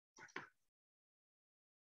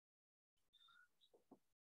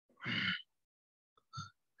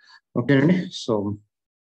ఓకేనండి. సో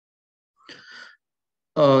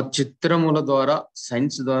చిత్రముల ద్వారా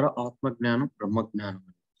సైన్స్ ద్వారా ఆత్మజ్ఞానం, బ్రహ్మజ్ఞానం.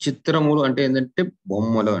 చిత్రములు అంటే ఏంటంటే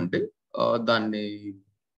బొమ్మలు అంటే దాన్ని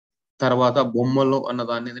తర్వాత బొమ్మలు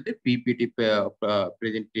అన్నదాన్ని ఏంటంటే పీపీటీ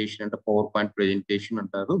ప్రెజెంటేషన్ అంటే పవర్ పాయింట్ ప్రెజెంటేషన్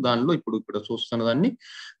అంటారు. దానిలో ఇప్పుడు చూస్తున్న దాన్ని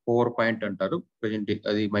పవర్ పాయింట్ అంటారు.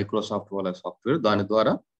 అది మైక్రోసాఫ్ట్ వాళ్ళ సాఫ్ట్‌వేర్. దాని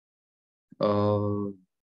ద్వారా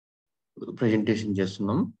ప్రెజెంటేషన్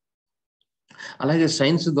చేస్తున్నాం. అలాగే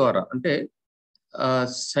సైన్స్ ద్వారా అంటే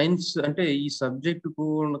సైన్స్ అంటే ఈ సబ్జెక్ట్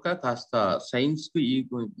కనుక కాస్త సైన్స్‌కి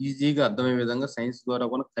ఈజీగా అర్థమయ్యే విధంగా సైన్స్ ద్వారా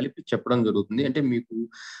కూడా కలిపి చెప్పడం జరుగుతుంది. అంటే మీకు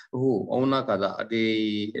అవునా కదా! అది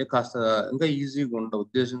కాస్త ఇంకా ఈజీగా ఉండే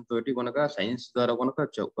ఉద్దేశంతోటి గనక సైన్స్ ద్వారా గనక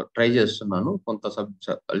ట్రై చేస్తున్నాను. కొంత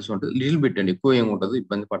కలిసి ఉంటది. లిటిల్ బిట్ అండి. ఎక్కువ ఏమి ఉండదు.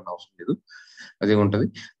 ఇబ్బంది పడనవసరం అవసరం లేదు. అదే ఉంటది.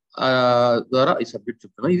 ద్వారా ఈ సబ్జెక్ట్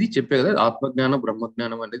చెప్తున్నాను. ఇది చెప్పే కదా ఆత్మజ్ఞానం,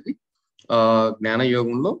 బ్రహ్మజ్ఞానం అనేది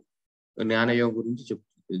జ్ఞానయోగంలో జ్ఞానయోగం గురించి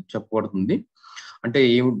చెప్పబడుతుంది. అంటే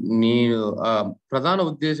నేను ప్రధాన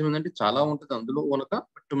ఉద్దేశం ఏంటంటే చాలా ఉంటది అందులో గనక.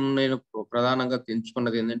 బట్ నేను ప్రధానంగా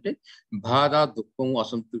ఎంచుకున్నది ఏంటంటే బాధ, దుఃఖం,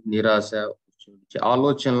 అసంతృప్తి, నిరాశ,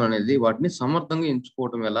 ఆలోచనలు అనేది వాటిని సమర్థంగా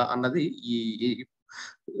ఎంచుకోవడం ఎలా అన్నది ఈ ఈ-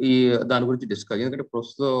 ఈ దాని గురించి డిస్కస్. ఎందుకంటే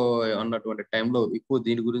ప్రస్తుతం ఉన్నటువంటి టైంలో ఎక్కువ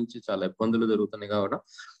దీని గురించి చాలా ఇబ్బందులు జరుగుతున్నాయి కాబట్టి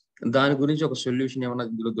దాని గురించి ఒక సొల్యూషన్ ఏమైనా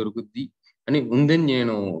ఇందులో దొరుకుద్ది అని ఉందని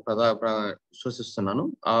నేను విశ్వసిస్తున్నాను.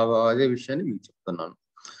 అదే విషయాన్ని మీకు చెప్తున్నాను.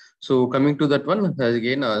 So coming to that one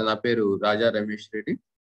again, నా పేరు రాజా రమేష్ రెడ్డి.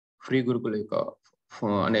 ఫ్రీ గురుకుల్ యొక్క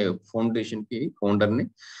అనే ఫౌండేషన్ కి ఫౌండర్ ని.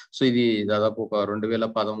 సో ఇది దాదాపు ఒక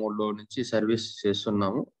 2013లో నుంచి సర్వీస్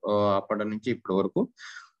చేస్తున్నాము. అప్పటి నుంచి ఇప్పటి వరకు.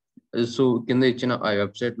 సో కింద ఇచ్చిన ఆ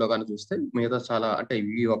వెబ్సైట్ లో కానీ చూస్తే మిగతా చాలా అంటే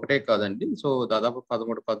ఇవి ఒకటే కాదండి. సో దాదాపు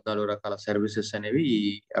 13, 14 రకాల సర్వీసెస్ అనేవి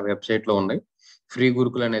ఆ వెబ్సైట్ లో ఉన్నాయి. ఫ్రీ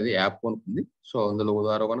గురుకుల్ అనేది యాప్ ఉంటుంది. సో అందులో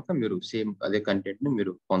ద్వారా కనుక మీరు సేమ్ అదే కంటెంట్ ని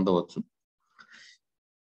మీరు పొందవచ్చు.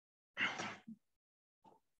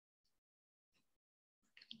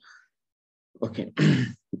 ఓకే.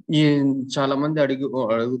 ఈ చాలా మంది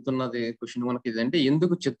అడుగుతున్నది క్వశ్చన్ మనకి ఇదంటే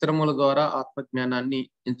ఎందుకు చిత్రముల ద్వారా ఆత్మజ్ఞానాన్ని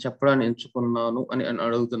చెప్పడాన్ని ఎంచుకున్నాను అని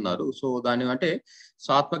అడుగుతున్నారు. సో దాని అంటే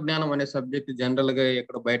ఆత్మజ్ఞానం అనే సబ్జెక్ట్ జనరల్ గా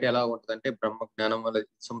ఇక్కడ బయట ఎలా ఉంటది అంటే బ్రహ్మజ్ఞానం వల్ల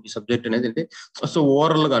ఈ సబ్జెక్ట్ అనేది అంటే సో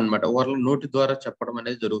ఓవరాల్ గా అనమాట. ఓవరాల్ నోటి ద్వారా చెప్పడం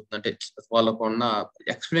అనేది జరుగుతుంది. అంటే వాళ్ళకు ఉన్న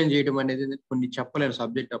ఎక్స్ప్లెయిన్ చేయడం అనేది కొన్ని చెప్పలేని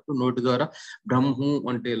సబ్జెక్ట్ అప్పుడు నోటి ద్వారా బ్రహ్మం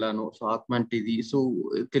అంటే ఇలాను, సో ఆత్మ అంటే ఇది, సో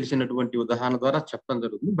తెలిసినటువంటి ఉదాహరణ ద్వారా చెప్పడం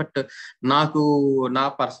జరుగుతుంది. బట్ నాకు నా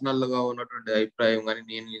పర్సనల్ గా ఉన్నటువంటి అభిప్రాయం కానీ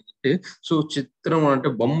నేను ఏంటంటే సో చిత్రం అంటే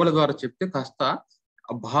బొమ్మల ద్వారా చెప్తే కాస్త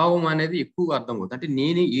భావం అనేది ఎక్కువగా అర్థమవుతుంది. అంటే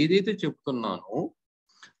నేను ఏదైతే చెప్తున్నానో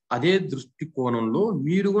అదే దృష్టికోణంలో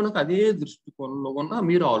మీరు కనుక అదే దృష్టికోణంలో కనుక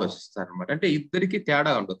మీరు ఆలోచిస్తారనమాట. అంటే ఇద్దరికి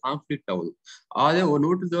తేడా ఉండదు, కాన్ఫ్లిక్ట్ అవ్వదు. అదే ఓ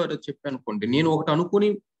నోటి ద్వారా చెప్పానుకోండి, నేను ఒకటి అనుకుని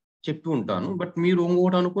చెప్పి ఉంటాను, బట్ మీరు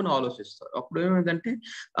ఇంకొకటి అనుకుని ఆలోచిస్తారు. అప్పుడు ఏమైందంటే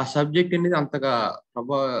ఆ సబ్జెక్ట్ అనేది అంతగా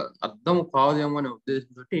అర్థం కాదేమో అనే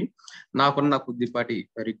ఉద్దేశంతో నాకున్న కొద్దిపాటి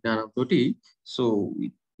పరిజ్ఞానంతో సో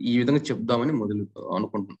ఈ విధంగా చెప్దామని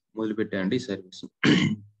మొదలుపెట్టానండి ఈ సర్వీస్.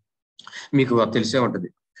 మీకు తెలిసే ఉంటది.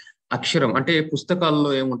 అక్షరం అంటే పుస్తకాల్లో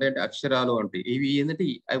ఏముంటాయంటే అక్షరాలు ఉంటాయి. ఇవి ఏంటంటే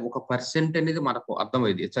ఒక పర్సెంట్ అనేది మనకు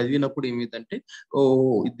అర్థమైంది. చదివినప్పుడు ఏమైందంటే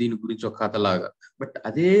దీని గురించి ఒక కథలాగా. బట్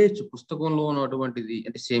అదే పుస్తకంలో ఉన్నటువంటిది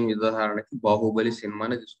అంటే సేమ్ ఉదాహరణకి బాహుబలి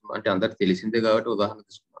సినిమానే తీసుకున్నాం. అంటే అందరికి తెలిసిందే కాబట్టి ఉదాహరణ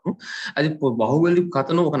తీసుకున్నాను. అది బాహుబలి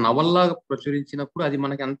కథను ఒక నవల్లాగా ప్రచురించినప్పుడు అది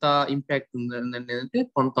మనకి ఎంత ఇంపాక్ట్ ఉందండి అంటే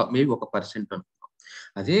కొంత మేబీ ఒక పర్సెంట్ అనుకున్నాం.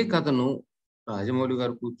 అదే కథను రాజమౌళి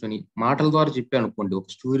గారు కూర్చొని మాటల ద్వారా చెప్పారు అనుకోండి, ఒక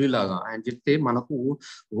స్టోరీ లాగా ఆయన చెప్తే మనకు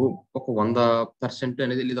ఒక 100%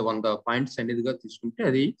 అనేది లేదా 100 పాయింట్స్ అనేదిగా తీసుకుంటే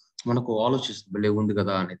అది మనకు ఆలోచిస్తుంది భలే ఉంది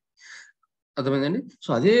కదా అనేది. అర్థమైందండి. సో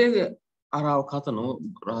అదే కథను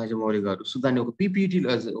రాజమౌళి గారు సో దాన్ని ఒక పీపీటీ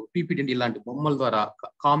అంటే ఇలాంటి బొమ్మల ద్వారా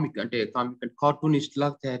కామిక్ అంటే కార్టూనిస్ట్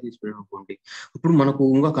లాగా తయారు చేసి అనుకోండి, ఇప్పుడు మనకు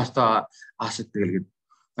ఇంకా కాస్త ఆసక్తి కలిగింది.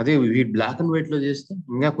 అదే బ్లాక్ అండ్ వైట్ లో చేస్తే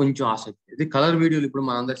ఇంకా కొంచెం ఆసక్తి. ఇది కలర్ వీడియోలు ఇప్పుడు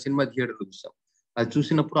మన అందరు సినిమా థియేటర్లో చూస్తాం. అది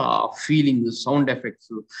చూసినప్పుడు ఆ ఫీలింగ్, సౌండ్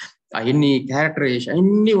ఎఫెక్ట్స్, అవన్నీ క్యారెక్టరైజేషన్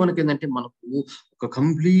అన్ని మనకి ఏంటంటే మనకు ఒక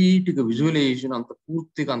కంప్లీట్ గా విజువలైజేషన్ అంత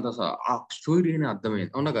పూర్తిగా అంత ఆ స్టోరీ అని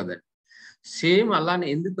అర్థమైంది. అవునా కదండి. సేమ్ అలానే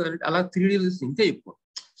ఎందుకు అంటే అలా 3D ఇంకా ఎక్కువ.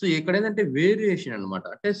 సో ఇక్కడ ఏంటంటే వేరియేషన్ అనమాట.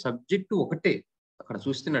 అంటే సబ్జెక్ట్ ఒకటే అక్కడ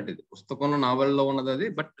చూస్తున్నట్టు, ఇది పుస్తకంలో నావెల్లో ఉన్నది అది.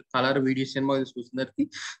 బట్ కలర్ వీడియో సినిమా చూస్తున్నట్టు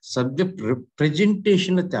సబ్జెక్ట్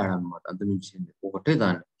రిప్రజెంటేషన్ తేడా అనమాట. అంతమించింది ఒకటే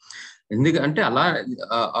దాన్ని. ఎందుకంటే అలా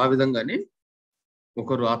ఆ విధంగానే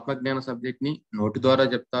ఒకరు ఆత్మజ్ఞాన సబ్జెక్ట్ ని నోటి ద్వారా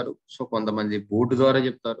చెప్తారు. సో కొంతమంది బోర్డు ద్వారా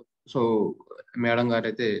చెప్తారు. సో మేడం గారు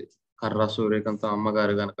అయితే కర్ర సూర్యకాంత్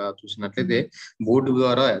అమ్మగారు కనుక చూసినట్లయితే బోర్డు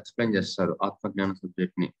ద్వారా ఎక్స్ప్లెయిన్ చేస్తారు ఆత్మజ్ఞాన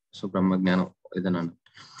సబ్జెక్ట్ ని. సో బ్రహ్మజ్ఞానం ఏదైనా.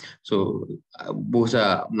 సో బహుశా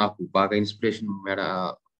నాకు బాగా ఇన్స్పిరేషన్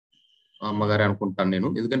అమ్మగారే అనుకుంటాను నేను.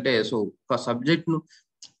 ఎందుకంటే సో ఒక సబ్జెక్ట్‌ను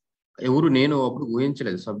నేను అప్పుడు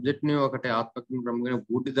ఊహించలేదు. సబ్జెక్ట్‌ని ఒకటి ఆత్మజ్ఞానం బ్రహ్మజ్ఞానం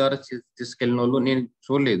గూటి ద్వారా తీసుకెళ్ళినోళ్ళు నేను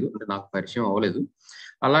చూడలేదు. అంటే నాకు పరిచయం అవ్వలేదు.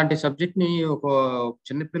 అలాంటి సబ్జెక్ట్‌ని ఒక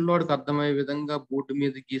చిన్న పిల్లోడికి అర్థమయ్యే విధంగా బోర్డ్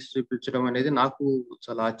మీద గీసి చూపించడం అనేది నాకు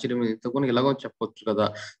చాలా ఆశ్చర్యమైంది. ఇంతకుముందు ఇలాగో చెప్పొచ్చు కదా!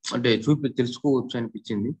 అంటే తెలుసుకోవచ్చు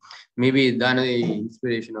అనిపించింది. మేబీ దాని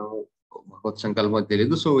ఇన్‌స్పిరేషనో, భగవత్ సంకల్పమో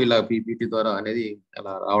తెలీదు. సో, ఇలా పీపీటీ ద్వారా అనేది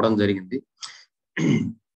అలా రావడం జరిగింది.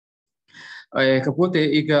 ఇకపోతే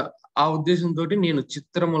ఇక ఆ ఉద్దేశంతోటి నేను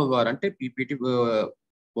చిత్రముల ద్వారా అంటే పీపీటీ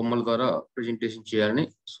బొమ్మల ద్వారా ప్రెజెంటేషన్ చేయాలని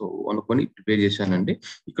సో అనుకోని ప్రిపేర్ చేశానండి.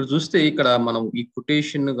 ఇక్కడ చూస్తే ఇక్కడ మనం ఈ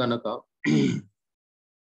కొటేషన్ గనక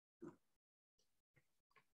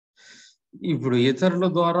ఇప్పుడు ఇతరుల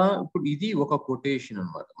ద్వారా ఇప్పుడు ఇది ఒక కొటేషన్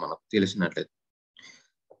అన్నమాట మనకు తెలిసినట్లయితే.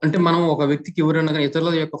 అంటే మనం ఒక వ్యక్తికి ఎవరైనా గాని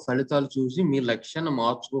ఇతరుల యొక్క ఫలితాలు చూసి మీ లక్ష్యాన్ని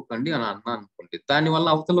మార్చుకోకండి అని అన్నాననుకోండి. దానివల్ల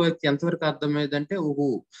అవతల వ్యక్తి ఎంతవరకు అర్థమయ్యేదంటే ఓహో!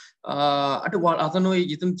 అంటే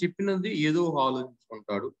ఇతను చెప్పినది ఏదో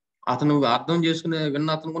ఆలోచించుకుంటాడు. అతను అర్థం చేసుకునే విన్న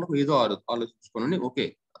అతను కూడా ఏదో ఆలోచించుకొని ఓకే.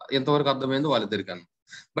 ఎంతవరకు అర్థమైందో వాళ్ళిద్దరికని.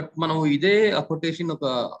 బట్ మనం ఇదే కొటేషన్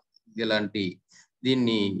ఇలాంటి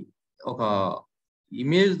దీన్ని ఒక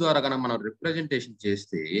ఇమేజ్ ద్వారా గనక మనం రిప్రజెంటేషన్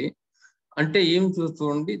చేస్తే అంటే ఏం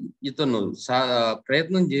చూడండి ఇతను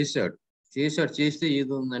ప్రయత్నం చేశాడు. చేస్తే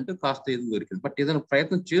ఏదో ఉందంటే కాస్త ఏదో దొరికింది. బట్ ఇతను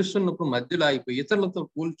ప్రయత్నం చేస్తున్నప్పుడు మధ్యలో ఆగిపోయి ఇతరులతో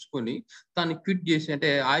పోల్చుకొని తాను క్విట్ చేసి అంటే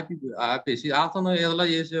ఆపేసి అతను ఎలా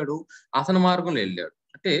చేశాడు అతని మార్గంలో వెళ్ళాడు.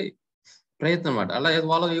 అంటే ప్రయత్నం అన్నమాట. అలా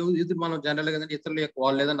ఇది మనం జనరల్‌గా ఏందంటే ఇతరుల యొక్క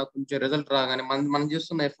వాళ్ళు ఏదైనా కొంచెం రిజల్ట్ రాగానే మనం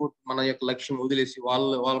చేస్తున్న ఎఫర్ట్ మన యొక్క లక్ష్యం వదిలేసి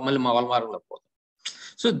వాళ్ళు మళ్ళీ వాళ్ళ మార్గంలోకి పోతారు.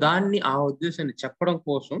 సో దాన్ని ఆ ఉద్దేశాన్ని చెప్పడం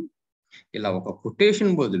కోసం ఇలా ఒక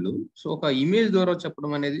కొటేషన్ బదులు సో ఒక ఇమేజ్ ద్వారా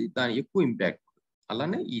చెప్పడం అనేది దాని ఎక్కువ ఇంపాక్ట్.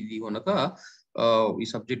 అలానే ఇది గనక ఈ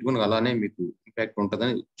సబ్జెక్ట్ గనుక అలానే మీకు ఇంపాక్ట్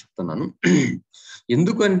ఉంటదని చెప్తున్నాను.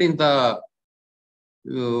 ఎందుకంటే ఇంత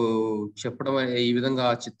చెప్పడం ఈ విధంగా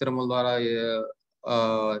చిత్రముల ద్వారా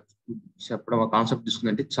ఆహ్, చెప్పడం ఆ కాన్సెప్ట్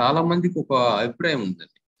తీసుకుందంటే చాలా మందికి ఒక అభిప్రాయం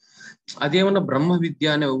ఉందండి. అదేమన్నా బ్రహ్మ విద్య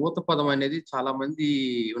అనే ఊత పదం అనేది చాలా మంది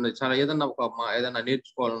ఉన్నది. చాలా ఏదన్నా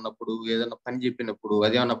నేర్చుకోవాలన్నప్పుడు, ఏదన్నా పని చెప్పినప్పుడు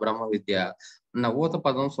అదేమన్నా బ్రహ్మ విద్య అన్న ఊత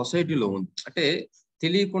పదం సొసైటీలో ఉంది. అంటే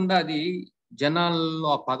తెలియకుండా అది జనాల్లో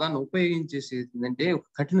ఆ పదాన్ని ఉపయోగించేసేసిందంటే ఒక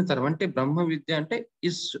కఠినతరం. అంటే బ్రహ్మ విద్య అంటే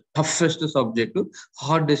is toughest subject,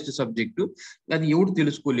 hardest subject. అది ఎవడు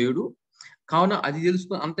తెలుసుకోలేడు. కావున అది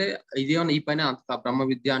అంటే ఇదేమన్నా ఈ పని అంత బ్రహ్మ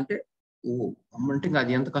విద్య అంటే ఓహ్! అంటే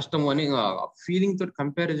అది ఎంత కష్టమో అని ఫీలింగ్ తోటి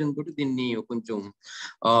కంపారిజన్ తోటి దీన్ని కొంచెం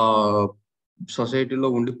ఆహ్, సొసైటీలో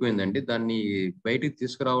ఉండిపోయిందండి. దాన్ని బయటికి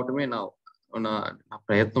తీసుకురావటమే నా నా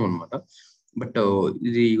ప్రయత్నం అన్నమాట. బట్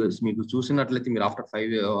ఇది మీకు చూసినట్లయితే మీరు ఆఫ్టర్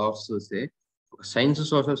 5 అవర్స్ చూస్తే ఒక సైన్స్,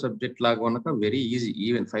 సోషల్ సబ్జెక్ట్ లాగా గనక వెరీ ఈజీ.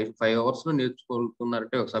 ఈవెన్ 5 అవర్స్‌లో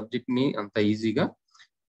నేర్చుకుంటున్నారంటే ఒక సబ్జెక్ట్‌ని అంత ఈజీగా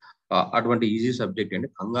అటువంటి ఈజీ సబ్జెక్ట్ అండి.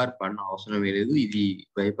 కంగారు పడిన అవసరమే లేదు. ఇది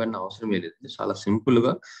భయపడిన అవసరమే లేదండి. చాలా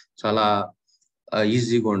సింపుల్‌గా చాలా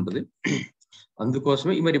ఈజీగా ఉంటది.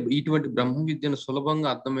 అందుకోసమే మరి ఇటువంటి బ్రహ్మ విద్యను సులభంగా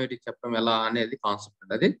అర్థమయ్యేటివి చెప్పడం ఎలా అనేది కాన్సెప్ట్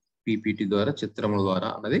అండి. అదే పీపీటీ ద్వారా, చిత్రముల ద్వారా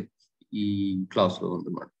అన్నది ఈ క్లాస్‌లో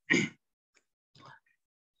ఉందన్నమాట.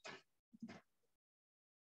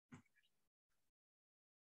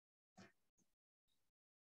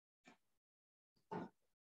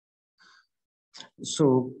 సో,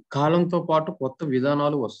 కాలంతో పాటు కొత్త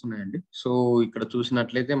విధానాలు వస్తున్నాయండి. సో, ఇక్కడ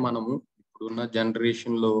చూసినట్లయితే మనము ఇప్పుడున్న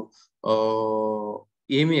జనరేషన్‌లో ఆహ్,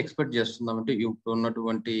 ఏమి ఎక్స్‌పెక్ట్ చేస్తున్నామంటే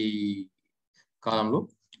ఇప్పుడున్నటువంటి కాలంలో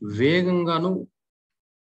వేగంగాను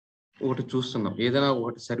ఒకటి చూస్తున్నాం. ఏదైనా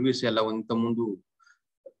ఒకటి సర్వీస్ ఎలా ఇంతకుముందు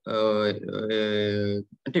ఆహ్,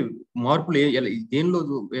 అంటే మార్పులు దేనిలో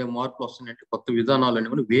మార్పులొస్తున్నాయంటే కొత్త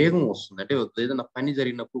విధానాలనేవి కూడా వేగం వస్తుంది. అంటే ఏదైనా పని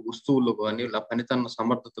జరిగినప్పుడు వస్తువుల్లో గాని, ఇలా పనితన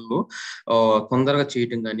సమర్థతల్లో తొందరగా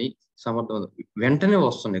చేయటం గాని, సమర్థవంతం వెంటనే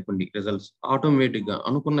వస్తున్నాయి కొన్ని రిజల్ట్స్. ఆటోమేటిక్‌గా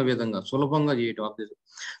అనుకున్న విధంగా సులభంగా చేయటం.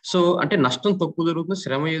 సో, అంటే నష్టం తక్కువ జరుగుతుంది.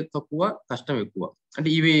 శ్రమ తక్కువ, కష్టం ఎక్కువ. అంటే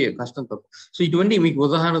ఇవి కష్టం తక్కువ. సో, ఇటువంటి మీకు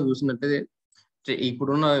ఉదాహరణ చూసినట్టయితే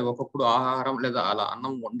ఇప్పుడున్న ఒకప్పుడు ఆహారం లేదా అలా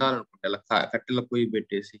అన్నం వండాలనుకుంటే అలా కట్టెల పొయ్యి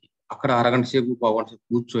పెట్టేసి, అక్కడ అరగంట సేపు, పావుగంట సేపు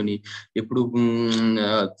కూర్చొని ఎప్పుడు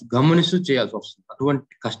గమనిస్తూ చేయాల్సొస్తుంది.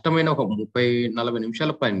 అటువంటి కష్టమైన ఒక 30, 40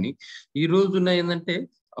 నిమిషాల పనిని ఈ రోజున ఏందంటే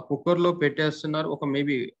ఆ కుక్కర్‌లో పెట్టేస్తున్నారు. ఒక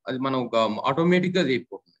మేబీ అది మనం ఆటోమేటిక్‌గా అది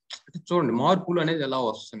అయిపోతుంది. అంటే చూడండి మార్పులు అనేది ఎలా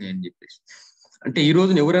వస్తున్నాయి అని చెప్పేసి. అంటే ఈ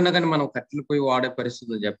రోజున ఎవరైనా గాని మనం కట్టెల పొయ్యి వాడే పరిస్థితి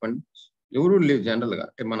ఉంది చెప్పండి? ఎవరు లేవు జనరల్‌గా.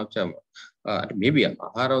 అంటే మనం అంటే మేబీ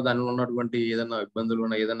ఆహార దానిలో ఉన్నటువంటి ఏదన్నా ఇబ్బందులు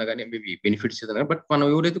ఉన్నాయి ఏదన్నా గాని మేబీ బెనిఫిట్స్ ఏదైనా బట్ మనం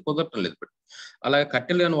ఎవరైతే కుదరటం లేదు. బట్ అలాగే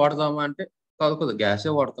కట్టెలు ఏమైనా వాడదామా అంటే కాదు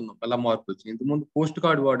గ్యాసే వాడుతున్నాం. అలా మార్పొచ్చింది. ఇంతకుముందు పోస్ట్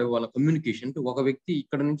కార్డ్ వాడేవాళ్ళం కమ్యూనికేషన్. అంటే ఒక వ్యక్తి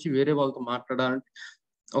ఇక్కడ నుంచి వేరే వాళ్ళతో మాట్లాడాలంటే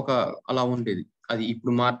ఒక అలా ఉండేది. అది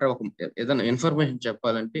ఇప్పుడు ఏదైనా ఇన్ఫర్మేషన్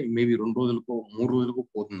చెప్పాలంటే మేబీ 2 రోజులకో, 3 రోజులకో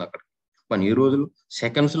పోతుందక్కడ. పని ఈ రోజులు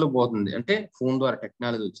సెకండ్స్ లో పోతుంది. అంటే ఫోన్ ద్వారా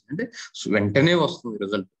టెక్నాలజీ వచ్చింది, అంటే వెంటనే వస్తుంది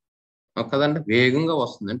రిజల్ట్ కదంటే, వేగంగా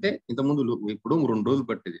వస్తుంది. అంటే ఇంతకుముందు ఇప్పుడు 2 రోజులు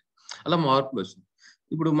పట్టేది, అలా మార్పులు వచ్చింది.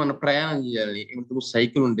 ఇప్పుడు మన ప్రయాణం చేయాలి, ఇంతకు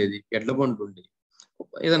సైకిల్ ఉండేది, ఎడ్ల బండ్లు ఉండేది,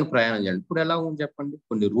 ఏదైనా ప్రయాణం చేయాలి. ఇప్పుడు ఎలా ఉంది చెప్పండి,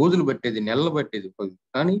 కొన్ని రోజులు పట్టేది, నెలలు పట్టేది.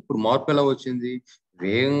 కానీ ఇప్పుడు మార్పు ఎలా వచ్చింది,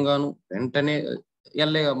 వేగంగాను వెంటనే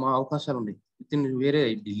వెళ్ళే మా అవకాశాలు ఉన్నాయి. వేరే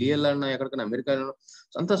ఢిల్లీ వెళ్ళాలన్నా, ఎక్కడికైనా అమెరికా వెళ్ళాలన్నా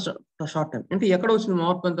అంత షార్ట్ టైం. అంటే ఎక్కడ వచ్చిన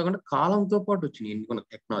మార్పు ఎంత కంటే కాలంతో పాటు వచ్చినాయి ఎన్ని కొన్ని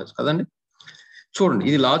టెక్నాలజీస్ కదండి. చూడండి,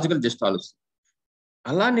 ఇది లాజికల్ జస్ట్ ఆలోచన.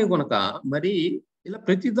 అలానే గనక మరి ఇలా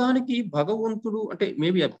ప్రతిదానికి భగవంతుడు అంటే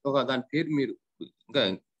మేబీ ఒక దాని పేరు మీరు ఇంకా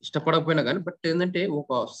ఇష్టపడకపోయినా కానీ, బట్ ఏంటంటే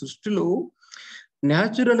ఒక సృష్టిలో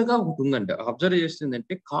న్యాచురల్ గా ఒకటి ఉందండి. అబ్జర్వ్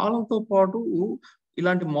చేస్తుందంటే కాలంతో పాటు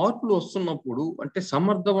ఇలాంటి మార్పులు వస్తున్నప్పుడు, అంటే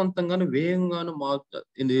సమర్థవంతంగాను వేగంగాను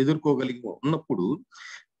ఎదుర్కోగలిగి ఉన్నప్పుడు,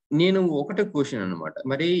 నేను ఒకటే క్వశ్చన్ అన్నమాట.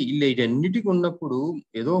 మరి వీటన్నిటికి ఉన్నప్పుడు,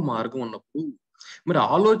 ఏదో మార్గం ఉన్నప్పుడు, మరి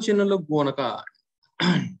ఆలోచనలో గనక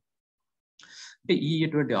అంటే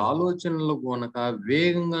ఇటువంటి ఆలోచనలు గనక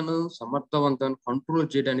వేగంగాను సమర్థవంతంగా కంట్రోల్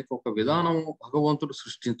చేయడానికి ఒక విధానం భగవంతుడు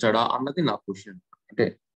సృష్టించాడా అన్నది నా క్వశ్చన్. అంటే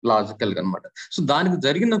లాజికల్ గా అనమాట. సో దానికి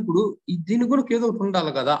జరిగినప్పుడు దీని కూడా ఏదో ఒకటి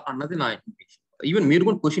ఉండాలి కదా అన్నది నా ఇంటెన్షన్. ఈవెన్ మీరు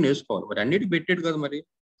కూడా క్వశ్చన్ వేసుకోవాలి, మరి అన్నిటికీ పెట్టాడు కదా మరి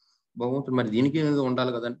భగవంతుడు, మరి దీనికి ఏదో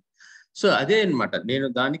ఉండాలి కదండి. సో అదే అన్నమాట. నేను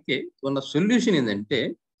దానికి ఉన్న సొల్యూషన్ ఏంటంటే,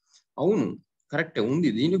 అవును కరెక్టే ఉంది,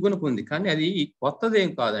 దీనికి కూడా ఉంది, కానీ అది కొత్తదేం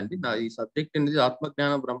కాదండి. నా ఈ సబ్జెక్ట్ అనేది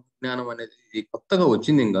ఆత్మజ్ఞానం బ్రహ్మజ్ఞానం అనేది ఇది కొత్తగా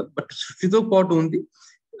వచ్చింది ఏం కాదు, బట్ సృష్టితో పాటు ఉంది,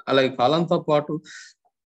 అలాగే కాలంతో పాటు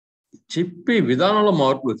చెప్పే విధానంలో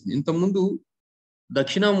మార్పులు వచ్చింది. ఇంతకుముందు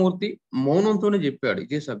దక్షిణామూర్తి మౌనంతోనే చెప్పాడు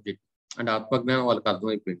ఇదే సబ్జెక్ట్. అంటే ఆత్మజ్ఞానం వాళ్ళకి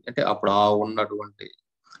అర్థమైపోయింది. అంటే అప్పుడు ఆ ఉన్నటువంటి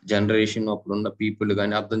జనరేషన్, అప్పుడున్న పీపుల్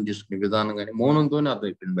కానీ అర్థం చేసుకునే విధానం కానీ మౌనంతోనే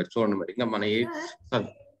అర్థమైపోయింది. మరి చూడండి, మరి ఇంకా మన ఏ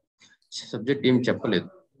సబ్జెక్ట్ ఏం చెప్పలేదు.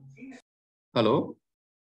 హలో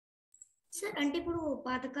సార్, అంటే ఇప్పుడు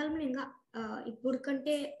పాతకాలంలో ఇంకా ఇప్పుడు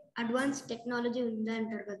కంటే అడ్వాన్స్ టెక్నాలజీ ఉందా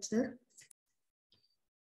అంటారు కదా సార్?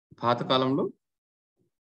 పాతకాలంలో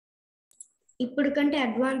ఇప్పుడు కంటే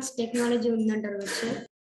అడ్వాన్స్ టెక్నాలజీ ఉందంటారు కదా సార్?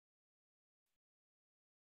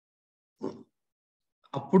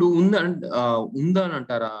 అప్పుడు ఉందా అని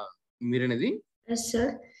అంటారా మీరనేది?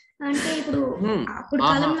 సార్, అంటే ఇప్పుడు అప్పుడు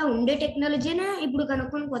కాలంలో ఉండే టెక్నాలజీనే ఇప్పుడు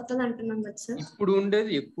కనుక్కొని కొత్తది అంటున్నాం కదా సార్? ఇప్పుడు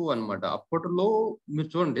ఉండేది ఎక్కువ అన్నమాట. అప్పట్లో మీరు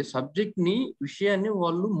చూడండి, సబ్జెక్ట్ ని విషయాన్ని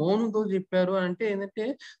వాళ్ళు మౌనంతో చెప్పారు అంటే ఏంటంటే,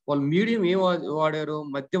 వాళ్ళు మీడియం ఏం వాడారు,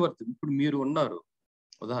 మధ్యవర్తి. ఇప్పుడు మీరు ఉన్నారు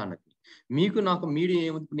ఉదాహరణకి, మీకు నాకు మీడియం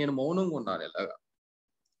ఏముంది, నేను మౌనంగా ఉన్నాను ఎలాగా,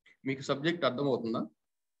 మీకు సబ్జెక్ట్ అర్థమవుతుందా?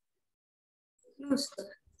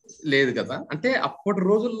 లేదు కదా. అంటే అప్పటి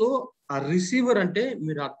రోజుల్లో ఆ రిసీవర్ అంటే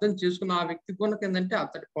మీరు అర్థం చేసుకున్న ఆ వ్యక్తి కొనక ఏంటంటే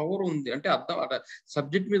అంతటి పవర్ ఉంది, అంటే అర్థం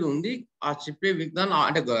సబ్జెక్ట్ మీద ఉంది. ఆ చెప్పే విధానం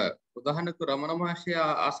అంటే ఉదాహరణకు రమణ మహర్షి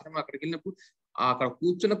ఆశ్రమం అక్కడికి వెళ్ళినప్పుడు అక్కడ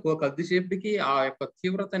కూర్చున్న కొద్దిసేపటికి ఆ యొక్క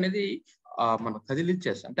తీవ్రత అనేది మనం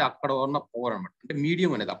కదిలిచ్చేస్తాం. అంటే అక్కడ ఉన్న పవర్ అనమాట. అంటే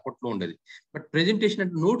మీడియం అనేది అప్పట్లో ఉండేది, బట్ ప్రెజెంటేషన్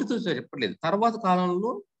అంటే నోటితో చెప్పలేదు. తర్వాత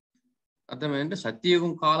కాలంలో అర్థమైందంటే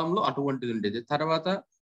సత్యయుగం కాలంలో అటువంటిది ఉండేది. తర్వాత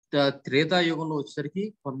త్రేతాయుగంలో వచ్చేసరికి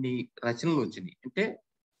కొన్ని రచనలు వచ్చినాయి. అంటే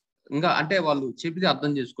ఇంకా అంటే వాళ్ళు చెబితే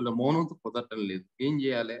అర్థం చేసుకోలేదు, మౌనంతో కుదరటం లేదు, ఏం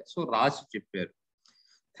చేయాలి, సో రాసి చెప్పారు.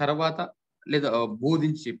 తర్వాత లేదా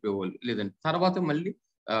బోధించి చెప్పేవాళ్ళు, లేదంటే తర్వాత మళ్ళీ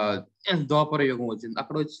ద్వాపర యుగం వచ్చింది.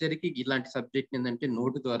 అక్కడ వచ్చేసరికి ఇలాంటి సబ్జెక్ట్ ఏంటంటే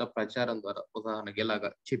నోటి ద్వారా ప్రచారం ద్వారా ఉదాహరణకి ఇలాగా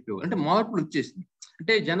చెప్పేవాళ్ళు. అంటే మార్పులు వచ్చేసింది.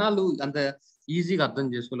 అంటే జనాలు అంత ఈజీగా అర్థం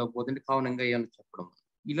చేసుకోలేకపోతుంటే కావునంగా ఏమన్నా చెప్పడం.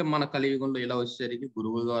 ఇలా మన కలియుగంలో ఇలా వచ్చేసరికి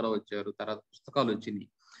గురువుల ద్వారా వచ్చారు, తర్వాత పుస్తకాలు వచ్చినాయి.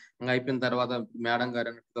 ఇంకా అయిపోయిన తర్వాత మేడం గారు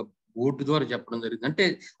అన్నట్టుగా బోర్డు ద్వారా చెప్పడం జరిగింది. అంటే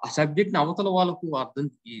ఆ సబ్జెక్ట్ ని అవతల వాళ్ళకు అర్థం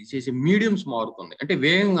చేసే మీడియంస్ మారుతుంది, అంటే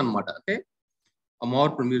వేగంగా అనమాట. అంటే ఆ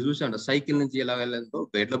మార్పులు మీరు చూసారు, సైకిల్ నుంచి ఎలా వెళ్ళాలో,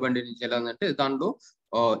 ఎడ్ల బండి నుంచి ఎలా అంటే దాంట్లో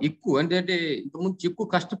ఎక్కువ ఏంటంటే ఇంతకుముందు ఎక్కువ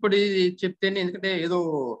కష్టపడి చెప్తేనే, ఎందుకంటే ఏదో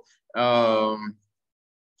ఆ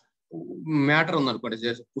మ్యాటర్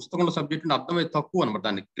ఉందనుకోండి, పుస్తకంలో సబ్జెక్ట్ అర్థమైతే తక్కువ అనమాట,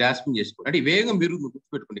 దాన్ని గ్రాస్పింగ్ చేసుకోండి. అంటే వేగం పెరుగుతుంది,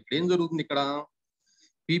 గుర్తుపెట్టుకోండి. ఇక్కడ ఏం జరుగుతుంది, ఇక్కడ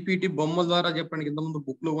పీపీటీ బొమ్మల ద్వారా చెప్పడానికి ఇంతకుముందు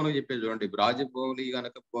బుక్ లో కనుక చెప్పేది చూడండి. రాజమౌళి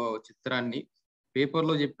కనుక చిత్రాన్ని పేపర్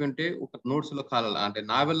లో చెప్పింటే ఒక నోట్స్ లో అంటే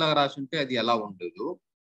నావెల్ లాగా రాసి ఉంటే అది ఎలా ఉండదు,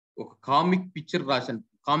 ఒక కామిక్ పిక్చర్ రాసాను,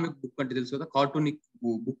 కామిక్ బుక్ అంటే తెలుసు కదా, కార్టూనిక్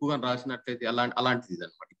బుక్ గా రాసినట్లయితే అలాంటిది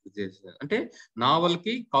అనమాట. అంటే నావల్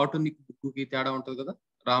కి కార్టూనిక్ బుక్ కి తేడా ఉంటది కదా.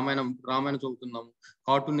 రామాయణం చదువుతున్నాము,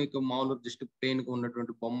 కార్టూనిక్ మామూలు జస్ట్ ప్లెయిన్ గా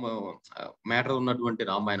ఉన్నటువంటి బొమ్మ మ్యాటర్ ఉన్నటువంటి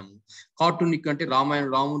రామాయణం. కార్టూనిక్ అంటే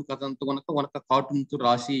రాముని కథ అంతా కనుక కార్టూన్ తో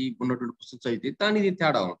రాసి ఉన్నటువంటి పుస్తకం అయితే దానికి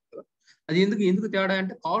తేడా ఉంటుంది. అది ఎందుకు తేడా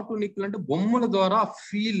అంటే, కార్టూనిక్ అంటే బొమ్మల ద్వారా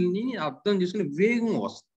ఫీల్ ని అర్థం చేసుకుని వేగం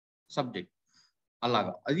వస్తుంది సబ్జెక్ట్.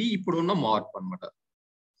 అలాగా అది ఇప్పుడున్న మార్పు అనమాట.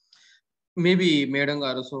 మేబీ మేడం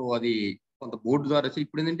గారు, సో అది కొంత బోర్డు ద్వారా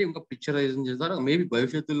ఇప్పుడు ఏంటంటే ఇంకా పిక్చరైజేషన్ చేస్తారు. మేబీ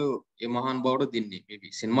భవిష్యత్తులో ఏ మహానుభావుడు దీన్ని మేబీ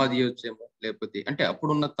సినిమా తీయొచ్చేమో, లేకపోతే అంటే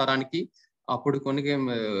అప్పుడున్న తరానికి అప్పుడు కొన్ని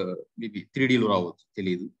మేబీ 3Dలో రావచ్చు,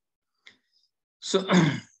 తెలియదు. సో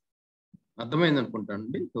అర్థమైంది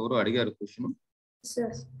అనుకుంటానండి. ఎవరో అడిగారు క్వశ్చన్.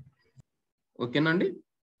 ఓకేనా అండి?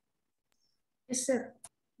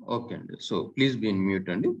 ఓకే అండి. So please be in mute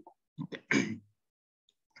అండి.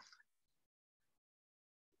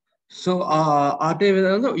 సో అదే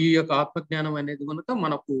విధంగా ఈ యొక్క ఆత్మజ్ఞానం అనేది కనుక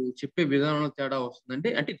మనకు చెప్పే విధానంలో తేడా వస్తుందండి.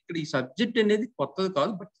 అంటే ఇక్కడ ఈ సబ్జెక్ట్ అనేది కొత్తది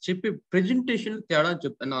కాదు, బట్ చెప్పే ప్రెజెంటేషన్ తేడా అని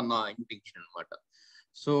చెప్తాను నా ఇంటెన్షన్ అనమాట.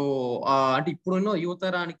 సో అంటే ఇప్పుడున్న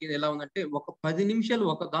యువతరానికి ఎలా ఉందంటే ఒక 10 నిమిషాలు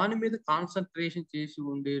ఒక దాని మీద కాన్సన్ట్రేషన్ చేసి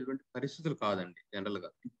ఉండేటువంటి పరిస్థితులు కాదండి జనరల్ గా.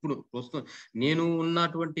 ఇప్పుడు ప్రస్తుతం నేను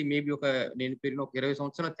ఉన్నటువంటి మేబీ నేను పెరిగిన ఒక 20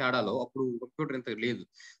 సంవత్సరాల తేడాలో అప్పుడు కంప్యూటర్ ఇంత లేదు.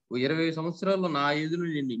 20 సంవత్సరాల్లో నా ఏజ్లో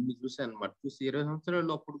నేను ఇన్ని చూసాను అనమాట. చూసి 20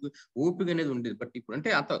 సంవత్సరాల్లో అప్పుడు ఓపిక అనేది ఉండేది. బట్ ఇప్పుడు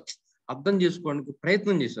అంటే అంత అర్థం చేసుకోవడానికి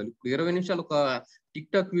ప్రయత్నం చేశాను. ఇప్పుడు 20 నిమిషాలు ఒక టిక్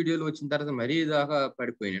టాక్ వీడియోలు వచ్చిన తర్వాత మరీ దాకా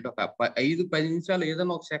పడిపోయినట్టు ఒక 5-10 నిమిషాలు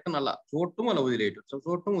ఏదైనా ఒక సెకండ్ అలా చూడటం అలా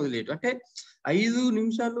వదిలేయటం అంటే 5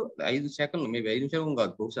 నిమిషాలు 5 సెకండ్లు మేబీ 5 నిమిషాలు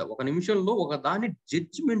కాదు, బహుశా 1 నిమిషంలో ఒక దాన్ని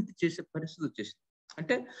జడ్జిమెంట్ చేసే పరిస్థితి వచ్చేసింది.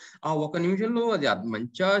 అంటే ఆ 1 నిమిషంలో అది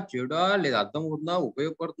మంచా చెడా, లేదా అర్థం అవుతుందా,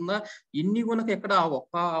 ఉపయోగపడుతుందా, ఇన్ని కనుక ఎక్కడ ఆ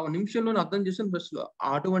 1 నిమిషంలోనే అర్థం చేసిన బస్సు.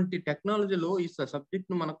 అటువంటి టెక్నాలజీలో ఈ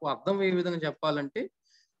సబ్జెక్ట్ ను మనకు అర్థం అయ్యే విధంగా చెప్పాలంటే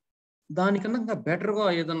దానికన్నా ఇంకా బెటర్ గా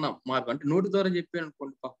ఏదన్నా మార్పు, అంటే నోటి ద్వారా చెప్పాను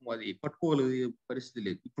అనుకోండి, పాపం అది పట్టుకోగలిగే పరిస్థితి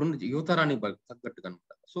లేదు ఇప్పుడున్న యువతరానికి తగ్గట్టుగా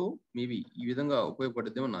అనమాట. సో మేబీ ఈ విధంగా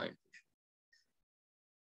ఉపయోగపడుద్దేమో నా ఇంట్రెస్ట్.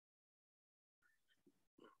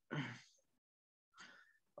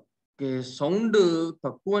 సౌండ్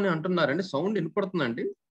తక్కువ అని అంటున్నారండి. సౌండ్ వినపడుతుందండి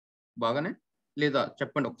బాగానే, లేదా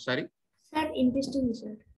చెప్పండి ఒకసారి. వినిపిస్తుంది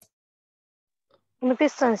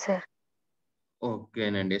సార్.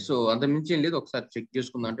 ఓకేనండి. సో అంతమించి ఏం లేదు, ఒకసారి చెక్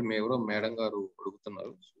చేసుకుందాం. అంటే ఎవరో మేడం గారు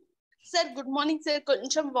అడుగుతున్నారు. Sir good morning sir.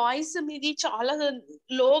 కొంచెం వాయిస్ మీది చాలా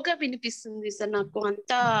లోగా వినిపిస్తుంది సార్, నాకు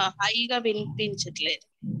అంత హైగా వినిపించట్లేదు.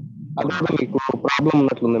 అదే మీకు ప్రాబ్లం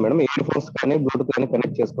ఉన్నట్లుంది మేడం. ఇయర్ ఫోన్స్ కానీ బ్లూటూత్ కానీ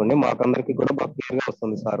కనెక్ట్ చేసుకోండి. మాకందరికి కూడా బాగా క్లియర్ గా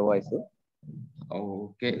వస్తుంది సార్ వాయిస్.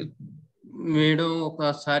 ఓకే మేడం,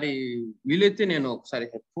 ఒకసారి వీలైతే నేను ఒకసారి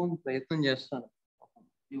హెడ్ ఫోన్ ప్రయత్నం చేస్తాను,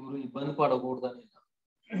 ఎవరు ఇబ్బంది పడకూడదని.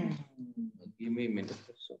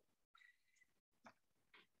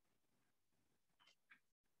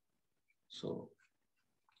 సో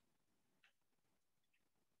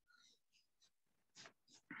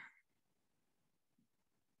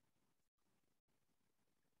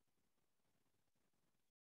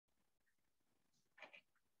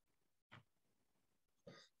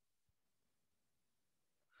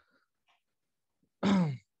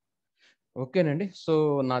ఓకేనండి. సో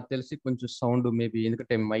నాకు తెలిసి కొంచెం సౌండ్ మేబీ,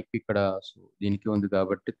 ఎందుకంటే మైక్ ఇక్కడ సో దీనికి ఉంది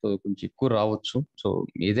కాబట్టి కొంచెం ఎక్కువ రావచ్చు. సో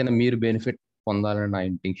ఏదైనా మీరు బెనిఫిట్ పొందాలని నా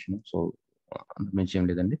ఇంటెన్షన్. సో అంతమించి ఏం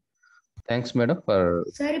లేదండి. Thanks madam for.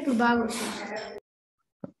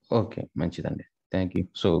 ఓకే, మంచిదండి. Thank you.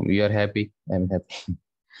 So you're happy, I'm happy.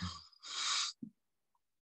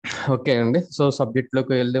 Okay అండి. సో సబ్జెక్ట్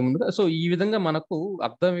లోకి వెళ్లే ముందుగా సో ఈ విధంగా మనకు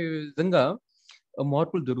అర్థమయ్యే విధంగా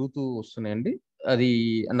మార్పులు జరుగుతూ వస్తున్నాయండి. అది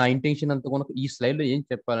నా ఇంటెన్షన్ అంతా కనుక ఈ స్లైడ్ లో ఏం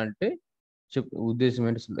చెప్పాలంటే ఉద్దేశం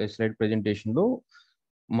ఏంటి, స్లైడ్ ప్రెజెంటేషన్ లో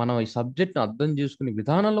మనం ఈ సబ్జెక్ట్ ని అర్థం చేసుకునే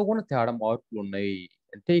విధానంలో కూడా తేడా మార్పులు ఉన్నాయి.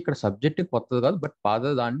 అంటే ఇక్కడ సబ్జెక్ట్ కొత్తది కాదు, బట్ పాత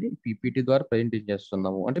దాన్ని పీపీటీ ద్వారా ప్రెజెంటేషన్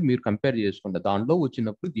చేస్తున్నాము. అంటే మీరు కంపేర్ చేసుకుంటే దాంట్లో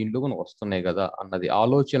వచ్చినప్పుడు దీంట్లో కూడా వస్తున్నాయి కదా అన్నది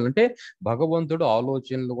ఆలోచనలు. అంటే భగవంతుడు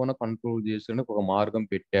ఆలోచనలు కూడా కంట్రోల్ చేసుకుని ఒక మార్గం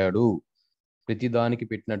పెట్టాడు. ప్రతి దానికి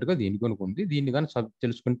పెట్టినట్టుగా దీనికి కనుక ఉంది. దీన్ని కానీ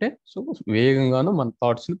తెలుసుకుంటే సో వేగంగాను మన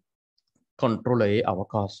థాట్స్ ని కంట్రోల్ అయ్యే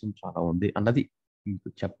అవకాశం చాలా ఉంది అన్నది మీకు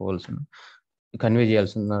చెప్పవలసిన, కన్వే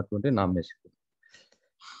చేయాల్సినటువంటి నా మెసేజ్.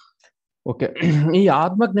 ఓకే, ఈ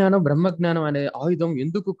ఆత్మజ్ఞానం బ్రహ్మజ్ఞానం అనే ఆయుధం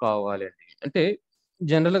ఎందుకు కావాలి అంటే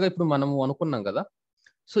జనరల్ గా ఇప్పుడు మనము అనుకున్నాం కదా.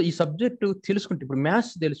 సో ఈ సబ్జెక్టు తెలుసుకుంటే, ఇప్పుడు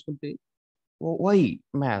మ్యాథ్స్ తెలుసుకుంటే వై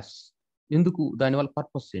మ్యాథ్స్, ఎందుకు, దానివల్ల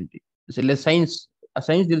పర్పస్ ఏంటి, సైన్స్, ఆ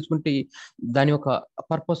సైన్స్ తెలుసుకుంటే దాని యొక్క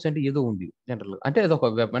పర్పస్ అంటే ఏదో ఉంది జనరల్ గా. అంటే అదొక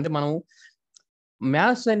అంటే మనం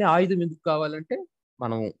మ్యాథ్స్ అనే ఆయుధం ఎందుకు కావాలంటే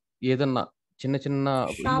మనం ఏదన్నా చిన్న చిన్న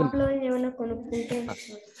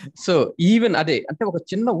సో ఈవెన్ అదే అంటే ఒక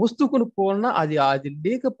చిన్న వస్తువు కొనుక్కోవాలన్నా అది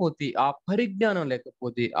లేకపోతే, ఆ పరిజ్ఞానం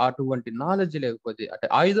లేకపోతే, అటువంటి నాలెడ్జ్ లేకపోతే, అంటే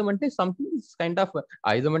ఆయుధం అంటే సంథింగ్ కైండ్ ఆఫ్,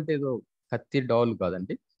 ఆయుధం అంటే ఏదో కత్తి డాల్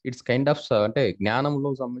కాదండి. ఇట్స్ కైండ్ ఆఫ్ అంటే జ్ఞానంలో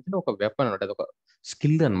సంబంధించిన ఒక వెపన్ అనమాట. అది ఒక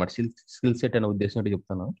స్కిల్ అనమాట. స్కిల్ సెట్ అనే ఉద్దేశం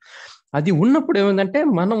చెప్తాను. అది ఉన్నప్పుడు ఏమైందంటే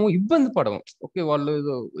మనం ఇబ్బంది పడము. ఓకే, వాళ్ళు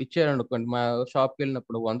ఏదో ఇచ్చారనుకోండి, మా షాప్కి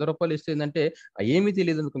వెళ్ళినప్పుడు 100 రూపాయలు ఇస్తే ఏంటంటే ఏమీ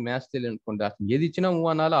తెలియదు అనుకో, మ్యాథ్స్ తెలియదు అనుకోండి, అసలు ఏది ఇచ్చినా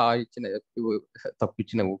అనాలా, ఆ ఇచ్చిన తప్పు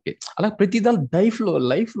ఇచ్చినా ఓకే. అలా ప్రతి దాని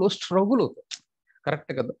లైఫ్ లో స్ట్రగుల్ అవుతుంది.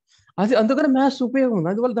 కరెక్ట్ కదా. అది అందుకని మ్యాథ్స్ ఉపయోగం ఉంది,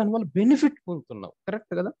 అందువల్ల దానివల్ల బెనిఫిట్ పొందుతున్నాం.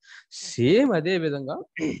 కరెక్ట్ కదా. సేమ్ అదే విధంగా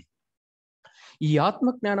ఈ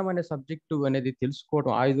ఆత్మజ్ఞానం అనే సబ్జెక్టు అనేది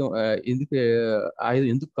తెలుసుకోవడం ఆయుధం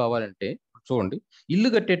ఎందుకు కావాలంటే, చూడండి, ఇల్లు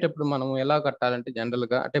కట్టేటప్పుడు మనం ఎలా కట్టాలంటే జనరల్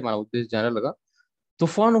గా, అంటే మన ఉద్దేశం జనరల్ గా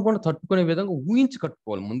తుఫాను కూడా తట్టుకునే విధంగా ఊహించి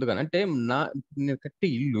కట్టుకోవాలి ముందుగానే. అంటే నేను కట్టే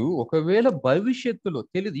ఇల్లు ఒకవేళ భవిష్యత్తులో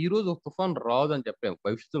తెలియదు, ఈ రోజు ఒక తుఫాను రాదు అని చెప్పాము,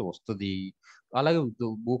 భవిష్యత్తులో వస్తుంది, అలాగే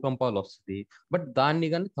భూకంపాలు వస్తుంది. బట్ దాన్ని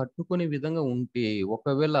కానీ తట్టుకునే విధంగా ఉంటే,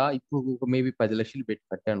 ఒకవేళ ఇప్పుడు మేబీ 10 లక్షలు పెట్టి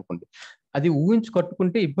కట్టాను అనుకోండి, అది ఊహించి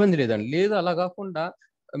కట్టుకుంటే ఇబ్బంది లేదండి. లేదు అలా కాకుండా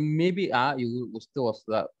మేబీ ఇది వస్తే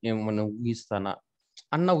వస్తుందా, ఏమన్నా ఊహిస్తానా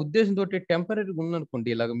అన్న ఉద్దేశంతో టెంపరీగా ఉందనుకోండి,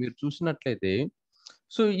 ఇలాగ మీరు చూసినట్లయితే,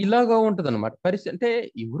 సో ఇలాగా ఉంటది అనమాట పరిస్థితి. అంటే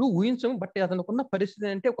ఎవరు ఊహించం, బట్ అతనుకున్న పరిస్థితి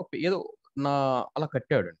అంటే ఏదో నా అలా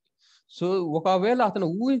కట్టాడు. సో ఒకవేళ అతను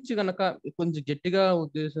ఊహించి గనక కొంచెం గట్టిగా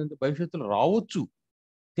ఉద్దేశంతో భవిష్యత్తులో రావచ్చు,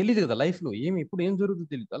 తెలియదు కదా, లైఫ్ లో ఎప్పుడు ఏం జరుగుతుందో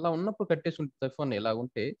తెలియదు. అలా ఉన్నప్పుడు కట్టేసుకుంటే తుఫాన్ ఎలా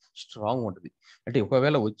ఉంటే స్ట్రాంగ్ ఉంటుంది. అంటే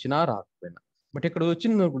ఒకవేళ వచ్చినా రాకపోయినా. బట్ ఇక్కడ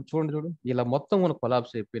వచ్చింది చూడు, ఇలా మొత్తం మనకు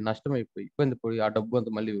కొలాప్స్ అయిపోయి, నష్టం అయిపోయి, ఇబ్బంది పడి, ఆ డబ్బు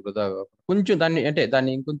అంతా మళ్ళీ వృధా కొంచెం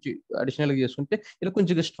దాన్ని ఇంకొంచెం అడిషనల్ గా చేసుకుంటే ఇలా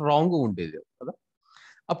కొంచెం స్ట్రాంగ్ ఉండేది కదా,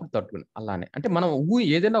 అప్పుడు తట్టుకుని. అలానే అంటే మనం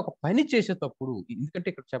ఏదైనా ఒక పని చేసేటప్పుడు, ఎందుకంటే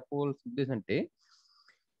ఇక్కడ చెప్పవలసిన ఉద్దేశం అంటే,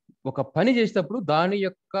 ఒక పని చేసేటప్పుడు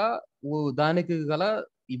దానికి గల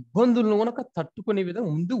ఇబ్బందులను కనుక తట్టుకునే విధంగా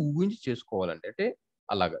ముందు ఊహించి చేసుకోవాలండి. అంటే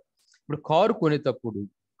అలాగా ఇప్పుడు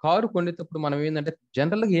కారు కొనేటప్పుడు మనం ఏంటంటే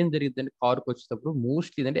జనరల్ గా ఏం జరిగిందంటే, కారుకి వచ్చేటప్పుడు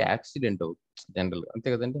మోస్ట్లీ ఏంటంటే యాక్సిడెంట్ అవుతుంది జనరల్ గా, అంతే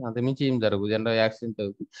కదండి. అంతకుమించి ఏం జరగదు, జనరల్ యాక్సిడెంట్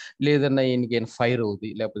అవుతుంది, లేదన్నా ఈయనకైనా ఫైర్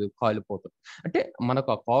అవుతుంది, లేకపోతే కాలిపోతుంది. అంటే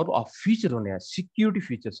మనకు ఆ కారు ఆ ఫీచర్ ఉన్నాయి, ఆ సెక్యూరిటీ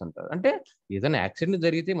ఫీచర్స్ అంటారు. అంటే ఏదైనా యాక్సిడెంట్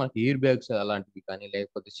జరిగితే మనకి ఎయిర్ బ్యాగ్స్ అలాంటివి కానీ,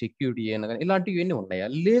 లేకపోతే సెక్యూరిటీ అయినా కానీ, ఇలాంటివి ఉన్నాయా,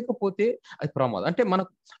 లేకపోతే అది ప్రమాదం. అంటే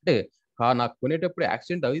మనకు అంటే నాకు కొనేటప్పుడు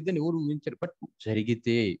యాక్సిడెంట్ అవుతుందని ఎవరు ఊహించారు, బట్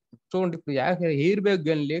జరిగితే చూడండి, ఇప్పుడు ఎయిర్ బ్యాగ్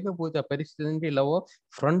కానీ లేకపోతే ఆ పరిస్థితి అంటే ఇలా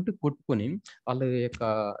ఫ్రంట్ కొట్టుకొని వాళ్ళ యొక్క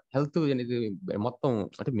హెల్త్ అనేది మొత్తం,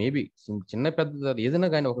 అంటే మేబీ చిన్న పెద్ద ఏదైనా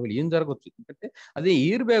కానీ ఒకవేళ ఏం జరగవచ్చు. ఎందుకంటే అదే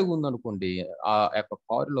ఎయిర్ బ్యాగ్ ఉందనుకోండి, ఆ యొక్క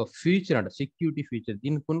కారులో ఫీచర్ అంటే సెక్యూరిటీ ఫీచర్,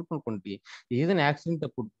 దీన్ని కొనుక్కోండి, ఏదైనా యాక్సిడెంట్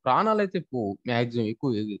అప్పుడు ప్రాణాలు అయితే మ్యాక్సిమం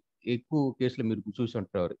ఎక్కువ కేసులు మీరు చూసి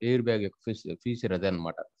ఉంటారు. ఎయిర్ బ్యాగ్ యొక్క ఫీచర్ అదే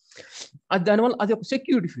అనమాట. అది దానివల్ల అది ఒక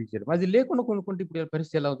సెక్యూరిటీ ఫీచర్. అది లేకుండా కొనుక్కుంటే ఇప్పుడు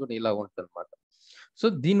పరిస్థితి ఎలా ఉంటుంది, ఇలా ఉంటుంది అనమాట. సో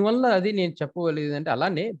దీనివల్ల అది నేను చెప్పగలిగేది అంటే,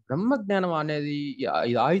 అలానే బ్రహ్మజ్ఞానం అనేది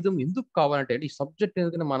ఈ ఆయుధం ఎందుకు కావాలంటే, ఈ సబ్జెక్ట్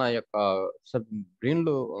ఎందుకంటే మన యొక్క బ్రెయిన్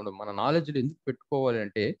లో మన నాలెడ్జ్ లో ఎందుకు పెట్టుకోవాలి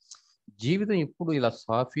అంటే, జీవితం ఎప్పుడు ఇలా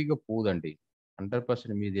సాఫీగా పోదండి.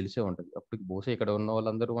 100% మీకు తెలిసే ఉంటది. అప్పటికి బహుశా ఇక్కడ ఉన్న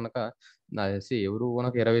వాళ్ళందరూ కనుక నాకు తెలిసి ఎవరు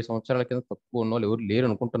కనుక 20 సంవత్సరాల కింద తక్కువ ఉన్న వాళ్ళు ఎవరు లేరు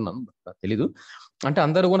అనుకుంటున్నాను, నాకు తెలీదు. అంటే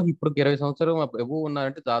అందరూ కనుక ఇప్పుడు 20 సంవత్సరాలు ఎబోవ్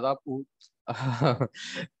ఉన్నారంటే దాదాపు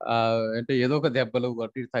అంటే ఏదో ఒక దెబ్బలు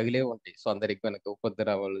అటు తగిలే ఉంటాయి. సో అందరికి కనుక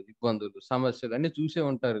ఉపద్రవాలు, ఇబ్బందులు, సమస్యలు అన్ని చూసే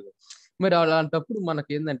ఉంటారు. మరి అలాంటప్పుడు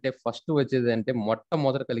మనకేందంటే ఫస్ట్ వచ్చేది అంటే,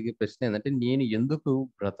 మొట్టమొదట కలిగే ప్రశ్న ఏంటంటే, నేను ఎందుకు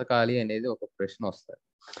బ్రతకాలి అనేది ఒక ప్రశ్న వస్తుంది.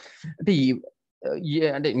 అంటే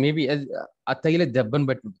అంటే మేబీ అది తగిలే దెబ్బను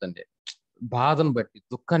బట్టి ఉంటుందండి, బాధను బట్టి,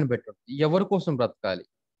 దుఃఖాన్ని బట్టి ఉంటుంది. ఎవరి కోసం బ్రతకాలి,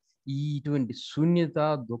 ఇటువంటి శూన్యత,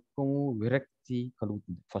 దుఃఖము, విరక్తి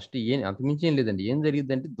కలుగుతుంది. ఫస్ట్ అంతమించి ఏం లేదండి. ఏం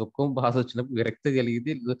జరిగిద్దంటే దుఃఖం, బాధ వచ్చినప్పుడు విరక్తి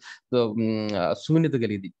కలిగింది, శూన్యత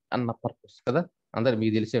కలిగింది అన్న పర్పస్ కదా, అందరు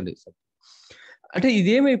మీకు తెలిసేయండి. అంటే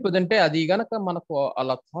ఇదేమైపోతుందంటే, అది గనక మనకు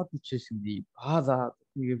అలా థాట్ వచ్చేసింది, బాధ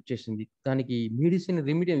వచ్చేసింది, దానికి మెడిసిన్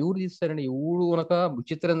రెమెడీ ఎవరు తీస్తారండి, ఎవరు గనక.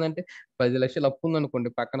 విచిత్రం ఏంటంటే 10 లక్షలు అప్పు ఉందనుకోండి,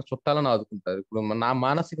 పక్కన చుట్టాలని ఆదుకుంటారు. ఇప్పుడు నా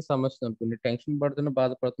మానసిక సమస్య అనుకోండి, టెన్షన్ పడుతున్నా,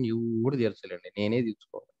 బాధపడుతున్నా, ఎవరు తీర్చలేండి, నేనే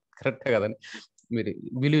తీర్చుకోవాలి. కరెక్ట్ కదండి. మీరు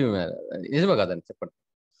బిలీవ్, నిజమే కదండి, చెప్పండి.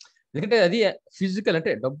 ఎందుకంటే అది ఫిజికల్,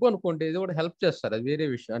 అంటే డబ్బు అనుకోండి ఏదో కూడా హెల్ప్ చేస్తారు, అది వేరే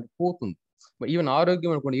విషయం, అంటే పోతుంది. ఈవెన్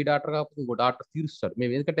ఆరోగ్యం అనుకోండి, ఈ డాక్టర్ కాకపోతే ఇంకో డాక్టర్ తీరుస్తాడు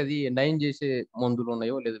మేము, ఎందుకంటే అది నయం చేసే మందులు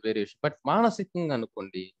ఉన్నాయో లేదు వేరే విషయం. బట్ మానసికంగా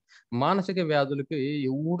అనుకోండి, మానసిక వ్యాధులకి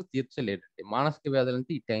ఎవడు తీర్చలేడండి. మానసిక వ్యాధులు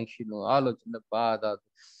అంటే ఈ టెన్షన్, ఆలోచన, బాధ,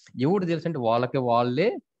 ఎవడు తెలుసు అంటే వాళ్ళకి వాళ్ళే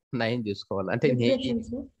నయం చేసుకోవాలి. అంటే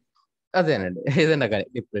అదేనండి, ఏదైనా కానీ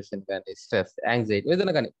డిప్రెషన్ కానీ, స్ట్రెస్, యాంగ్జైటీ,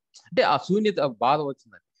 ఏదైనా కానీ, అంటే ఆ శూన్యత, బాధ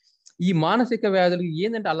వచ్చిందని. ఈ మానసిక వ్యాధులు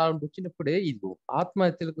ఏంటంటే అలాంటి వచ్చినప్పుడే ఇది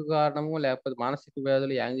ఆత్మహత్యలకు కారణము, లేకపోతే మానసిక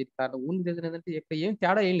వ్యాధులు, యాంగ్జైటీ కారణం. ఊళ్ళో రీజన్ ఏంటంటే ఇక్కడ ఏం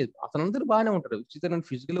తేడా ఏం లేదు, అతను అందరూ బాగానే ఉంటారు, విచిత్రమైన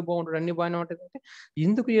ఫిజికల్ బాగుంటారు, అన్ని బాగానే ఉంటాయి. అంటే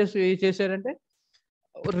ఎందుకు చేశారంటే,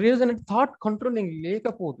 రీజన్ అంటే థాట్ కంట్రోలింగ్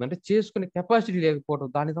లేకపోతుంది, అంటే చేసుకునే కెపాసిటీ లేకపోవడం,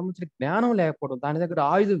 దానికి సంబంధించిన జ్ఞానం లేకపోవడం, దాని దగ్గర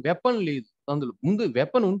వెపన్ లేదు. అందులో ముందు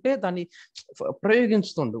వెపన్ ఉంటే దాన్ని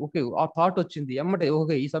ప్రయోగించుతుండే. ఓకే, ఆ థాట్ వచ్చింది ఎమ్మటే,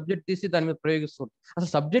 ఓకే ఈ సబ్జెక్ట్ తీసి దాని మీద ప్రయోగిస్తుంది.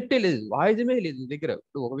 అసలు సబ్జెక్టే లేదు, ఆయుధమే లేదు నీ దగ్గర.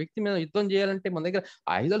 ఇప్పుడు ఒక వ్యక్తి మీద యుద్ధం చేయాలంటే మన దగ్గర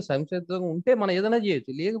ఆయుధాలు సంసిద్ధంగా ఉంటే మనం ఏదైనా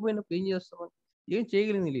చేయొచ్చు, లేకపోయినప్పుడు ఏం చేస్తాం, ఏం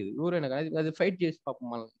చేయగలిగింది లేదు. ఎవరైనా కానీ అది ఫైట్ చేసి పాపం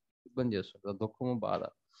మనల్ని ఇబ్బంది చేస్తుంది, దుఃఖము, బాధ.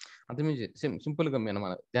 అంతమించి సింపుల్ గా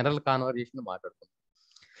మనం జనరల్ కాన్వర్జేషన్ మాట్లాడుకుంటాం.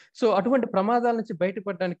 సో అటువంటి ప్రమాదాల నుంచి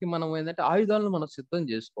బయటపడడానికి మనం ఏంటంటే ఆయుధాలను మనం సిద్ధం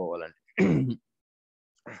చేసుకోవాలండి.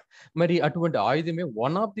 మరి అటువంటి ఆయుధమే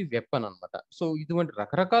వన్ ఆఫ్ ది వెపన్ అన్నమాట. సో ఇటువంటి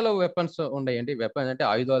రకరకాల వెపన్స్ ఉన్నాయండి. వెపన్ అంటే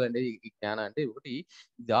ఆయుధాలు అనేది ఈ జ్ఞానం అంటే ఒకటి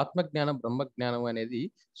ఇది ఆత్మజ్ఞానం, బ్రహ్మజ్ఞానం అనేది.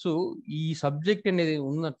 సో ఈ సబ్జెక్ట్ అనేది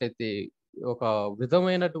ఉన్నట్లయితే ఒక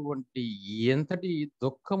విధమైనటువంటి ఎంతటి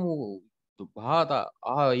దుఃఖము, బాధ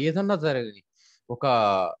ఏదన్నా జరగని ఒక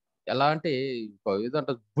ఎలా అంటే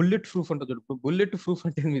ఏదంటే బుల్లెట్ ప్రూఫ్ అంటే చూడు. బుల్లెట్ ప్రూఫ్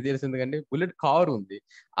అంటే మీకు తెలిసింది కండి. బుల్లెట్ కారు ఉంది,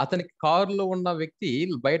 అతనికి కారులో ఉన్న వ్యక్తి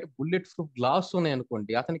బయట బుల్లెట్ ప్రూఫ్ గ్లాస్ ఉన్నాయి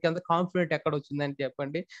అనుకోండి, అతనికి ఎంత కాన్ఫిడెంట్ ఎక్కడ వచ్చిందని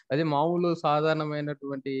చెప్పండి. అదే మామూలు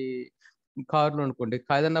సాధారణమైనటువంటి కార్లు అనుకోండి,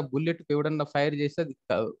 ఏదన్నా బుల్లెట్ ఎవడన్నా ఫైర్ చేస్తే అది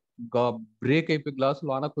బ్రేక్ అయిపోయి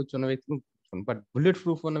గ్లాసు లోన కూర్చున్న వ్యక్తి. బట్ బుల్లెట్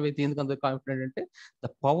ప్రూఫ్ ఉన్న వ్యక్తి ఎందుకు అంత కాన్ఫిడెంట్ అంటే the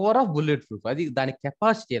power of bullet proof. అది దాని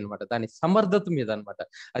కెపాసిటీ అనమాట, దాని సమర్థత మీద అనమాట.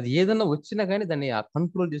 అది ఏదన్నా వచ్చినా కానీ దాన్ని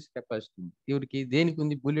కంట్రోల్ చేసే కెపాసిటీ ఉంది. ఎవరికి దేనికి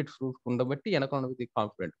ఉంది? బుల్లెట్ ప్రూఫ్ ఉండబట్టి వెనక ఉన్న వ్యక్తి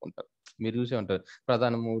కాన్ఫిడెంట్ ఉంటారు. మీరు చూసే ఉంటారు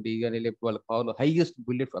ప్రధాని మోడీ కానీ లేకపోతే వాళ్ళ కావాలి హైయెస్ట్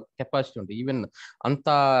బుల్లెట్ కెపాసిటీ ఉంటుంది. ఈవెన్ అంత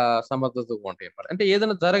సమర్థతగా ఉంటాయి అన్నమాట. అంటే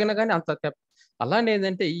ఏదైనా జరిగినా కానీ అంత అలానే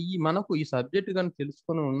ఏంటంటే మనకు ఈ సబ్జెక్ట్ కానీ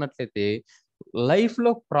తెలుసుకొని ఉన్నట్లయితే లైఫ్ లో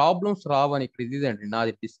ప్రాబ్లమ్స్ రావని ఇక్కడ ఇదండి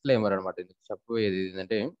నాది డిస్క్లైమర్ అనమాట. చెప్పబోయేది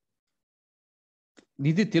ఏంటంటే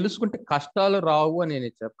ఇది తెలుసుకుంటే కష్టాలు రావు అని నేను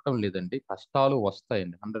చెప్పడం లేదండి. కష్టాలు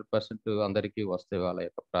వస్తాయండి, 100% అందరికీ వస్తాయి వాళ్ళ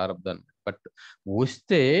యొక్క ప్రారంభాన్ని. బట్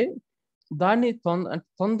వస్తే దాన్ని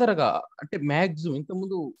తొందరగా అంటే మ్యాక్సిమం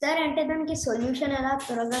ఇంతకుముందు సార్ అంటే దానికి సొల్యూషన్ ఎలా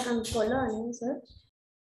త్వరగా కనుక్కోవాలో అని సార్.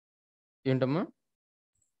 ఏంటమ్మా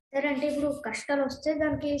సార్ అంటే ఇప్పుడు కష్టాలు వస్తే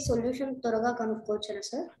దానికి సొల్యూషన్ త్వరగా కనుక్కోవచ్చా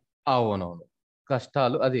సార్? అవునవును,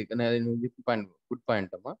 కష్టాలు అది గుడ్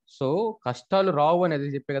పాయింట్ అమ్మా. సో కష్టాలు రావు అనేది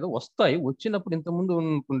చెప్పే కదా, వస్తాయి. వచ్చినప్పుడు ఇంతకుముందు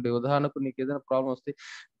అనుకుంటే ఉదాహరణకు నీకు ఏదైనా ప్రాబ్లం వస్తే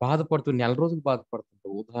బాధపడుతూ నెల రోజులు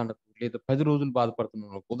బాధపడుతుంటావు ఉదాహరణకు, లేదా 10 రోజులు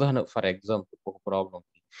బాధపడుతున్నావు ఉదాహరణ, ఫర్ ఎగ్జాంపుల్ ఒక ప్రాబ్లం.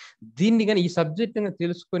 దీన్ని కానీ ఈ సబ్జెక్ట్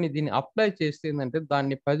తెలుసుకొని దీన్ని అప్లై చేస్తే ఏంటంటే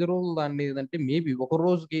దాన్ని 10 రోజులు దాన్ని ఏదంటే మేబీ ఒక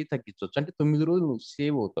రోజుకి తగ్గించవచ్చు. అంటే 9 రోజులు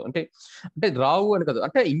సేవ్ అవుతావు. అంటే అంటే రావు అని కదా,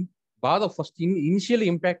 అంటే బాధ ఫస్ట్ ఇనిషియల్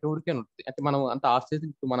ఇంపాక్ట్ ఎవరికైనా ఉంటుంది. అంటే మనం అంటే ఆ స్టేజ్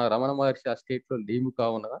మన రమణ మహర్షి ఆ స్టేట్ లో లేము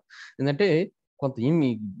కావున ఏంటంటే కొంత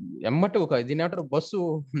ఎమ్మటి ఒక దీన్ని ఏమంటారు బస్సు,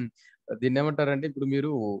 దీన్ని ఏమంటారంటే ఇప్పుడు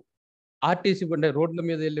మీరు ఆర్టీసీ అంటే రోడ్ల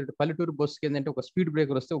మీద వెళ్ళే పల్లెటూరు బస్సుకి ఏంటంటే ఒక స్పీడ్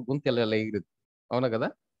బ్రేకర్ వస్తే ఒక గొంతు ఎగిరిది, అవునా కదా,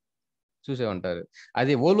 చూసే ఉంటారు.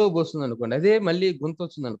 అదే ఓలో బస్సు ఉంది అనుకోండి, అదే మళ్ళీ గొంతు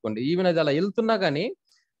వచ్చింది అనుకోండి, ఈవెన్ అది అలా వెళ్తున్నా కానీ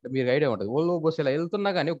మీకు ఐడియా ఉంటుంది. ఓలో బస్సు ఇలా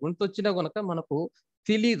వెళ్తున్నా కానీ గొంతు వచ్చినా కనుక మనకు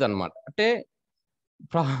తెలియదు అనమాట. అంటే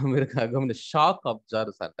మీరు గమనించి షాక్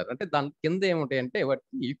అబ్జర్వర్స్ అంటారు. అంటే దాని కింద ఏముంటాయి అంటే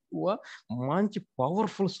వాటికి ఎక్కువ మంచి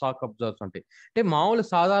పవర్ఫుల్ షాక్ అబ్జర్వర్స్ ఉంటాయి. అంటే మామూలు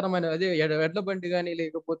సాధారణమైన అదే ఎడ్ల బండి కానీ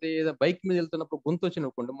లేకపోతే ఏదో బైక్ మీద వెళ్తున్నప్పుడు గొంతు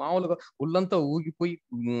వచ్చినప్పుడు మామూలుగా ఒళ్ళంతా ఊగిపోయి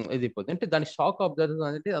ఇది అయిపోతుంది. అంటే దాని షాక్ అబ్జర్వర్స్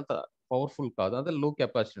అనేది అంత పవర్ఫుల్ కాదు, అంతే లో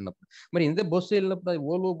కెపాసిటీ ఉన్నప్పుడు. మరి ఇంతే బస్సు వెళ్ళినప్పుడు అది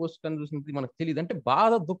ఓలో బస్సు కానీ చూసినప్పుడు మనకు తెలియదు. అంటే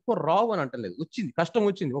బాధ దుఃఖం రావు అని అంటలేదు, వచ్చింది, కష్టం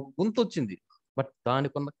వచ్చింది, ఒక గొంతు వచ్చింది, బట్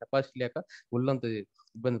దానికి ఉన్న కెపాసిటీ లేక ఒళ్ళంతా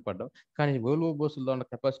ఇబ్బంది పడ్డాం. కానీ ఓల్వో బస్సుల్లో ఉన్న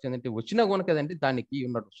కెపాసిటీ ఏంటంటే వచ్చినా కనుక ఏదంటే దానికి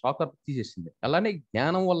ఉన్న షాక్ తీసేసింది. అలానే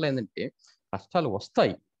జ్ఞానం వల్ల ఏంటంటే కష్టాలు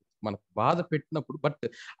వస్తాయి మనకు బాధ పెట్టినప్పుడు, బట్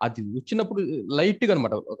అది వచ్చినప్పుడు లైట్ గా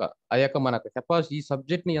అనమాట. ఆ యొక్క మన కెపాసిటీ ఈ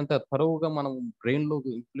సబ్జెక్ట్ ని ఎంత త్వరగా మనం బ్రెయిన్ లో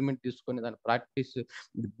ఇంప్లిమెంట్ తీసుకొని దాని ప్రాక్టీస్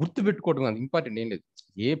గుర్తు పెట్టుకోవడం అది ఇంపార్టెంట్ ఏం లేదు.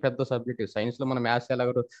 ఏ పెద్ద సబ్జెక్ట్ సైన్స్ లో మనం మ్యాథ్స్ ఎలా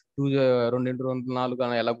 2 2 2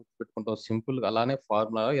 4 ఎలా గుర్తు పెట్టుకుంటాం, సింపుల్ గా అలానే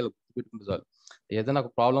ఫార్ములా ఇలా గుర్తు పెట్టుకుంటే చాలు. ఏదైనా ఒక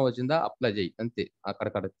ప్రాబ్లం వచ్చిందా అప్లై చేయి అంతే,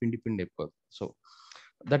 అక్కడక్కడ పిండి అయిపోదు. So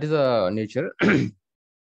that is the nature.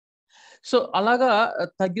 So అలాగా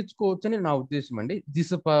తగ్గించుకోవచ్చని నా ఉద్దేశం అండి.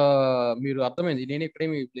 మీరు అర్థమైంది. నేను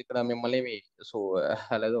ఇక్కడ మిమ్మల్ని ఏమి సో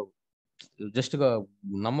లేదో జస్ట్ గా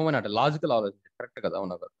నమ్మమని అంటే లాజికల్ ఆలోచన కరెక్ట్ కదా,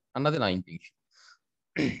 అవునా కదా అన్నది నా intention.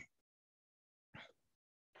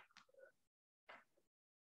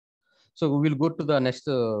 So will go to the next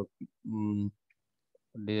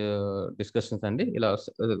discussions అండి. ఇలా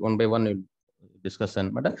 1 by 1 డిస్కస్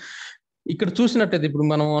అనమాట. ఇక్కడ చూసినట్టయితే ఇప్పుడు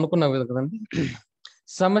మనం అనుకున్నాం కదండి,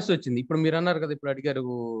 సమస్య వచ్చింది. ఇప్పుడు మీరు అన్నారు కదా, ఇప్పుడు అడిగారు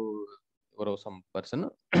ఎవరో సమ్ పర్సన్,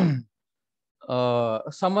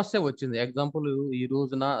 సమస్య వచ్చింది. ఎగ్జాంపుల్ ఈ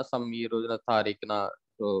రోజున తారీఖున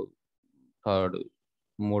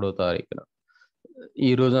 3వ తారీఖున ఈ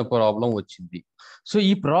రోజున ప్రాబ్లం వచ్చింది. సో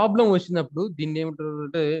ఈ ప్రాబ్లం వచ్చినప్పుడు దీన్ని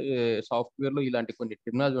ఏమంటారంటే సాఫ్ట్వేర్ లో ఇలాంటి కొన్ని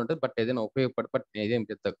టెక్నాలజీ ఉంటుంది. బట్ ఏదైనా బట్ ఏదేం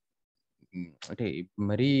పెద్ద అంటే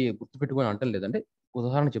మరీ గుర్తుపెట్టుకొని అంటం లేదంటే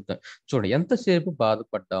ఉదాహరణ చెప్తాను చూడండి. ఎంతసేపు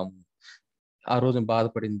బాధపడ్డాము, ఆ రోజు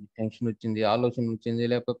బాధపడింది, టెన్షన్ వచ్చింది, ఆలోచన వచ్చింది,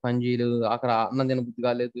 లేకపోతే పని చేయలేదు, అక్కడ అన్నం తిన బుద్ధి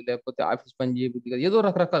కాలేదు, లేకపోతే ఆఫీస్ పని చేయ బుద్ధి కాదు, ఏదో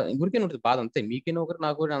రకరకాల ఎవరికైనా ఉంటుంది బాధ, అంతే. మీకైనా ఒకటి,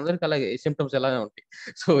 నాకు ఒకటి, అందరికి అలాగే సిమ్టమ్స్ ఎలానే ఉంటాయి.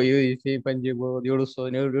 సో ఏ పని చేయబోదు,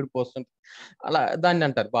 ఏడుస్తుంది, ఏడుపు వస్తుంది, అలా దాన్ని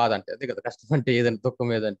అంటారు బాధ అంటే. అదే కదా కష్టం అంటే, ఏదంటే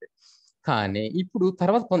దుఃఖం ఏదంటే. కానీ ఇప్పుడు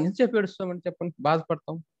తర్వాత కొంతసేపు ఏడుస్తామని చెప్పండి,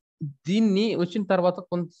 బాధపడతాం. దీన్ని వచ్చిన తర్వాత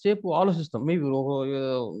కొంతసేపు ఆలోచిస్తాం. మేబీ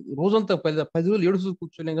రోజంతా 10 రోజులు ఏడుస్తూ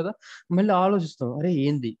కూర్చోలేం కదా. మళ్ళీ ఆలోచిస్తాం, అరే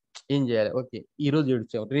ఏంది, ఏం చేయాలి, ఓకే ఈ రోజు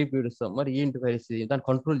ఏడుస్తాం, రేపు ఏడుస్తాం, మరి ఏంటి పరిస్థితి, దాన్ని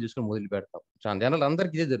కంట్రోల్ చేసుకొని మొదలు పెడతాం. చాలా జనాలు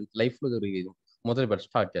అందరికీ ఇదే జరుగుతుంది, లైఫ్ లో జరిగేది. మొదలు పెడతాం,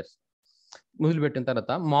 స్టార్ట్ చేస్తాం. మొదలు పెట్టిన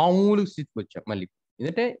తర్వాత మామూలు స్థితికి వచ్చాం మళ్ళీ.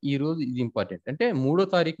 ఎందుకంటే ఈ రోజు ఇది ఇంపార్టెంట్. అంటే 3వ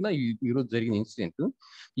తారీఖున ఈ రోజు జరిగిన ఇన్సిడెంట్,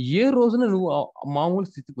 ఏ రోజున నువ్వు ఆ మామూలు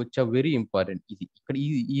స్థితికి వచ్చావు, వెరీ ఇంపార్టెంట్. ఇది ఇక్కడ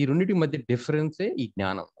ఈ రెండింటి మధ్య డిఫరెన్సే ఈ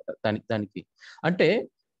జ్ఞానం. దానికి అంటే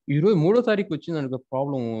ఈ రోజు 3వ తారీఖు వచ్చింది అనుకో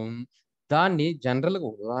ప్రాబ్లం, దాన్ని జనరల్ గా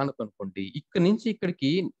ఉదాహరణకు అనుకోండి, ఇక్కడ నుంచి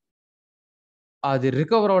ఇక్కడికి అది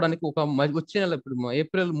రికవర్ అవడానికి ఒక వచ్చే నెల, ఇప్పుడు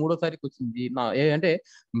ఏప్రిల్ 3వ తారీఖు వచ్చింది అంటే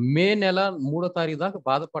మే నెల 3వ తారీఖు దాకా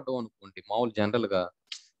బాధపడ్డాం అనుకోండి, మామూలు జనరల్ గా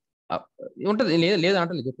ఆ, ఉంటది. లేదా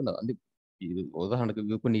అంటే చెప్తున్నా అది, ఇది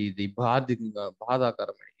ఉదాహరణకు కొన్ని ఇది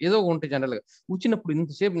బాధాకరమైన ఏదో ఉంటాయి జనరల్ గా. వచ్చినప్పుడు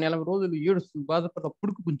ఇంతసేపు 40 రోజులు ఏడుస్తూ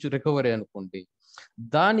బాధపడినప్పుడు కొంచెం రికవరీ అనుకోండి,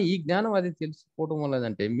 ఈ జ్ఞానం అది తెలుసుకోవడం వల్ల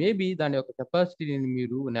అంటే మేబీ దాని యొక్క కెపాసిటీని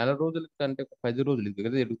మీరు నెల రోజుల కంటే ఒక 10 రోజులు ఇది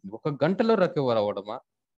కదా జరుగుతుంది, ఒక గంటలో రికవర్ అవ్వడమా,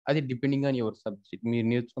 అది డిపెండింగ్ ఆన్ యువర్ సబ్జెక్ట్, మీరు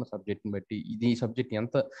నేర్చుకున్న సబ్జెక్ట్ని బట్టి, ఈ సబ్జెక్ట్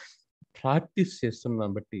ఎంత ప్రాక్టీస్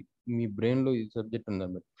చేస్తున్నాను బట్టి, మీ బ్రెయిన్ లో ఈ సబ్జెక్ట్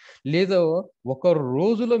ఉందని బట్టి. లేదా ఒక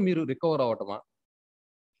రోజులో మీరు రికవర్ అవ్వటమా,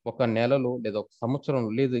 ఒక నెలలో లేదా ఒక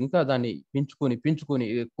సంవత్సరంలో, లేదు ఇంకా దాన్ని పెంచుకొని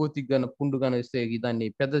కోతికి గాన పుండు గాన ఇస్తే దాన్ని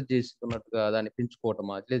పెద్ద చేసుకున్నట్టుగా దాన్ని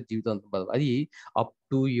పెంచుకోవటమా, లేదా జీవితాంతం అది అప్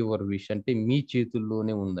టు యువర్ విష్. అంటే మీ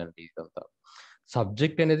చేతుల్లోనే ఉందండి ఇదంతా.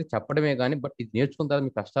 సబ్జెక్ట్ అనేది చెప్పడమే కానీ, బట్ ఇది నేర్చుకున్న తర్వాత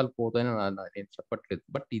మీ కష్టాలు పోతాయని నేను చెప్పట్లేదు.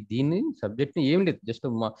 బట్ దీన్ని సబ్జెక్ట్ ని ఏం లేదు, జస్ట్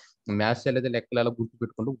మ్యాథ్స్ లేదా లెక్కలు అలా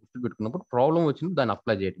గుర్తుపెట్టుకున్నప్పుడు ప్రాబ్లం వచ్చినప్పుడు దాన్ని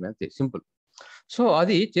అప్లై చేయడమే, అంతే, సింపుల్. సో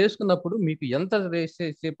అది చేసుకున్నప్పుడు మీకు ఎంత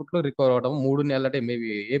సేపట్లో రికవర్ అవడం, 3 నెలలు అంటే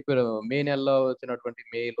మేబీ మే నెలలో వచ్చినటువంటి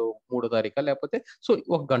మేలో 3వ తారీఖు, లేకపోతే సో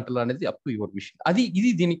ఒక గంటలో అనేది అప్ టు యువర్ విషయం.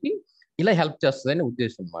 ఇది దీనికి ఇలా హెల్ప్ చేస్తుంది అనే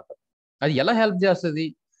ఉద్దేశం అనమాట. అది ఎలా హెల్ప్ చేస్తుంది,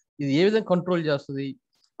 ఇది ఏ విధంగా కంట్రోల్ చేస్తుంది,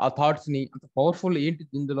 ఆ థాట్స్ ని అంత పవర్ఫుల్ ఏంటి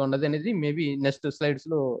ఇందులో ఉన్నది అనేది మేబీ నెక్స్ట్ స్లైడ్స్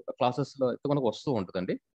లో, క్లాసెస్ లో అయితే మనకు వస్తూ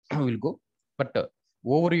ఉంటుందండి. Will go. But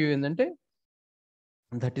over view ఏంటంటే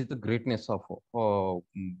that is the greatness of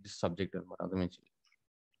this subject అనమాట. అంతమించి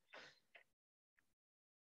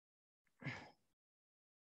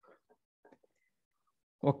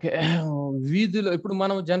ఓకే. వీధిలో ఇప్పుడు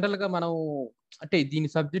మనం జనరల్ గా మనం అంటే దీని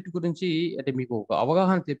సబ్జెక్ట్ గురించి అంటే మీకు ఒక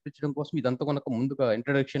అవగాహన తెప్పించడం కోసం ఇదంతా కనుక ముందుగా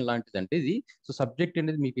ఇంట్రడక్షన్ లాంటిది అంటే ఇది. సో సబ్జెక్ట్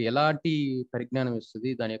అనేది మీకు ఎలాంటి పరిజ్ఞానం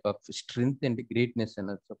ఇస్తుంది, దాని యొక్క స్ట్రెంగ్త్ అండ్ గ్రేట్నెస్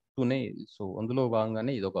అనేది చెప్తూనే, సో అందులో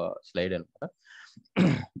భాగంగానే ఇది ఒక స్లైడ్ అనమాట.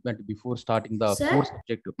 అంటే before starting the core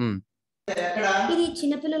subject. ఇది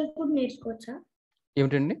చిన్నపిల్లలు కూడా నేర్చుకోవచ్చా?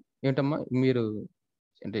 ఏమిటండి, ఏమిటమ్మా మీరు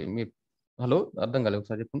అంటే మీరు, హలో అర్థం కాలేదు,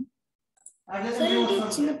 ఒకసారి చెప్పండి. సార్ అంటే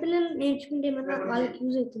చిన్నపిల్లలు నేర్చుకుంటే ఏమన్నా వాళ్ళకి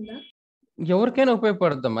యూజ్ అవుతుందా? ఎవరికైనా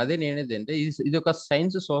ఉపయోగపడతాం, అదే నేనేది అంటే ఇది ఒక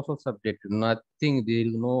science social subject, nothing, there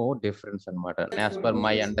is no difference అనమాట యాజ్ పర్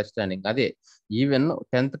మై అండర్స్టాండింగ్. అదే ఈవెన్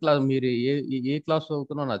 10th క్లాస్ మీరు ఏ క్లాస్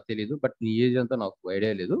చదువుతున్నా నాకు తెలియదు, బట్ నీ ఏజ్ అంతా నాకు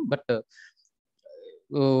ఐడియా లేదు. బట్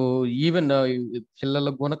ఈవెన్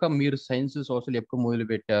పిల్లలకు గనక మీరు సైన్స్ సోషల్ ఎప్పుడు మొదలు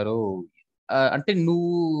పెట్టారు అంటే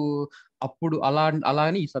నువ్వు అప్పుడు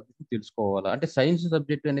అలానే ఈ సబ్జెక్ట్ తెలుసుకోవాలా. అంటే సైన్స్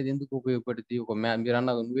సబ్జెక్ట్ అనేది ఎందుకు ఉపయోగపడుతుంది, మీరు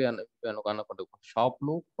అనుకోండి ఒక షాప్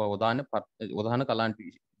లో ఉదాహరణకు అలాంటి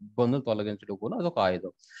ఇబ్బందులు తొలగించడం కూడా అదొక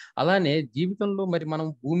ఆయుధం. అలానే జీవితంలో మరి మనం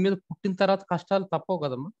భూమి మీద పుట్టిన తర్వాత కష్టాలు తప్పవు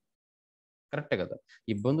కదమ్మా, కరెక్టే కదా,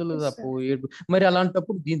 ఇబ్బందులు తప్పు. మరి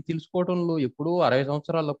అలాంటప్పుడు దీన్ని తెలుసుకోవడంలో ఎప్పుడో 60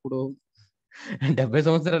 సంవత్సరాలప్పుడు 70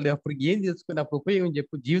 సంవత్సరాలు అప్పుడు ఏం చేసుకుని అప్పుడు ఉపయోగం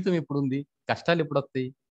చెప్పు. జీవితం ఎప్పుడు ఉంది, కష్టాలు ఎప్పుడు వస్తాయి,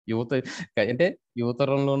 యువత అంటే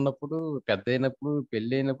యువతరంలో ఉన్నప్పుడు, పెద్ద అయినప్పుడు,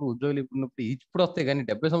 పెళ్లి అయినప్పుడు, ఉద్యోగులు ఉన్నప్పుడు ఇప్పుడు వస్తాయి. కానీ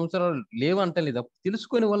 70 సంవత్సరాలు లేవు అంటలేదు. అప్పుడు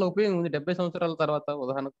తెలుసుకునే వల్ల ఉపయోగం ఉంది 70 సంవత్సరాల తర్వాత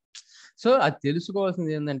ఉదాహరణకు. సో అది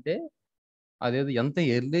తెలుసుకోవాల్సింది ఏంటంటే, అదేదో ఎంత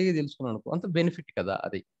ఎర్లీగా తెలుసుకున్నాను అనుకో అంత బెనిఫిట్ కదా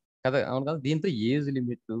అది, కదా, అవును కదా. దీంతో ఏజ్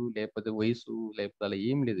లిమిట్ లేకపోతే వయసు లేకపోతే అలా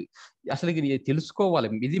ఏం లేదు, అసలు ఇది తెలుసుకోవాలి.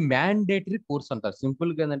 ఇది మ్యాండేటరీ కోర్స్ అంటారు.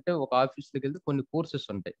 సింపుల్ గా ఏంటంటే ఒక ఆఫీస్లోకి వెళ్తే కొన్ని కోర్సెస్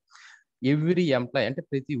ఉంటాయి. ఎవ్రీ ఎంప్లాయ్ అంటే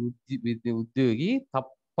ప్రతి ఉద్యోగి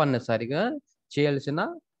తప్పనిసరిగా చేయాల్సిన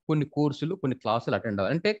కొన్ని కోర్సులు, కొన్ని క్లాసులు అటెండ్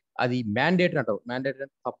అవ్వాలి. అంటే అది మ్యాండేటరీ అంటారు. మ్యాండేటరీ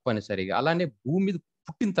అంటే తప్పనిసరిగా. అలానే భూమి మీద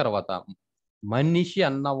పుట్టిన తర్వాత మనిషి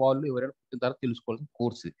అన్న వాళ్ళు ఎవరైనా పుట్టిన తర్వాత తెలుసుకోవాల్సిన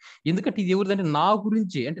కోర్సు. ఎందుకంటే ఇది ఎవరిదంటే నా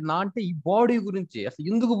గురించి, అంటే నా అంటే ఈ బాడీ గురించి, అసలు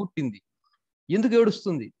ఎందుకు పుట్టింది, ఎందుకు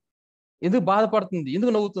ఏడుస్తుంది, ఎందుకు బాధపడుతుంది,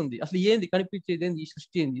 ఎందుకు నవ్వుతుంది, అసలు ఏంది కనిపించేది ఏంది, ఈ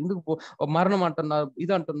సృష్టి ఏంది, ఎందుకు మరణం అంటున్నారు,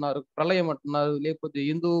 ఇది అంటున్నారు, ప్రళయం అంటున్నారు, లేకపోతే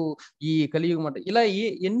ఎందుకు ఈ కలియుగం అంటే ఇలా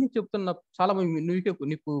ఎన్ని చెప్తున్నా చాలా మంది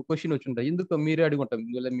నీకు క్వశ్చన్ వచ్చి ఉంటాయి. ఎందుకు మీరే అడుగుంటాం,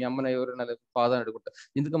 మీ అమ్మని ఎవరైనా ఫాదర్ అడుగుంటారు,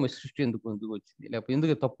 ఎందుకు మీ సృష్టి ఎందుకు వచ్చింది, లేకపోతే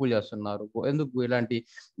ఎందుకు తప్పులు చేస్తున్నారు, ఎందుకు ఇలాంటి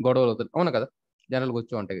గొడవలు అవుతాయి, అవునా కదా, జనాలకు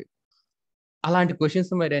వచ్చి ఉంటాయి. అలాంటి క్వశ్చన్స్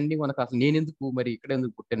మరి అన్ని మనకు అసలు నేను ఎందుకు మరి ఇక్కడ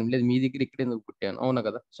ఎందుకు పుట్టాను, లేదు మీ దగ్గర ఇక్కడ ఎందుకు పుట్టాను, అవునా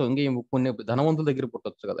కదా. సో ఇంకేం కొన్ని ధనవంతుల దగ్గర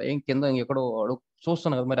పుట్టొచ్చు కదా, ఏం కింద ఎక్కడో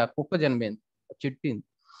చూస్తున్నాను కదా, మరి ఆ కుక్క జన్మేంది, చెట్టు ఏంది,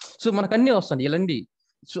 సో మనకు అన్ని వస్తాయి ఇలాంటి.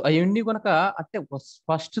 సో అవన్నీ కనుక అంటే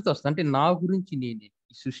స్పష్టత వస్తుంది, అంటే నా గురించి నేను ఈ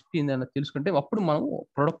సృష్టి ఏందని తెలుసుకుంటే అప్పుడు మనం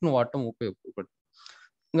ప్రొడక్ట్ ను వాడటం ఉపయోగపడుతుంది.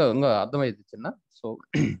 ఇంకా అర్థమైంది చిన్న. సో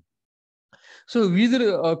సో వీధులు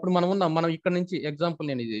ఇప్పుడు మనం ఇక్కడ నుంచి ఎగ్జాంపుల్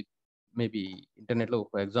నేను ఇది మేబీ ఇంటర్నెట్ లో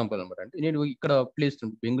ఒక ఎగ్జాంపుల్ అనమాట. అంటే నేను ఇక్కడ ప్లేస్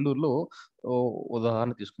బెంగళూరులో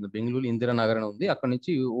ఉదాహరణ తీసుకుందాం. బెంగళూరు ఇందిరానగర్ అని ఉంది, అక్కడ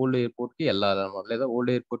నుంచి ఓల్డ్ ఎయిర్పోర్ట్ కి వెళ్ళాలన్నమాట, లేదా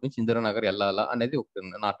ఓల్డ్ ఎయిర్పోర్ట్ నుంచి ఇందిరానగర్ వెళ్ళాలా అనేది ఒక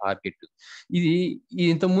నా టార్గెట్. ఇది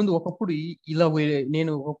ఇంతకుముందు ఒకప్పుడు ఇలా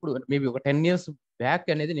నేను ఒకప్పుడు మేబీ ఒక 10 years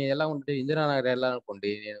బ్యాక్ అనేది నేను ఎలా ఉంటే ఇందిరానగర్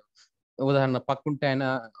వెళ్ళాలనుకోండి, నేను ఉదాహరణ పక్కుంటే ఆయన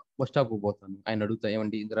బస్ స్టాప్ పోతాను, ఆయన అడుగుతా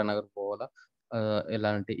ఏమండి ఇందిరానగర్ పోవాలా, ఎలా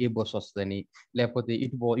అంటే ఏ బస్సు వస్తుందని, లేకపోతే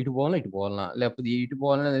ఇటు పోవాలన్నా, లేకపోతే ఇటు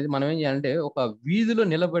పోవాలని అనేది మనం ఏం చేయాలంటే ఒక వీధిలో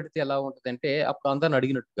నిలబెడితే ఎలా ఉంటుంది అంటే అప్పుడు అందరిని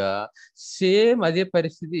అడిగినట్టుగా సేమ్ అదే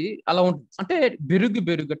పరిస్థితి అలా ఉంటుంది. అంటే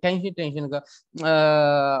బెరుగ్గా టెన్షన్ గా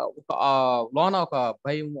ఒక లోన ఒక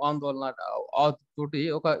భయం ఆందోళన తోటి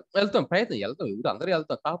ఒక ప్రయత్నం వెళ్తాం, ఇప్పుడు అందరూ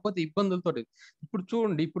వెళ్తాం, కాకపోతే ఇబ్బందులతోటి. ఇప్పుడు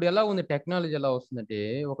చూడండి ఇప్పుడు ఎలా ఉంది టెక్నాలజీ, ఎలా వస్తుందంటే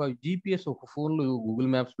ఒక GPS ఒక ఫోన్ లో గూగుల్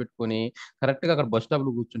మ్యాప్స్ పెట్టుకొని కరెక్ట్ గా అక్కడ బస్ స్టాప్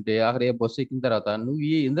లో కూర్చుంటే అక్కడ ఏ బస్సు ఎక్కిన తర్వాత నువ్వు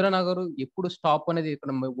ఈ ఇందిరానగర్ ఎప్పుడు స్టాప్ అనేది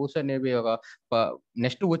ఇక్కడ బహుశా నేబీ ఒక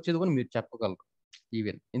నెక్స్ట్ వచ్చేది కూడా మీరు చెప్పగలరు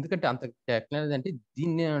ఈవెన్. ఎందుకంటే అంత టెక్నాలజీ అంటే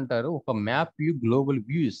దీన్ని అంటారు ఒక మ్యాప్ వ్యూ, గ్లోబల్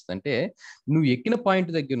వ్యూ ఇస్తుంది. అంటే నువ్వు ఎక్కిన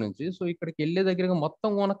పాయింట్ దగ్గర నుంచి సో ఇక్కడికి వెళ్ళే దగ్గరగా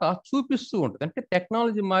మొత్తం కనుక చూపిస్తూ ఉంటుంది. అంటే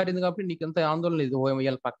టెక్నాలజీ మారింది కాబట్టి నీకు ఎంత ఆందోళన లేదు,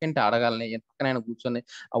 వీళ్ళ పక్కంటే అడగాలని, పక్కన కూర్చొని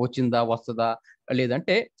వచ్చిందా వస్తుందా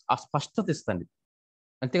లేదంటే ఆ స్పష్టత ఇస్తుంది.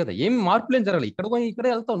 అంతే కదా, ఏమి మార్పులు ఏం జరగాలి, ఇక్కడ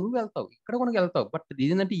వెళ్తావు, నువ్వు వెళ్తావు, ఇక్కడ కూడా వెళ్తావు. బట్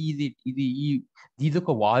ఏంటంటే ఇది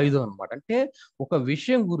ఒక వాయుధం అనమాట. అంటే ఒక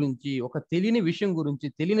విషయం గురించి, ఒక తెలియని విషయం గురించి,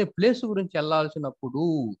 తెలియని ప్లేస్ గురించి వెళ్ళాల్సినప్పుడు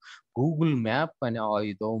గూగుల్ మ్యాప్ అనే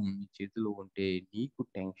ఆయుధం నీ చేతిలో ఉంటే నీకు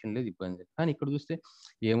టెన్షన్ లేదు, ఇబ్బంది లేదు. కానీ ఇక్కడ చూస్తే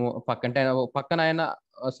ఏమో పక్కన ఆయన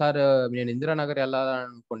సార్ నేను ఇందిరానగర్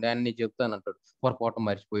వెళ్ళాలనుకోండి, ఆయన నీకు చెప్తాను అంటాడు, పొరపాటు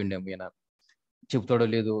మర్చిపోయిండేమో ఈయన, చెప్తాడో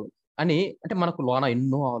లేదు అని. అంటే మనకు లోన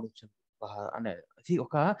ఎన్నో ఆలోచనలు అనేది అది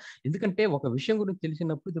ఒక, ఎందుకంటే ఒక విషయం గురించి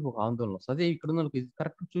తెలిసినప్పుడు ఇది ఒక ఆందోళన వస్తుంది. అదే ఇక్కడ ఉన్న ఇది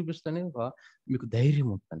కరెక్ట్ చూపిస్తేనే ఒక మీకు ధైర్యం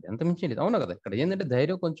ఉంటుంది, అంత మించి లేదు, అవునా కదా. ఇక్కడ ఏంటంటే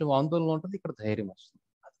ధైర్యం కొంచెం ఆందోళన ఉంటుంది, ఇక్కడ ధైర్యం వస్తుంది.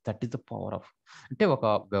 That is the power of, అంటే ఒక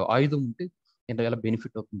ఆయుధం ఉంటే ఎంత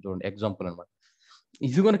బెనిఫిట్ అవుతుంది చూడండి, ఎగ్జాంపుల్ అనమాట.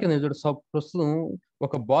 ఇది కనుక ప్రస్తుతం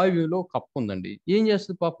ఒక బావిలో కప్పు ఉందండి, ఏం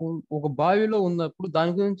చేస్తుంది పాపం, ఒక బావిలో ఉన్నప్పుడు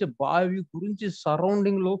దాని గురించి బావి గురించి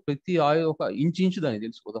సరౌండింగ్ లో ప్రతి ఒక ఇంచు దానికి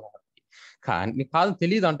తెలుసు ఉదాహరణకి, కానీ కాదు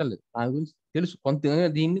తెలియదు అంటలేదు, దాని గురించి తెలుసు కొంత,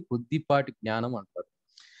 దీన్ని కొద్దిపాటి జ్ఞానం అంటారు.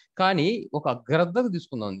 కానీ ఒక గ్రద్దకు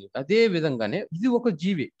తీసుకుందాం, అదే విధంగానే ఇది ఒక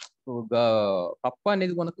జీవి, కప్ప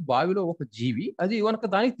అనేది మనకు బావిలో ఒక జీవి, అది మనకు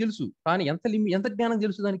దానికి తెలుసు, కానీ ఎంత జ్ఞానం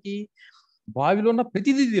తెలుసు దానికి, బావిలో ఉన్న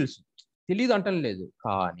ప్రతిదీ తెలుసు, తెలియదు అంటం లేదు.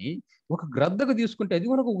 కానీ ఒక గ్రద్దకు తీసుకుంటే అది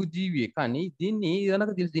మనకు ఒక జీవి, కానీ దీన్ని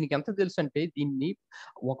కనుక తెలుసు, దీనికి ఎంత తెలుసు అంటే దీన్ని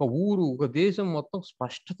ఒక ఊరు, ఒక దేశం మొత్తం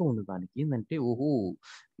స్పష్టత ఉంది దానికి. ఏంటంటే ఓహో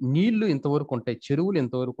నీళ్లు ఇంతవరకు ఉంటాయి, చెరువులు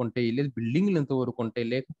ఇంతవరకు ఉంటాయి, లేదు బిల్డింగ్లు ఇంతవరకు ఉంటాయి,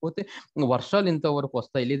 లేకపోతే వర్షాలు ఇంతవరకు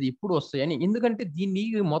వస్తాయి, లేదు ఇప్పుడు వస్తాయి అని. ఎందుకంటే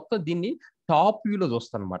దీన్ని టాప్ వ్యూలో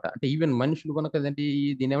చూస్తాను అనమాట. అంటే ఈవెన్ మనుషులు కనుక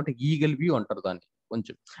దీని ఏమంటే ఈగల్ వ్యూ అంటారు దాన్ని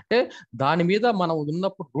కొంచెం. అంటే దాని మీద మనం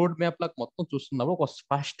ఉన్నప్పుడు రోడ్ మ్యాప్ లాగా మొత్తం చూస్తున్నప్పుడు ఒక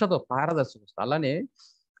స్పష్టత, పారదర్శకత వస్తుంది. అలానే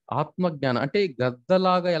ఆత్మజ్ఞానం అంటే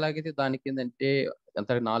గద్దలాగా ఎలాగైతే దానికి ఏంటంటే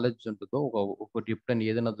ఎంత నాలెడ్జ్ ఉంటుందో, ఒక డిఫరెంట్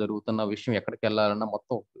ఏదైనా జరుగుతున్న విషయం ఎక్కడికి వెళ్ళాలన్నా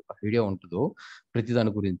మొత్తం ఐడియా ఉంటుందో ప్రతి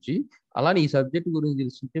దాని గురించి, అలానే ఈ సబ్జెక్ట్ గురించి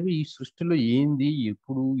తెలుసుకుంటే ఈ సృష్టిలో ఏంది,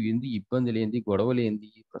 ఎప్పుడు ఏంది, ఇబ్బందులు ఏంది, గొడవలు ఏంది,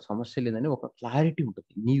 సమస్యలు ఏందని ఒక క్లారిటీ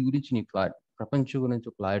ఉంటుంది. నీ గురించి నీ క్లారిటీ, ప్రపంచం గురించి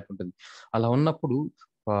ఒక క్లారిటీ ఉంటుంది. అలా ఉన్నప్పుడు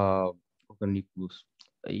ఒక నీకు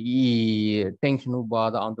ఈ టెన్షన్,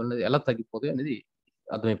 బాధ, ఆందోళన ఎలా తగ్గిపోతాయి అనేది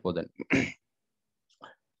అర్థమైపోదండి.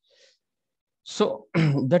 So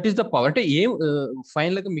that is the power. అంటే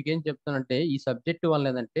ఫైనల్ గా మీకు ఏం చెప్తానంటే ఈ సబ్జెక్ట్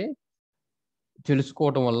వల్ల ఏంటంటే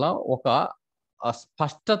తెలుసుకోవటం వల్ల ఒక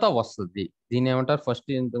స్పష్టత వస్తుంది. దీన్ని ఏమంటారు, ఫస్ట్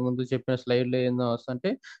ఇంతకుముందు చెప్పిన స్లైడ్ లో ఏందో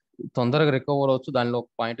వస్తుందంటే తొందరగా రికవర్ అవచ్చు. దానిలో ఒక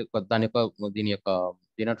పాయింట్, దీని యొక్క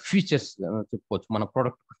ఫీచర్స్ చెప్పుకోవచ్చు. మన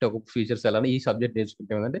ప్రొడక్ట్ ఒక ఫీచర్స్ ఎలా ఈ సబ్జెక్ట్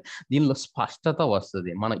నేర్చుకుంటే ఏంటంటే దీనిలో స్పష్టత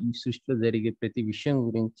వస్తుంది. మన ఈ సృష్టిలో జరిగే ప్రతి విషయం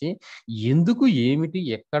గురించి ఎందుకు, ఏమిటి,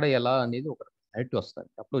 ఎక్కడ, ఎలా అనేది ఒక క్లారిటీ వస్తుంది.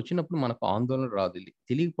 అప్పుడు వచ్చినప్పుడు మనకు ఆందోళన రాదు,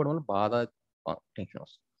 తెలియకపోవడం వల్ల బాధ, టెన్షన్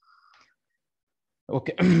వస్తుంది.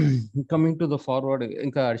 Okay, coming to the forward,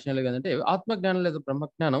 ఇంకా అడిషనల్ ఏంటంటే ఆత్మజ్ఞానం లేదా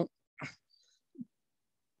బ్రహ్మజ్ఞానం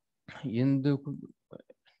ఎందుకు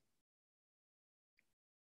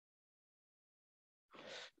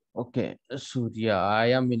okay Surya, I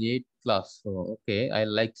am in 8th class. Okay, I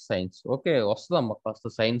like science. Okay, వస్తుందమ్మా కాస్త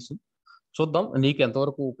సైన్స్. చూద్దాం నీకు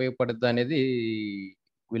ఎంతవరకు ఉపయోగపడుద్ది అనేది.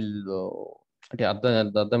 వీళ్ళు అంటే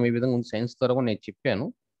అర్థమయ్యే విధంగా ఉంది. సైన్స్ ద్వారా కూడా నేను చెప్పాను.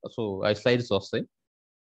 సో ఆ స్లైడ్స్ వస్తాయి,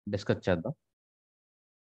 డిస్కస్ చేద్దాం.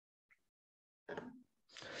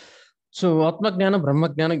 సో ఆత్మజ్ఞానం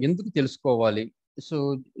బ్రహ్మజ్ఞానం ఎందుకు తెలుసుకోవాలి? సో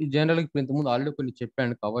జనరల్గా ఇప్పుడు ఇంతకుముందు ఆల్రెడీ కొన్ని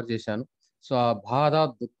చెప్పాను, కవర్ చేశాను. సో ఆ బాధ,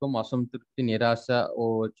 దుఃఖం, అసంతృప్తి, నిరాశ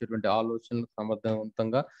వచ్చేటువంటి ఆలోచనలు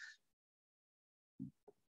సమర్థవంతంగా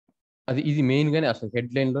ఇది మెయిన్ గానే అసలు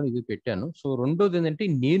హెడ్ లైన్ లో ఇది పెట్టాను. సో రెండోది ఏంటంటే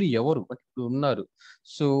నేను ఎవరు అంటే ఇప్పుడు ఉన్నారు.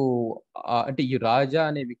 సో అంటే ఈ రాజా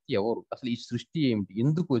అనే వ్యక్తి ఎవరు, అసలు ఈ సృష్టి ఏమిటి,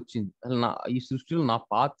 ఎందుకు వచ్చింది, అసలు ఈ సృష్టిలో నా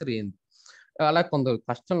పాత్ర ఏంది. అలా కొందరు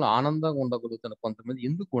కష్టంలో ఆనందంగా ఉండగలుగుతారు, కొంతమంది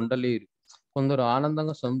ఎందుకు ఉండలేరు, కొందరు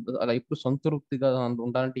ఆనందంగా అలా ఇప్పుడు సంతృప్తిగా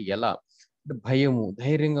ఉండాలంటే ఎలా, అంటే భయము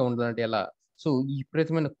ధైర్యంగా ఉండాలంటే ఎలా, సో ఈ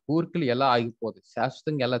విపరీతమైన కోరికలు ఎలా ఆగిపోతాయి,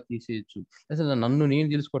 శాశ్వతంగా ఎలా తీసేయచ్చు, అసలు నన్ను నేను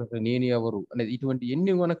తెలుసుకోవడం నేను ఎవరు అనేది, ఇటువంటి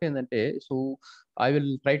ఎన్ని కనుక ఏంటంటే so I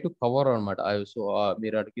will try to cover అనమాట. సో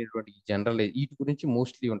మీరు అడిగేటువంటి జనరల్ వీటి గురించి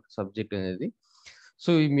మోస్ట్లీ ఉంటుంది సబ్జెక్ట్ అనేది.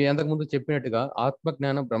 సో మీ అంతకుముందు చెప్పినట్టుగా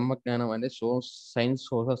ఆత్మజ్ఞానం బ్రహ్మజ్ఞానం అనేది సైన్స్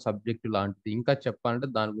సోషల్ సబ్జెక్ట్ లాంటిది. ఇంకా చెప్పాలంటే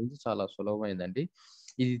దాని గురించి చాలా సులభమైందండి.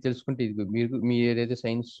 ఇది తెలుసుకుంటే ఇది మీరు ఏదైతే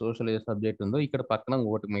సైన్స్ సోషల్ సబ్జెక్ట్ ఉందో ఇక్కడ పక్కన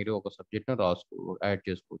మీరు ఒక సబ్జెక్ట్ యాడ్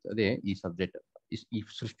చేసుకోవచ్చు. అదే ఈ సబ్జెక్ట్, ఈ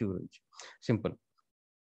సృష్టి గురించి. సింపుల్.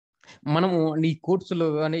 మనము ఈ కోర్సులో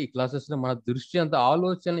కానీ ఈ క్లాసెస్ లో మన దృష్టి అంత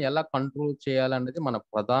ఆలోచన ఎలా కంట్రోల్ చేయాలనేది మన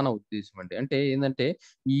ప్రధాన ఉద్దేశం అండి. అంటే ఏంటంటే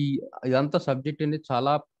ఇదంతా సబ్జెక్ట్ అనేది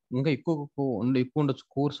చాలా ఇంకా ఎక్కువ ఉండొచ్చు,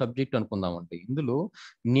 కోర్ సబ్జెక్ట్ అనుకుందామండి. ఇందులో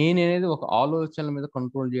నేననేది ఒక ఆలోచనల మీద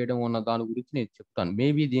కంట్రోల్ చేయడం ఉన్న దాని గురించి నేను చెప్తాను.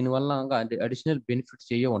 మేబీ దీనివల్ల అంటే అడిషనల్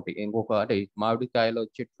బెనిఫిట్స్ ఉంటాయి. ఇంకొక అంటే మామిడికాయలో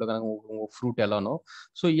చెట్లు కనుక ఫ్రూట్ ఎలానో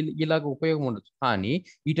సో ఇలాగ ఉపయోగం ఉండొచ్చు. కానీ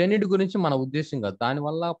వీటన్నిటి గురించి మన ఉద్దేశం కాదు.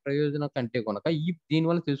 దానివల్ల ప్రయోజనం కంటే కనుక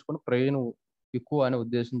దీనివల్ల తెలుసుకున్న ప్రయోజనం ఎక్కువ అనే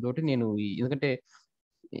ఉద్దేశంతో నేను ఎందుకంటే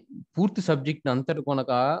పూర్తి సబ్జెక్ట్ అంతటి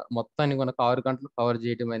కొనక మొత్తాన్ని కొనక 6 గంటలు కవర్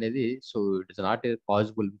చేయడం అనేది so it is not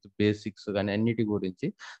possible with basics కానీ అన్నిటి గురించి.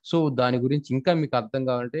 సో దాని గురించి ఇంకా మీకు అర్థం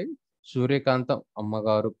కావాలంటే సూర్యకాంతం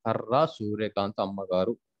అమ్మగారు, సూర్యకాంతం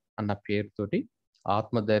అమ్మగారు అన్న పేరుతోటి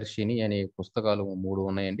ఆత్మదర్శిని అనే పుస్తకాలు 3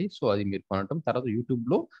 ఉన్నాయండి. సో అది మీరు కొనటం. తర్వాత యూట్యూబ్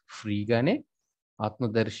లో ఫ్రీగానే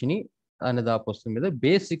ఆత్మదర్శిని అనే ఆ పుస్తకం మీద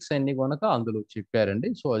బేసిక్స్ అన్ని కనుక అందులో చెప్పారండి.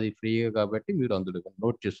 సో అది ఫ్రీగా కాబట్టి మీరు అందులో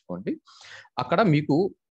నోట్ చేసుకోండి. అక్కడ మీకు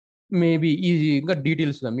మేబీ ఇంకా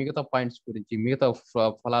డీటెయిల్స్ గా మిగతా పాయింట్స్ గురించి, మిగతా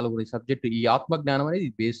ఫలాల గురించి సబ్జెక్ట్ ఈ ఆత్మజ్ఞానం అనేది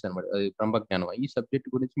బేస్ అనమాట. అది బ్రహ్మజ్ఞానం. ఈ సబ్జెక్ట్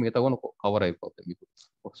గురించి మిగతా కవర్ అయిపోతాయి మీకు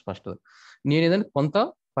ఒక స్పష్టత. నేను ఏదైనా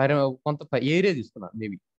కొంత ఏరియా తీసుకున్నాను.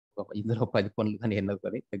 మేబీ ఇందులో 10 పనులు కానీ ఎన్నో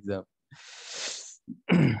కానీ ఎగ్జామ్.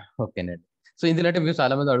 ఓకేనండి. సో ఇందులో అంటే మీరు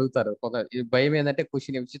చాలా మంది అడుగుతారు, భయం ఏంటంటే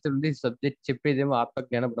క్వశ్చన్ విచిత్రం ఉంది, సబ్జెక్ట్ చెప్పేదేమో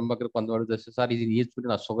ఆత్మజ్ఞానం బ్రహ్మజ్ఞానం కొంతమంది వస్తుంది సార్ ఇది నేర్చుకుంటే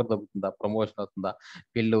నా షుగర్ తగ్గుతుందా, ప్రమోషన్ అవుతుందా,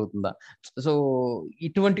 పెళ్ళి అవుతుందా. సో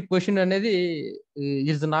ఇటువంటి క్వశ్చన్ అనేది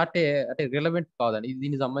ఈజ్ నాట్ అంటే రిలవెంట్ కాదండి, ఇది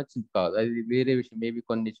దీనికి సంబంధించింది కాదు. అది వేరే విషయం. మేబీ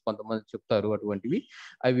కొంతమంది చెప్తారు అటువంటివి,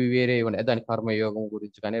 అవి వేరే దాని కర్మయోగం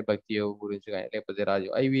గురించి కానీ, భక్తి యోగం గురించి కానీ, లేకపోతే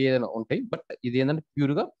రాజయోగం అవి ఏదైనా ఉంటాయి. బట్ ఇది ఏంటంటే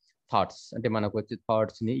ప్యూర్ గా థాట్స్, అంటే మనకు వచ్చే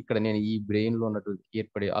థాట్స్ ని ఇక్కడ నేను ఈ బ్రెయిన్ లో ఉన్నట్టు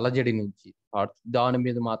ఏర్పడే అలజడి నుంచి థాట్స్ దాని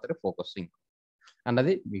మీద మాత్రమే ఫోకసింగ్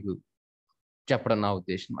అన్నది మీకు చెప్పడం నా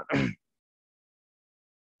ఉద్దేశం.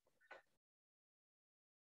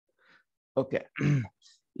 ఓకే,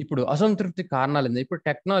 ఇప్పుడు అసంతృప్తి కారణాలు ఏంది? ఇప్పుడు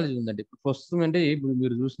టెక్నాలజీ ఉందండి. ఇప్పుడు ప్రస్తుతం అంటే ఇప్పుడు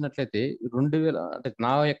మీరు చూసినట్లయితే 2000 అంటే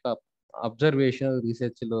నా యొక్క అబ్జర్వేషన్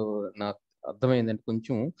రీసెర్చ్ లో నాకు అర్థమైందంటే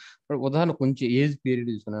కొంచెం ఉదాహరణ కొంచెం ఏజ్ పీరియడ్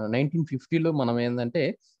తీసుకున్నాను. 1950లో మనం ఏంటంటే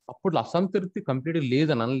అప్పుడు అసంతృప్తి కంప్లీట్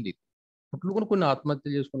లేదని అనలేదు. అప్పుడు కూడా కొన్ని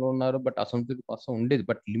ఆత్మహత్యలు చేసుకుని ఉన్నారు. బట్ అసంతృప్తి కోసం ఉండేది,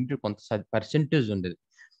 బట్ లిమిటెడ్ కొంత పర్సెంటేజ్ ఉండేది.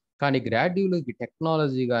 కానీ గ్రాడ్యువల్గా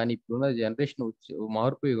టెక్నాలజీ కానీ ఇప్పుడున్న జనరేషన్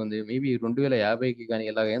మారిపోయి ఉంది. మేబీ 2050కి కానీ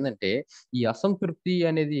ఇలాగ ఏంటంటే ఈ అసంతృప్తి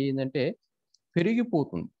అనేది ఏంటంటే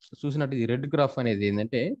పెరిగిపోతుంది. చూసినట్టు ఈ రెడ్ గ్రాఫ్ అనేది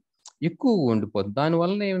ఏంటంటే ఎక్కువ ఉండిపోతుంది.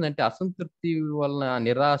 దానివల్ల ఏంటంటే అసంతృప్తి వలన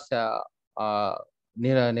నిరాశ, ఆ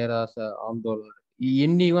నిరాశ, ఆందోళన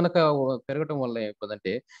ఇవన్నీ కనుక పెరగటం వల్ల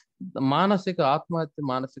ఏమైపోతుందంటే మానసిక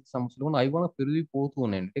సమస్యలు కూడా అవి కూడా పెరిగిపోతూ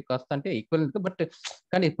ఉన్నాయండి. కాస్త అంటే ఈక్వల్, బట్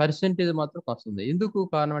కానీ పర్సెంటేజ్ మాత్రం కాస్త ఉంది. ఎందుకు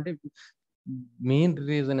కారణం అంటే మెయిన్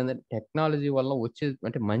రీజన్ ఏంటంటే టెక్నాలజీ వల్ల వచ్చే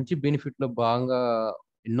అంటే మంచి బెనిఫిట్లు బాగా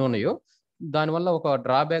ఎన్నో ఉన్నాయో, దానివల్ల ఒక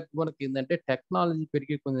డ్రాబ్యాక్ మనకి ఏంటంటే టెక్నాలజీ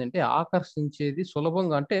పెరిగే కొంది అంటే ఆకర్షించేది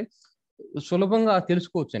సులభంగా, అంటే సులభంగా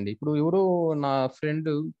తెలుసుకోవచ్చు అండి. ఇప్పుడు ఎవరో నా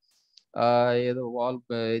ఫ్రెండ్ ఏదో వాల్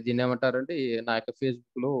దీన్ని ఏమంటారంటే నా యొక్క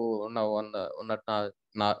ఫేస్బుక్ లో ఉన్నట్టు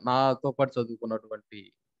నాతో పాటు చదువుకున్నటువంటి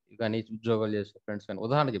కానీ ఉద్యోగాలు చేసే ఫ్రెండ్స్ కానీ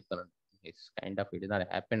ఉదాహరణ చెప్తానండి. ఇట్స్ కైండ్ ఆఫ్ ఇట్ దాని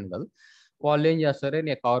హ్యాపెన్ కాదు. వాళ్ళు ఏం చేస్తారే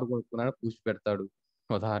నేను కారు కొనుక్కున్నాను పూసి పెడతాడు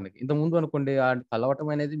ఉదాహరణకి. ఇంత ముందు అనుకోండి కలవటం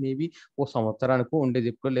అనేది మేబీ ఓ సంవత్సరానికి ఉండేది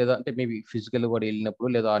ఎప్పుడు, లేదా అంటే మేబీ ఫిజికల్ కూడా వెళ్ళినప్పుడు,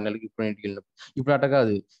 లేదా 6 నెలలకి ఇప్పుడు ఇంటికి వెళ్ళినప్పుడు. ఇప్పుడు అట్ట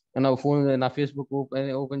కాదు. నా ఫేస్బుక్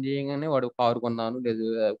ఓపెన్ చేయగానే వాడు కారు కొన్నాను, లేదు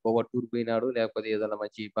ఒక టూర్ పోయినాడు, లేకపోతే ఏదైనా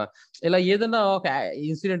మంచి ఇలా ఏదైనా ఒక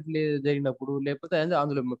ఇన్సిడెంట్ జరిగినప్పుడు, లేకపోతే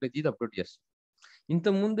అందులో ప్రతిది అప్లోడ్ చేస్తాం. ఇంత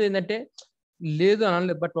ముందు ఏంటంటే లేదు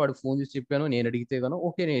అనలేదు. బట్ వాడు ఫోన్ చేసి చెప్పాను, నేను అడిగితే గాను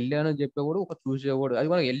ఓకే నేను వెళ్ళాను అని చెప్పేవాడు, ఒక చూసేవాడు. అది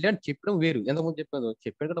మనం వెళ్ళాను చెప్పడం వేరు. ఎంతమంది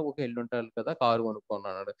చెప్పాడు కదా ఓకే వెళ్ళి ఉంటారు కదా కారు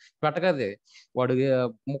కొనుక్కున్నాడు. పెట్టకదే వాడు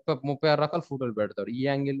 36 రకాల ఫోటోలు పెడతాడు. ఈ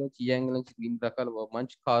యాంగిల్ నుంచి ఈ యాంగిల్ నుంచి ఇన్ని రకాల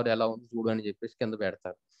మంచి కారు ఎలా ఉంది చూడు అని చెప్పేసి కింద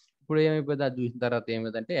పెడతారు. ఇప్పుడు ఏమైపోయింది అది చూసిన తర్వాత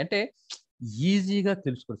ఏమైందంటే అంటే ఈజీగా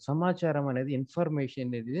తెలుసుకోవచ్చు. సమాచారం అనేది ఇన్ఫర్మేషన్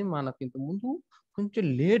అనేది మనకి ఇంత ముందు కొంచెం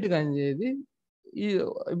లేట్గా అనేది ఈ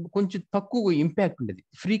కొంచెం తక్కువ ఇంపాక్ట్ ఉండేది.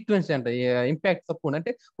 ఫ్రీక్వెన్సీ అంటే ఇంపాక్ట్ తక్కువ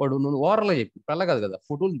అంటే వాడు నువ్వు ఓవర్లో చెప్పి అలా కాదు కదా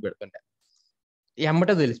ఫోటోలు పెడుతుంటే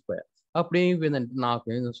ఎమ్మటే తెలిసిపోయా. అప్పుడు ఏమైపోయిందంటే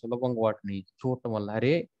నాకు సులభంగా వాటిని చూడటం వల్ల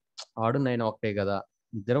అరే ఆడు నేను ఒకటే కదా,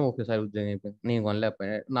 ఇద్దరం ఒకేసారి ఉద్యోగం అయిపోయింది. నేను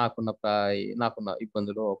కొనలేకపోయా, నాకున్న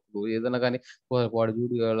ఇబ్బందులు అప్పుడు ఏదైనా కానీ వాడు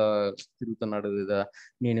చూడు ఇలా తిరుగుతున్నాడు కదా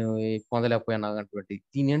నేను పొందలేకపోయాను అన్నటువంటి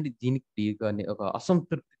దీనికి ఒక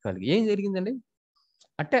అసంతృప్తి కలిగి ఏం జరిగిందండి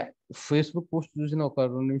అంటే ఫేస్బుక్ పోస్ట్ చూసిన ఒక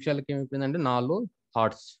 2 నిమిషాలకి ఏమైపోయిందంటే నాలో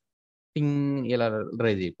థాట్స్ టింగ్ ఇలా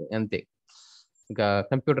రైజ్ అయిపోయాయి అంతే. ఇంకా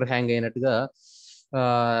కంప్యూటర్ హ్యాంగ్ అయినట్టుగా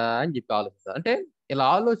అని చెప్పి ఆలోచిస్తారు. అంటే ఇలా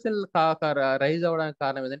ఆలోచనలు రైజ్ అవ్వడానికి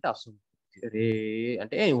కారణం ఏంటంటే అసంతృప్తి. రే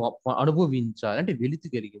అంటే అనుభవించాలి అంటే వెలితి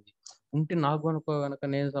కలిగింది ఉంటే నాకు కనుక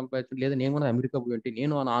నేను సంపాదించు, లేదా నేను కూడా అమెరికా పోయి ఉంటే,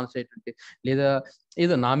 నేను ఆన్ సైట్ ఉంటే, లేదా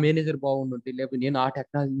ఏదో నా మేనేజర్ బాగుండుంటే, లేకపోతే నేను ఆ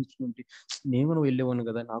టెక్నాలజీ ఇచ్చుకుంటే నేను కూడా వెళ్ళేవాను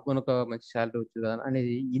కదా, నాకు కనుక మంచి శాలరీ వచ్చేది కదా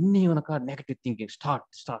అనేది ఇన్ని కనుక నెగటివ్ థింకింగ్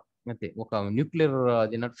స్టార్ట్ అంతే. ఒక న్యూక్లియర్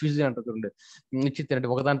అది ఫ్యూజన్ అంటుండే ఇచ్చితే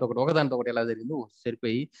ఒకదాంతో ఒకటి ఎలా జరిగిందో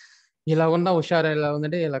సరిపోయి ఇలా ఉన్న హుషారు ఎలా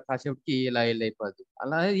ఉందంటే ఇలా కాసేపటికి ఇలా అయిపోద్ది.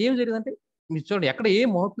 అలా ఏం జరిగిందంటే మీరు చూడండి ఎక్కడ ఏం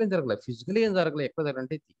మార్పులు ఏం జరగలేదు, ఫిజికల్ ఏం జరగలేదు. ఎక్కడ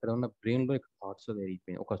జరగంటే ఇక్కడ ఉన్న బ్రెయిన్ లో ఇక్కడ థాట్స్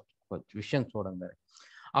జరిగిపోయింది. ఒక విషయం చూడండి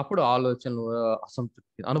అప్పుడు ఆలోచనలు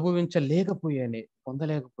అసంతృప్తి అనుభవించలేకపోయానే,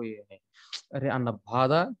 పొందలేకపోయానే అరే అన్న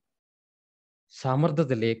బాధ,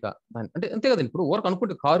 సమర్థత లేక దాని అంటే అంతే కదండి. ఇప్పుడు ఊరకు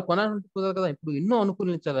అనుకుంటే కారు కొనాలనుకుంటుంది కదా, ఇప్పుడు ఎన్నో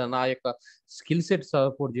అనుకూలించాలి, నా యొక్క స్కిల్ సెట్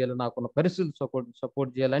సపోర్ట్ చేయాలి, నాకున్న పరిస్థితులు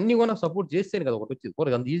సపోర్ట్ చేయాలి, అన్ని కూడా సపోర్ట్ చేస్తేనే కదా ఒకటి వచ్చేది.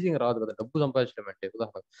 ఊరికి అంత ఈజీగా రాదు కదా డబ్బు సంపాదించడం అంటే.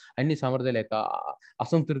 ఉదాహరణ అన్ని సమర్థత లేక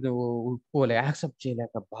అసంతృప్తి ఒప్పుకోలేక యాక్సెప్ట్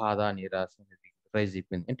చేయలేక బాధ నిరాశ అనేది రైజ్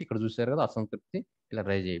అయిపోయింది. అంటే ఇక్కడ చూసారు కదా అసంతృప్తి ఇలా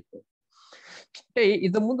రైజ్ అయిపోయింది. అంటే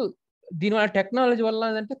ఇంతకుముందు దీనివల్ల టెక్నాలజీ వల్ల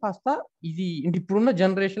ఏంటంటే కాస్త ఇది ఇప్పుడున్న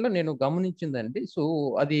జనరేషన్ లో నేను గమనించిందండి. సో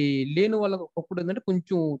అది లేని వాళ్ళ ఒకప్పుడు ఏంటంటే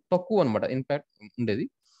కొంచెం తక్కువ అనమాట ఇన్ఫాక్ట్ ఉండేది.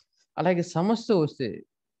 అలాగే సమస్య వస్తే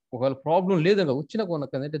ఒకవేళ ప్రాబ్లం లేదనక వచ్చినా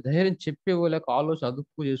కొనక అంటే ధైర్యం చెప్పేవాళ్ళక ఆలోచన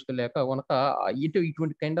అదుపు చేసుకోలేక కొనక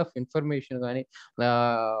ఇటువంటి కైండ్ ఆఫ్ ఇన్ఫర్మేషన్ కానీ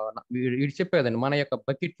వీడు చెప్పేదండి మన యొక్క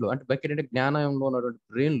బకెట్ అంటే జ్ఞానంలో ఉన్నటువంటి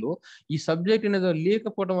బ్రెయిన్ లో ఈ సబ్జెక్ట్ అనేది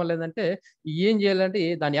లేకపోవడం వల్ల ఏంటంటే ఏం చేయాలంటే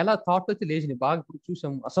దాన్ని ఎలా థాట్ వచ్చి లేచింది బాగా ఇప్పుడు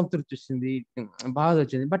చూసాం, అసంతృప్తి వచ్చింది, బాధ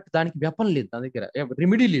వచ్చింది, బట్ దానికి వెపన్ లేదు, నా దగ్గర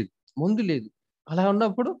రెమెడీ లేదు, మందు లేదు. అలా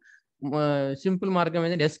ఉన్నప్పుడు సింపుల్ మార్గం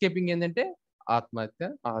ఏంటంటే ఎస్కేపింగ్ ఏంటంటే ఆత్మహత్య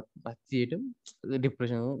చేయటం,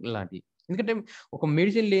 డిప్రెషన్ లాంటివి. ఎందుకంటే ఒక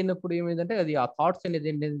మెడిసిన్ లేనప్పుడు ఏమైందంటే అది ఆ థాట్స్ అనేది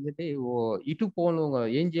ఏంటంటే ఇటు పోను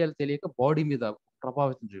ఏం చేయాలో తెలియక బాడీ మీద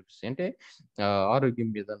ప్రభావితం చూపిస్తాయి. అంటే ఆరోగ్యం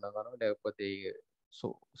మీద లేకపోతే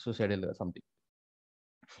సూసైడల్ సంథింగ్.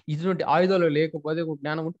 ఇటువంటి ఆయుధాలు లేకపోతే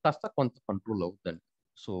జ్ఞానం ఉంటే కాస్త కొంత కంట్రోల్ అవుతుందండి.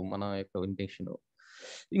 సో మన యొక్క ఇంటెన్షన్.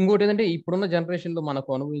 ఇంకోటి ఏంటంటే ఇప్పుడున్న జనరేషన్ లో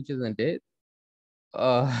మనకు అనుభవించేది అంటే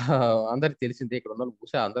అందరికి తెలిసిందే ఇక్కడ ఉన్న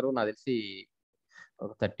బహుశా అందరూ నాకు తెలిసి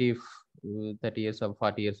ఒక 30 ఇయర్స్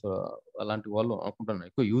 40 ఇయర్స్ అలాంటి వాళ్ళు అనుకుంటున్నాను.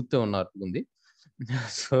 ఎక్కువ యూత్ ఉన్నారు ఉంది.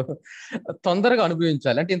 సో తొందరగా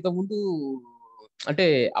అనుభవించాలి అంటే ఇంతకుముందు అంటే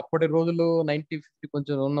అప్పటి రోజుల్లో 90-50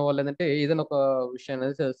 కొంచెం ఉన్న వాళ్ళు ఏంటంటే ఏదైనా ఒక విషయం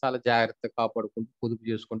అనేది చాలా జాగ్రత్తగా కాపాడుకుంటూ పొదుపు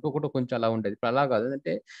చేసుకుంటూ ఒకటి కొంచెం అలా ఉండేది. ఇప్పుడు అలా కాదు.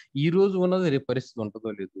 అంటే ఈ రోజు ఉన్నది రేపు పరిస్థితి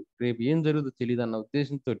ఉంటుందో లేదు, రేపు ఏం జరుగుతుందో తెలియదు అన్న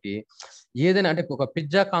ఉద్దేశంతో ఏదైనా అంటే ఒక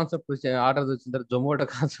పిజ్జా కాన్సెప్ట్ ఆర్డర్ వచ్చిన తర్వాత జొమాటో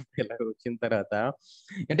కాన్సెప్ట్ ఇలా వచ్చిన తర్వాత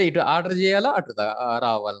అంటే ఇటు ఆర్డర్ చేయాలా అటు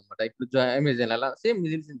రావాలన్నమాట. ఇప్పుడు అమెజాన్ అలా సేమ్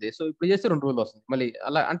తెలిసిందే. సో ఇప్పుడు చేస్తే 2 రోజులు వస్తుంది మళ్ళీ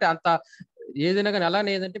అలా. అంటే అంత ఏదైనా కానీ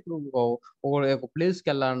అలానే ఏదంటే ఇప్పుడు ఒక ప్లేస్కి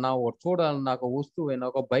వెళ్ళాలన్నా, ఒక చూడాలన్నా, ఒక వస్తువు అయినా,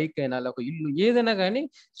 ఒక బైక్ అయినా, ఒక ఇల్లు ఏదైనా కానీ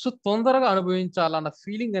సో తొందరగా అనుభవించాలన్న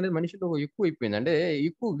ఫీలింగ్ అనేది మనిషిలో ఎక్కువ అయిపోయింది. అంటే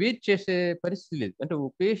ఎక్కువ వెయిట్ చేసే పరిస్థితి లేదు. అంటే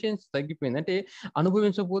పేషెన్స్ తగ్గిపోయింది. అంటే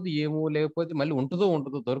అనుభవించకపోతే ఏమో, లేకపోతే మళ్ళీ ఉంటుందో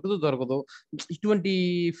దొరకదో ఇటువంటి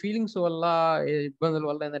ఫీలింగ్స్ వల్ల ఇబ్బందుల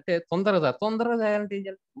వల్ల ఏంటంటే తొందరగా చేయాలంటే ఏం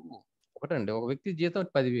చేయాలి, ఒకటండి, ఒక వ్యక్తి జీతం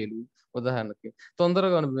 10,000 ఉదాహరణకి,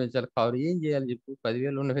 తొందరగా అనుభవించాలి కారు. ఏం చేయాలి చెప్పు?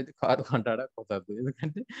 10,000 ఉన్న వ్యక్తి కారు కొంటాడా? కుదరదు.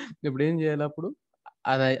 ఎందుకంటే ఇప్పుడు ఏం చేయాలి అప్పుడు?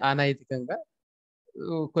 అనైతికంగా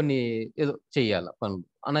కొన్ని ఏదో చెయ్యాల పనులు.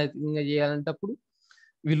 అనైతికంగా చేయాలంటే అప్పుడు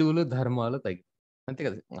విలువలు, ధర్మాలు తగ్గి, అంతే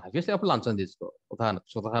కదా! ఆబ్వియస్‌లీ అప్పుడు లంచం తీసుకో.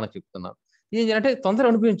 ఉదాహరణకు చెప్తున్నాను. ఏం చేయాలంటే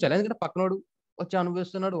తొందరగా అనుభవించాలి. ఎందుకంటే పక్కనోడు వచ్చి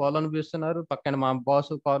అనుభవిస్తున్నాడు, వాళ్ళు అనుభవిస్తున్నారు. పక్కన మా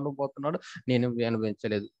బాస్ కారులో పోతున్నాడు. నేను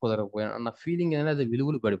అనుభవించలేదు, కుదరకపోయాను అన్న ఫీలింగ్ అనేది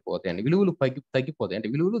విలువలు పడిపోతాయండి. విలువలు తగ్గిపోతాయి. అంటే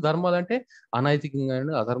విలువలు, ధర్మాలంటే అనైతికంగా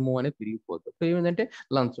అధర్మం అనేది పెరిగిపోతుంది. సో ఏమైందంటే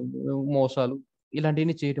లంచం, మోసాలు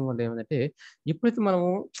ఇలాంటివన్నీ చేయడం వల్ల ఏమైందంటే, ఎప్పుడైతే మనము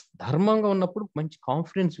ధర్మంగా ఉన్నప్పుడు మంచి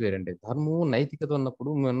కాన్ఫిడెన్స్ వేరండి. ధర్మం, నైతికత ఉన్నప్పుడు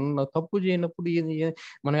మనం తప్పు చేయనప్పుడు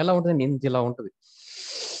మనం ఎలా ఉంటది, నేను ఇలా ఉంటది.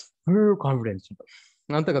 ఫుల్ కాన్ఫిడెన్స్ ఉంటది.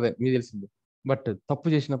 అంతే కదా! మీకు తెలిసిందే. బట్ తప్పు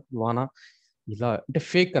చేసినప్పుడు ఇలా అంటే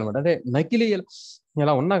ఫేక్ అనమాట. అంటే నకిలీ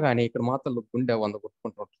ఇలా ఉన్నా గాని ఇక్కడ మాత్రం గుండె 100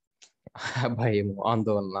 కొట్టుకుంటూ ఉంటది. భయము,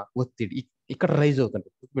 ఆందోళన, ఒత్తిడి ఇక్కడ రైజ్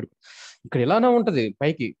అవుతుంటది. గుర్తుపెట్టుకో. ఇక్కడ ఇలానే ఉంటది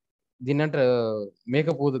పైకి. దీన్నంటారు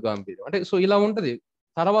మేకపోతు గాంభీర్యం. అంటే సో ఇలా ఉంటది.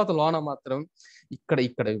 తర్వాత లోన మాత్రం ఇక్కడ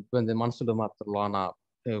ఇబ్బంది, మనసులో మాత్రం లోన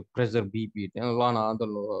ప్రెషర్, బీపీ, లోన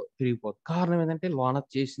ఆందోళన పెరిగిపోతుంది. కారణం ఏంటంటే లోన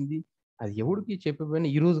చేసింది అది ఎవడికి చెప్పకపోయినా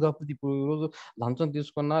ఈ రోజు కాకపోతే ఇప్పుడు ఈ రోజు లంచం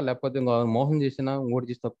తీసుకున్నా, లేకపోతే మోసం చేసినా, ఇంకోటి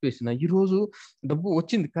చేసి తప్పు చేసినా ఈ రోజు డబ్బు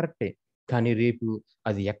వచ్చింది కరెక్టే. కానీ రేపు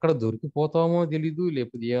అది ఎక్కడ దొరికిపోతామో తెలీదు.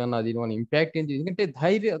 లేకపోతే ఏమన్నా అది మన ఇంపాక్ట్ ఏంటి, ఎందుకంటే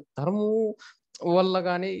ధర్మం వల్ల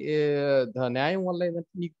గాని న్యాయం వల్ల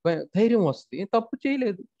ఏంటంటే నీకు ధైర్యం వస్తది. ఏం తప్పు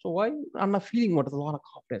చేయలేదు. సో వై అన్న ఫీలింగ్ ఉంటది లోన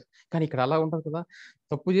కాన్ఫిడెన్స్. కానీ ఇక్కడ అలా ఉండదు కదా!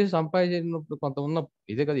 తప్పు చేసి సంపాదించినప్పుడు కొంత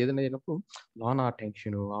ఇదే కదా, ఏదైనా అయినప్పుడు లోన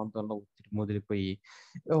టెన్షను, ఆందోళన, ఒత్తిడి మొదలుపోయి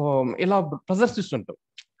ఇలా ప్రదర్శిస్తుంటాం.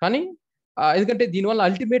 కానీ ఎందుకంటే దీనివల్ల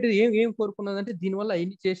అల్టిమేట్ ఏం కోరుకున్నదంటే, దీనివల్ల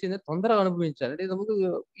అయన్ని చేసింది తొందరగా అనుభవించాలి. అంటే ఇంతకుముందు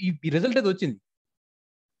ఈ రిజల్ట్ అయితే వచ్చింది.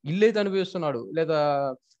 ఇల్లైతే అనుభవిస్తున్నాడు. లేదా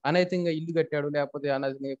అనైతికంగా ఇల్లు కట్టాడు. లేకపోతే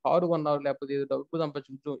అనైతికంగా కారు కొన్నాడు. లేకపోతే ఏదో డబ్బు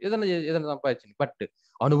సంపాదించుకుంటూ ఏదైనా సంపాదించింది. బట్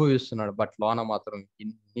అనుభవిస్తున్నాడు. బట్ లోన మాత్రం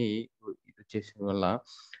ఇన్ని ఇది చేసిన వల్ల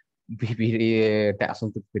బీపీ,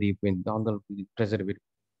 అసంతృప్తి పెరిగిపోయింది. ఆందోళన, ప్రెషర్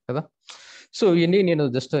పెరిగిపోయింది కదా! సో ఇవన్నీ నేను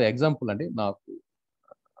జస్ట్ ఎగ్జాంపుల్ అండి. నాకు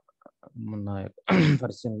నా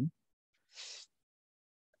పరిచయం.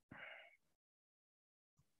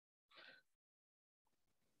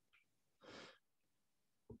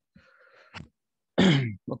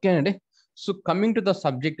 ఓకేనండి. So coming to the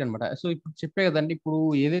subject అనమాట. సో ఇప్పుడు చెప్పే కదండి, ఇప్పుడు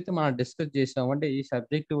ఏదైతే మనం డిస్కస్ చేసామో, అంటే ఈ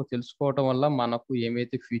సబ్జెక్ట్ తెలుసుకోవటం వల్ల మనకు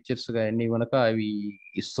ఏమైతే ఫీచర్స్ అన్నీ కనుక అవి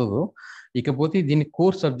ఇస్తుందో, ఇకపోతే దీన్ని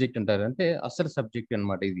కోర్ సబ్జెక్ట్ అంటారు. అంటే అసలు సబ్జెక్ట్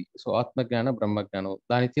అనమాట ఇది. సో ఆత్మజ్ఞానం, బ్రహ్మజ్ఞానం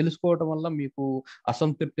దాన్ని తెలుసుకోవటం వల్ల మీకు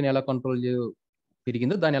అసంతృప్తిని ఎలా కంట్రోల్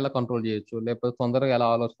పెరిగిందో దాన్ని ఎలా కంట్రోల్ చేయొచ్చు, లేకపోతే తొందరగా ఎలా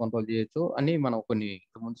ఆలోచన కంట్రోల్ చేయొచ్చు అని మనం కొన్ని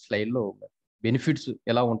ముందు స్లైడ్లో బెనిఫిట్స్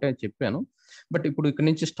ఎలా ఉంటాయని చెప్పాను. బట్ ఇప్పుడు ఇక్కడ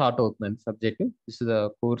నుంచి స్టార్ట్ అవుతుందండి subject. This is the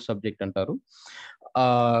core subject అంటారు.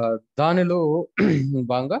 దానిలో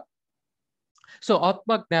భాగంగా సో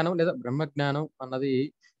ఆత్మజ్ఞానం లేదా బ్రహ్మజ్ఞానం అన్నది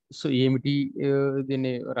సో ఏమిటి,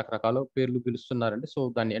 దీన్ని రకరకాల పేర్లు పిలుస్తున్నారండి. సో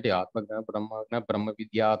దాన్ని అంటే ఆత్మజ్ఞానం, బ్రహ్మ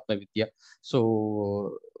విద్య, ఆత్మ విద్య, సో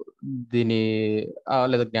దీని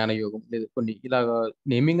లేదా జ్ఞానయోగం లేదా కొన్ని ఇలాగా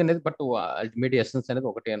నేమింగ్ అనేది, బట్ అల్టిమేట్ ఎసెన్స్ అనేది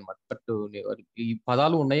ఒకటే అనమాట. బట్ ఈ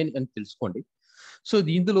పదాలు ఉన్నాయని అని తెలుసుకోండి. సో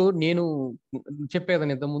ఇందులో నేను చెప్పే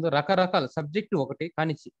కదండి ఇంతకుముందు, రకరకాల సబ్జెక్ట్ ఒకటి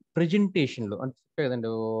కానీ ప్రెజెంటేషన్లో అంటే చెప్పే కదండి,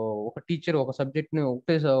 ఒక టీచర్ ఒక సబ్జెక్ట్ని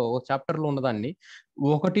ఒకటే ఒక చాప్టర్లో ఉన్నదాన్ని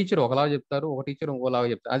ఒక టీచర్ ఒకలాగా చెప్తారు, ఒక టీచర్ ఇంకోలాగా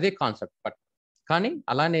చెప్తారు. అదే కాన్సెప్ట్. బట్ కానీ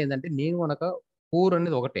అలానే ఏంటంటే నేను కనుక కోర్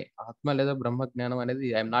అనేది ఒకటే, ఆత్మ లేదా బ్రహ్మజ్ఞానం అనేది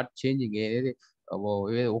ఐఎమ్ నాట్ చేంజింగ్. ఏది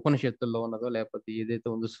ఉపనిషత్తుల్లో ఉన్నదో లేకపోతే ఏదైతే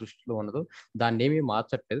ఉందో సృష్టిలో ఉన్నదో దాన్ని ఏమీ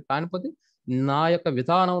మార్చట్లేదు. కాకపోతే నా యొక్క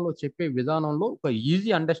విధానంలో చెప్పే విధానంలో ఒక ఈజీ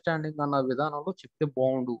అండర్స్టాండింగ్ అన్న విధానంలో చెప్తే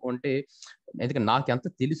బాగుండు అంటే, ఎందుకంటే నాకు ఎంత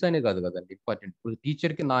తెలుసు అనే కాదు కదండి ఇంపార్టెంట్. ఇప్పుడు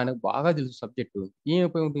టీచర్కి నాకు బాగా తెలుసు సబ్జెక్టు, ఏం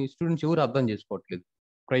ఉపయోగం, స్టూడెంట్స్ ఎవరు అర్థం చేసుకోవట్లేదు.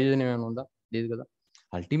 ప్రయోజనం ఏమైనా ఉందా? లేదు కదా.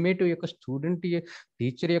 అల్టిమేట్ యొక్క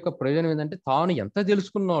టీచర్ యొక్క ప్రయోజనం ఏంటంటే తాను ఎంత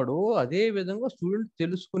తెలుసుకున్నాడో అదే విధంగా స్టూడెంట్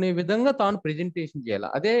తెలుసుకునే విధంగా తాను ప్రెజెంటేషన్ చేయాలి.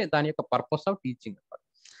 అదే దాని యొక్క పర్పస్ ఆఫ్ టీచింగ్ అనమాట.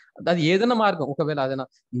 అది ఏదైనా మార్గం, ఒకవేళ అదైనా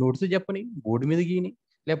నోట్స్ చెప్పని, బోర్డు మీద గీని,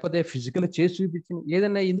 లేకపోతే ఫిజికల్ చేసి చూపించి,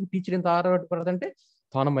 ఏదైనా ఎందుకు టీచర్ ఎంత ఆరాటపడదంటే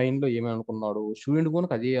తన మైండ్లో ఏమనుకున్నాడు స్టూడెంట్ కూడా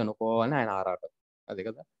అదే అనుకోవాలని ఆయన ఆరాటం. అదే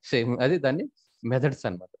కదా, సేమ్ అది దాన్ని మెథడ్స్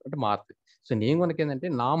అనమాట, అంటే మారుతుంది. సో నేను కనుక ఏంటంటే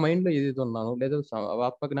నా మైండ్లో ఏదైతే ఉన్నానో లేదా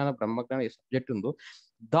ఆత్మజ్ఞాన బ్రహ్మజ్ఞానం ఏ సబ్జెక్ట్ ఉందో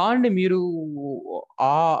దాన్ని మీరు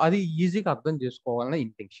అది ఈజీగా అర్థం చేసుకోవాలనే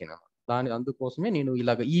ఇంటెన్షన్ అన్నమాట. అందుకోసమే నేను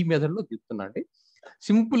ఇలాగ ఈ మెథడ్లో చెప్తున్నా అండి.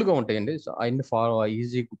 సింపుల్ గా ఉంటాయండి. అన్ని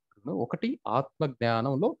ఈజీ ఒకటి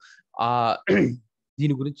ఆత్మజ్ఞానంలో ఆ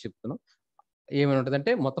దీని గురించి చెప్తున్నాం. ఏమైనా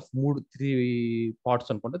ఉంటుందంటే మొత్తం 3 పార్ట్స్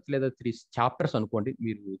అనుకోండి, లేదా 3 చాప్టర్స్ అనుకోండి.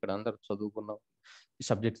 మీరు ఇక్కడ అందరు చదువుకున్న ఈ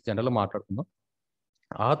సబ్జెక్ట్స్ జనరల్ మాట్లాడుకుందాం.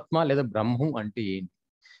 ఆత్మ లేదా బ్రహ్మం అంటే ఏంటి,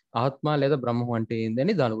 ఆత్మ లేదా బ్రహ్మం అంటే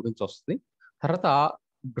ఏందని దాని గురించి వస్తుంది. తర్వాత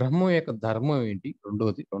బ్రహ్మం యొక్క ధర్మం ఏంటి,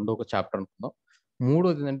 రెండో ఒక చాప్టర్ అనుకుందాం.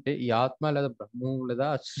 మూడోది ఏంటంటే ఈ ఆత్మ లేదా బ్రహ్మం లేదా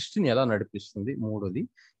సృష్టిని ఎలా నడిపిస్తుంది మూడోది.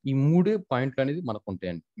 ఈ 3 పాయింట్లు అనేది మనకు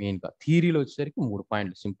ఉంటాయండి. మెయిన్గా థియరీలో వచ్చేసరికి 3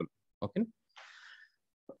 పాయింట్లు సింపుల్. ఓకే,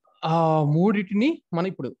 ఆ మూడిటిని మనం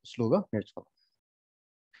ఇప్పుడు స్లోగా నేర్చుకుందాం.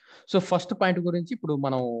 సో ఫస్ట్ పాయింట్ గురించి ఇప్పుడు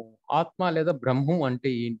మనం ఆత్మ లేదా బ్రహ్మం అంటే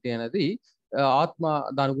ఏంటి అనేది ఆత్మ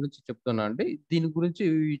దాని గురించి చెప్తున్నా అండి. దీని గురించి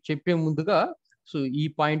చెప్పే ముందుగా సో ఈ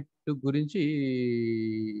పాయింట్ గురించి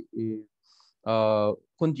ఆ,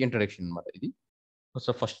 కొంచెం ఇంట్రడక్షన్ అన్నమాట ఇది.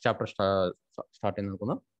 సో ఫస్ట్ చాప్టర్ స్టార్ట్ అయింది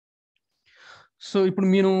అనుకుందాం. సో ఇప్పుడు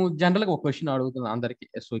నేను జనరల్గా ఒక క్వశ్చన్ అడుగుతున్నాను అందరికి.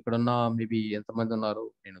 సో ఇక్కడ ఉన్న మేబీ ఎంతమంది ఉన్నారు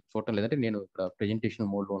నేను చూడటం లేదంటే నేను ఇక్కడ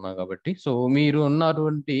ప్రెజెంటేషన్ మోడ్లో ఉన్నా కాబట్టి. సో మీరు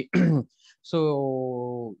ఉన్నటువంటి సో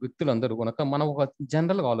వ్యక్తులందరూ కనుక మనం ఒక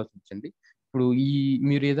జనరల్గా ఆలోచించండి. ఇప్పుడు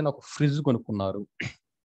మీరు ఏదైనా ఒక ఫ్రిడ్జ్ కొనుక్కున్నారు,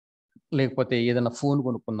 లేకపోతే ఏదైనా ఫోన్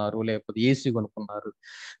కొనుక్కున్నారు, లేకపోతే ఏసీ కొనుక్కున్నారు.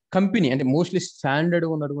 కంపెనీ అంటే మోస్ట్లీ స్టాండర్డ్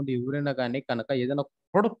ఉన్నటువంటి ఎవరైనా కానీ కనుక ఏదైనా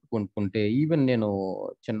ప్రోడక్ట్ కొనుక్కుంటే, ఈవెన్ నేను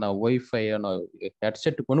చిన్న వైఫై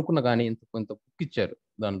హెడ్సెట్ కొనుక్కున్నా కానీ కొంత బుక్ ఇచ్చారు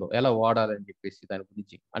దానిలో ఎలా వాడాలని చెప్పేసి దాని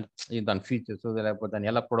గురించి, అంటే దాని ఫీచర్స్ లేకపోతే దాని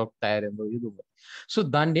ఎలా ప్రోడక్ట్ తయారైందో ఇది ఉంది. సో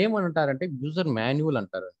దాన్ని ఏమంటారంటే యూజర్ మాన్యువల్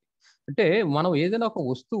అంటారు. అంటే మనం ఏదైనా ఒక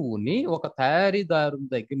వస్తువుని ఒక తయారీదారు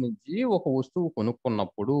దగ్గర నుంచి ఒక వస్తువు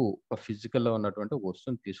కొనుక్కున్నప్పుడు, ఒక ఫిజికల్ లో ఉన్నటువంటి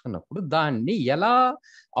వస్తువుని తీసుకున్నప్పుడు దాన్ని ఎలా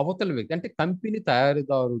అవతల వ్యక్తి అంటే కంపెనీ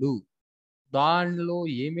తయారీదారుడు దానిలో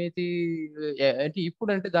ఏమైతే అంటే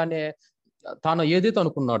ఇప్పుడు అంటే దాన్ని తాను ఏదైతే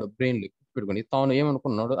అనుకున్నాడు బ్రెయిన్ పెట్టుకుని తాను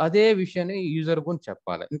ఏమనుకున్నాడు అదే విషయాన్ని యూజర్ గురించి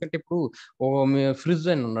చెప్పాలి. ఎందుకంటే ఇప్పుడు ఫ్రిడ్జ్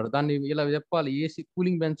అని ఉన్నాడు, దాన్ని ఇలా చెప్పాలి ఏసీ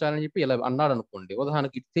కూలింగ్ పెంచాలని చెప్పి ఇలా అన్నాడు అనుకోండి,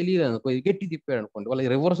 ఉదాహరణకి తెలియదు అనుకో, ఇది గట్టి తిప్పాడు అనుకోండి, వాళ్ళకి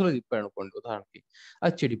రివర్స్ లో తిప్పాడు అనుకోండి ఉదాహరణకి,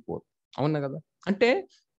 అది చెడిపోదు. అవునా కదా? అంటే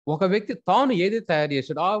ఒక వ్యక్తి తాను ఏదైతే తయారు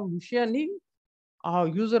చేశాడో ఆ విషయాన్ని ఆ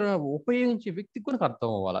యూజర్ ఉపయోగించే వ్యక్తికి కూడా అర్థం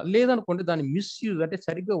అవ్వాలి. లేదనుకోండి దాన్ని మిస్యూజ్ అంటే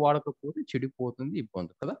సరిగ్గా వాడకపోతే చెడిపోతుంది,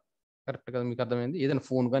 ఇబ్బంది కదా. కరెక్ట్ కదా? మీకు అర్థమైంది? ఏదైనా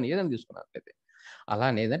ఫోన్ కానీ ఏదైనా తీసుకున్నట్లయితే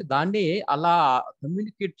అలానే ఏదంటే దాన్ని అలా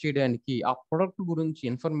కమ్యూనికేట్ చేయడానికి ఆ ప్రొడక్ట్ గురించి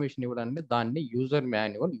ఇన్ఫర్మేషన్ ఇవ్వడానికి దాన్ని యూజర్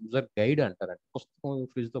మాన్యువల్, యూజర్ గైడ్ అంటారండి. పుస్తకం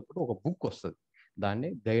ఫ్రిడ్జ్ తో పాటు ఒక బుక్ వస్తుంది, దాన్ని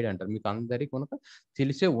గైడ్ అంటారు. మీకు అందరికీ కనుక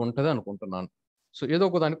తెలిసే ఉంటది అనుకుంటున్నాను. సో ఏదో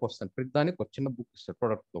ఒక దానికి వస్తుంది, ప్రతి దానికి ఒక చిన్న బుక్ ఇస్తారు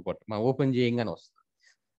ప్రొడక్ట్ తో పాటు, మనం ఓపెన్ చేయగానే వస్తుంది.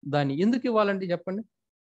 దాన్ని ఎందుకు ఇవ్వాలంటే చెప్పండి,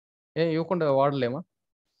 ఇవ్వకుండా వాడలేమా?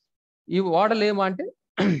 ఇవి వాడలేమా అంటే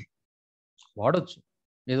వాడొచ్చు.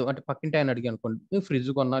 ఏదో అంటే పక్కింటి ఆయన అడిగి అనుకోండి, ఫ్రిడ్జ్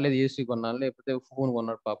కొన్నా లేదా ఏసీ కొన్నా లేకపోతే ఫోన్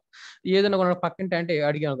కొన్నాడు పాప, ఏదైనా కొన్నాడు పక్కింటి అంటే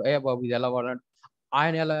అడిగాను, ఏ బాబు ఇది ఎలా వాడాలంటే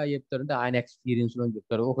ఆయన ఎలా చెప్తారంటే ఆయన ఎక్స్పీరియన్స్ లో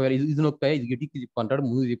చెప్తారు. ఒకవేళ ఇది నొక్క ఇది గిటికి తిప్పంటాడు,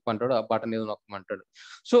 ముందు తిప్పంటాడు, ఆ బటన్ ఏదో నొక్కమంటాడు.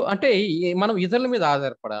 సో అంటే మనం ఇతరుల మీద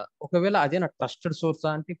ఆధారపడ, ఒకవేళ అదే నా ట్రస్టెడ్ సోర్స్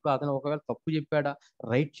అంటే ఇప్పుడు అతను ఒకవేళ తప్పు చెప్పాడా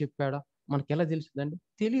రైట్ చెప్పాడా మనకి ఎలా తెలుస్తుందండి?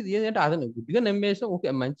 తెలియదు. ఏదంటే అతను గుడ్డిగా నమ్మేసాం, ఓకే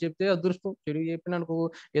మంచి చెప్తే అదృష్టం, చెడు చెప్పిన అనుకో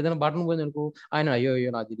ఏదైనా బటన్ పోయింది అనుకో ఆయన అయ్యో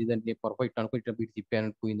అయ్యో నాకు తెలియదంటే పర్ఫెక్ట్ అనుకో ఇట్లా బిట్టి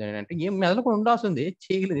తిప్పాను పోయిందని అంటే ఏం మెదలకు ఉండాల్సింది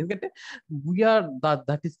చేయలేదు. ఎందుకంటే we are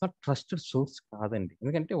that is not trusted source కాదండి.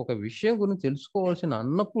 ఎందుకంటే ఒక విషయం గురించి తెలుసుకోవాల్సిన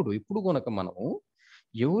అన్నప్పుడు ఇప్పుడు కనుక మనము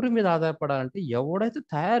ఎవరి మీద ఆధారపడాలంటే ఎవడైతే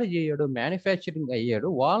తయారు చేయడో మ్యానుఫ్యాక్చరింగ్ అయ్యాడో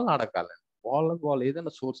వాళ్ళని అడగాలండి. వాళ్ళు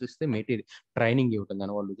ఏదైనా సోర్స్ ఇస్తే మెటీరియల్ ట్రైనింగ్ ఇవ్వటం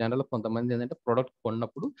కానీ, వాళ్ళు జనరల్ కొంతమంది ఏంటంటే ప్రొడక్ట్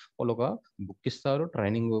కొన్నప్పుడు వాళ్ళు ఒక బుక్ ఇస్తారు,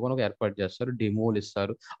 ట్రైనింగ్ కూడా ఏర్పాటు చేస్తారు, డెమోలు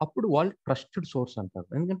ఇస్తారు. అప్పుడు వాళ్ళు ట్రస్టెడ్ సోర్స్ అంటారు.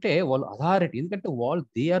 ఎందుకంటే వాళ్ళు అథారిటీ, ఎందుకంటే వాళ్ళు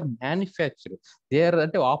they are manufacture, they are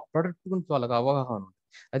అంటే ఆ ప్రొడక్ట్ గురించి వాళ్ళకి అవగాహన ఉంది.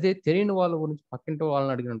 అదే తెలియని వాళ్ళ గురించి పక్కింటి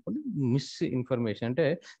వాళ్ళని అడిగిన అనుకోండి మిస్ ఇన్ఫర్మేషన్ అంటే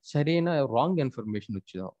సరైన రాంగ్ ఇన్ఫర్మేషన్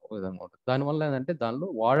వచ్చేది విధంగా ఉంటుంది. దానివల్ల ఏంటంటే దానిలో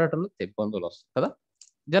వాడటంలో ఇబ్బందులు వస్తాయి కదా.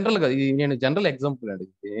 జనరల్ గా ఇది నేను జనరల్ ఎగ్జాంపుల్ అండి,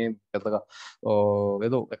 ఏం పెద్దగా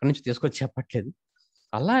ఏదో ఎక్కడి నుంచి తీసుకొచ్చి చెప్పట్లేదు.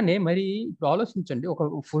 అలానే మరి ఇప్పుడు ఆలోచించండి, ఒక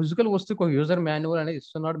ఫిజికల్ వస్తువుకి ఒక యూజర్ మాన్యువల్ అనేది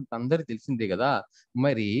ఇస్తున్నాడు, మీకు అందరికి తెలిసిందే కదా.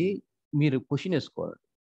 మరి మీరు క్వశ్చన్ వేసుకోవాలి.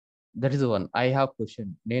 That is one I have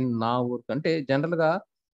question. నేను నా వర్క్ అంటే జనరల్ గా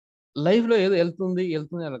లైఫ్ లో ఏదో వెళ్తుంది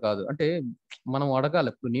అలా కాదు అంటే మనం అడగాలి.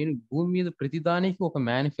 ఇప్పుడు నేను భూమి మీద ప్రతిదానికి ఒక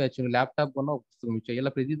మ్యానుఫ్యాక్చరింగ్ ల్యాప్టాప్ కొన్న ఒక పుస్తకం ఇచ్చా,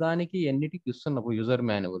 ఇలా ప్రతిదానికి ఎన్నిటికి ఇస్తున్నప్పుడు యూజర్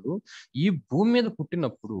మాన్యువల్ ఈ భూమి మీద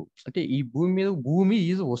పుట్టినప్పుడు అంటే ఈ భూమి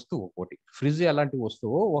ఈజ్ వస్తువు, ఒకటి ఫ్రిడ్జ్ ఎలాంటి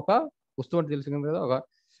వస్తువు, ఒక వస్తువు అంటే తెలిసింది కదా, ఒక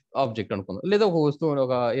ఆబ్జెక్ట్ అనుకుందాం, లేదా ఒక వస్తువు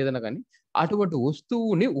ఒక ఏదైనా కానీ అటువంటి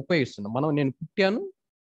వస్తువుని ఉపయోగిస్తున్నాం మనం. నేను పుట్టాను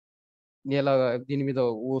ఇలా దీని మీద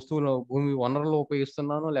వస్తువులు భూమి వనరులు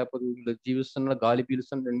ఉపయోగిస్తున్నాను, లేకపోతే వీళ్ళు జీవిస్తున్న గాలి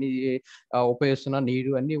పీలుస్తున్న అన్ని ఉపయోగిస్తున్నాను,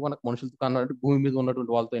 నీరు అన్ని మనకు మనుషులతో కన్నట్టు భూమి మీద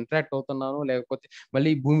ఉన్నటువంటి వాళ్ళతో ఇంటరాక్ట్ అవుతున్నాను, లేకపోతే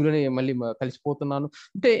మళ్ళీ భూమిలోనే మళ్ళీ కలిసిపోతున్నాను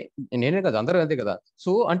అంటే నేనే కదా అందరూ అంతే కదా.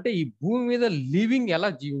 సో అంటే ఈ భూమి మీద లివింగ్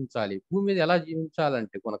ఎలా జీవించాలి, భూమి మీద ఎలా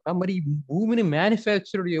జీవించాలంటే కనుక మరి ఈ భూమిని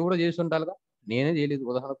మ్యానుఫ్యాక్చర్డ్ ఎవడో చేసి ఉండాలిగా. నేనే చేయలేదు,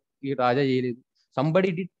 ఉదాహరణకు ఈ రాజా చేయలేదు,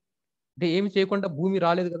 సంబడి డిడ్, అంటే ఏమి చేయకుండా భూమి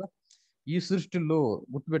రాలేదు కదా. ఈ సృష్టిలో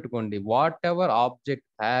గుర్తుపెట్టుకోండి, వాట్ ఎవర్ ఆబ్జెక్ట్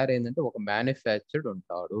తయారైందంటే ఒక మ్యానుఫ్యాక్చర్డ్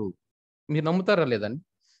ఉంటాడు. మీరు నమ్ముతారా లేదండి?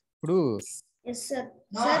 ఇప్పుడు yes sir.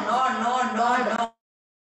 Sir God.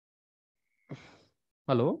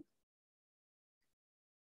 Hello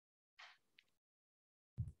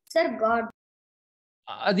sir God.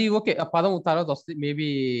 అది ఓకే, ఆ పదం తర్వాత వస్తుంది మేబీ.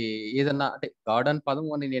 ఏదన్నా అంటే గాడ్ అని పదం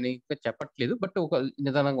అని నేను ఇంకా చెప్పట్లేదు, బట్ ఒక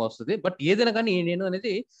నిదానంగా వస్తుంది. బట్ ఏదైనా కానీ నేను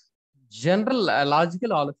అనేది జనరల్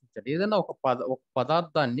లాజికల్ ఆలోచించాలి. ఏదైనా ఒక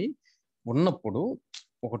పదార్థాన్ని ఉన్నప్పుడు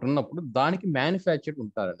ఒకటి ఉన్నప్పుడు దానికి మ్యానుఫ్యాక్చర్డ్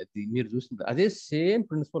ఉంటారండి. మీరు చూసింది అదే సేమ్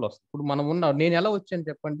ప్రిన్సిపల్ వస్తుంది. ఇప్పుడు మనం నేను ఎలా వచ్చాను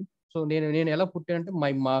చెప్పండి. సో నేను ఎలా పుట్టానంటే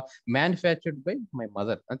మా మ్యానుఫ్యాక్చర్డ్ బై మై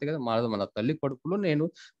మదర్, అంతే కదా. మన తల్లి కడుపులో నేను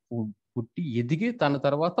పుట్టి ఎదిగి తన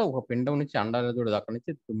తర్వాత ఒక పిండం నుంచి అండాలజోడు అక్కడి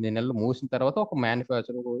నుంచి 9 నెలలు మోసిన తర్వాత ఒక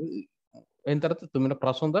మ్యానుఫ్యాక్చర్ అయిన తర్వాత 9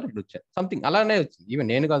 ప్రసవం ద్వారా ఇక్కడ వచ్చాను. సంథింగ్ అలానే వచ్చింది. ఈవెన్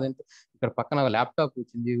నేను కాదంటే ఇక్కడ పక్కన ల్యాప్టాప్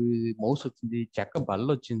వచ్చింది, మౌస్ వచ్చింది, చెక్క బల్ల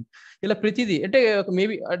వచ్చింది. ఇలా ప్రతిదీ అంటే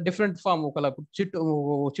మేబీ డిఫరెంట్ ఫామ్. ఒకలా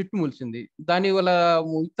చెట్టు మొలిచింది, దాని వల్ల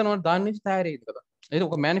విత్తనం దాని నుంచి తయారయ్యింది కదా. అయితే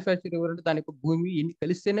ఒక మ్యానుఫ్యాక్చర్ ఎవరంటే దానికి భూమి ఎన్ని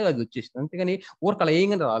కలిస్తేనే అది వచ్చేసింది. అంతేగాని ఊరికి అలా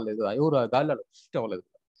ఏం రాలేదు, ఎవరు గాలి సృష్టి అవ్వలేదు.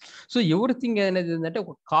 సో ఎవ్రీథింగ్ అనేది ఏంటంటే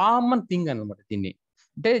ఒక కామన్ థింగ్ అనమాట. దీన్ని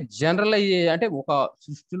అంటే జనరల్ అంటే ఒక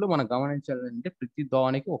సృష్టిలో మనం గమనించాలంటే ప్రతి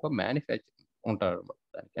దానికి ఒక మ్యానుఫ్యాక్చర్ ఉంటాడు అనమాట.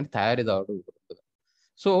 దానికి అంటే తయారీదారుడు.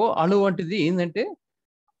 సో అటువంటిది ఏంటంటే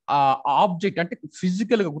ఆ ఆబ్జెక్ట్ అంటే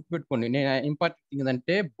ఫిజికల్ గా గుర్తుపెట్టుకోండి. నేను ఇంపార్టెంట్ థింగ్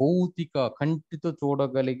ఏంటంటే భౌతిక కంటితో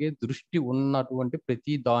చూడగలిగే దృష్టి ఉన్నటువంటి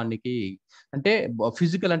ప్రతి దానికి అంటే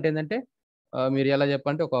ఫిజికల్ అంటే ఏంటంటే మీరు ఎలా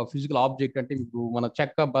చెప్పంటే ఒక ఫిజికల్ ఆబ్జెక్ట్ అంటే మీకు మన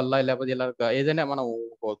చెక్క బల్ల లేకపోతే ఇలా ఏదైనా మనం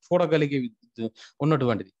చూడగలిగే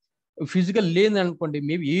ఉన్నటువంటిది. ఫిజికల్ లేని అనుకోండి,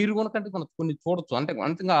 మేబీ ఎయిర్ కొనకంటే మనం కొన్ని చూడొచ్చు. అంటే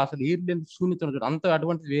అంతగా అసలు ఎయిర్ లేని శూన్యత అంత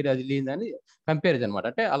అటువంటిది వేరే అది లేదని కంపారిజన్ అనమాట.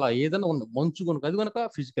 అంటే అలా ఏదైనా ఉన్న మంచు కొనుక అది కనుక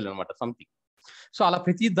ఫిజికల్ అనమాట సంథింగ్. సో అలా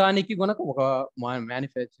ప్రతి దానికి కనుక ఒక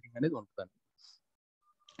మ్యానుఫ్యాక్చరింగ్ అనేది ఉంటుంది.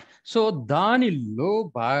 సో దానిలో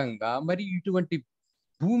భాగంగా మరి ఇటువంటి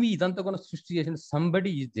భూమి ఇదంతా కూడా సృష్టి చేసిన somebody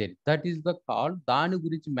is there, that is the called. దాని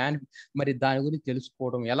గురించి మరి దాని గురించి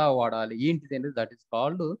తెలుసుకోవడం ఎలా వాడాలి ఏంటిది అనేది దట్ ఈస్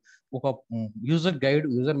కాల్డ్ ఒక యూజర్ గైడ్,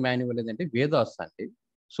 యూజర్ మాన్యువల్ ఏంటంటే వేదాస్ అంటే.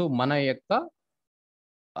 సో మన యొక్క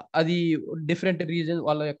అది డిఫరెంట్ రీజన్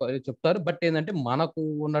వాళ్ళ యొక్క చెప్తారు. బట్ ఏంటంటే మనకు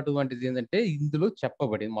ఉన్నటువంటిది ఏంటంటే ఇందులో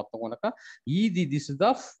చెప్పబడింది మొత్తం కనుక దిస్ ఇస్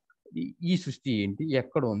ద ఈ సృష్టి ఏంటి,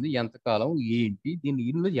 ఎక్కడ ఉంది, ఎంతకాలం ఏంటి, దీన్ని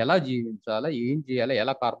ఇల్లు ఎలా జీవించాలా, ఏం చేయాలా,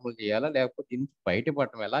 ఎలా కర్మలు చేయాలా, లేకపోతే దీని నుంచి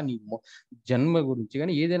బయటపడటం ఎలా, నీ జన్మ గురించి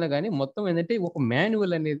కానీ ఏదైనా కానీ మొత్తం ఏంటంటే ఒక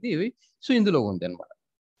మాన్యువల్ అనేది సో ఇందులో ఉంది అనమాట.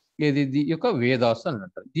 ఇది యొక్క వేదాస్ అని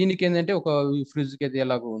అంటారు. దీనికి ఏంటంటే ఒక ఫ్రిడ్జ్కి అయితే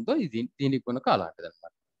ఎలాగో ఉందో దీనికి కనుక అలాంటిది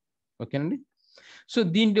అనమాట. ఓకేనండి. సో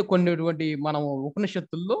దీంట్లో కొన్నిటువంటి మనం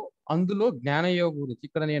ఉపనిషత్తుల్లో అందులో జ్ఞానయోగ గురించి,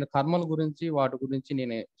 ఇక్కడ నేను కర్మల గురించి వాటి గురించి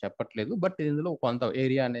నేను చెప్పట్లేదు. బట్ ఇందులో కొంత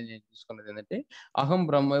ఏరియా అనేది నేను తీసుకున్నది ఏంటంటే అహం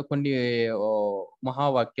బ్రహ్మ కొన్ని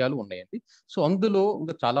మహావాక్యాలు ఉన్నాయండి. సో అందులో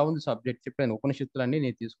ఇంకా చాలా ఉంది సబ్జెక్ట్ చెప్పాను. ఉపనిషత్తులన్నీ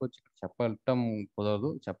నేను తీసుకొచ్చి ఇక్కడ చెప్పటం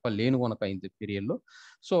కుదరదు, చెప్పలేను కనుక ఇంత పీరియడ్లో.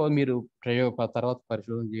 సో మీరు తర్వాత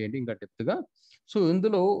పరిశోధన చేయండి ఇంకా డెప్త్గా. సో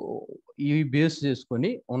ఇందులో ఇవి బేస్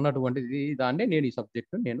చేసుకొని ఉన్నటువంటిది దాన్ని నేను ఈ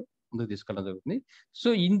సబ్జెక్ట్ నేను ముందుకు తీసుకెళ్ళడం జరుగుతుంది. సో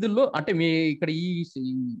ఇందులో అంటే మీ ఇక్కడ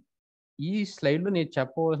ఈ స్లైడ్ లో నేను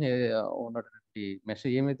చెప్పవలసిన ఉన్నటువంటి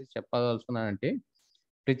మెసేజ్ ఏమైతే చెప్పదలుచుకున్నానంటే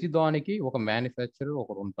ప్రతి దానికి ఒక మ్యానుఫ్యాక్చరర్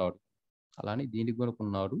ఒకడు ఉంటాడు, అలానే దీనికి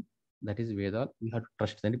కొనుక్కున్నాడు. దట్ ఈస్ వేద. We have to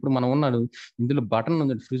trust. అంటే ఇప్పుడు మనం ఉన్నాడు ఇందులో బటన్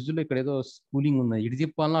ఉంది ఫ్రిడ్జ్ లో, ఇక్కడ ఏదో కూలింగ్ ఉంది, ఇటు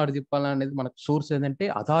తిప్పాలన్నా అటు తిప్పాలన్నా అనేది మనకు సోర్స్ ఏదంటే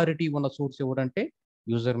అథారిటీ ఉన్న సోర్స్ ఎవరంటే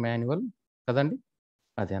యూజర్ మాన్యువల్ కదండి.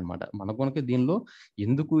 అదే అనమాట. మన కొనుక దీనిలో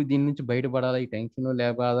ఎందుకు దీని నుంచి బయటపడాలి, ఈ టెన్షన్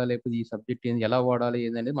లేకపోతే లేకపోతే ఈ సబ్జెక్ట్ ఏంది, ఎలా వాడాలి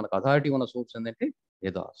ఏంటంటే మనకు అథారిటీ ఉన్న సోర్స్ ఏంటంటే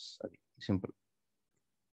వేదాస్. అది సింపుల్.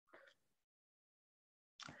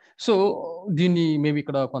 సో దీన్ని మేబీ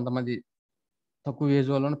ఇక్కడ కొంతమంది తక్కువ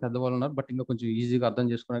ఏజ్ వాళ్ళు పెద్దవాళ్ళు ఉన్నారు, బట్ ఇంకా కొంచెం ఈజీగా అర్థం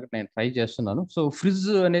చేసుకోవడానికి నేను ట్రై చేస్తున్నాను. సో ఫ్రిడ్జ్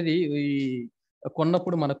అనేది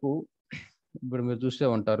కొన్నప్పుడు మనకు ఇప్పుడు మీరు చూస్తే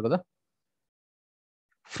ఉంటారు కదా,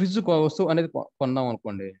 ఫ్రిడ్జ్ వస్తువు అనేది కొన్నాం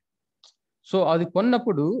అనుకోండి. సో అది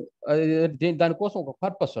కొన్నప్పుడు దానికోసం ఒక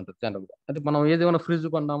పర్పస్ ఉంటుంది జనరల్గా. అంటే మనం ఏదైనా ఫ్రిడ్జ్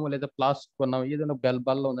కొన్నాము లేదా ప్లాస్టిక్ కొన్నాము, ఏదైనా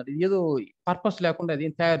బల్ల ఉందంటే ఏదో పర్పస్ లేకుండా అది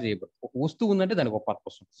తయారు చేయబడి ఒక వస్తువు ఉందంటే దానికి ఒక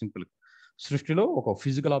పర్పస్ ఉంటుంది. సింపుల్ గా సృష్టిలో ఒక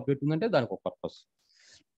ఫిజికల్ ఆబ్జెక్ట్ ఉందంటే దానికి ఒక పర్పస్.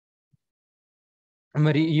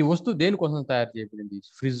 మరి ఈ వస్తువు దేనికోసం తయారు చేయబడింది?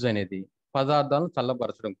 ఫ్రిడ్జ్ అనేది పదార్థాలను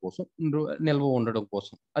చల్లబరచడం కోసం, నిల్వ ఉండడం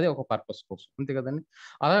కోసం, అదే ఒక పర్పస్ కోసం, అంతే కదండి.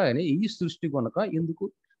 అలాగని ఈ సృష్టి కనుక ఎందుకు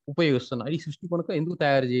ఉపయోగిస్తున్నారు, ఈ సృష్టి కనుక ఎందుకు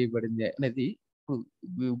తయారు చేయబడింది అనేది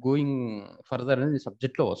గోయింగ్ ఫర్దర్ అనేది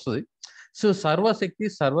సబ్జెక్ట్ లో వస్తుంది. సో సర్వశక్తి,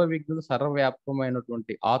 సర్వవిజ్ఞుడు,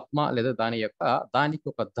 సర్వవ్యాపకమైనటువంటి ఆత్మ లేదా దానికి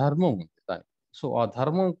ఒక ధర్మం ఉంది దానికి. సో ఆ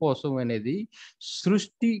ధర్మం కోసం అనేది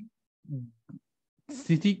సృష్టి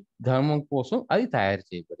స్థితి ధర్మం కోసం అది తయారు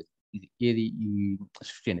చేయబడింది. ఇది ఏది ఈ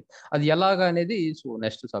సృష్టి అనేది. అది ఎలాగా అనేది సో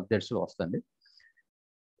నెక్స్ట్ సబ్జెక్ట్స్ లో వస్తుంది.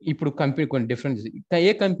 ఇప్పుడు కంపెనీ కొన్ని డిఫరెన్స్,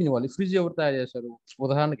 ఏ కంపెనీ వాళ్ళు ఫ్రిడ్జ్ ఎవరు తయారు చేశారు?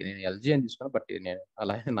 ఉదాహరణకి నేను ఎల్జీ అని తీసుకున్నాను, బట్ నేను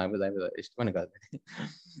అలా నా మీద దాని మీద ఇష్టమని కాదు.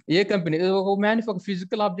 ఏ కంపెనీ ఒక మ్యానుఫ్యాక్చర్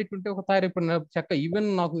ఫిజికల్ ఆబ్జెక్ట్ ఉంటే ఒక తయారైపోయిన చెక్క, ఈవెన్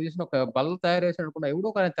నాకు చేసిన ఒక బల్ల తయారు చేశాడు అనుకున్నా, ఎవరో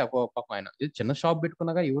ఒక పాపం ఆయన చిన్న షాప్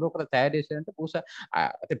పెట్టుకున్నాగా ఎవరో ఒకరు తయారు చేశారంటే బహుశా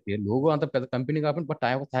అంటే లోగో అంత పెద్ద కంపెనీ కాబట్టి, బట్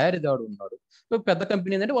ఆయన తయారీదారుడు ఉన్నాడు. సో పెద్ద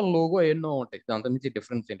కంపెనీ ఏంటంటే వాళ్ళ లోగో ఎన్నో ఉంటాయి, అంత మించి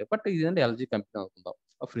డిఫరెన్స్ ఏంటి. బట్ ఇదంటే ఎల్జీ కంపెనీ అనుకుందాం,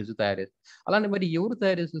 ఆ ఫ్రిడ్జ్ తయారు చేసి. అలానే మరి ఎవరు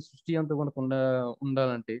తయారు చేసే సృష్టి అంతా కనుక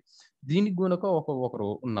ఉండాలంటే దీనికి గనుక ఒకరు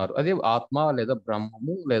ఉన్నారు, అదే ఆత్మ లేదా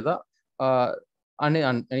బ్రహ్మము లేదా అని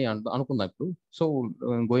అనుకుందాం ఇప్పుడు. సో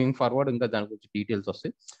గోయింగ్ ఫార్వర్డ్ ఇంకా దాని గురించి డీటెయిల్స్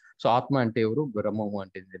వస్తాయి. సో ఆత్మ అంటే ఎవరు, బ్రహ్మము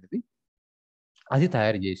అంటే ఏంటిది, అది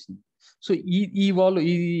తయారు చేసింది. సో ఈ వాళ్ళు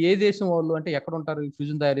ఏ దేశం వాళ్ళు అంటే ఎక్కడ ఉంటారు? ఈ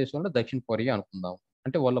ఫ్యూజన్ తయారు చేసే వాళ్ళు దక్షిణ కొరియా అనుకుందాం.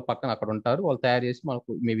 అంటే వాళ్ళ పక్కన అక్కడ ఉంటారు, వాళ్ళు తయారు చేసి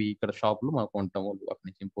మనకు మేబీ ఇక్కడ షాపులు మనకు ఉంటాం, వాళ్ళు అక్కడి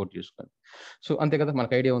నుంచి ఇంపోర్ట్ చేసుకొని. సో అంతే కదా,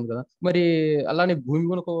 మనకు ఐడియా ఉంది కదా. మరి అలానే భూమి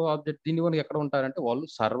కొనుక ఆబ్జెక్ట్ దీని కొనుక ఎక్కడ ఉంటారంటే వాళ్ళు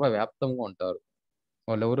సర్వవ్యాప్తంగా ఉంటారు.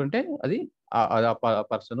 వాళ్ళు ఎవరంటే అది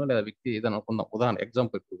పర్సన్ లేదా వ్యక్తి ఏదైనా అనుకుందాం, ఉదాహరణ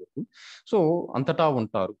ఎగ్జాంపుల్. సో అంతటా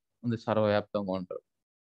ఉంటారు, సర్వవ్యాప్తంగా ఉంటారు.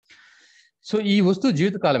 సో ఈ వస్తువు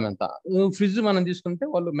జీవితకాలం ఎంత? ఫ్రిడ్జ్ మనం తీసుకుంటే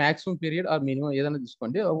వాళ్ళు మాక్సిమం పీరియడ్ ఆర్ మినిమం ఏదైనా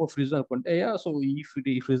తీసుకోండి, ఒక ఫ్రిడ్జ్ అనుకుంటే సో ఈ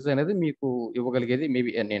ఫ్రిడ్జ్ అనేది మీకు ఇవ్వగలిగేది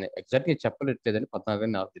మేబీ, నేను ఎగ్జాక్ట్గా చెప్పలేట్లేదని 14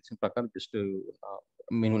 నాకు తెలిసిన ప్రకారం జస్ట్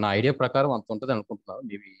నేను నా ఐడియా ప్రకారం అంత ఉంటుంది అనుకుంటున్నాను.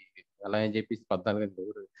 మేబీ అలా అని చెప్పేసి 14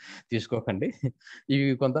 ఎవరు తీసుకోకండి. ఇవి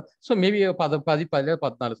కొంత సో మేబీ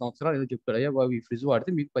 14 సంవత్సరాలు ఏదో చెప్తాడు, అయ్యా బాబు ఈ ఫ్రిడ్జ్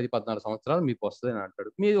వాడితే మీకు 10-14 సంవత్సరాలు మీకు వస్తుంది అని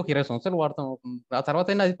అంటాడు. మీరు ఒక 20 సంవత్సరాలు వాడతాం, ఆ తర్వాత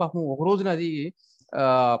అయినా అది పాపం ఒక రోజున అది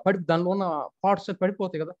దానిలో ఉన్న పార్ట్స్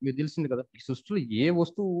పడిపోతాయి కదా, మీకు తెలిసింది కదా. ఈ సృష్టిలో ఏ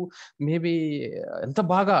వస్తువు మేబీ ఎంత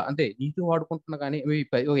బాగా అంటే నీటి వాడుకుంటున్నా కానీ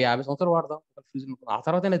 50 సంవత్సరాలు వాడదాం ఫ్రిడ్జ్, ఆ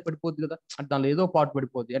తర్వాత అది పడిపోద్ది కదా. అంటే దానిలో ఏదో పార్ట్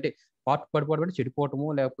పడిపోద్ది, అంటే పార్ట్ పడిపోవడం చెడిపోవటము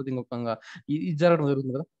లేకపోతే ఇంకొక ఇది జరగడం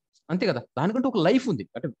జరుగుతుంది కదా, అంతే కదా. దానికంటే ఒక లైఫ్ ఉంది.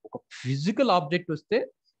 అంటే ఒక ఫిజికల్ ఆబ్జెక్ట్ వస్తే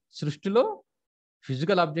సృష్టిలో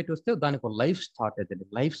దానికి ఒక లైఫ్ స్టార్ట్ అవుతుంది,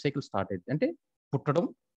 లైఫ్ సైకిల్ స్టార్ట్ అవుతుంది. అంటే పుట్టడం,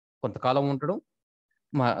 కొంతకాలం ఉండడం,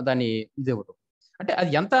 దాన్ని ఇది ఇవ్వడం. అంటే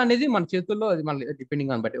అది ఎంత అనేది మన చేతుల్లో, అది మన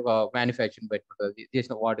డిపెండింగ్ అని బట్టి, ఒక మ్యానుఫ్యాక్చరింగ్ బట్టి ఉంటుంది,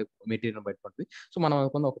 చేసిన వాడి మెటీరియల్ బట్టి ఉంటుంది. సో మనం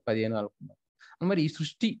అనుకున్న ఒక 15 అనుకున్నాం. మరి ఈ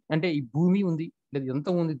సృష్టి అంటే ఈ భూమి ఉంది లేదా ఎంత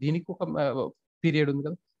ఉంది, దీనికి ఒక పీరియడ్ ఉంది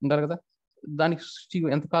కదా, ఉండాలి కదా. దానికి సృష్టి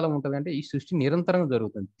ఎంతకాలం ఉంటుంది అంటే ఈ సృష్టి నిరంతరంగా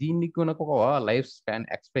జరుగుతుంది. దీనికి ఒక లైఫ్ స్పాన్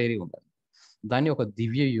ఎక్స్పైరీ ఉండాలి, దాన్ని ఒక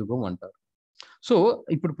దివ్య యుగం అంటారు. సో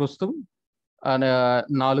ఇప్పుడు ప్రస్తుతం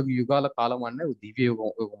 4 యుగాల కాలం అనే దివ్య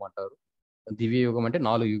యుగం అంటారు. దివ్య యుగం అంటే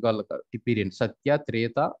 4 యుగాల పీరియడ్, సత్య,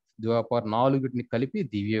 త్రేత, ద్వాపర 4ని కలిపి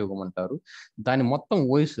దివ్య యుగం అంటారు. దాని మొత్తం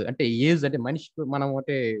వయసు అంటే ఏజ్, అంటే మనిషికి మనం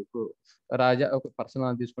అంటే ఇప్పుడు రాజా ఒక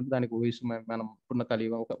పర్సన్ తీసుకుంటే దానికి వయసు మనం ఉన్న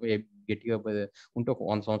కలియుగం ఒక గట్టిగా ఉంటే ఒక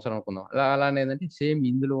 100 సంవత్సరాలు అనుకుందాం. అలానే ఏంటంటే సేమ్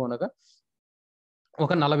ఇందులో అనగా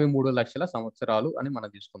ఒక 43 లక్షల సంవత్సరాలు అని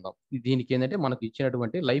మనం తీసుకుందాం. దీనికి ఏంటంటే మనకు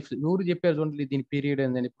ఇచ్చినటువంటి లైఫ్ ఎవరు చెప్పారు చూడండి, దీని పీరియడ్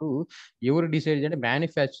ఏంటంటే ఇప్పుడు ఎవరు డిసైడ్ చేయండి,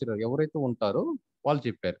 మ్యానుఫ్యాక్చరర్ ఎవరైతే ఉంటారో వాళ్ళు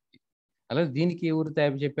చెప్పారు. అలాగే దీనికి ఎవరు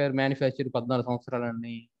చెప్పారు, మ్యానుఫ్యాక్చర్ 14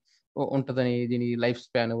 సంవత్సరాలని ఉంటుందని, దీని లైఫ్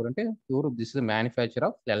స్పాన్ ఎవరంటే this is manufacture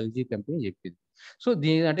of LG company చెప్పింది. సో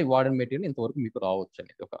దీని అంటే వాడిన మెటీరియల్ ఇంతవరకు మీకు రావచ్చు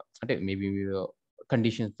అనేది ఒక, అంటే మేబీ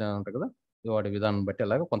కండిషన్స్ ఉంటాయి కదా, వాడే విధానం బట్టి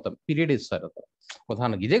అలాగే కొంత పీరియడ్ ఇస్తారు.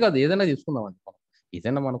 ఉదాహరణకు ఇదే కాదు, ఏదైనా తీసుకుందామండి మనం,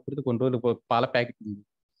 ఏదైనా మన కురితే కొన్ని రోజులు పాల ప్యాకెట్ ఉంది,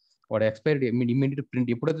 వాడు ఎక్స్పైరీ ఇమీడియట్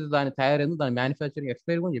ప్రింట్ ఎప్పుడైతే దాన్ని తయారైందో దాని మ్యానుఫ్యాక్చరింగ్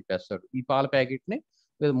ఎక్స్పైరీ కూడా చెప్పేస్తాడు. ఈ పాల ప్యాకెట్ని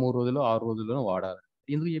 3 రోజులు 6 రోజుల్లోనే వాడాలి.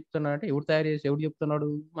 ఎందుకు చెప్తున్నాడు అంటే ఎవరు తయారు చేసి ఎవరు చెప్తున్నాడు,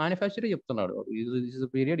 మ్యానుఫ్యాక్చర్ చెప్తున్నాడు.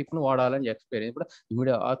 పీరియడ్ ఇప్పుడు వాడాలని ఎక్స్పైరీ, ఇప్పుడు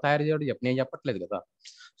ఇమీడియట్ తయారు చేయడం నేను చెప్పట్లేదు కదా.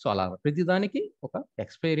 సో అలా ప్రతి దానికి ఒక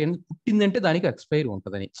ఎక్స్పైరీ అనేది పుట్టిందంటే దానికి ఎక్స్పైరీ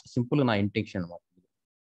ఉంటుందని సింపుల్ నా ఇంటెన్షన్ అన్నమాట.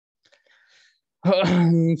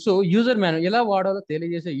 సో యూజర్ మాన్యువల్ ఎలా వాడాలో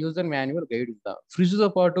తెలియజేసే యూజర్ మాన్యువల్ గైడ్ ఉందా ఫ్రిడ్జ్ తో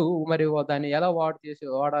పాటు, మరి దాన్ని ఎలా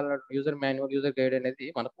వాడాలన్న యూజర్ మాన్యువల్ యూజర్ గైడ్ అనేది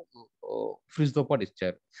మనకు ఫ్రిడ్జ్ తో పాటు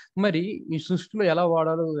ఇచ్చారు. మరి ఈ సృష్టిలో ఎలా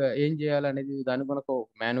వాడాలో ఏం చేయాలనేది దాని మనకు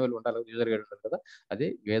మాన్యువల్ ఉండాలి, యూజర్ గైడ్ ఉండాలి కదా. అదే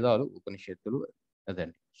వేదాలు, ఉపనిషత్తులు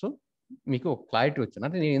అదండి. సో మీకు ఒక క్లారిటీ వచ్చింది.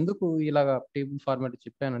 అంటే నేను ఎందుకు ఇలాగా టేబుల్ ఫార్మాట్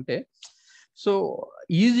చెప్పానంటే, సో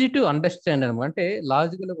ఈజీ టు అండర్స్టాండ్ అనమాట. అంటే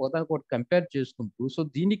లాజికల్ ఒకటి కంపేర్ చేసుకుంటూ, సో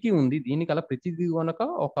దీనికి ఉంది దీనికి అలా ప్రతిదీ కనుక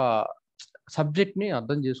ఒక సబ్జెక్ట్ ని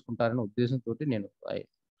అర్థం చేసుకుంటారనే ఉద్దేశంతో నేను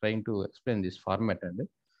trying to explain this format అండి.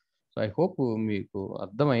 సో ఐ హోప్ మీకు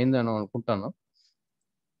అర్థమైందని అనుకుంటాను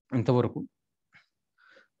ఇంతవరకు.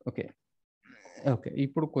 ఓకే ఓకే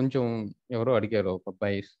ఇప్పుడు కొంచెం ఎవరో అడిగారు, ఒక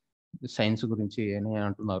అబ్బాయి సైన్స్ గురించి అని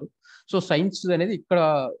అంటున్నారు. సో సైన్స్ అనేది ఇక్కడ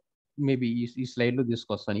మేబీ ఈ స్లైడ్ లో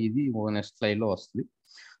తీసుకొస్తాను, ఇది నెక్స్ట్ స్లైడ్ లో వస్తుంది.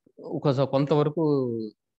 కొంతవరకు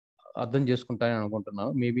అర్థం చేసుకుంటానని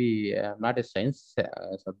అనుకుంటున్నాను. Maybe not a science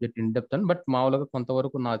subject in depth అని, బట్ మామూలుగా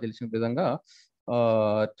కొంతవరకు నాకు తెలిసిన విధంగా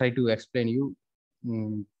ట్రై టు ఎక్స్ప్లెయిన్ యూ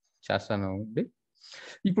చేస్తాను అండి.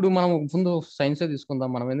 ఇప్పుడు మనం ముందు సైన్సే తీసుకుందాం.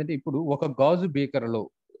 మనం ఏంటంటే ఇప్పుడు ఒక గాజు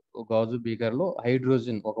బీకర్లో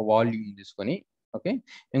హైడ్రోజన్ ఒక వాల్యూమ్ తీసుకొని, ఓకే,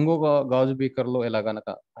 ఇంకొక గాజు బీకర్లో ఇలా గనక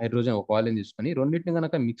హైడ్రోజన్ ఒక వాల్యూమ్ తీసుకొని రెండింటిని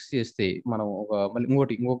గనక మిక్స్ చేస్తే మనం మళ్ళీ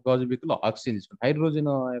ఇంకొక గాజు బీకర్లో ఆక్సిజన్ తీసుకొని హైడ్రోజన్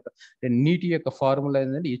నీటి యొక్క ఫార్ములా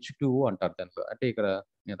ఏంటంటే H2O అంటారు దాంట్లో. అంటే ఇక్కడ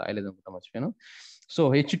నేను రాయలేదు అనుకుంటా, మర్చిపోయాను. సో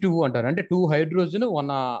H2O అంటారు. అంటే 2 హైడ్రోజన్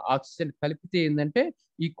 1 ఆక్సిజన్ కలిపితే ఏంటంటే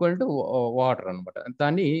ఈక్వల్ టు వాటర్ అనమాట.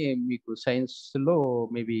 దాన్ని మీకు సైన్స్ లో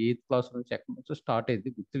మేబీ 8th క్లాస్ నుంచి ఎక్కడి నుంచో స్టార్ట్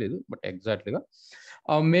అయింది, గుర్తులేదు, బట్ ఎగ్జాక్ట్లీగా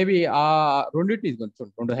మేబీ ఆ రెండింటిని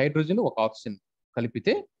కొంచెం 2 హైడ్రోజన్ 1 ఆక్సిజన్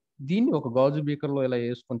కలిపితే దీన్ని ఒక గాజు బీకర్ లో ఇలా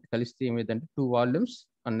వేసుకుంటే కలిస్తే ఏమైందంటే 2 వాల్యూమ్స్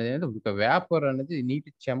అనేది ఒక వేపర్ అనేది నీటి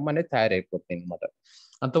చెమ్మ అనేది తయారైపోతుంది అనమాట.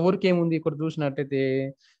 అంతవరకు ఏముంది ఇక్కడ చూసినట్టయితే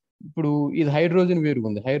ఇప్పుడు ఇది హైడ్రోజన్ వేరుగా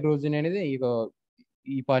ఉంది. హైడ్రోజన్ అనేది ఇక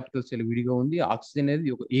ఈ పార్టికల్స్ విడిగా ఉంది. ఆక్సిజన్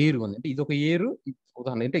అనేది ఒక ఎయిర్ ఉంది. అంటే ఇది ఒక ఎయిర్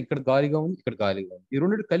ఉదాహరణ, అంటే ఇక్కడ గాలిగా ఉంది, ఇక్కడ గాలిగా ఉంది. ఈ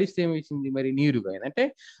రెండు కలిస్తే ఏమేసింది మరి నీరుగా అయింది. అంటే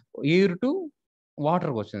ఎయిర్ టు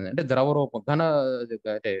వాటర్ వచ్చింది. అంటే ద్రవ రూపం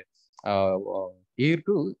అంటే ఎయిర్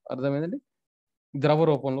టు అర్థమైందండి, ద్రవ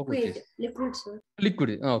రూపంలోకి వచ్చేసి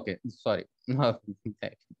లిక్విడ్, ఓకే సారీ,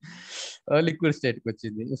 లిక్విడ్ స్టేట్కి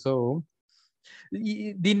వచ్చింది. సో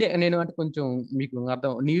దీన్నే నేను అంటే కొంచెం మీకు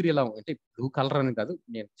అర్థం, నీరు ఎలా అంటే బ్లూ కలర్ అని కాదు,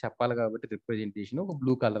 నేను చెప్పాలి కాబట్టి రిప్రజెంటేషన్ ఒక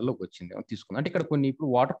బ్లూ కలర్ లోకి వచ్చింది తీసుకున్నాం. అంటే ఇక్కడ కొన్ని ఇప్పుడు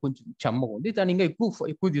వాటర్ కొంచెం చెమ్మగా ఉంది, దాన్ని ఇంకా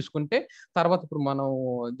ఎక్కువ తీసుకుంటే తర్వాత ఇప్పుడు మనం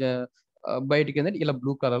బయటికి ఏంటంటే ఇలా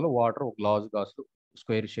బ్లూ కలర్ లో వాటర్ ఒక గ్లాసు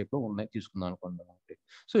స్క్వేర్ షేప్ లో ఉన్నాయి తీసుకుందాం అనుకుందాం.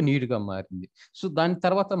 సో నీట్గా మారింది. సో దాని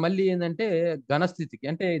తర్వాత మళ్ళీ ఏంటంటే ఘనస్థితికి,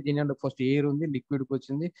 అంటే దీని ఫస్ట్ ఎయిర్ ఉంది, లిక్విడ్కి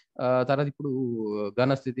వచ్చింది, తర్వాత ఇప్పుడు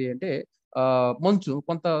ఘనస్థితి అంటే మంచు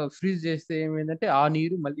కొంత ఫ్రీజ్ చేస్తే ఏమైందంటే ఆ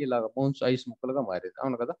నీరు మళ్ళీ ఇలా మంచు ఐస్ ముక్కలుగా మారేది.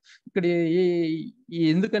 అవును కదా. ఇక్కడ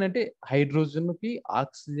ఎందుకనంటే హైడ్రోజన్ కి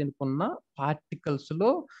ఆక్సిజన్ కున్న పార్టికల్స్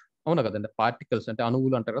లో, అవును కదండి, పార్టికల్స్ అంటే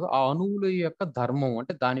అణువులు అంటారు కదా, ఆ అణువుల యొక్క ధర్మం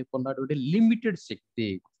అంటే దానికి ఉన్నటువంటి లిమిటెడ్ శక్తి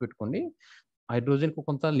పెట్టుకోండి. హైడ్రోజన్ కు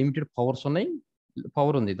కొంత లిమిటెడ్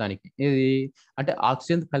పవర్ ఉంది దానికి. ఏది అంటే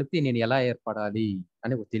ఆక్సిజన్ కలిపి నేను ఎలా ఏర్పడాలి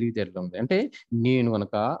అని ఒక తెలివితేటలు ఉంది. అంటే నేను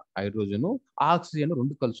కనుక హైడ్రోజన్ ఆక్సిజన్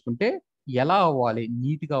రెండు కలుసుకుంటే ఎలా అవ్వాలి,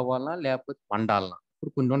 నీట్గా అవ్వాలనా లేకపోతే మండాలనా?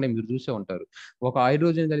 ఇప్పుడు కొన్ని ఉన్నాయి, మీరు చూసే ఉంటారు, ఒక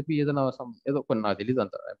హైడ్రోజన్ కలిపి ఏదైనా ఏదో కొన్ని, నాకు తెలియదు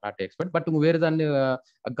అంత, నాట్ ఎక్స్పర్ట్, బట్ వేరే దాన్ని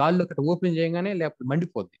గాల్లో ఒకటి ఓపెన్ చేయగానే లేకపోతే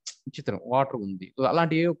మండిపోద్ది, విచిత్రం, వాటర్ ఉంది,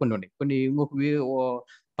 అలాంటివి ఏవో కొన్ని ఉన్నాయి. కొన్ని ఇంకొక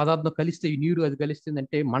పదార్థం కలిస్తే ఈ నీరు అది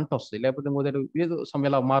కలిస్తుందంటే మంట వస్తుంది, లేకపోతే ఏదో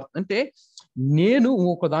సమయంలో మారుతుంది. అంటే నేను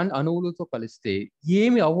ఒక దాని అణువులతో కలిస్తే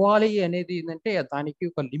ఏమి అవ్వాలి అనేది ఏంటంటే దానికి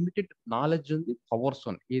ఒక లిమిటెడ్ నాలెడ్జ్ ఉంది, పవర్స్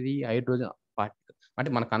ఉంది. ఇది హైడ్రోజన్ పార్టికల్ అంటే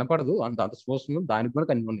మనకు కనపడదు, అంత సోర్స్ ఉంది, దానికి కూడా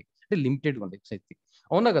అన్ని ఉన్నాయి, అంటే లిమిటెడ్ ఉంది శక్తి.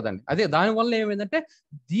 అవునా కదండి. అదే దానివల్ల ఏమైందంటే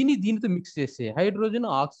దీనితో మిక్స్ చేస్తే హైడ్రోజన్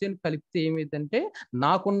ఆక్సిజన్ కలిపితే ఏమైందంటే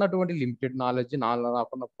నాకున్నటువంటి లిమిటెడ్ నాలెడ్జ్,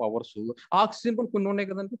 నాకున్న పవర్స్, ఆక్సిజన్ కూడా కొన్ని ఉన్నాయి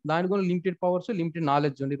కదండి, దాని కూడా లిమిటెడ్ పవర్స్, లిమిటెడ్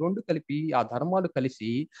నాలెడ్జ్ ఉంది, రెండు కలిపి ఆ ధర్మాలు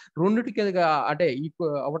కలిసి రెండిటికి అంటే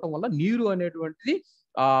ఈక్వల్ అవ్వటం వల్ల నీరు అనేటువంటిది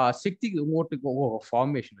ఆ శక్తికి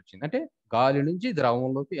ఫార్మేషన్ వచ్చింది. అంటే గాలి నుంచి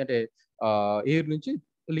ద్రవంలోకి, అంటే ఎయిర్ నుంచి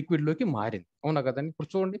లిక్విడ్ లోకి మారింది. అవునా కదండి. ఇప్పుడు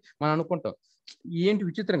చూడండి, మనం అనుకుంటాం ఏంటి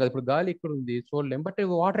విచిత్రం కదా, ఇప్పుడు గాలి ఇక్కడ ఉంది చూడలేం, బట్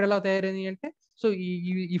వాటర్ ఎలా తయారైంది అంటే, సో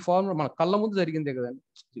ఈ ఫార్ములా మన కళ్ళ ముందు జరిగిందే కదండి.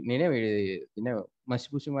 నేనే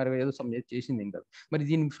మసిపూసి మరి ఏదో చేసింది కదా, మరి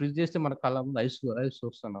దీన్ని ఫ్రిడ్జ్ చేస్తే మన కళ్ళ ముందు ఐస్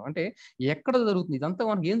చూస్తున్నాం అంటే ఎక్కడ జరుగుతుంది ఇదంతా?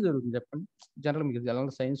 మనకి ఏం జరుగుతుంది చెప్పండి? జనరల్ మీకు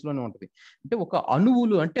జనరల్ సైన్స్ లోనే ఉంటుంది. అంటే ఒక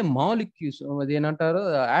అణువులు అంటే మాలిక్యూల్స్, అదేనంటారు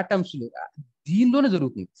ఆటమ్స్లు, దీనిలోనే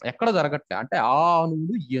జరుగుతుంది, ఎక్కడ జరగట్లే. అంటే ఆ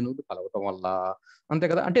అణువులు ఈ అణువులు కలవటం వల్ల, అంతే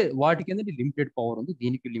కదా. అంటే వాటికి ఏంటంటే లిమిటెడ్ పవర్ ఉంది,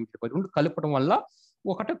 దీనికి లిమిటెడ్ పవర్ ఉంది, కలపడం వల్ల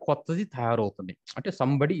ఒకటే కొత్తది తయారవుతుంది. అంటే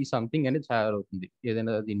సంథింగ్ అనేది తయారవుతుంది,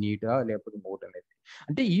 ఏదైనా అది నీటా లేకపోతే మోట్ అనేది.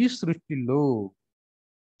 అంటే ఈ సృష్టిలో,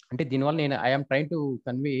 అంటే దీనివల్ల నేను ఐఎమ్ ట్రైన్ టు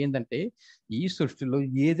కన్వే ఏంటంటే, ఈ సృష్టిలో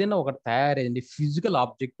ఏదైనా ఒకటి తయారైంది, ఫిజికల్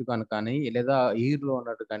ఆబ్జెక్ట్ కానీ, లేదా ఎయిర్లో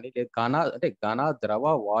ఉన్నట్టు కానీ, లేదా ఘన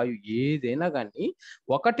ద్రవ వాయు ఏదైనా కానీ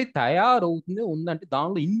ఒకటి తయారవుతుంది ఉందంటే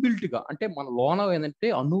దానిలో ఇన్బిల్ట్ గా, అంటే మన లోన ఏంటంటే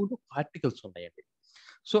అణువులు పార్టికల్స్ ఉన్నాయండి.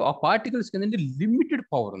 సో ఆ పార్టికల్స్ ఏంటంటే లిమిటెడ్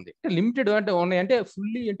పవర్ ఉంది. అంటే లిమిటెడ్ అంటే ఉన్నాయంటే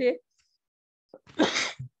ఫుల్లీ అంటే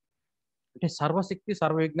సర్వశక్తి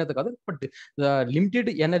సర్వవిజ్ఞత కాదు, బట్ లిమిటెడ్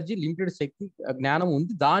ఎనర్జీ, లిమిటెడ్ శక్తి, జ్ఞానం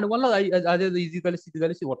ఉంది. దానివల్ల అదే ఇది కలిసి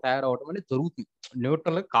తయారవడం అనేది జరుగుతుంది.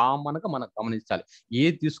 న్యూట్రల్ కామన్ గా మనం గమనించాలి,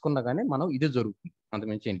 ఏది తీసుకున్నా కానీ మనం ఇదే జరుగుతుంది.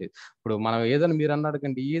 అంతమించి ఏంటి. ఇప్పుడు మనం ఏదైనా మీరు అన్నాడు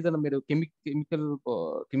కండి, ఏదైనా మీరు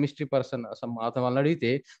కెమిస్ట్రీ పర్సన్ అతను వాళ్ళని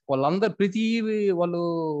అడిగితే వాళ్ళందరూ ప్రతి వాళ్ళు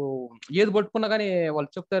ఏది పట్టుకున్నా కానీ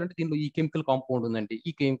వాళ్ళు చెప్తారంటే దీనిలో ఈ కెమికల్ కాంపౌండ్ ఉందండి,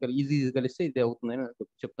 ఈ కెమికల్ ఇది కలిస్తే ఇది అవుతుందని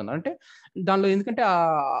చెప్తున్నారు. అంటే దానిలో ఎందుకంటే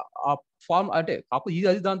ఆ ఫార్మ్ అంటే కాకపోతే ఇది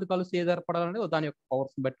అది దాంతో కలిసి ఏది ఏర్పడాలనేది దాని యొక్క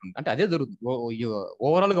పవర్స్ బట్టి ఉంది. అంటే అదే జరుగుతుంది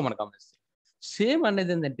ఓవరాల్ గా మనం గమనిస్తే. సేమ్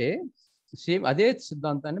అనేది ఏంటంటే సేమ్ అదే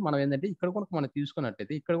సిద్ధాంతాన్ని మనం ఏంటంటే ఇక్కడ కూడా మనం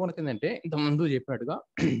తీసుకున్నట్టయితే ఇక్కడ కూడా ఏంటంటే ఇంత ముందు చెప్పినట్టుగా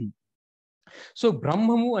సో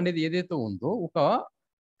బ్రహ్మము అనేది ఏదైతే ఉందో ఒక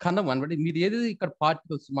కణం అనమాట. మీరు ఏదైతే ఇక్కడ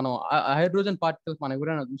పార్టికల్స్ మనం హైడ్రోజన్ పార్టికల్స్ మనం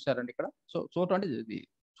ఎవరైనా చూసారండి ఇక్కడ. సో చోట అంటే ఇది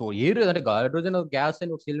సో ఎయిర్ అంటే హైడ్రోజన్ గ్యాస్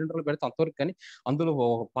అని ఒక సిలిండర్లో పెడితే అంతవరకు, కానీ అందులో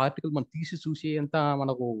ఒక పార్టికల్ మనం తీసి చూసి ఎంత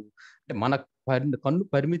మనకు అంటే మన కన్ను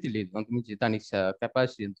పరిమితి లేదు, అంతమించి దాని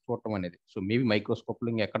కెపాసిటీ చూడటం అనేది. సో మేబీ మైక్రోస్కోప్లో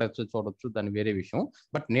ఇంకా ఎక్కడ చూడొచ్చు, దాని వేరే విషయం.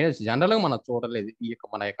 బట్ నేను జనరల్గా మనం చూడలేదు ఈ యొక్క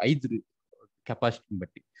మన యొక్క 5 కెపాసిటీని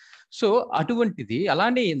బట్టి. సో అటువంటిది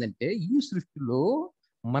అలానే ఏంటంటే ఈ సృష్టిలో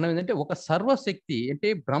మనం ఏంటంటే ఒక సర్వశక్తి అంటే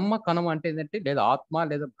బ్రహ్మ కణం అంటే ఏంటంటే లేదా ఆత్మ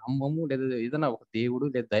లేదా బ్రహ్మము లేదా ఏదైనా ఒక దేవుడు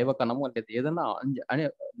లేదా దైవ కణము లేదా ఏదైనా అనే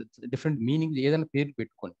డిఫరెంట్ మీనింగ్ ఏదైనా పేరు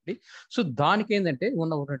పెట్టుకోండి. సో దానికి ఏంటంటే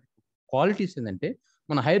ఉన్న క్వాలిటీస్ ఏంటంటే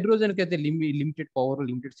మన హైడ్రోజన్కి అయితే లిమిటెడ్ పవర్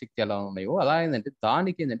లిమిటెడ్ శక్తి ఎలా ఉన్నాయో అలా ఏంటంటే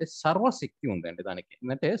దానికి ఏంటంటే సర్వశక్తి ఉందండి. దానికి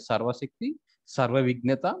ఏంటంటే సర్వశక్తి, సర్వ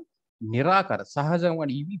విజ్ఞత, నిరాకార,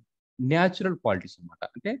 సహజంగా ఇవి న్యాచురల్ క్వాలిటీస్ అనమాట.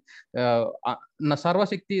 అంటే నా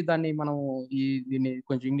సర్వశక్తి దాన్ని మనం దీన్ని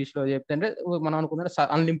కొంచెం ఇంగ్లీష్ లో చెప్తే అంటే మనం అనుకుంటే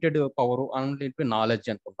అన్లిమిటెడ్ పవర్, అన్లిమిటెడ్ నాలెడ్జ్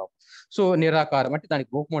అనుకుంటాం. సో నిరాకారం అంటే దానికి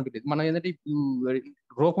రూపం అంటే మనం ఏంటంటే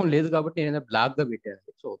రూపం లేదు కాబట్టి నేను బ్లాక్ గా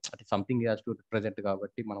పెట్టాను. సో అంటే సంథింగ్ హ్యాస్ టు రిప్రజెంట్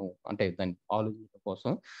కాబట్టి మనం అంటే దాన్ని ఆలోచించడం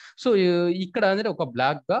కోసం. సో ఇక్కడ అనేది ఒక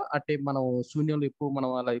బ్లాక్ గా అంటే మనం శూన్యంలో ఎక్కువ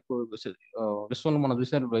మనం అలా ఎక్కువ విశ్వంలో మనం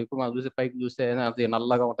చూసిన ఇప్పుడు మనం చూసే పైకి చూస్తే అది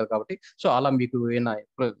నల్లగా ఉంటది కాబట్టి సో అలా మీకు ఏమైనా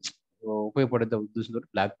ఉపయోగపడే ఉద్దేశంతో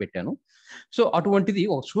బ్లాక్ పెట్టాను. సో అటువంటిది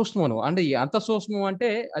ఒక సూక్ష్మం అంటే అంత సూక్ష్మం అంటే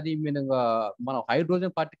అది మనం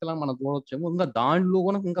హైడ్రోజన్ పార్టికల్ అని మనం చూడవచ్చేమో, ఇంకా దానిలో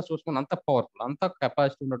కూడా ఇంకా సూక్ష్మం అంత పవర్ఫుల్ అంత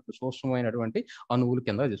కెపాసిటీ ఉన్నటువంటి సూక్ష్మమైనటువంటి అణువుల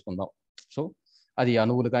కింద తీసుకుందాం. సో అది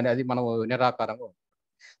అణువులు కానీ అది మనం నిరాకారంగా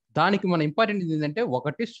దానికి మన ఇంపార్టెంట్ ఏంటంటే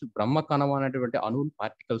ఒకటి బ్రహ్మ కణం అనేటువంటి అణువులు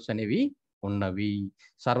పార్టికల్స్ అనేవి ఉన్నవి,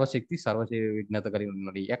 సర్వశక్తి సర్వ విజ్ఞత కలిగి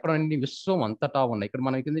ఉన్నది. ఎక్కడ విశ్వం అంతటా ఉన్నాయి. ఇక్కడ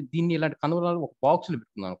మనకి దీన్ని ఇలాంటి కనుగొనాలి ఒక బాక్స్లు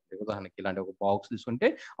పెట్టుకుందాం. ఉదాహరణకి ఇలాంటి ఒక బాక్స్ తీసుకుంటే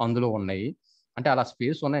అందులో ఉన్నాయి అంటే అలా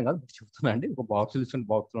స్పేస్ ఉన్నాయి కాదు చెప్తున్నా అండి. ఒక బాక్స్ తీసుకుని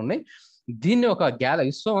బాక్స్లు ఉన్నాయి. దీన్ని ఒక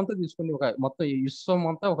విశ్వం అంతా తీసుకుని ఒక మొత్తం విశ్వం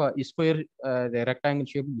అంతా ఒక స్క్వేర్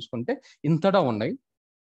రెక్టాంగిల్ షేప్ తీసుకుంటే ఇంతటా ఉన్నాయి.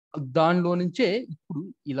 దానిలో నుంచే ఇప్పుడు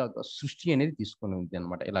ఇలాగ సృష్టి అనేది తీసుకొని ఉంది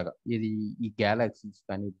అనమాట. ఇలాగా ఇది ఈ గ్యాలక్సీస్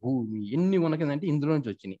కానీ భూమి ఎన్ని మనకేంటంటే ఇందులో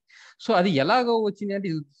నుంచి వచ్చినాయి. సో అది ఎలాగో వచ్చింది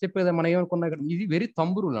అంటే చెప్పేది మనం ఏమనుకున్నా ఇక్కడ ఇది వెరీ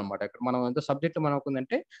తంబురులు అనమాట. ఇక్కడ మనం ఎంత సబ్జెక్ట్ మనం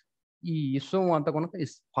అనుకుందంటే ఈ విశ్వం అంతా కనుక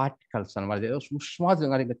పార్టికల్స్ అనమాట. ఏదో సూక్ష్మ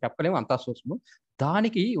చెప్పలేము అంతా సూక్ష్మం.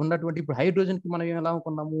 దానికి ఉన్నటువంటి ఇప్పుడు హైడ్రోజన్ కి మనం ఎలా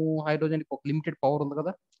అనుకున్నాము, హైడ్రోజన్ కి ఒక లిమిటెడ్ పవర్ ఉంది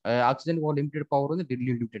కదా, ఆక్సిజన్ కి ఒక లిమిటెడ్ పవర్ ఉంది,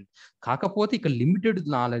 లిమిటెడ్. కాకపోతే ఇక్కడ లిమిటెడ్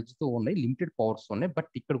నాలెడ్జ్ తో ఉన్నాయి, లిమిటెడ్ పవర్స్ ఉన్నాయి. బట్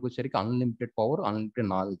ఇక్కడికి వచ్చేసరికి అన్లిమిటెడ్ పవర్ అన్లిమిటెడ్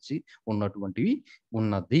నాలెడ్జ్ ఉన్నటువంటివి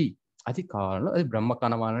ఉన్నది. అది కారణం. అది బ్రహ్మ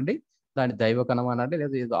కణం అనండి, దాని దైవ కణం అనండి,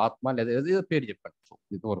 లేదా ఏదో ఆత్మ లేదా ఏదో పేరు చెప్పండి. సో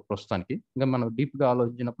ఇది ప్రస్తుతానికి ఇంకా మనం డీప్ గా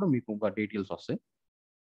ఆలోచించినప్పుడు మీకు ఇంకా డీటెయిల్స్ వస్తాయి.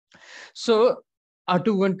 సో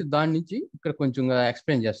అటువంటి దాని నుంచి ఇక్కడ కొంచెం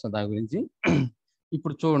ఎక్స్ప్లెయిన్ చేస్తాం దాని గురించి.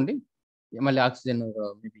 ఇప్పుడు చూడండి మళ్ళీ ఆక్సిజన్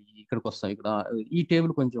మేబీ ఇక్కడికి వస్తాం. ఇక్కడ ఈ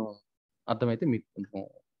టేబుల్ కొంచెం అర్థమైతే మీకు కొంచెం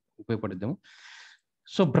ఉపయోగపడుద్దాము.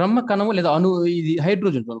 సో బ్రహ్మ కణము లేదా అణువు ఇది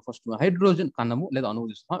హైడ్రోజన్. ఫస్ట్ హైడ్రోజన్ కణము లేదా అణువు.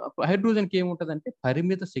 హైడ్రోజన్కి ఏముంటుంది అంటే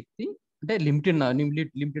పరిమిత శక్తి అంటే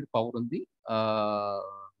లిమిటెడ్ పవర్ ఉంది,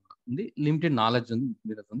 లిమిటెడ్ నాలెడ్జ్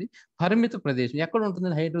ఉంది, పరిమిత ప్రదేశం. ఎక్కడ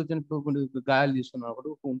ఉంటుంది హైడ్రోజన్? గాలి తీసుకున్నప్పుడు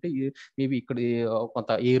ఉంటే మేబీ ఇక్కడ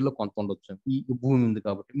కొంత ఎయిర్ లో కొంత ఉండొచ్చు, ఈ భూమి ఉంది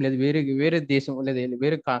కాబట్టి. లేదా వేరే దేశం లేదా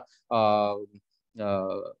వేరే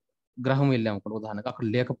గ్రహం వెళ్ళాము ఉదాహరణకి, అక్కడ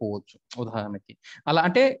లేకపోవచ్చు ఉదాహరణకి. అలా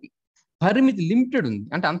అంటే పరిమితి లిమిటెడ్ ఉంది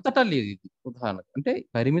అంటే అంతటా లేదు ఇది. ఉదాహరణకు అంటే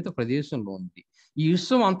పరిమిత ప్రదేశంలో ఉంది. ఈ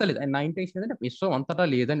విశ్వం అంతా లేదు. నా ఇంటెన్షన్ ఏంటంటే విశ్వం అంతటా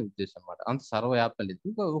లేదని ఉద్దేశం అనమాట. అంత సర్వవ్యాప్తం లేదు.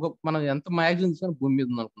 ఇంకా మనం ఎంత మ్యాక్సిమం తీసుకొని భూమి మీద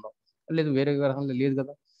ఉంది అనుకుందాం, లేదు వేరే గ్రహంలో లేదు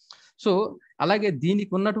కదా. సో అలాగే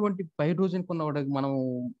దీనికి ఉన్నటువంటి హైడ్రోజన్ ఉన్న మనం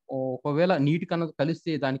ఒకవేళ నీటి కన్నా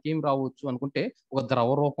కలిస్తే దానికి ఏం రావచ్చు అనుకుంటే ఒక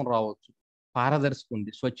ద్రవ రూపం రావచ్చు, పారదర్శకం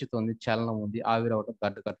ఉంది, స్వచ్ఛత ఉంది, చలనం ఉంది, ఆవిరవటం,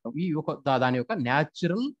 గడ్డ కట్టడం. ఈ దాని యొక్క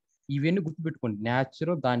న్యాచురల్ ఇవన్నీ గుర్తుపెట్టుకోండి.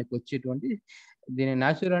 న్యాచురల్ దానికి వచ్చేటువంటి దీని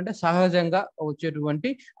న్యాచురల్ అంటే సహజంగా వచ్చేటువంటి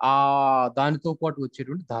దానితో పాటు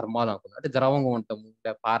వచ్చేటువంటి ధర్మాలు అనుకుందాం. అంటే ద్రవంగా ఉంటాము,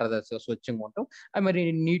 పారదర్శక స్వచ్ఛంగా ఉంటాం. మరి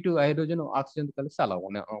నీటి హైడ్రోజన్ ఆక్సిజన్ కలిసి అలా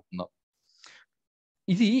ఉన్నాయి అనుకుందాం.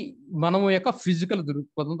 ఇది మనం యొక్క ఫిజికల్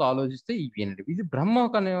దృక్పథంతో ఆలోచిస్తే ఇవి ఏంటి, ఇది బ్రహ్మ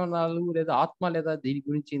కణాలు లేదా ఆత్మ లేదా దీని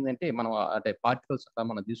గురించి ఏంటంటే మనం అంటే పార్టికల్స్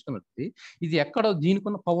మనం తీసుకున్నట్టు ఇది ఎక్కడ దీనికి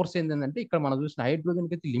ఉన్న పవర్స్ ఏంటంటే ఇక్కడ మనం చూసిన హైడ్రోజన్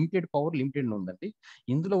కి లిమిటెడ్ పవర్ లిమిటెడ్ ఉందండి.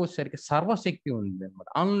 ఇందులో వచ్చేసరికి సర్వశక్తి ఉంది అనమాట,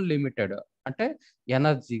 అన్లిమిటెడ్ అంటే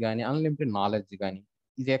ఎనర్జీ కానీ అన్లిమిటెడ్ నాలెడ్జ్ కానీ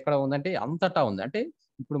ఇది ఎక్కడ ఉందంటే అంతటా ఉంది. అంటే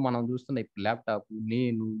ఇప్పుడు మనం చూస్తున్న ఇప్పుడు ల్యాప్టాప్,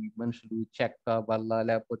 నేను, మనుషులు, చెక్క, బల్ల,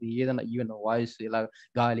 లేకపోతే ఏదైనా ఈవెన్ వాయిస్ ఇలా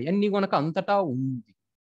గాలి అన్ని కనుక అంతటా ఉంది.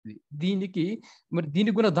 దీనికి మరి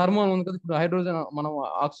దీనికి కూడా ధర్మం ఉంది కదా. ఇప్పుడు హైడ్రోజన్ మనం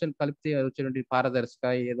ఆక్సిజన్ కలిపితే వచ్చేటువంటి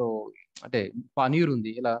పారదర్శక ఏదో అంటే నీరు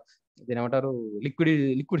ఉంది, ఇలా దీని ఏమంటారు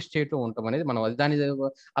లిక్విడ్ స్టేట్ లో ఉంటాం అనేది మనం దాని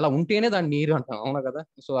అలా ఉంటేనే దాన్ని నీరు అంటాం, అవునా కదా.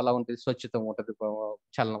 సో అలా ఉంటుంది, స్వచ్ఛత ఉంటుంది,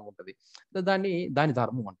 చలనం ఉంటుంది, దాని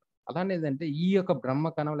ధర్మం అంటాం. అలానేదంటే ఈ యొక్క బ్రహ్మ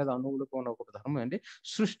కణం లేదా అణువులకు ఉన్న ఒక ధర్మం అంటే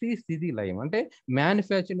సృష్టి స్థితి లయం. అంటే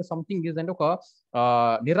మ్యానుఫ్యాక్చరింగ్ సంథింగ్ ఈజ్ అంటే ఒక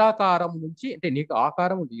నిరాకారం నుంచి, అంటే నీకు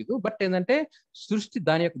ఆకారం లేదు బట్ ఏంటంటే సృష్టి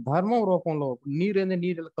దాని యొక్క ధర్మం రూపంలో నీరు ఏంటంటే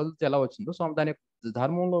నీరు కదులుతూ ఎలా వచ్చిందో సో దాని యొక్క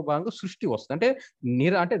ధర్మంలో భాగంగా సృష్టి వస్తుంది. అంటే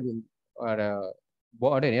అంటే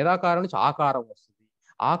నిరాకారం నుంచి ఆకారం వస్తుంది,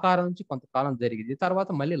 ఆకారం నుంచి కొంతకాలం జరిగింది, తర్వాత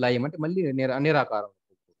మళ్ళీ లయం అంటే మళ్ళీ నిరాకారం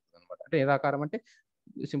అనమాట. అంటే నిరాకారం అంటే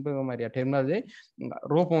సింపుల్ గా మరి ఆ టెర్మినాలజీ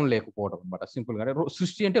రూపం లేకపోవడం అనమాట. సింపుల్ గా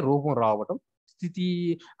సృష్టి అంటే రూపం రావటం, స్థితి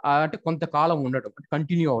అంటే కొంతకాలం ఉండటం, అంటే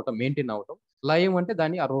కంటిన్యూ అవటం, మెయింటైన్ అవటం, లయం అంటే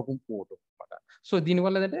దాన్ని ఆ రూపం పోవటం అనమాట. సో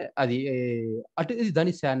దీనివల్ల ఏంటంటే అది అంటే ఇది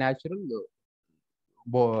దాని న్యాచురల్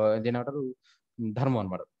ఏమంటారు ధర్మం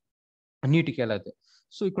అనమాట. నీటికి ఎలా అయితే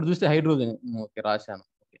సో ఇక్కడ చూస్తే హైడ్రోజన్ రాశాను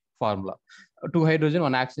ఫార్ములా 2 హైడ్రోజన్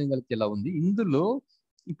 1 ఆక్సిజన్ కలిపి ఇలా ఉంది. ఇందులో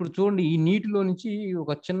ఇప్పుడు చూడండి ఈ నీటిలో నుంచి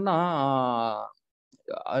ఒక చిన్న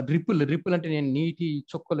రిప్పుల్ అంటే నేను నీటి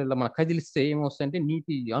చుక్కలు ఇలా మనం కదిలిస్తే ఏమొస్తాయంటే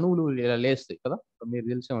నీటి అణువులు ఇలా లేస్తాయి కదా. మీరు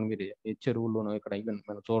తెలిసామని మీరు చెరువుల్లోనూ ఇక్కడ ఈవెన్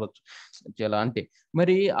మనం చూడొచ్చు ఇలా. అంటే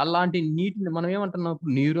మరి అలాంటి నీటిని మనం ఏమంటున్నాం,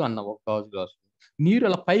 నీరు అన్నాం, ఒక గ్లాసు నీరు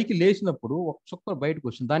అలా పైకి లేచినప్పుడు ఒక చుక్క బయటకు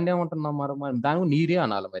వచ్చింది, దాన్ని ఏమంటున్నాం మరి దాని నీరే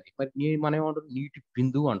అనాలి. మరి మనం ఏమంటున్నాం, నీటి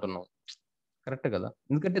బిందువు అంటున్నాం, కరెక్ట్ కదా.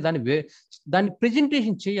 ఎందుకంటే దాన్ని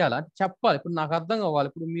ప్రెజెంటేషన్ చేయాలి, అంటే చెప్పాలి. ఇప్పుడు నాకు అర్థం కావాలి.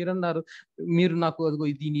 ఇప్పుడు మీరన్నారు, మీరు నాకు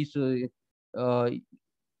దీని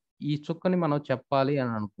ఈ చుక్కని మనం చెప్పాలి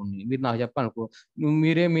అని అనుకోండి, మీరు నాకు చెప్పాలనుకో,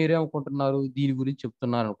 మీరేమనుకుంటున్నారు దీని గురించి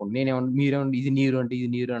చెప్తున్నారు అనుకోండి, మీరేమో ఇది నీరు అంటే ఇది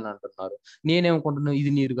నీరు అని అంటున్నారు, నేనేమనుకుంటున్నాను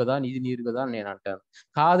ఇది నీరు కదా అని నేను అంటాను.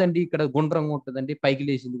 కాదండి ఇక్కడ గుండ్రంగా ఉంటుందండి పైకి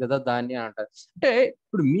లేచింది కదా దాన్ని అంటారు. అంటే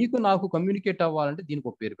ఇప్పుడు మీకు నాకు కమ్యూనికేట్ అవ్వాలంటే దీనికి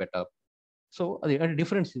ఒక పేరు పెట్టాలి. సో అది అంటే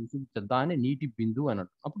డిఫరెన్స్ దాన్ని నీటి బిందువు అని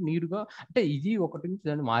అంటారు. అప్పుడు నీరుగా అంటే ఇది ఒకటి నుంచి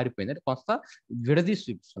దాన్ని మారిపోయింది, అంటే కొంత విడదీసి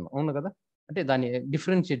చూపిస్తున్నాం, అవును కదా. అంటే దాన్ని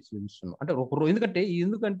డిఫరెన్షియేట్ చూపిస్తున్నాం. అంటే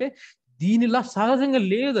ఎందుకంటే దీనిలా సహజంగా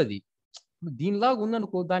లేదు అది. దీనిలాగా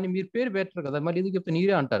ఉందనుకో దాన్ని మీరు పేరు పెట్టరు కదా, మరి ఎందుకు చెప్తే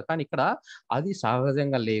నీరే అంటారు. కానీ ఇక్కడ అది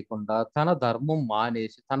సహజంగా లేకుండా తన ధర్మం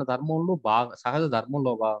మానేసి తన ధర్మంలో సహజ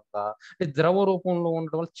ధర్మంలో భాగంగా అంటే ద్రవ రూపంలో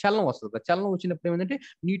ఉండడం వల్ల చలనం వస్తుంది. చలనం వచ్చినప్పుడు ఏమైందంటే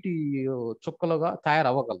నీటి చుక్కలుగా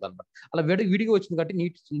తయారవ్వగలదు అనమాట. అలా విడిగా వచ్చింది కాబట్టి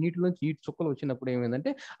నీటిలోంచి నీటి చుక్కలు వచ్చినప్పుడు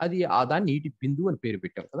ఏమైందంటే అది దాన్ని నీటి బిందువు అని పేరు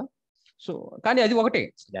పెట్టాం కదా. సో కానీ అది ఒకటే,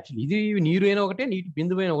 ఇది నీరు అయినా ఒకటే, నీటి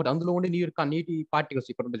బిందువు అయినా ఒకటి. అందులో ఉండే నీటి పార్టికల్స్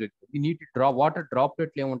ఇక్కడ ఉంటుంది. నీటి వాటర్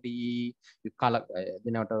డ్రాప్లెట్లు ఏముంటాయి,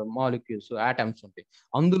 దీని ఏమంటారు మాలిక్యూల్స్, ఆటమ్స్ ఉంటాయి.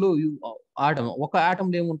 అందులో ఒక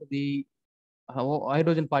ఆటంలో ఏముంటుంది,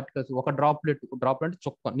 హైడ్రోజన్ పార్టికల్స్. ఒక డ్రాప్లెట్ అంటే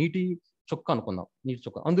చుక్క, నీటి చుక్క అనుకుందాం, నీటి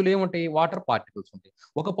చుక్క. అందులో ఏముంటాయి, వాటర్ పార్టికల్స్ ఉంటాయి.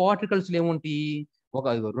 ఒక పార్టికల్స్ ఏముంటాయి,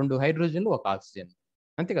 2 హైడ్రోజన్లు 1 ఆక్సిజన్,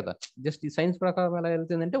 అంతే కదా. జస్ట్ ఈ సైన్స్ ప్రకారం ఎలా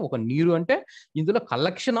వెళ్తుందంటే ఒక నీరు అంటే ఇందులో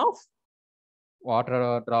కలెక్షన్ ఆఫ్ వాటర్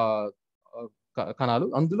కణాలు,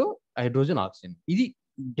 అందులో హైడ్రోజన్, ఆక్సిజన్. ఇది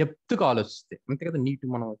డెప్త్ గా ఆలోచిస్తే అంతే కదా. నీటి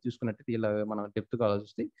మనం చూసుకున్నట్టు ఇలా మనం డెప్త్ గా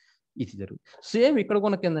ఆలోచిస్తే ఇది జరుగుతుంది. సేమ్ ఇక్కడ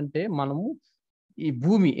కొనక ఏంటంటే మనము ఈ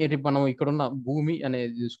భూమి మనం ఇక్కడ ఉన్న భూమి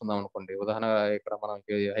అనేది చూసుకుందాం అనుకోండి. ఉదాహరణ ఇక్కడ మనం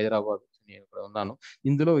హైదరాబాద్, నేను ఇక్కడ ఉన్నాను,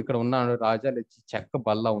 ఇందులో ఇక్కడ ఉన్న రాజా చెక్క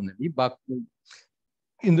బల్ల ఉందండి.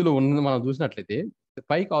 ఇందులో ఉన్నది మనం చూసినట్లయితే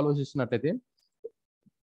పైకి ఆలోచిస్తున్నట్లయితే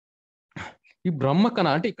ఈ బ్రహ్మ కణ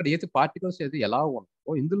అంటే ఇక్కడ ఏది పార్టికల్స్ ఏది ఎలా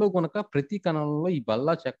ఉంటుందో ఇందులో కనుక ప్రతి కణంలో ఈ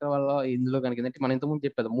బల్ల చక్ర వల్ల ఇందులో కనుక ఏంటంటే మనం ఇంతకుముందు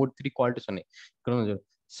చెప్పేది 3 క్వాలిటీస్ ఉన్నాయి. ఇక్కడ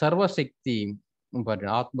సర్వశక్తి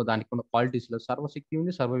ఇంపార్టెంట్, ఆత్మ దానికి ఉన్న క్వాలిటీస్ లో సర్వశక్తి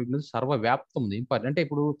ఉంది, సర్వవ్యాప్తం ఉంది ఇంపార్టెంట్. అంటే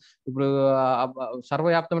ఇప్పుడు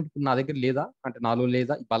సర్వవ్యాప్తం అంటే నా దగ్గర లేదా, అంటే నాలో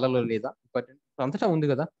లేదా, ఈ బల్లలో లేదా, ఇంపార్టెంట్ అంతటా ఉంది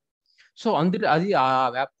కదా. సో అది ఆ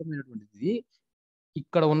వ్యాప్తమైనటువంటిది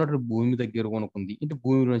ఇక్కడ ఉన్నటువంటి భూమి దగ్గర కొనుక్కుంది. అంటే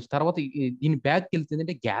భూమి నుంచి తర్వాత దీని బ్యాక్కి వెళ్తుంది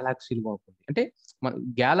అంటే గ్యాలాక్సీలు కొనుక్కుంది. అంటే మన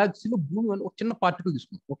గ్యాలాక్సీలో భూమి ఒక చిన్న పార్టికల్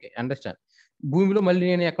తీసుకుంది, ఓకే అండర్స్టాండ్. భూమిలో మళ్ళీ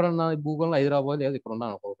నేను ఎక్కడ ఉన్నా, భూగోళంలో హైదరాబాద్ లేదా ఇక్కడ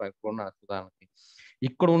ఉన్నాను, ఇక్కడ ఉన్నాను ఉదాహరణకి.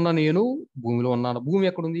 ఇక్కడ ఉన్న నేను భూమిలో ఉన్నాను. భూమి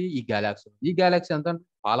ఎక్కడుంది, ఈ గ్యాలాక్సీ. ఈ గ్యాలాక్సీ ఎంత,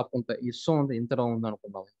 పాలపుంత ఇష్టం ఉంది, ఇంతలో ఉంది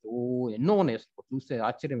అనుకుందాం. ఎన్నో ఉన్నాయి, చూస్తే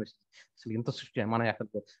ఆశ్చర్యం వేస్తుంది. అసలు ఇంత సృష్టి మనం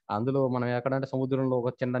ఎక్కడ, అందులో మనం ఎక్కడంటే సముద్రంలో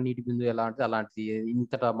ఒక చిన్న నీటి బిందువు ఎలా అంటే అలాంటి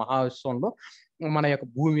ఇంతట మహావిశ్వంలో మన యొక్క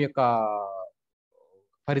భూమి యొక్క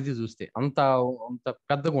పరిధి చూస్తే అంత అంత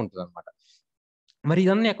పెద్దగా ఉంటుంది అనమాట. మరి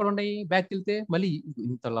ఇవన్నీ ఎక్కడ ఉన్నాయి? బ్యాక్ వెళ్తే మళ్ళీ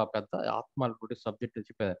ఇంతలా పెద్ద ఆత్మ సబ్జెక్ట్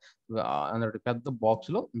చెప్పారు అన్నట్టు పెద్ద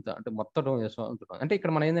బాక్స్ లో ఇంత అంటే మొత్తం అంటే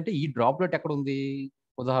ఇక్కడ మనం ఏంటంటే ఈ డ్రాప్లెట్ ఎక్కడ ఉంది?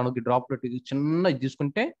 ఉదాహరణకి డ్రాప్లెట్ ఇది చిన్న ఇది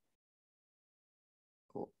తీసుకుంటే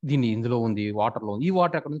దీన్ని ఇందులో ఉంది, వాటర్ లో ఉంది. ఈ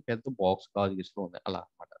వాటర్ ఎక్కడ ఉంది? పెద్ద బాక్స్ గాజులో ఉంది. అలా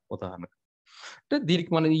అనమాట ఉదాహరణకు. అంటే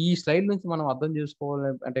దీనికి మనం ఈ స్లైడ్ నుంచి మనం అర్థం చేసుకోవాలి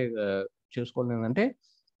అంటే చేసుకోవాలి ఏంటంటే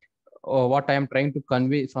what I'm trying to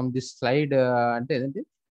convey from this slide అంటే ఏంటంటే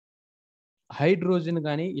హైడ్రోజన్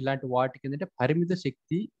కానీ ఇలాంటి వాటికి ఏంటంటే పరిమిత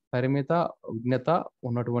శక్తి, పరిమిత విఘ్నత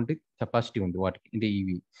ఉన్నటువంటి కెపాసిటీ ఉంది వాటికి, అంటే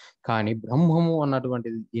ఇవి. కానీ బ్రహ్మము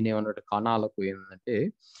అన్నటువంటిది దీని ఏమన్నట్టు కణాలకు ఏంటంటే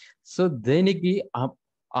సో దేనికి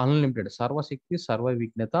అన్లిమిటెడ్ సర్వశక్తి, సర్వ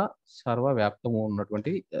విఘ్నత, సర్వ వ్యాప్తము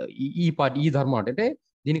ఉన్నటువంటి ఈ ధర్మం అంటే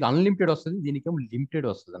దీనికి అన్లిమిటెడ్ వస్తుంది, దీనికి ఏమో లిమిటెడ్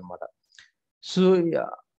వస్తుంది అనమాట. సో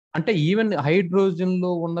అంటే ఈవెన్ హైడ్రోజన్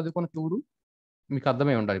లో ఉన్నది కొన్ని చూడు మీకు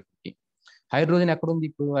అర్థమై ఉండాలి. ఇప్పటికి హైడ్రోజన్ ఎక్కడుంది?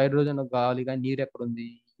 ఇప్పుడు హైడ్రోజన్ గాలి కానీ నీరు ఎక్కడుంది?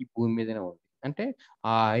 ఈ భూమి మీదనే ఉంది. అంటే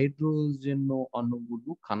ఆ హైడ్రోజన్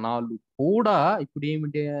అణువులు కణాలు కూడా ఇప్పుడు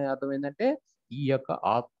ఏమిటి అర్థమైందంటే ఈ యొక్క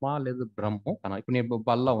ఆత్మ లేదా బ్రహ్మం కణ. ఇప్పుడు నేను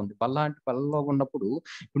బల్ల ఉంది, బల్ల అంటే బల్లలో ఉన్నప్పుడు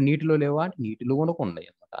ఇప్పుడు నీటిలో లేవా అంటే నీటిలో కొనక ఉన్నాయి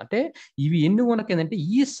అనమాట. అంటే ఇవి ఎన్ని కొనక ఏంటంటే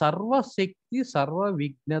ఈ సర్వశక్తి, సర్వ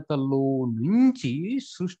విఘ్నతలో నుంచి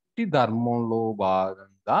సృష్టి ధర్మంలో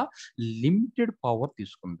భాగంగా లిమిటెడ్ పవర్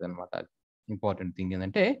తీసుకుంది అనమాట. ఇంపార్టెంట్ థింగ్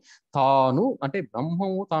ఏంటంటే తాను అంటే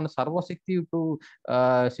బ్రహ్మము తాను సర్వశక్తి. ఇప్పుడు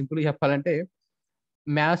సింపుల్గా చెప్పాలంటే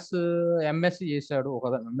మ్యాథ్స్ ఎంఎస్సి చేశాడు, ఒక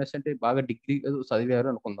ఎంఎస్సి అంటే బాగా డిగ్రీ చదివారు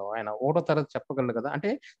అనుకుందాం, ఆయన ఒకటో తరగతి చెప్పగలరు కదా. అంటే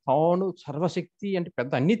తాను సర్వశక్తి అంటే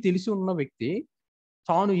పెద్ద అన్ని తెలిసి ఉన్న వ్యక్తి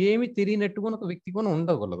తాను ఏమి తెలియనట్టుగా ఒక వ్యక్తి కూడా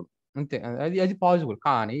ఉండగలరు అంతే. అది పాసిబుల్.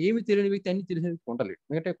 కానీ ఏమి తెలియని వ్యక్తి అన్ని తెలిసిన వ్యక్తి ఉండలేడు,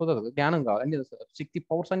 ఎందుకంటే కుదరదు. జ్ఞానం కావాలి, అన్ని శక్తి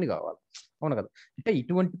పవర్స్ అన్ని కావాలి, అవును కదా. అంటే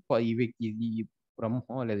ఇటువంటి ఈ వ్యక్తి ఇది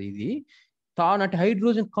బ్రహ్మం లేదా ఇది తాను అంటే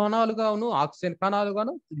హైడ్రోజన్ కణాలుగాను, ఆక్సిజన్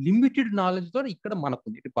కణాలుగాను లిమిటెడ్ నాలెడ్జ్ తో ఇక్కడ మనకు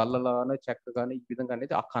ఉంది. ఇటు బల్లలోనూ చెక్క కానీ ఈ విధంగా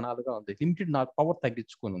అనేది ఆ కణాలుగా ఉంది. లిమిటెడ్ పవర్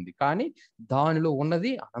తగ్గించుకొని ఉంది. కానీ దానిలో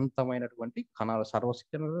ఉన్నది అనంతమైనటువంటి కణాలు,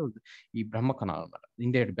 సర్వశక్తి ఈ బ్రహ్మ కణాలు అన్నమాట,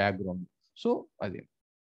 ఇండియట్ బ్యాక్గ్రౌండ్. సో అది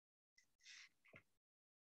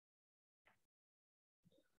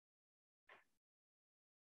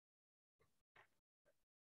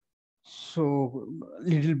so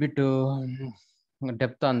little bit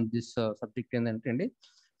depth on this subject ఏంటంటే అండి,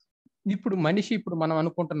 ఇప్పుడు మనిషి ఇప్పుడు మనం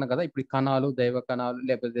అనుకుంటున్నాం కదా, ఇప్పుడు కణాలు, దైవ కణాలు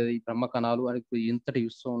లేకపోతే ఈ బ్రహ్మ కణాలు అని ఇంతటి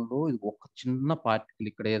విశ్వంలో ఇది ఒక చిన్న పార్టికల్.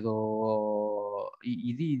 ఇక్కడ ఏదో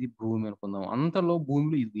ఇది ఇది భూమి అనుకుందాం, అంతలో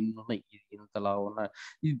భూమిలో ఇది ఇన్ని ఉన్నాయి, ఇది ఇంతలా ఉన్న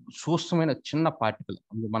ఇది సూక్ష్మమైన చిన్న పార్టికల్.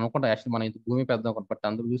 మనం కూడా యాక్చువల్లీ మనం ఇంత భూమి పెద్ద అనుకుంటాం, బట్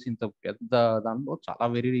అందరూ చూసి ఇంత పెద్ద దానిలో చాలా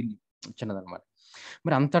వెరీ చిన్నదనమాట.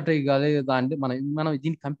 మరి అంతటి కాదే దాన్ని మనం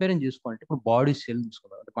దీన్ని కంపేరింగ్ చేసుకోవాలంటే ఇప్పుడు బాడీ సెల్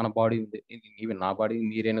చూసుకున్నాం, అంటే మన బాడీ ఉంది, ఈవెన్ నా బాడీ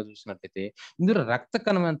మీరైనా చూసినట్టయితే ఇందులో రక్త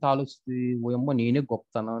కణం ఎంత ఆలోచిస్తుంది, ఏమో నేనే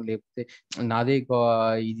గొప్పతనం, లేకపోతే నాదే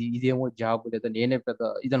ఇదేమో జాబ్, లేదా నేనే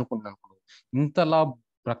పెద్ద ఇది అనుకుంటున్నాను. ఇంతలా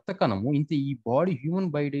రక్త కణము ఇంత ఈ బాడీ హ్యూమన్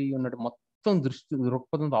బాడీ ఉన్నట్టు మొత్తం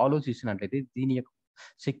దృక్పథంతో ఆలోచించినట్లయితే దీని యొక్క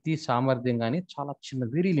శక్తి సామర్థ్యం కానీ చాలా చిన్న,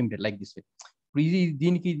 very limited like this way. ఇప్పుడు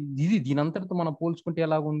దీని అంతటితో మనం పోల్చుకుంటే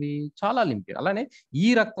ఎలాగుంది, చాలా లిమిటెడ్. అలానే ఈ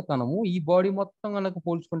రక్త కణము ఈ బాడీ మొత్తం కనుక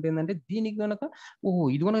పోల్చుకుంటే ఏంటంటే దీనికి కనుక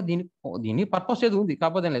ఇది కనుక దీని పర్పస్ ఏదో ఉంది,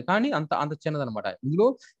 కాకపోతే లేదు, కానీ అంత అంత చిన్నదనమాట. ఇందులో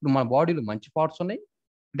ఇప్పుడు మన బాడీలో మంచి పార్ట్స్ ఉన్నాయి,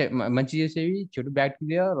 అంటే మంచి చేసేవి, చెడు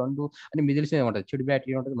బ్యాక్టీరియా రెండు అని మీకు తెలిసేది ఉంటుంది. చెడు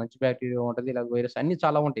బ్యాక్టీరియా ఉంటుంది, మంచి బ్యాక్టీరియా ఉంటుంది, ఇలా వైరస్ అన్ని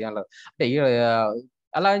చాలా ఉంటాయి అలా. అంటే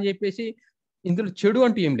అలా అని చెప్పేసి ఇందులో చెడు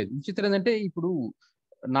అంటూ ఏం లేదు. విచిత్రం ఏంటంటే ఇప్పుడు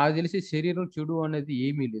నాకు తెలిసి శరీరం చెడు అనేది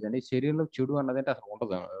ఏమీ లేదండి. శరీరంలో చెడు అన్నది అంటే అసలు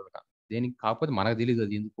ఉండదు. దేనికి కాకపోతే మనకు తెలియదు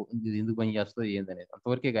అది ఎందుకు పని చేస్తుంది ఏందనేది,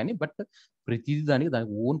 అంతవరకే. కానీ బట్ ప్రతిదీ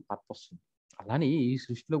దానికి ఓన్ పర్పస్ ఉంది. అలానే ఈ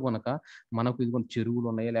సృష్టిలో కనుక మనకు ఇదిగోండి చెరువులు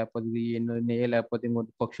ఉన్నాయా, లేకపోతే ఎన్ని ఉన్నాయా, లేకపోతే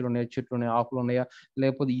ఇంకొంచెం పక్షులు ఉన్నాయా, చెట్లు ఉన్నాయా, ఆకులు ఉన్నాయా,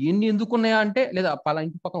 లేకపోతే ఎన్ని ఎందుకు ఉన్నాయా అంటే, లేదా పలా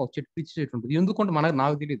ఇంటి పక్కన ఒక చెట్టు, పిచ్చి చెట్టు ఉంటుంది, ఎందుకంటే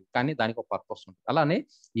నాకు తెలియదు, కానీ దానికి ఒక పర్పస్ ఉంటుంది. అలానే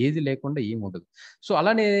ఏది లేకుండా ఏమి ఉండదు. సో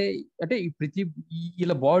అలానే అంటే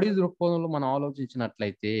ఇలా బాడీ దృక్పథంలో మనం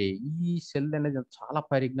ఆలోచించినట్లయితే ఈ సెల్ అనేది చాలా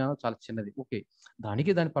పరిజ్ఞానం, చాలా చిన్నది. ఓకే,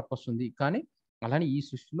 దానికి దాని పర్పస్ ఉంది. కానీ అలానే ఈ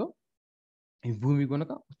సృష్టిలో ఈ భూమి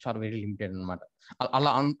కనుక చాలా వెరీ లిమిటెడ్ అనమాట.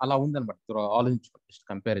 అలా ఉందన్నమాట. ఆలోచించుకోండి, జస్ట్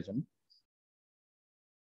కంపారిజన్.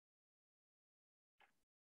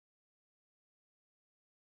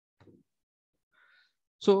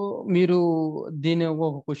 సో మీరు దీని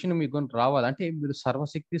ఒక క్వశ్చన్ మీకు రావాలంటే, మీరు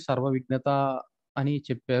సర్వశక్తి, సర్వ విఘ్నత అని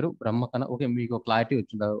చెప్పారు బ్రహ్మ కన్నా. ఓకే, మీకు క్లారిటీ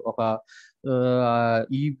వచ్చింది.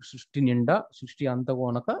 ఈ సృష్టి నిండా సృష్టి అంతా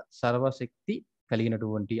కనుక సర్వశక్తి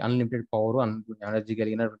కలిగినటువంటి అన్లిమిటెడ్ పవర్ అన్లిమిటెడ్ ఎనర్జీ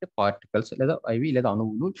కలిగినటువంటి పార్టికల్స్ లేదా అవి లేదా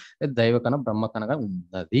అణువులు లేదా దైవకణ బ్రహ్మకణగా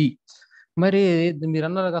ఉన్నది. మరి మీరు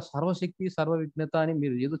అన్నారు సర్వశక్తి సర్వ విజ్ఞత అని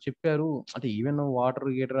మీరు ఏదో చెప్పారు, అంటే ఈవెన్ వాటర్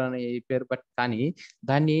గీటర్ అని చెప్పారు, బట్ కానీ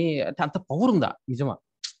దాన్ని అంటే అంత పవర్ ఉందా నిజమా,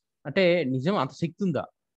 అంటే నిజం అంత శక్తి ఉందా?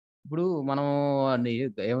 ఇప్పుడు మనం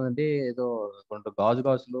ఏమంటే ఏదో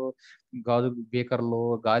గాజులో గాజు బీకర్లో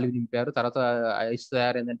గాలి నింపారు, తర్వాత ఐస్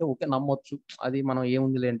తయారైందంటే ఓకే నమ్మొచ్చు, అది మనం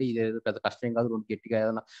ఏముంది లేండి ఇది పెద్ద కష్టం కాదు, రెండు గట్టిగా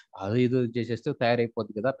ఏదైనా అది ఏదో చేసేస్తే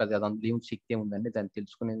తయారైపోద్ది కదా, పెద్ద అందులో ఏమి శక్తి ఏముందండి దాన్ని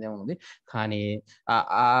తెలుసుకునేది ఏముంది. కానీ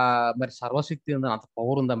మరి సర్వశక్తి ఉందా, అంత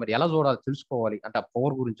పవర్ ఉందా, మరి ఎలా చూడాలి తెలుసుకోవాలి అంటే ఆ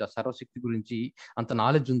పవర్ గురించి ఆ సర్వశక్తి గురించి అంత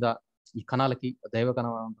నాలెడ్జ్ ఉందా ఈ కణాలకి, దైవ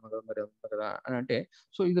కణం మరి కదా అని అంటే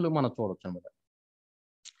సో ఇందులో మనం చూడొచ్చు అనమాట.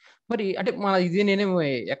 మరి అంటే మన ఇది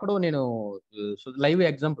ఎక్కడో నేను లైవ్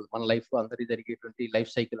ఎగ్జాంపుల్ మన లైఫ్ లో అందరి జరిగేటువంటి లైఫ్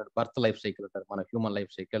సైకిల్ అంటే బర్త్ లైఫ్ సైకిల్ అంటారు మన హ్యూమన్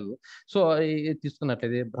లైఫ్ సైకిల్. సో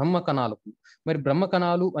తీసుకున్నట్లయితే బ్రహ్మ కణాలకు మరి బ్రహ్మ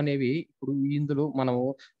కణాలు అనేవి ఇప్పుడు ఇందులో మనము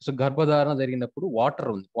గర్భధారణ జరిగినప్పుడు వాటర్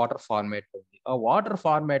ఉంది, వాటర్ ఫార్మాట్ ఉంది. ఆ వాటర్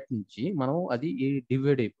ఫార్మాట్ నుంచి మనం అది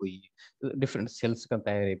డివైడ్ అయిపోయి డిఫరెంట్ సెల్స్ గా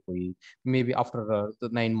తయారైపోయి మేబీ ఆఫ్టర్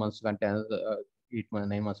 9 months కంటే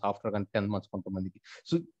 9 months ఆఫ్టర్ కంటే 10 months కొంతమందికి.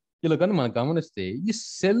 సో ఇలా కానీ మనం గమనిస్తే ఈ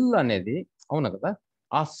సెల్ అనేది అవునా కదా,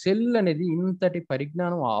 ఆ సెల్ అనేది ఇంతటి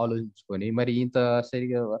పరిజ్ఞానం ఆలోచించుకొని మరి ఇంత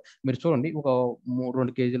సరిగా మీరు చూడండి ఒక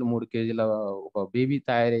 2 kgs 3 kgs ఒక బేబీ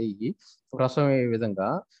తయారయ్యి ప్రసవం అయ్యే విధంగా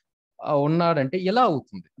ఉన్నాడంటే ఎలా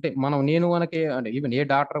అవుతుంది అంటే నేను మనకి అంటే ఈవెన్ ఏ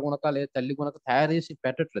డాక్టర్ కొనక లేదా తల్లి కొనక తయారు చేసి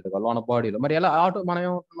పెట్టట్లేదు వాళ్ళ బాడీలో, మరి ఎలా ఆటో మనం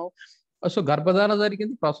ఏమంటున్నాం సో గర్భధారణ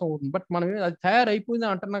జరిగింది ప్రసవం అవుతుంది, బట్ మనం అది తయారైపోయింది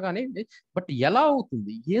అంటున్నా కానీ బట్ ఎలా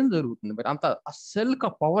అవుతుంది ఏం జరుగుతుంది మరి అంత ఆ సెల్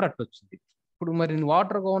కి పవర్ అట్టొచ్చింది. ఇప్పుడు మరి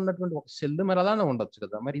వాటర్ గా ఉన్నటువంటి ఒక సెల్ మరి అలానే ఉండొచ్చు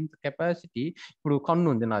కదా, మరి ఇంత కెపాసిటీ. ఇప్పుడు కన్ను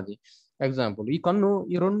ఉంది నాది ఎగ్జాంపుల్, ఈ కన్ను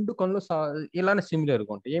ఈ 2 కన్నులు ఇలానే సిమిలర్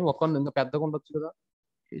గా ఉంటాయి, ఒక కన్ను ఇంకా పెద్దగా ఉండొచ్చు కదా,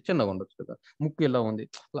 చిన్నగా ఉండొచ్చు కదా, ముక్కు ఇలా ఉంది,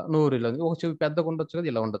 నోరు ఇలా ఉంది, ఒక చెవి పెద్దగా ఉండొచ్చు కదా,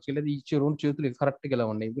 ఇలా ఉండొచ్చు, లేదా ఈ 2 చేతులు కరెక్ట్ గా ఇలా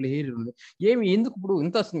ఉన్నాయి, ఇప్పుడు హెయిర్ ఉంది, ఏమి ఎందుకు ఇప్పుడు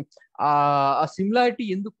ఇంత ఆ సిమిలారిటీ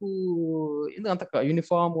ఎందుకు అంత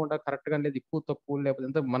యూనిఫామ్ ఉండాలి కరెక్ట్ గా లేదు, ఎక్కువ తక్కువ లేకపోతే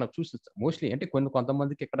ఎంత మనం చూసి మోస్ట్లీ అంటే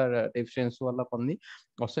కొంతమందికి ఇక్కడ డెఫిషియన్సీ వల్ల కొన్ని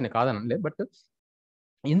వస్తున్నాయి కాదనండి, బట్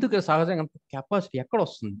ఎందుకు సహజంగా అంత కెపాసిటీ ఎక్కడ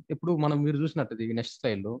వస్తుంది? ఇప్పుడు మీరు చూసినట్టు నెక్స్ట్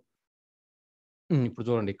స్లైడ్లో ఇప్పుడు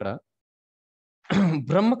చూడండి ఇక్కడ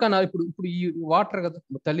బ్రహ్మ కణాలు ఇప్పుడు ఈ వాటర్ కదా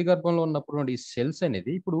తల్లి గర్భంలో ఉన్నప్పుడు ఈ సెల్స్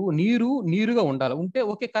అనేది ఇప్పుడు నీరుగా ఉండాలి, ఉంటే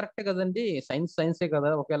ఓకే కరెక్టే కదండి, సైన్సే కదా,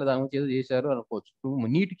 ఒకవేళ దాని ఏదో చేశారు అనుకోవచ్చు. ఇప్పుడు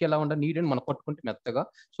నీటికి ఎలా ఉండాలి, నీరుని మనం పట్టుకుంటే మెత్తగా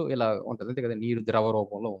సో ఇలా ఉంటది అంతే కదా, నీరు ద్రవ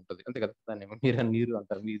రూపంలో ఉంటది అంతే కదా, దాన్ని నీరు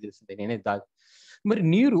అంటారు మీకు తెలిసిందే, నేనే మరి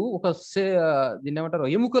నీరు ఒక దీన్ని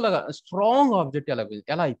ఏమంటారు ఎముకలాగా స్ట్రాంగ్ ఆబ్జెక్ట్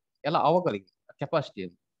ఎలా ఎలా అవ్వగలిగింది కెపాసిటీ.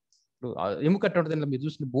 ఇప్పుడు ఎముక అట్లా మీరు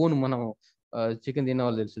చూసిన బోన్ మనం చికెన్ తినే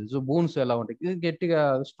వాళ్ళు తెలుసు, సో బోన్స్ ఎలా ఉంటాయి గట్టిగా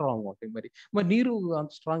స్ట్రాంగ్ ఉంటాయి, మరి నీరు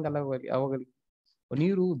అంత స్ట్రాంగ్ ఎలా అవ్వగలిగింది?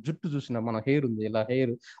 నీరు జుట్టు చూసిన మన హెయిర్ ఉంది ఇలా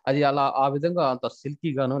హెయిర్ అది అలా ఆ విధంగా అంత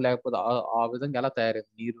సిల్కీ గాను లేకపోతే ఆ విధంగా ఎలా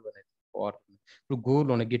తయారైంది నీరు అనేది వాటర్. ఇప్పుడు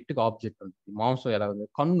గోర్లు ఉన్నాయి గట్టిగా ఆబ్జెక్ట్ ఉంటుంది, మాంసం ఎలా ఉంది,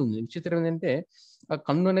 కన్ను ఉంది, విచిత్రం ఏంటంటే ఆ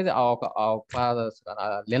కన్ను అనేది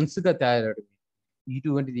లెన్స్ గా తయారవుతుంది.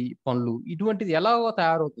 ఇటువంటిది పనులు ఇటువంటిది ఎలా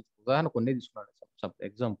తయారవుతుంది ఉదాహరణ కొన్ని తీసుకున్నాడు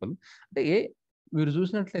ఎగ్జాంపుల్. అంటే మీరు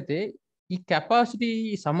చూసినట్లయితే ఈ కెపాసిటీ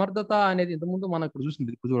సమర్థత అనేది ఇంతకుముందు మనం ఇప్పుడు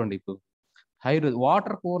చూసింది, ఇప్పుడు చూడండి ఇప్పుడు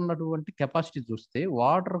వాటర్ కు ఉన్నటువంటి కెపాసిటీ చూస్తే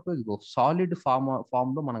వాటర్ సాలిడ్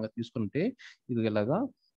ఫామ్ లో మనం తీసుకుంటే ఇది ఇలాగా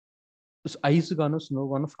ఐస్ గాను స్నో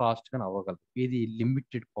గాను ఫ్రాస్ట్ గాను అవ్వగలదు, ఇది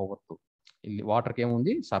లిమిటెడ్ పవర్ తో. వాటర్కి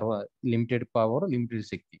ఏముంది లిమిటెడ్ పవర్ లిమిటెడ్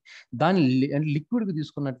శక్తి. దాని లిక్విడ్ కి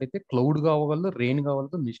తీసుకున్నట్లయితే క్లౌడ్ గా అవ్వగలదు, రెయిన్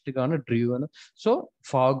కావగలదు, మిస్ట్ గాను డ్రీవ్ గాను సో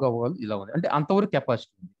ఫాగ్ అవ్వగలదు, ఇలా ఉంది అంటే అంతవరకు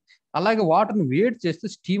కెపాసిటీ ఉంది. అలాగే వాటర్ని వేడి చేస్తే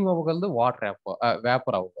స్టీమ్ అవ్వగలదు, వాటర్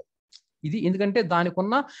వేపర్ అవ్వగలదు. ఇది ఎందుకంటే దానికి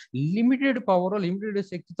ఉన్న లిమిటెడ్ పవర్ లిమిటెడ్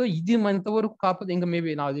శక్తితో ఇది ఎంతవరకు కాకపోతే ఇంకా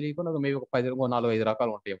మేబీ నాకు తెలియకుండా మేబీ ఒక 4-5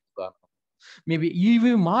 రకాలు ఉంటాయి మేబీ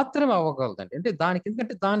ఇవి మాత్రమే అవ్వగలదండి. అంటే దానికి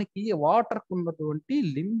ఎందుకంటే దానికి వాటర్ ఉన్నటువంటి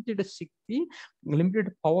లిమిటెడ్ శక్తి లిమిటెడ్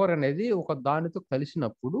పవర్ అనేది ఒక దానితో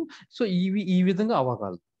కలిసినప్పుడు సో ఈ విధంగా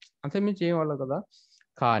అవ్వగలదు, అంతకుమించి ఏం అవ్వదు కదా.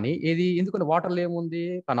 కానీ ఇది ఎందుకంటే వాటర్లో ఏముంది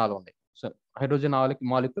కణాలు ఉన్నాయి, సో హైడ్రోజన్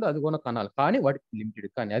మాలిక్యూల్ అది కూడా కణాలు కానీ వాటికి లిమిటెడ్.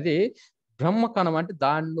 కానీ అదే బ్రహ్మ కణం అంటే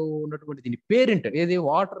దానిలో ఉన్నటువంటి దీని పేరెంట్ ఏది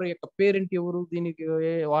వాటర్ యొక్క పేరెంట్ ఎవరు, దీనికి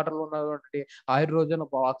వాటర్ లో ఉన్నటువంటి హైడ్రోజన్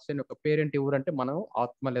ఆక్సిజన్ యొక్క పేరెంట్ ఎవరు అంటే మనం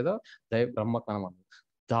ఆత్మ లేదా బ్రహ్మ కణం అన్నది.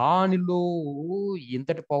 దానిలో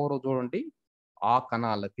ఎంతటి పవర్ చూడండి ఆ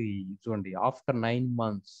కణాలకి చూడండి ఆఫ్టర్ 9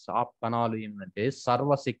 months ఆ కణాలు ఏంటంటే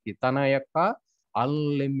సర్వశక్తి తన యొక్క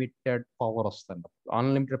అన్లిమిటెడ్ పవర్ వస్తుంది,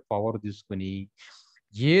 అన్లిమిటెడ్ పవర్ తీసుకుని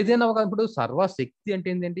ఏదైనా అవ్వగలదు. ఇప్పుడు సర్వశక్తి అంటే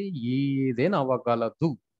ఏంటంటే ఏదైనా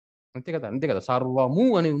అవ్వగలదు అంతే కదా, అంతే కదా. సర్వము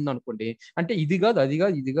అని ఉంది అనుకోండి అంటే ఇది కాదు అది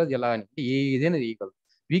కాదు ఇది కాదు ఎలా అని ఏదైనా చేయగలదు.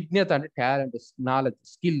 విజ్ఞత అంటే టాలెంట్, నాలెడ్జ్,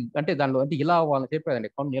 స్కిల్ అంటే దానిలో అంటే ఇలా అవ్వాలని చెప్పేదండి.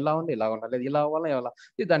 కొన్ని ఇలా ఉండి ఇలా ఉండాలి, లేదా ఇలా అవ్వాలి ఇలా,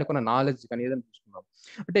 దానికి ఉన్న నాలెడ్జ్ కానీ ఏదైనా చూసుకున్నాం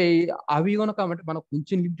అంటే అవి కనుక అంటే మనకు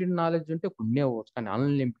కొంచెం లిమిటెడ్ నాలెడ్జ్ ఉంటే కొన్ని అవ్వచ్చు, కానీ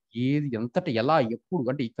అన్లిమిటెడ్ ఏది ఎంతటి ఎలా ఎప్పుడు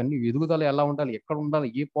అంటే ఇవన్నీ ఎదుగుదల ఎలా ఉండాలి, ఎక్కడ ఉండాలి,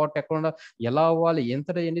 ఏ పార్ట్ ఎక్కడ ఉండాలి, ఎలా అవ్వాలి,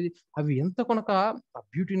 ఎంతటి అనేది అవి ఎంత కనుక ఆ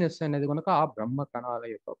బ్యూటీనెస్ అనేది కనుక ఆ బ్రహ్మ కణాల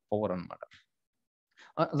యొక్క పవర్ అనమాట.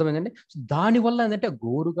 అర్థమైందండి. దానివల్ల ఏంటంటే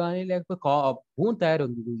గోరు కానీ లేకపోతే బోన్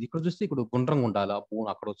తయారవుతుంది. ఇక్కడ చూస్తే ఇక్కడ గుండ్రంగా ఉండాలి ఆ బోన్,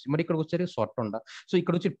 అక్కడ వచ్చి మరి ఇక్కడికి వచ్చేసరికి సొట్ట ఉండాలి, సో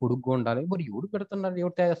ఇక్కడ వచ్చి పొడుగ్గా ఉండాలి. మరి ఎవరు పెడుతున్నారు,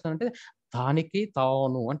 ఎవరు తయారు చేస్తున్నారంటే దానికి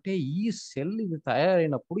తాను అంటే ఈ సెల్ ఇది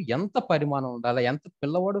తయారైనప్పుడు ఎంత పరిమాణం ఉండాలి, ఎంత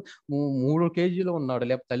పిల్లవాడు 3 కేజీలు ఉన్నాడు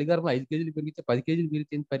లేకపోతే తల్లిగర్భం 5 కేజీలు పెరిగితే 10 కేజీలు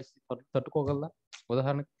పెరిగితే పరిస్థితి తట్టుకోగలదా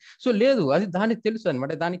ఉదాహరణకి? సో లేదు, అది దానికి తెలుసు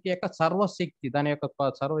అనమాట. దానికి యొక్క సర్వశక్తి, దాని యొక్క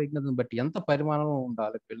సర్వవిజ్ఞతను బట్టి ఎంత పరిమాణం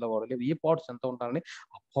ఉండాలి పిల్లవాడు, లేదా ఏ పార్ట్స్ ఎంత ఉండాలని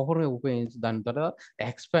ఆ పవర్ ఉపయోగించి దాని ద్వారా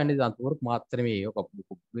ఎక్స్పాండ్ ఇది అంతవరకు మాత్రమే ఒక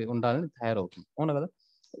ఉండాలని తయారవుతుంది. అవును కదా?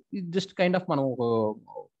 జస్ట్ కైండ్ ఆఫ్ మనం ఒక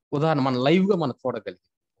ఉదాహరణ మనం లైవ్ గా మనం చూడగలిగి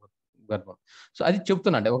గర్భం. సో అది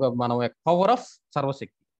చెప్తున్నా అంటే ఒక మనం పవర్ ఆఫ్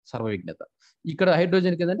సర్వశక్తి, సర్వవిజ్ఞత. ఇక్కడ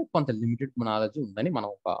హైడ్రోజన్ ఏంటంటే కొంత లిమిటెడ్ నాలెడ్జ్ ఉందని మనం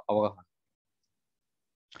ఒక అవగాహన.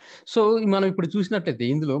 సో మనం ఇప్పుడు చూసినట్లయితే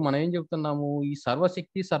ఇందులో మనం ఏం చెప్తున్నాము, ఈ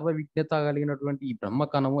సర్వశక్తి సర్వ విజ్ఞత కలిగినటువంటి ఈ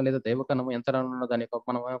బ్రహ్మకణము లేదా దైవకణము ఎంత దాని యొక్క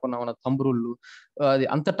మనం అనుకున్న మన తంబురుళ్ళు అది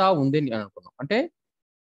అంతటా ఉంది అని అనుకున్నాం. అంటే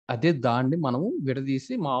అదే దాన్ని మనము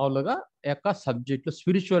విడదీసి మామూలుగా యొక్క సబ్జెక్టులు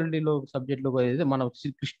స్పిరిచువాలిటీలో సబ్జెక్టులో అయితే మనం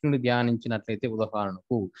కృష్ణుని ధ్యానించినట్లయితే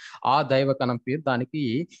ఉదాహరణకు ఆ దైవకణం పేరు దానికి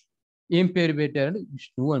ఏం పేరు పెట్టారంటే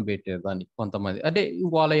విష్ణువు అని పెట్టారు దాన్ని కొంతమంది. అంటే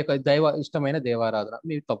వాళ్ళ యొక్క ఇష్టమైన దేవారాధన.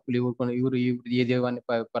 మీరు తప్పులు ఎవరు ఏ దైవాన్ని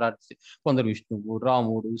ప్రార్థిస్తే కొందరు విష్ణువు,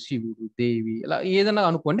 రాముడు, శివుడు, దేవి ఇలా ఏదైనా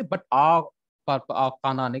అనుకోండి. బట్ ఆ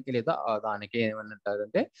కణానికి లేదా దానికి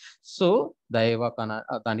ఏమంటారంటే సో దైవ కణ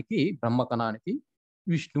దానికి బ్రహ్మ కణానికి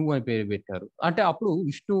విష్ణువు అని పేరు పెట్టారు. అంటే అప్పుడు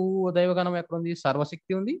విష్ణువు దైవగణం ఎక్కడ ఉంది,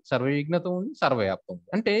 సర్వశక్తి ఉంది, సర్వవిజ్ఞత ఉంది, సర్వవ్యాప్తం ఉంది.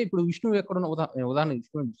 అంటే ఇప్పుడు విష్ణువు ఎక్కడున్న ఉదాహరణ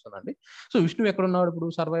విష్ణువు చూస్తానండి. సో విష్ణువు ఎక్కడున్నాడు ఇప్పుడు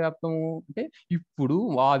సర్వవ్యాప్తము అంటే ఇప్పుడు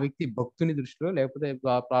ఆ వ్యక్తి భక్తుని దృష్టిలో లేకపోతే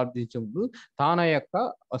ప్రార్థించే ముందు తాన యొక్క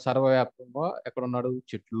సర్వవ్యాప్తంగా ఎక్కడున్నాడు,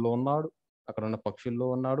 చెట్లలో ఉన్నాడు, అక్కడ ఉన్న పక్షుల్లో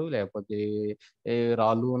ఉన్నాడు, లేకపోతే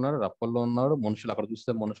రాళ్ళు ఉన్నాడు, రప్పల్లో ఉన్నాడు, మనుషులు అక్కడ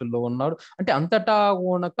చూస్తే మనుషుల్లో ఉన్నాడు. అంటే అంతటా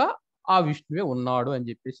గనక ఆ విష్ణువే ఉన్నాడు అని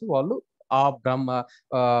చెప్పేసి వాళ్ళు ఆ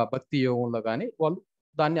భక్తి యోగంలో కానీ వాళ్ళు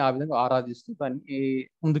దాన్ని ఆ విధంగా ఆరాధిస్తూ దాన్ని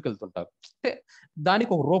ముందుకెళ్తుంటారు. అంటే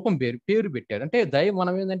దానికి ఒక రూపం పేరు పెట్టారు. అంటే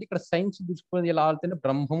మనం ఏంటంటే ఇక్కడ సైన్స్ తీసుకుని ఇలా ఆడితేనే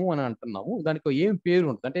బ్రహ్మము అని అంటున్నాము. దానికి ఏం పేరు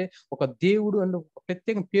ఉంటుంది అంటే ఒక దేవుడు అని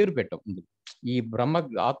ప్రత్యేక పేరు పెట్టాం. ఈ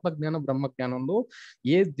ఆత్మజ్ఞానం బ్రహ్మజ్ఞానంలో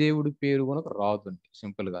ఏ దేవుడి పేరు కనుక రాదండి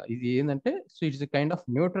సింపుల్ గా. ఇది ఏంటంటే so it's kind of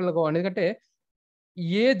neutral గా, ఎందుకంటే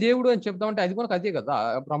ఏ దేవుడు అని చెప్తామంటే అది కూడా అదే కదా,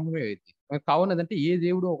 బ్రహ్మమే అయితే కావున అంటే ఏ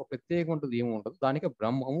దేవుడు ఒక ప్రత్యేకం ఉంటుంది ఏమి ఉండదు. దానికి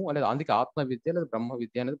బ్రహ్మము అనేది అందుకే ఆత్మ విద్య లేదా బ్రహ్మ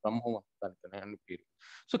విద్య అనేది బ్రహ్మం దానికి అన్ని పేరు.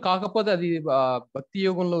 సో కాకపోతే అది భక్తి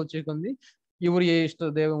యోగంలో వచ్చే కొంది ఎవరు ఏ ఇష్ట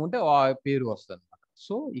దైవం ఉంటే ఆ పేరు వస్తుంది అనమాట.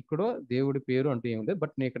 సో ఇక్కడ దేవుడి పేరు అంటూ ఏమి లేదు.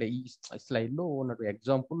 బట్ నేను ఇక్కడ ఈ స్లైడ్ లో ఉన్నట్టు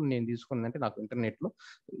ఎగ్జాంపుల్ నేను తీసుకున్నదంటే నాకు ఇంటర్నెట్ లో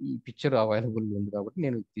ఈ పిక్చర్ అవైలబుల్ ఉంది కాబట్టి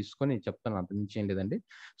నేను తీసుకొని చెప్తాను, అంత మించి ఏం లేదండి.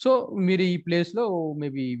 సో మీరు ఈ ప్లేస్ లో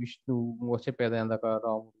మేబీ విష్ణు చెప్పేదా ఇందాక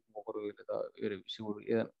రాముడు ఒకరు లేదా శివుడు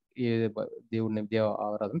ఏ దేవుడిని దేవ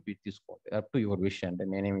ఆరాధన తీసుకోవాలి. అప్ టు యువర్ విష్ అంటే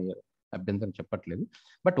నేనేమి అభ్యంతరం చెప్పట్లేదు.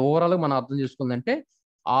 బట్ ఓవరాల్ మనం అర్థం చేసుకుందంటే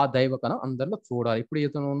ఆ దైవకణం అందరిలో చూడాలి. ఇప్పుడు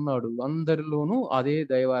ఇతను ఉన్నాడు అందరిలోనూ అదే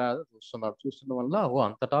దైవారాధన చూస్తున్న వల్ల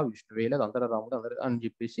అంతటా విష్ణువే లేదు అంతటా రాముడు అందరు అని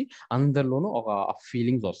చెప్పేసి అందరిలోనూ ఒక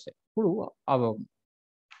ఫీలింగ్స్ వస్తాయి. ఇప్పుడు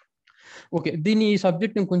ఓకే దీని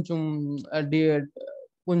సబ్జెక్ట్ కొంచెం అంటే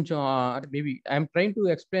maybe I'm train to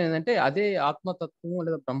explain ఏంటంటే అదే ఆత్మతత్వం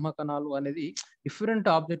లేదా బ్రహ్మకణాలు అనేది డిఫరెంట్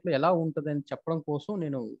ఆబ్జెక్ట్ లో ఎలా ఉంటుంది అని చెప్పడం కోసం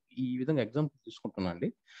నేను ఈ విధంగా ఎగ్జాంపుల్ తీసుకుంటున్నాను అండి.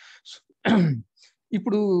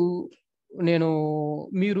 ఇప్పుడు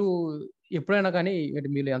మీరు ఎప్పుడైనా కానీ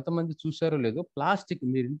మీరు ఎంతమంది చూసారో లేదో ప్లాస్టిక్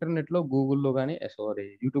మీరు ఇంటర్నెట్ లో గూగుల్లో కానీ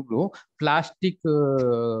యూట్యూబ్ లో ప్లాస్టిక్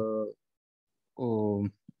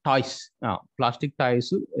టాయ్స్ ప్లాస్టిక్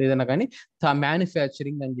టాయ్స్ ఏదైనా కానీ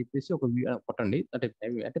మ్యానుఫ్యాక్చరింగ్ అని చెప్పేసి ఒక కొట్టండి.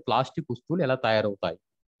 అంటే ప్లాస్టిక్ వస్తువులు ఎలా తయారవుతాయి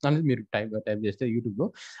అనేది మీరు టైప్ చేస్తే యూట్యూబ్ లో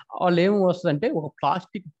వాళ్ళు ఏమి వస్తుందంటే ఒక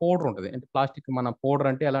ప్లాస్టిక్ పౌడర్ ఉంటుంది. అంటే ప్లాస్టిక్ మన పౌడర్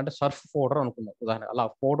అంటే ఎలా అంటే సర్ఫ్ పౌడర్ అనుకుందాం ఉదాహరణ. అలా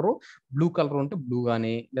పౌడర్ బ్లూ కలర్ ఉంటే బ్లూ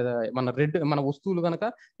కానీ లేదా మన రెడ్ మన వస్తువులు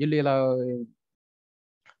కనుక ఇలా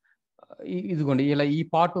ఇదిగోండి ఇలా ఈ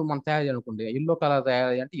పార్ట్ మనం తయారు చేయాలనుకోండి ఎల్లో కలర్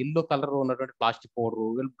తయారు అంటే ఎల్లో కలర్ ఉన్నటువంటి ప్లాస్టిక్ పౌడర్,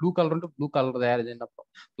 బ్లూ కలర్ ఉంటే బ్లూ కలర్ తయారు చేసిన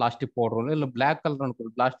ప్లాస్టిక్ పౌడర్, ఇలా బ్లాక్ కలర్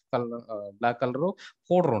అనుకోండి బ్లాక్ కలర్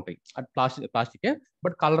పౌడర్ ఉంటాయి. అది ప్లాస్టికే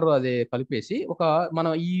బట్ కలర్ అదే కలిపేసి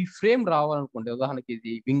మనం ఈ ఫ్రేమ్ రావాలనుకోండి ఉదాహరణకి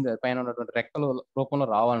ఇది వింగ్ పైన ఉన్నటువంటి రెక్కల రూపంలో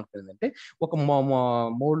రావాలనుకుంది అంటే ఒక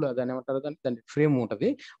మోల్డ్ దాని ఏమంటారు దాని ఫ్రేమ్ ఉంటుంది.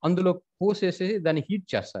 అందులో పోసేసి దాన్ని హీట్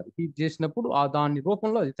చేస్తారు. హీట్ చేసినప్పుడు దాని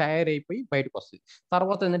రూపంలో అది తయారైపోయి బయటకు వస్తుంది.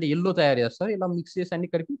 తర్వాత ఏంటంటే ఎల్లో తయారు చేస్తారు. ఇలా మిక్స్ చేసి అన్ని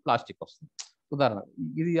కలిపి ప్లాస్టిక్ వస్తుంది. ఉదాహరణ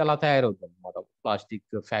ఇది అలా తయారవుతుంది అనమాట. ప్లాస్టిక్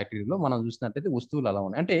ఫ్యాక్టరీలో మనం చూసినట్టయితే వస్తువులు అలా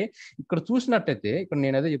ఉన్నాయి. అంటే ఇక్కడ చూసినట్టయితే ఇక్కడ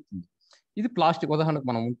నేను అదే చెప్తుంది. ఇది ప్లాస్టిక్. ఉదాహరణకు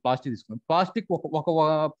మనం ప్లాస్టిక్ తీసుకున్నాం. ప్లాస్టిక్ ఒక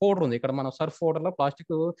పౌడర్ ఉంది. ఇక్కడ మనం సర్ఫ్ పౌడర్ లో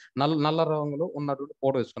ప్లాస్టిక్ నల్ల రంగులో ఉన్నటువంటి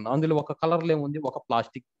పౌడర్ వేసుకున్నాం. అందులో ఒక కలర్ లో ఏముంది, ఒక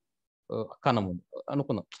ప్లాస్టిక్ కణం ఉంది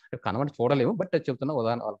అనుకుందాం. కణం అంటే చూడలేము, బట్ చెప్తున్నా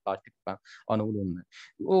ఉదాహరణ ప్లాస్టిక్ అణువులు ఉన్నాయి.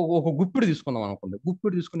 ఒక గుప్పిడి తీసుకుందాం అనుకోండి.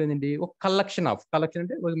 గుప్పిడి తీసుకునేది ఏంటి, ఒక కలెక్షన్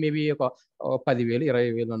అంటే మేబీ ఒక 10,000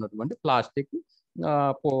 20,000 ఉన్నటువంటి ప్లాస్టిక్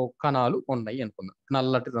కణాలు ఉన్నాయి అనుకుందాం.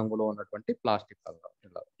 నల్లటి రంగులో ఉన్నటువంటి ప్లాస్టిక్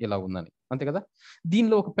ఇలా ఉందని, అంతే కదా.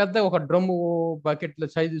 దీనిలో ఒక డ్రమ్ము బకెట్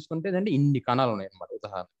సైజ్ తీసుకుంటే అంటే ఇన్ని కణాలు ఉన్నాయి అనమాట.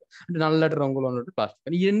 ఉదాహరణకు అంటే నల్లటి రంగులో ఉన్నటువంటి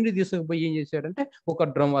ప్లాస్టిక్ ఇవన్నీ తీసుకుపోయి ఏం చేశాడంటే ఒక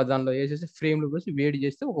డ్రమ్ దానిలో వేసేసి ఫ్రేమ్లు వేసి వేడి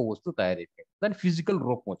చేస్తే ఒక వస్తువు తయారైపోయింది. దాని ఫిజికల్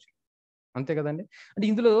రూపం వచ్చింది, అంతే కదండి. అంటే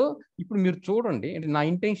ఇందులో ఇప్పుడు మీరు చూడండి, అంటే నా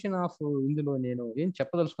ఇంటెన్షన్ ఆఫ్ ఇందులో నేను ఏం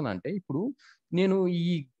చెప్పదలుచుకున్నా అంటే, ఇప్పుడు నేను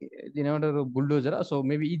దీని ఏమంటారు బుల్డోజర్, సో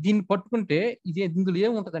మేబీ దీన్ని పట్టుకుంటే ఇందులో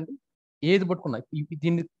ఏముంటదండి, ఏది పట్టుకున్నా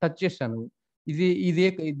దీన్ని టచ్ చేశాను, ఇదే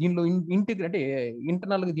దీనిలో అంటే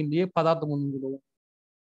ఇంటర్నల్ గా దీనిలో ఏ పదార్థం ఉంది, ఇందులో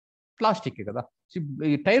ప్లాస్టిక్ కదా.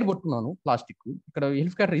 ఈ టైర్ పట్టుకున్నాను ప్లాస్టిక్, ఇక్కడ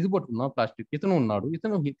హెలికాప్టర్ ఇది పట్టుకున్నాను ప్లాస్టిక్, ఇతను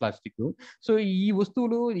ప్లాస్టిక్. సో ఈ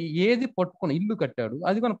వస్తువులు ఏది పట్టుకున్న, ఇల్లు కట్టాడు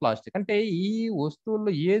అది కూడా ప్లాస్టిక్. అంటే ఈ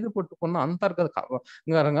వస్తువుల్లో ఏది పట్టుకున్న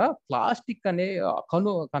అంతర్గతంగా ప్లాస్టిక్ అనే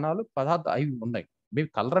కణాలు పదార్థాలు అవి ఉన్నాయి. మేబీ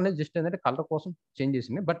కలర్ అనేది జస్ట్ ఏంటంటే కలర్ కోసం చేంజ్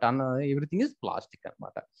చేసింది, బట్ ఎవ్రీథింగ్ ఇస్ ప్లాస్టిక్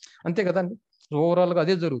అనమాట, అంతే కదండి. ఓవరాల్ గా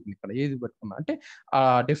అదే జరుగుతుంది ఇక్కడ. ఏది పట్టుకున్నా అంటే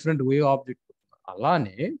డిఫరెంట్ వే ఆబ్జెక్ట్.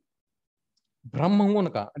 అలానే బ్రహ్మము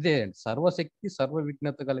కనుక అదే సర్వశక్తి సర్వ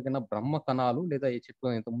విజ్ఞత కలిగిన బ్రహ్మ కణాలు, లేదా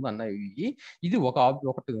చెప్పిన ఇంతకుముందు అన్నవి, ఇది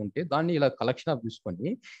ఒకటి ఉంటే దాన్ని ఇలా కలెక్షన్ ఆఫ్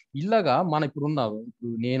తీసుకొని ఇలాగా మన ఇప్పుడు ఉన్నాము.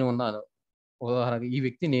 ఇప్పుడు నేను ఉన్నాను, ఉదాహరణకు ఈ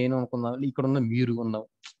వ్యక్తి నేను అనుకున్నాను, ఇక్కడ ఉన్న మీరు ఉన్నాం.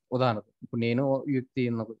 ఉదాహరణకు ఇప్పుడు నేను ఈ వ్యక్తి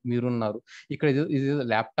మీరున్నారు. ఇక్కడ ఇది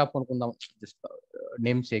ల్యాప్టాప్ అనుకుందాం, జస్ట్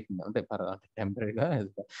నేమ్ సేకింగ్ అంటే టెంపరీగా.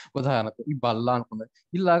 ఉదాహరణకు ఈ బల్ల అనుకుందాం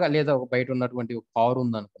ఇలాగా, లేదా ఒక బయట ఉన్నటువంటి ఒక కారు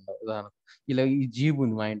ఉంది అనుకుందాం. ఉదాహరణకు ఇలా ఈ జీబ్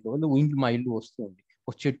ఉంది మా ఇంట్లో, మా ఇల్లు వస్తుంది,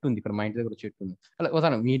 ఒక చెట్టు ఉంది ఇక్కడ, మా ఇంటి దగ్గర చెట్టు ఉంది. అలా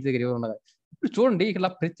ఉదాహరణ మీ ఇంటి దగ్గర ఎవరు ఉన్నా. ఇప్పుడు చూడండి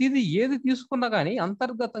ఇలా ప్రతిదీ ఏది తీసుకున్నా కానీ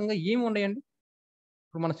అంతర్గతంగా ఏమి ఉన్నాయండి.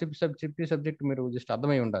 ఇప్పుడు మనం చెప్పే సబ్జెక్ట్ మీరు జస్ట్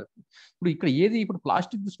అర్థమై ఉండాలి. ఇప్పుడు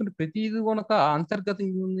ప్లాస్టిక్ తీసుకుంటే ప్రతిదీ కనుక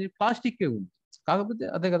అంతర్గతంగా ఉంది, ప్లాస్టిక్ ఉంది. కాకపోతే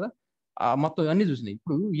అదే కదా మొత్తం అన్ని చూసినాయి.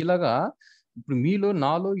 ఇప్పుడు మీలో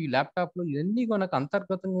నాలో ఈ ల్యాప్టాప్ లో ఇవన్నీ కనుక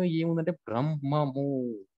అంతర్గతంగా ఏముందంటే బ్రహ్మము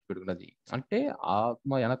పెడుతున్నది. అంటే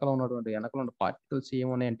ఆత్మ వెనకలో ఉన్న పార్టికల్స్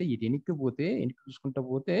ఏమున్నాయంటే ఇది వెనక్కి చూసుకుంటూ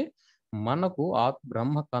పోతే మనకు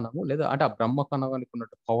బ్రహ్మ కణము, లేదా అంటే ఆ బ్రహ్మ కణానికి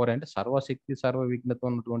ఉన్నట్టు పవర్ అంటే సర్వశక్తి సర్వ విజ్ఞత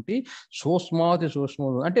ఉన్నటువంటి సూక్ష్మాతి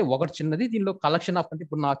సూక్ష్మం. అంటే ఒకటి చిన్నది, దీనిలో కలెక్షన్ ఆఫ్, అంటే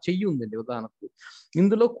ఇప్పుడు నా చెయ్యి ఉందండి ఉదాహరణకు,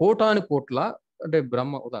 ఇందులో కోటాను కోట్ల అంటే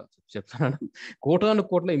ఉదాహరణ చెప్తాను, కోటాను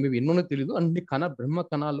కోట్ల మేము ఎన్నో తెలియదు అన్ని బ్రహ్మ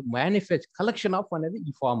కణాలు కలెక్షన్ ఆఫ్ అనేది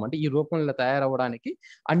ఈ ఫామ్, అంటే ఈ రూపంలో ఇలా తయారవడానికి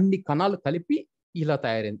అన్ని కణాలు కలిపి ఇలా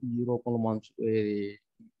తయారైంది. ఈ రూపంలో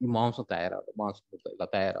ఈ మాంసం ఇలా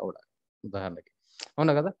తయారవడానికి ఉదాహరణకి,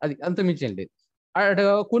 అవునా కదా. అది అంత మించండి.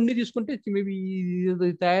 కొన్ని తీసుకుంటే మేబీ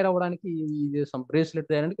తయారవడానికి బ్రేస్లెట్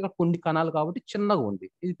తయారడానికి ఇక్కడ కొన్ని కణాలు కాబట్టి చిన్నగా ఉంది,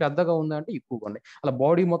 ఇది పెద్దగా ఉంది అంటే ఎక్కువగా ఉన్నాయి. అలా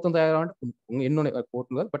బాడీ మొత్తం తయారవ్వాలంటే ఎన్నో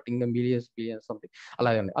కోట్లు కాదు, బట్ ఇంకా మిలియన్స్ సంథింగ్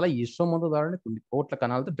అలాగే ఉన్నాయి. అలా విశ్వం మొత్తం తయారంటే కొన్ని కోట్ల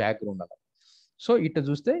కణాలతో బ్యాక్గ్రౌండ్ అలా. సో ఇట్లా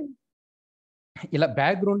చూస్తే ఇలా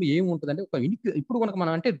బ్యాక్గ్రౌండ్ ఏముంటుందంటే ఇప్పుడు కనుక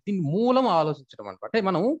మనం అంటే దీని మూలం ఆలోచించడం అనమాట. అంటే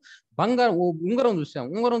మనం ఉంగరం చూసాం,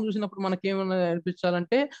 ఉంగరం చూసినప్పుడు మనకి ఏమైనా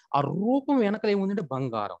అనిపించాలంటే ఆ రూపం వెనకలు ఏముందంటే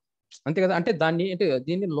బంగారం, అంతే కదా. అంటే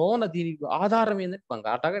దీని ఆధారం ఏంటంటే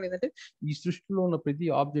బంగారం. అట్లాగే ఏంటంటే ఈ సృష్టిలో ఉన్న ప్రతి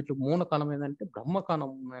ఆబ్జెక్ట్ మూల కణం ఏంటంటే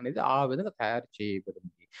బ్రహ్మకణం అనేది ఆ విధంగా తయారు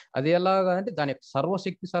చేయబడింది. అది ఎలాగా అంటే దాని యొక్క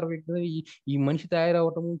సర్వశక్తి ఈ మనిషి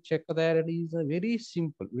తయారవటం, చెక్క తయారీ వెరీ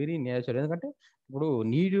సింపుల్, వెరీ నేచురల్. ఎందుకంటే ఇప్పుడు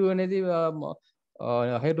నీరు అనేది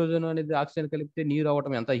హైడ్రోజన్ అనేది ఆక్సిజన్ కలిపితే నీరు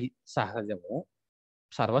అవటం ఎంత సహజమో,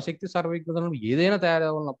 సర్వశక్తి సర్వవిజ్ఞత ఏదైనా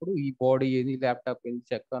తయారవ్వాలన్నప్పుడు ఈ బాడీ ఏది, ల్యాప్టాప్ ఏది,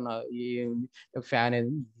 చెక్క ఫ్యాన్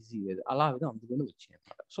ఏది, ఈజీ ఏది, అలా అందులోనే వచ్చాయి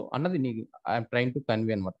అనమాట. సో అన్నది నీకు ఐఎమ్ ట్రైంగ్ టు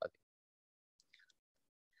కన్వే అనమాట. అది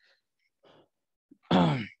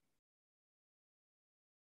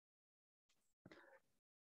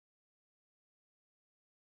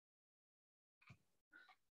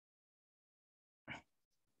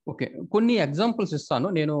ఓకే, కొన్ని ఎగ్జాంపుల్స్ ఇస్తాను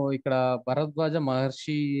నేను. ఇక్కడ భరద్వాజ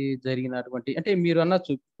మహర్షి జరిగినటువంటి, అంటే మీరు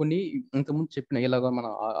అన్నచ్చు కొన్ని ఇంతకుముందు చెప్పిన ఇలాగ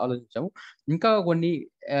మనం ఆలోచించాము. ఇంకా కొన్ని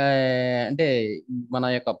అంటే మన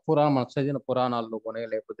యొక్క మనం చదివిన పురాణాల్లో కొన్ని,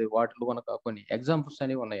 లేకపోతే వాటిలో కనుక కొన్ని ఎగ్జాంపుల్స్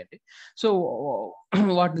అనేవి ఉన్నాయండి. సో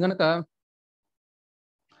వాటిని కనుక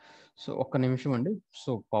ఒక్క నిమిషం అండి.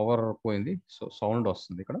 సో పవర్ పోయింది, సో సౌండ్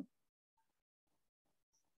వస్తుంది ఇక్కడ.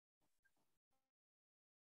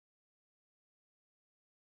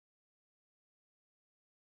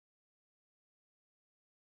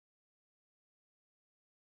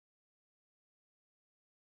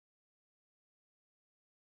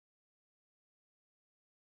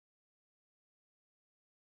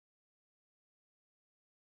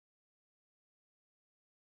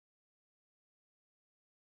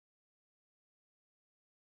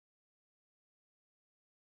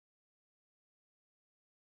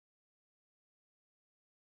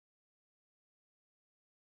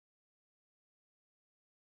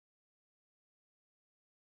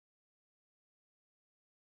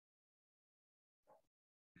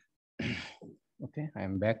 Okay,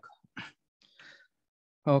 I'm back.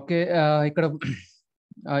 ఓకే, ఇక్కడ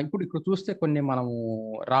ఇప్పుడు ఇక్కడ చూస్తే కొన్ని మనము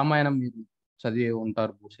రామాయణం మీరు చదివి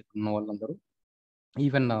ఉంటారు భూషక్ ఉన్న వాళ్ళందరూ.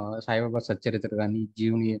 ఈవెన్ సాయిబాబా సచ్చరిత్ర కానీ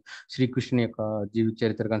జీవుని శ్రీకృష్ణుని యొక్క జీవిత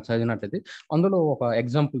చరిత్ర కానీ చదివినట్లయితే అందులో ఒక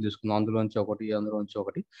ఎగ్జాంపుల్ తీసుకుందాం. అందులోంచి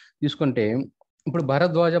ఒకటి తీసుకుంటే, ఇప్పుడు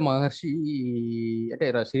భరద్వాజ మహర్షి అంటే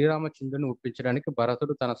శ్రీరామచంద్రుని ఒప్పించడానికి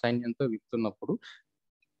భరతుడు తన సైన్యంతో వెళ్తున్నప్పుడు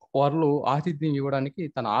వాళ్ళు ఆతిథ్యం ఇవ్వడానికి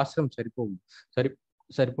తన ఆశ్రమం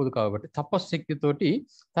సరిపోదు కాబట్టి తపశ్శక్తితోటి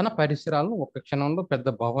తన పరిసరాలను ఒక క్షణంలో పెద్ద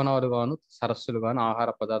భవనాలు గాను, సరస్సులు గాను, ఆహార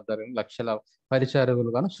పదార్థాలు గాను, లక్షల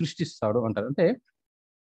పరిచారకులు గాను సృష్టిస్తాడు అంటారు. అంటే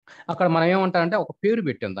అక్కడ మనం ఏమంటారంటే ఒక పేరు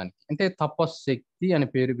పెట్టాం దానికి, అంటే తపశ్శక్తి అని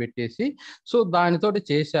పేరు పెట్టేసి సో దానితోటి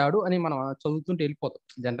చేశాడు అని మనం చదువుతుంటే వెళ్ళిపోతాం.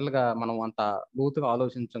 జనరల్ గా మనం అంత లోతుగా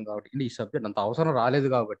ఆలోచించాం కాబట్టి, ఈ సబ్జెక్ట్ అంత అవసరం రాలేదు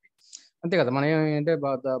కాబట్టి, అంతే కదా. మనం ఏంటంటే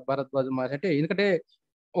భరద్వాజ మహర్షి అంటే, ఎందుకంటే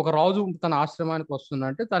ఒక రాజు తన ఆశ్రమానికి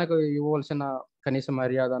వస్తుందంటే తనకు ఇవ్వవలసిన కనీస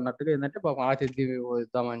మర్యాద అన్నట్టుగా ఏంటంటే పాపం ఆతిథ్యం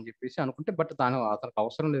ఇద్దామని చెప్పేసి అనుకుంటే, బట్ అతనికి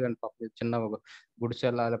అవసరం లేదండి. పాపం చిన్న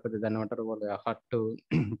గుడిసెల లేకపోతే దాన్ని ఏమంటారు వాళ్ళ హట్టు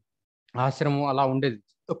ఆశ్రమం అలా ఉండేది,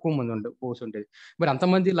 తక్కువ మంది పోసి ఉండేది. మరి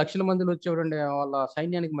అంతమంది లక్షల మందిలో వచ్చేవారండి వాళ్ళ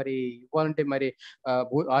సైన్యానికి మరి ఇవ్వాలంటే మరి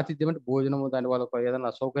ఆతిథ్యం అంటే భోజనము దాని వాళ్ళకి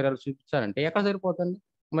ఏదైనా సౌకర్యాలు చూపించాలంటే ఎక్కడ సరిపోతుంది,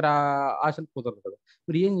 మరి ఆ ఆశలు కుదరదు కదా.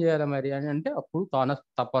 మరి ఏం చేయాలి మరి అని అంటే, అప్పుడు తన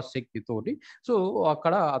తపశక్తితోటి సో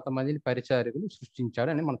అక్కడ అంతమందిని పరిచారకులు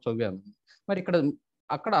సృష్టించాడు అని మనం చదివాము. మరి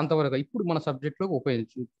అక్కడ అంతవరకు. ఇప్పుడు మన సబ్జెక్ట్ లో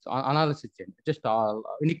అనాలిసిస్ చేయండి, జస్ట్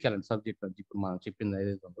ఎన్నికలండి సబ్జెక్ట్ ఇప్పుడు మనం చెప్పింది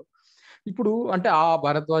ఏదైతే ఉందో. ఇప్పుడు అంటే ఆ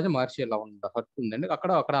భరద్వాజ మహర్షి ఎలా ఉందండి,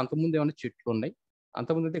 అక్కడ అంతకుముందు ఏమైనా చెట్లు ఉన్నాయి,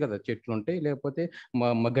 అంతకుముందు అయితే కదా చెట్లు ఉంటాయి, లేకపోతే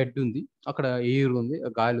గడ్డి ఉంది, అక్కడ ఏరు ఉంది,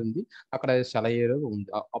 గాలి ఉంది, అక్కడ సెలయేరు ఉంది.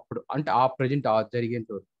 అప్పుడు అంటే ఆ ప్రజెంట్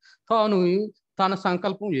జరిగేంత వరకు తాను తన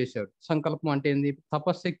సంకల్పం చేశాడు. సంకల్పం అంటే ఏంది,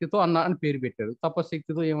 తపశ్శక్తితో అని పేరు పెట్టాడు.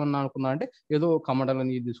 తపశ్శక్తితో ఏమన్నా అనుకున్నా అంటే ఏదో కమండలో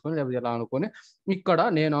నీళ్ళు తీసుకొని లేకపోతే ఎలా అనుకొని ఇక్కడ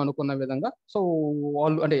నేను అనుకున్న విధంగా సో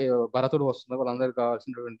వాళ్ళు అంటే భరతుడు వస్తున్నారు, వాళ్ళందరికీ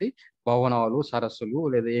కావాల్సినటువంటి భవనాలు, సరస్సులు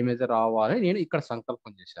లేదా ఏమైతే రావాలి నేను ఇక్కడ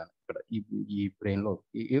సంకల్పం చేశాను. ఇక్కడ ఈ బ్రెయిన్ లో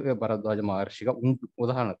భరద్వాజ మహర్షిగా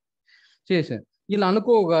ఉదాహరణ చేశాను. ఇలా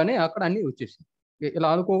అనుకోగానే అక్కడ అన్ని వచ్చేసింది. ఇలా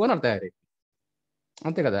అనుకోగానే అక్కడ తయారైంది,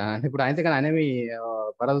 అంతే కదా. ఇప్పుడు అయితే కానీ ఆయనవి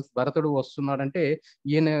భరతుడు వస్తున్నాడంటే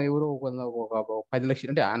ఈయన ఎవరు ఒక 10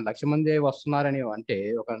 లక్షలు అంటే ఆయన 1,00,000 మంది వస్తున్నారని అంటే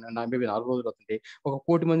ఒక 4 రోజులు అవుతుంది, 1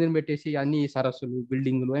 కోటి మందిని పెట్టేసి అన్ని సరస్సులు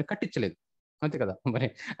బిల్డింగులు కట్టించలేదు, అంతే కదా. మరి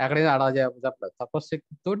అక్కడైనా అలా చెప్పలేదు,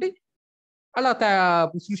 తపశక్తితోటి అలా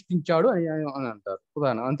సృష్టించాడు అని అంటారు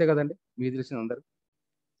ఉదాహరణ, అంతే కదండి. మీకు తెలిసిన అందరు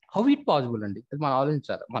హౌ ఇట్ పాసిబుల్ అండి, అది మనం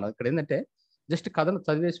ఆలోచించాలి. మనం ఇక్కడ ఏంటంటే జస్ట్ కథను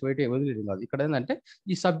చదివేసి వదిలేదు కాదు, ఇక్కడ ఏంటంటే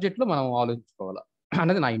ఈ సబ్జెక్ట్ లో మనం ఆలోచించుకోవాలి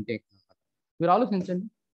అనేది నా ఇంటెన్షన్. మీరు ఆలోచించండి.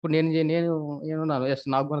 ఇప్పుడు నేను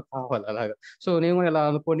నాకు కూడా కావాలి అలాగా, సో నేను కూడా ఇలా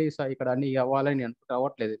అనుకోని ఇక్కడ అన్ని అవ్వాలని అనుకుంటే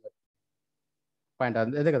అవ్వట్లేదు పాయింట్,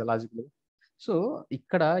 అదే కదా లాజిక్. సో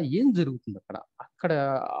ఇక్కడ ఏం జరుగుతుంది, అక్కడ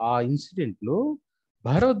ఆ ఇన్సిడెంట్ లో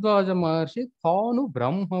భరద్వాజ మహర్షి తాను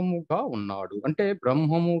బ్రహ్మముగా ఉన్నాడు. అంటే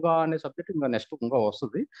బ్రహ్మముగా అనే సబ్జెక్ట్ ఇంకా నెక్స్ట్ ఇంకా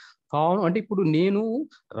వస్తుంది. తాను అంటే ఇప్పుడు నేను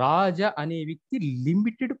రాజ అనే వ్యక్తి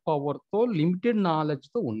లిమిటెడ్ పవర్ తో లిమిటెడ్ నాలెడ్జ్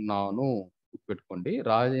తో ఉన్నాను, గుర్తుపెట్టుకోండి.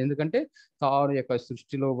 రాజు ఎందుకంటే తాను యొక్క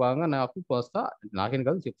సృష్టిలో భాగంగా నాకు కోస్తా, నాకేం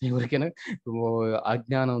కాదు చెప్తే ఎవరికైనా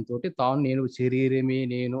అజ్ఞానంతో తాను నేను శరీరమే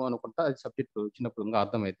నేను అనుకుంటా, అది సబ్జెక్ట్ వచ్చినప్పుడు ఇంకా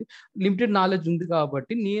అర్థమైతే లిమిటెడ్ నాలెడ్జ్ ఉంది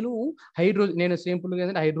కాబట్టి నేను సింపుల్ గా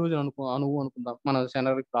హైడ్రోజన్ అణువు అనుకుందాం, మన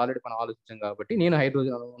శనగకి ఆల్రెడీ మనం ఆలోచించాం కాబట్టి నేను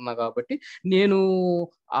హైడ్రోజన్ ఉన్నా కాబట్టి నేను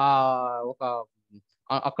ఆ ఒక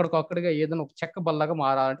అక్కడిగా ఏదైనా ఒక చెక్క బల్లగా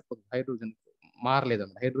మారాలంటే హైడ్రోజన్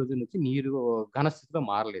మారలేదండి. హైడ్రోజన్ వచ్చి నీరు ఘనస్థితిలో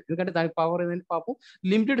మారలేదు, ఎందుకంటే దానికి పవర్ ఏంటంటే పాపం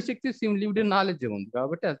లిమిటెడ్ శక్తి లిమిటెడ్ నాలెడ్జ్ ఉంది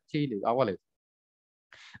కాబట్టి అది చేయలేదు, అవ్వలేదు.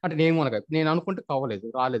 అంటే నేను అనుకుంటే కావలేదు,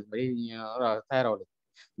 రాలేదు, మరి తయారవ్వలేదు.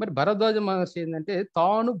 మరి భరద్వాజ మహర్షి ఏంటంటే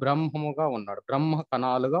తాను బ్రహ్మముగా ఉన్నాడు, బ్రహ్మ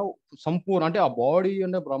కణాలుగా సంపూర్ణ, అంటే ఆ బాడీ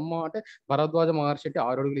అంటే బ్రహ్మ అంటే భరద్వాజ మహర్షి అంటే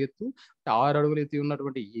 6 అడుగులు ఎత్తు, 6 అడుగులు ఎత్తి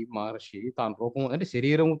ఉన్నటువంటి ఈ మహర్షి తాను రూపం అంటే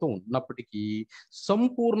శరీరంతో ఉన్నప్పటికీ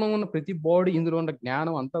సంపూర్ణంగా ఉన్న ప్రతి బాడీ ఇందులో ఉన్న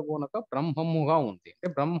జ్ఞానం అంతా కూడా బ్రహ్మముగా ఉంది. అంటే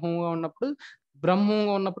బ్రహ్మంగా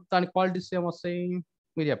ఉన్నప్పుడు దాని క్వాలిటీస్ ఏమొస్తాయి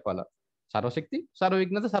మీరు చెప్పాలా, సర్వశక్తి,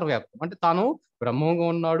 సర్వవిజ్ఞత, సర్వవ్యాప్తం. అంటే తాను బ్రహ్మంగా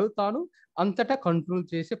ఉన్నాడు, తాను అంతటా కంట్రోల్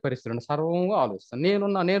చేసే పరిస్థితి, సర్వంగా ఆలోచిస్తాను.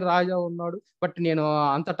 నేను రాజా ఉన్నాడు, బట్ నేను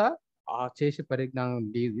అంతటా చేసే పరిజ్ఞానం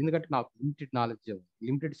లేదు, ఎందుకంటే నాకు లిమిటెడ్ నాలెడ్జ్ ఉంది,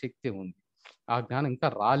 లిమిటెడ్ శక్తి ఉంది, ఆ జ్ఞానం ఇంకా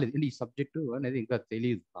రాలేదు, అంటే ఈ సబ్జెక్టు అనేది ఇంకా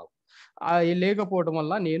తెలియదు నాకు. లేకపోవడం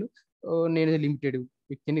వల్ల నేను లిమిటెడ్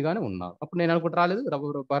వ్యక్తినిగానే ఉన్నాను. అప్పుడు నేను అనుకుంటే రాలేదు,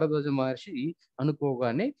 భరద్వాజ మహర్షి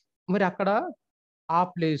అనుకోగానే మరి అక్కడ ఆ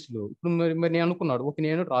ప్లేస్ లో ఇప్పుడు మరి నేను అనుకున్నాడు, ఓకే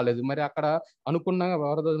నేను రాలేదు, మరి అక్కడ అనుకున్న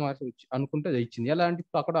భరద్వాజ మహర్షి వచ్చి అనుకుంటే ఇచ్చింది. ఎలా అంటే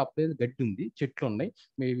అక్కడ ఆ ప్లేస్ గడ్డి ఉంది, చెట్లు ఉన్నాయి,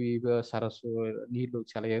 మేబీ సరస్సు నీళ్లు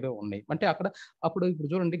సెలయేరు ఉన్నాయి, అంటే అప్పుడు ఇప్పుడు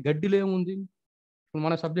చూడండి గడ్డిలో ఏముంది,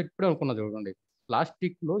 మన సబ్జెక్ట్ ఇప్పుడే అనుకున్నా చూడండి,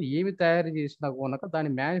 ప్లాస్టిక్ లో ఏమి తయారు చేసినా కనుక దాని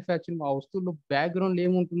మ్యానుఫ్యాక్చరింగ్ ఆ వస్తువుల్లో బ్యాక్గ్రౌండ్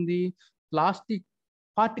ఏముంటుంది, ప్లాస్టిక్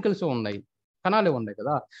పార్టికల్స్ ఉన్నాయి, కణాలే ఉన్నాయి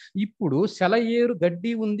కదా. ఇప్పుడు సెలయేరు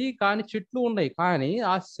గడ్డి ఉంది కానీ చెట్లు ఉన్నాయి, కానీ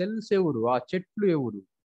ఆ సెల్స్ ఎవరు, ఆ చెట్లు ఎవరు,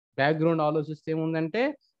 బ్యాక్గ్రౌండ్ ఆలోచిస్తే ఏముందంటే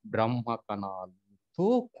బ్రహ్మ కణాలతో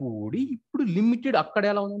కూడి ఇప్పుడు లిమిటెడ్ అక్కడ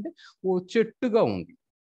ఎలా ఉందంటే ఓ చెట్టుగా ఉంది.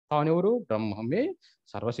 తాను ఎవరు, బ్రహ్మమే.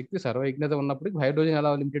 సర్వశక్తి సర్వయజ్ఞత ఉన్నప్పుడు హైడ్రోజన్ ఎలా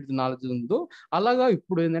లిమిటెడ్ నాలెడ్జ్ ఉందో అలాగా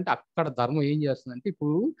ఇప్పుడు ఏంటంటే అక్కడ ధర్మం ఏం చేస్తుందంటే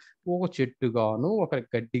ఇప్పుడు ఒక చెట్టుగాను ఒక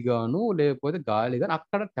గడ్డిగాను లేకపోతే గాలి గాను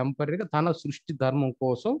అక్కడ టెంపరీగా తన సృష్టి ధర్మం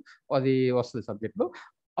కోసం అది వస్తుంది సబ్జెక్ట్ లో,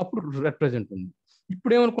 అప్పుడు రిప్రజెంట్ ఉంది.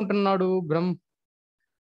 ఇప్పుడు ఏమనుకుంటున్నాడు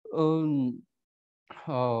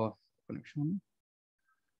ఒక నిమిషం.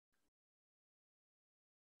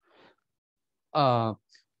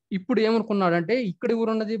 ఇప్పుడు ఏమనుకున్నాడంటే ఇక్కడ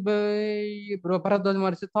ఎవరున్నది భరద్వాజ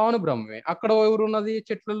మహర్షి తాను బ్రహ్మమే, అక్కడ ఎవరున్నది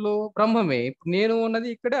చెట్లలో బ్రహ్మమే, ఇప్పుడు నేను ఉన్నది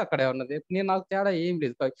ఇక్కడే అక్కడే ఉన్నది, నేను నాకు తేడా ఏం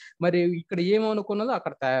లేదు. మరి ఇక్కడ ఏమనుకున్నదో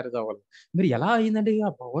అక్కడ తయారు కావాలి. మరి ఎలా అయిందంటే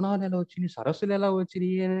ఆ భవనాలు ఎలా వచ్చినాయి, సరస్సులు ఎలా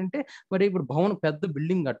వచ్చినాయి అని అంటే మరి ఇప్పుడు భవనం పెద్ద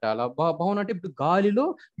బిల్డింగ్ కట్టాలా, భవనం అంటే ఇప్పుడు గాలిలో,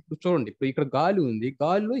 ఇప్పుడు చూడండి ఇప్పుడు ఇక్కడ గాలి ఉంది,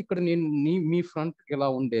 గాలిలో ఇక్కడ నేను మీ ఫ్రంట్ ఇలా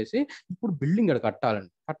ఉండేసి ఇప్పుడు బిల్డింగ్ ఇక్కడ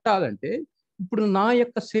కట్టాలంటే ఇప్పుడు నా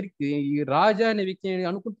యొక్క శక్తి ఈ రాజా అనే వ్యక్తి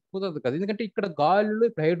అనుకుంటూ కుదరదు కదా, ఎందుకంటే ఇక్కడ గాలిలో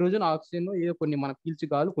ఇప్పుడు హైడ్రోజన్ ఆక్సిజన్ ఏదో కొన్ని మన పీల్చి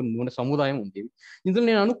గాలు కొన్ని ఉన్న సముదాయం ఉంది. ఇందులో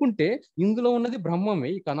నేను అనుకుంటే ఇందులో ఉన్నది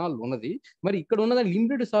బ్రహ్మమే, ఈ కణాలు ఉన్నది. మరి ఇక్కడ ఉన్నది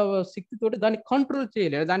లిమిటెడ్ శక్తితోటి దాన్ని కంట్రోల్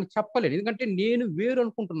చేయలేదు, దాన్ని చెప్పలేదు, ఎందుకంటే నేను వేరు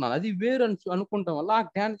అనుకుంటున్నాను, అది వేరు అనుకుంటాం వల్ల ఆ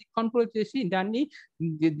దాన్ని కంట్రోల్ చేసి దాన్ని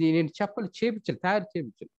నేను చేపించాలి, తయారు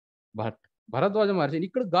చేయించాలి. బట్ భరద్వాజ మహర్షి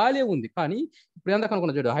ఇక్కడ గాలే ఉంది, కానీ ఇప్పుడు ఎంత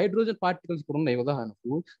కనుక్కున్నా చూడు హైడ్రోజన్ పార్టికల్స్ ఇప్పుడు ఉన్నాయి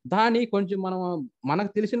ఉదాహరణకు, దాని కొంచెం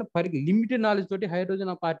మనకు తెలిసిన లిమిటెడ్ నాలెడ్జ్ తోటి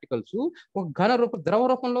హైడ్రోజన్ పార్టికల్స్ ఒక ద్రవ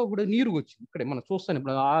రూపంలో ఇప్పుడు నీరు వచ్చింది, ఇక్కడ మనం చూస్తాను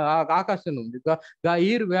ఇప్పుడు ఆకాశంలో ఉంది,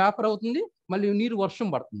 నీరు వేపర్ అవుతుంది, మళ్ళీ నీరు వర్షం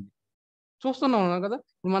పడుతుంది, చూస్తున్నాం కదా.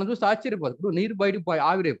 ఇప్పుడు మనం చూస్తే ఆశ్చర్యపోదు, ఇప్పుడు నీరు బయటకు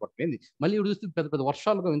ఆవిరైపోతుంది, మళ్ళీ ఇప్పుడు చూస్తే పెద్ద పెద్ద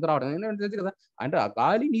వర్షాలుగా ఇంత రావడం తెలుసు కదా, అంటే ఆ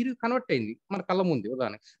గాలి నీరు కన్వర్ట్ అయింది మన కళ్ళ ముందు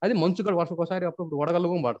ఉదాహరణ. అది మంచు కూడా వర్షం ఒకసారి అప్పుడు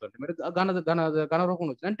వడగలుగా పడుతుంది, మరి ఘన రూపం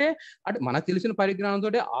వచ్చింది అంటే మనకు తెలిసిన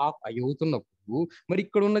పరిజ్ఞానంతో అవుతున్నప్పుడు మరి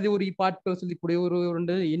ఇక్కడ ఉన్నది ఎవరు, ఈ పార్టికల్స్ ఇప్పుడు ఎవరు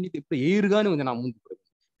ఉండేది ఇప్పుడు ఎయిర్గానే ఉంది నా ముందు. ఇప్పుడు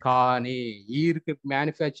కానీ ఎయిర్కి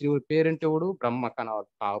మ్యానుఫ్యాక్చర్ పేరెంట్ ఎవడు, బ్రహ్మ కణాలు,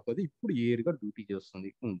 కాకపోతే ఇప్పుడు ఎయిర్గా డ్యూటీ చేస్తుంది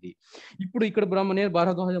ఉంది. ఇప్పుడు ఇక్కడ నేను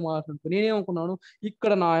భరద్వాజ మాట్లాడుతూ నేనేమనుకున్నాను,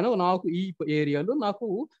 ఇక్కడ నాకు ఈ ఏరియాలో నాకు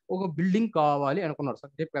ఒక బిల్డింగ్ కావాలి అనుకున్నాడు,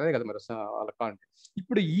 సబ్జెక్ట్ అదే కదా మరి వాళ్ళ కాంటే.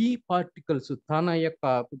 ఇప్పుడు ఈ పార్టికల్స్ తన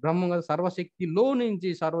యొక్క బ్రహ్మ సర్వశక్తిలో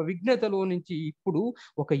నుంచి సర్వ విఘ్నతలో నుంచి ఇప్పుడు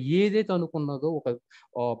ఒక ఏదైతే అనుకున్నదో ఒక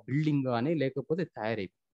బిల్డింగ్ కానీ లేకపోతే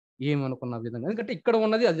తయారైపోయింది ఏమనుకున్న విధంగా, ఎందుకంటే ఇక్కడ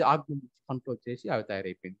ఉన్నది అది ఆజ్ఞ కంట్రోల్ చేసి అవి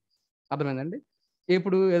తయారైపోయింది. అర్థమైందండి.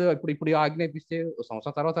 ఇప్పుడు ఏదో ఇప్పుడు ఆజ్ఞాపిస్తే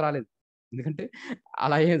సంవత్సరం తర్వాత రాలేదు, ఎందుకంటే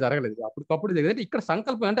అలా ఏం జరగలేదు, అప్పటికప్పుడు జరిగింది. ఇక్కడ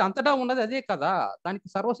సంకల్పం అంటే అంతటా ఉన్నది అదే కదా, దానికి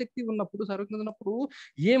సర్వశక్తి ఉన్నప్పుడు సర్వజ్ఞత ఉన్నప్పుడు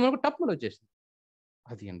ఏమనుకో టప్పులు వచ్చేసింది,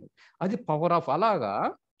 అది అండి అది పవర్ ఆఫ్. అలాగా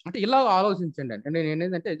అంటే ఇలా ఆలోచించండి. అంటే నేను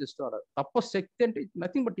ఏంటంటే జస్ట్ తపశక్తి అంటే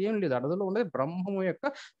నథింగ్ బట్ ఏం లేదు, అడవిలో ఉన్నది బ్రహ్మము యొక్క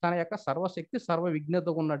తన యొక్క సర్వశక్తి సర్వ విఘ్నత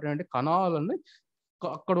ఉన్నటువంటి కణాలను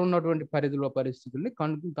అక్కడ ఉన్నటువంటి పరిస్థితుల్ని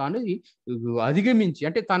తాను అధిగమించి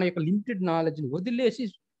అంటే తన యొక్క లిమిటెడ్ నాలెడ్జ్ని వదిలేసి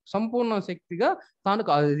సంపూర్ణ శక్తిగా తాను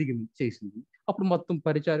అధిగమించేసింది. అప్పుడు మొత్తం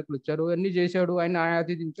పరిచారకులు వచ్చారు, అన్ని చేశాడు, ఆయన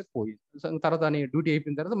అతిథించకపోయింది. తర్వాత ఆయన డ్యూటీ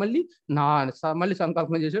అయిపోయిన తర్వాత మళ్ళీ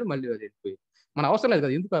సంకల్పన చేశాడు, మళ్ళీ అది వెళ్ళిపోయింది. మన అవసరం లేదు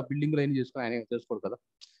కదా, ఎందుకు ఆ బిల్డింగ్లో ఏం చేసుకుని ఆయన చేసుకోడు కదా.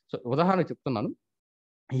 సో ఉదాహరణ చెప్తున్నాను.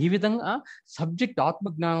 ఈ విధంగా సబ్జెక్ట్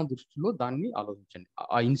ఆత్మజ్ఞానం దృష్టిలో దాన్ని ఆలోచించండి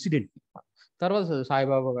ఆ ఇన్సిడెంట్. తర్వాత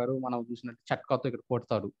సాయిబాబా గారు మనం చూసినట్టు చట్కాతో ఇక్కడ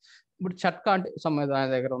కొడతాడు. ఇప్పుడు చట్కా అంటే ఆయన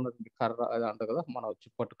దగ్గర ఉన్నటువంటి కర్ర అది అంటారు కదా, మన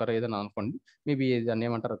చిప్పట్టు కర్ర ఏదైనా అనుకోండి, మేబీ దాన్ని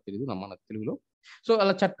ఏమంటారో తెలియదు మన తెలుగులో. సో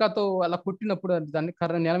అలా చట్కాతో అలా కొట్టినప్పుడు దాన్ని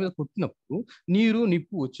కర్ర నేల మీద కొట్టినప్పుడు నీరు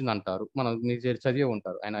నిప్పు వచ్చింది అంటారు, మనం చదివే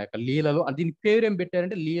ఉంటారు. ఆయన యొక్క లీలలు, దీని పేరు ఏం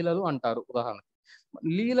పెట్టారంటే లీలలు అంటారు. ఉదాహరణ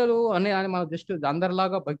లీలలు అని మనం జస్ట్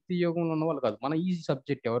అందరిలాగా భక్తి యోగంలో ఉన్న వాళ్ళు కాదు, మన ఈ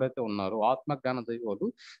సబ్జెక్ట్ ఎవరైతే ఉన్నారో ఆత్మజ్ఞానం చదివే వాళ్ళు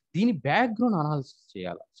దీని బ్యాక్గ్రౌండ్ అనాలిసిస్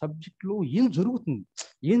చేయాలి. సబ్జెక్ట్ లో ఏం జరుగుతుంది,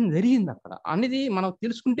 ఏం జరిగింది అక్కడ అనేది మనం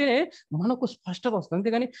తెలుసుకుంటేనే మనకు స్పష్టత వస్తుంది.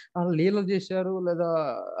 అంతేగాని లీలలు చేశారు లేదా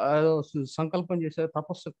సంకల్పం చేశారు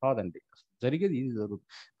తపస్సు కాదండి, జరిగేది ఇది జరుగుతుంది.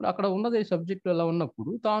 ఇప్పుడు అక్కడ ఉన్నది సబ్జెక్ట్ ఎలా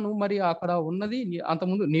ఉన్నప్పుడు తాను మరి అక్కడ ఉన్నది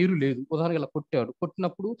అంతకుముందు నీరు లేదు, ఉదాహరణకి ఇలా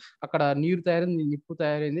కొట్టినప్పుడు అక్కడ నీరు తయారైంది, నిప్పు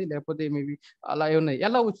తయారైంది, లేకపోతే మేబీ అలా ఏమన్నా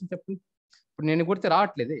ఎలా వచ్చింది చెప్పండి. ఇప్పుడు నేను కొడితే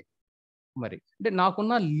రావట్లేదే, మరి అంటే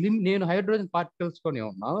నాకున్న నేను హైడ్రోజన్ పార్టికల్స్ కొని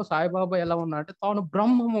ఉన్నాను. సాయిబాబా ఎలా ఉన్నా అంటే తాను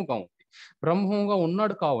బ్రహ్మముగా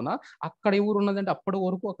ఉన్నాడు. కావున అక్కడ ఎవరు ఉన్నదంటే అప్పటి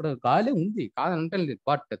వరకు అక్కడ గాలి ఉంది కాదంటే లేదు,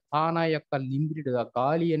 బట్ తాన యొక్క లిమిటెడ్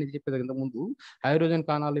గాలి అని చెప్పేది ఇంత ముందు హైడ్రోజన్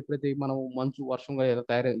కణాలు ఎప్పుడైతే మనం మంచు వర్షంగా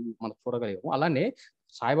తయారై మనం చూడగలిగాము, అలానే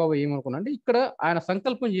సాయిబాబా ఏమనుకున్నా అంటే ఇక్కడ ఆయన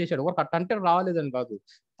సంకల్పం చేశాడు, ఒక అంటే రాలేదని కాదు,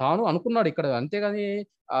 తాను అనుకున్నాడు ఇక్కడ, అంతేగాని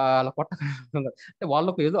అలా కొట్ట అంటే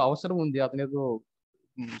వాళ్ళకు ఏదో అవసరం ఉంది, అతను ఏదో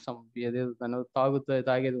ఏదేదో దాని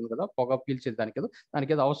తాగేది ఉంది కదా, పొగ పీల్చేది,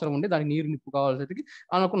 దానికి ఏదో అవసరం ఉండి దానికి నీరు నిప్పు కావాల్సి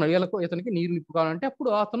అనుకున్నాడు. వీళ్ళకు ఇతనికి నీరు నిప్పు కావాలంటే అప్పుడు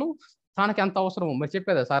అతను తనకి ఎంత అవసరమో మరి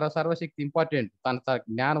చెప్పేదా, సర్వశక్తి ఇంపార్టెంట్, తన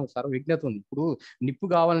జ్ఞానం సర్వ విజ్ఞత ఉంది. ఇప్పుడు నిప్పు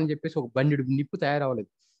కావాలని చెప్పేసి ఒక బండి నిప్పు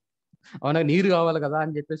తయారవ్వలేదు, అవునా, నీరు కావాలి కదా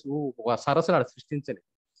అని చెప్పేసి ఒక సరస్సును సృష్టించలేదు,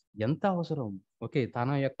 ఎంత అవసరం. ఓకే, తన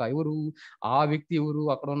యొక్క ఎవరు, ఆ వ్యక్తి ఎవరు,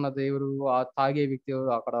 అక్కడ ఉన్నది ఎవరు, ఆ తాగే వ్యక్తి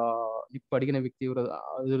ఎవరు, అక్కడ నిప్పు అడిగిన వ్యక్తి ఎవరు,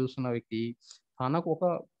 ఎదురుస్తున్న వ్యక్తి, తనకు ఒక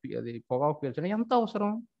అది పొగాకు పీల్చడం ఎంత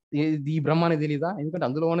అవసరం. ఈ బ్రహ్మానికి తెలీదా, ఎందుకంటే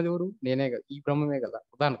అందులో ఉన్నది ఎవరు, నేనే కదా, ఈ బ్రహ్మమే కదా.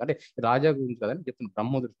 ఉదాహరణకు అంటే రాజా గురించి కదా అని చెప్తున్నా,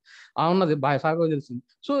 బ్రహ్మదుడు ఆ ఉన్నది సాగో తెలిసింది.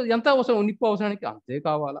 సో ఎంత అవసరం, నిప్పు అవసరానికి అంతే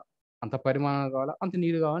కావాలా, అంత పరిమాణం కావాలా, అంత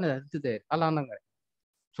నీరు కావాలని అంతే అలా అన్నాం కదా.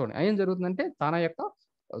 చూడండి ఏం జరుగుతుందంటే తన యొక్క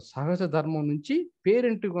సహజ ధర్మం నుంచి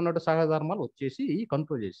పేరెంట్కి ఉన్నట్టు సహజ ధర్మాలు వచ్చేసి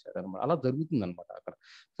కంట్రోల్ చేశారు అనమాట. అలా జరుగుతుంది అనమాట అక్కడ.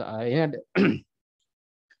 ఏంటంటే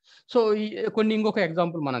సో కొన్ని ఇంకొక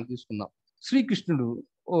ఎగ్జాంపుల్ మనం తీసుకుందాం. శ్రీకృష్ణుడు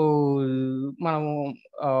మనము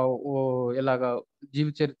ఇలాగా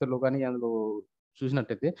జీవిత చరిత్రలో కానీ అందులో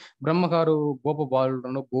చూసినట్టయితే బ్రహ్మగారు గోప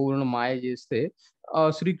బాలులను గోవులను మాయ చేస్తే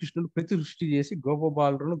శ్రీకృష్ణుడు ప్రతిసృష్టి చేసి గోప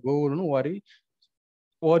బాలులను గోవులను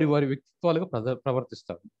వారి వ్యక్తిత్వాలుగా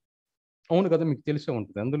ప్రవర్తిస్తారు. అవును కదా, మీకు తెలిసే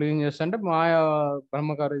ఉంటుంది. అందులో ఏం చేస్తా అంటే మాయా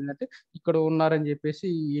బ్రహ్మగారు ఏంటంటే ఇక్కడ ఉన్నారని చెప్పేసి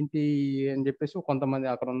ఏంటి అని చెప్పేసి కొంతమంది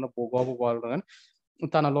అక్కడ ఉన్న గోప బాలుడు కానీ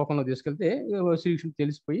తన లోకంలో తీసుకెళ్తే శ్రీకృష్ణుడు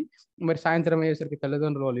తెలిసిపోయి మరి సాయంత్రం అయ్యేసరికి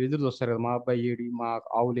తల్లిదండ్రులు వాళ్ళు ఎదురు వస్తారు కదా, మా అబ్బాయి ఏడి, మా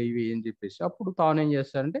ఆవులు ఇవి అని చెప్పేసి, అప్పుడు తాను ఏం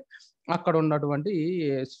చేస్తారంటే అక్కడ ఉన్నటువంటి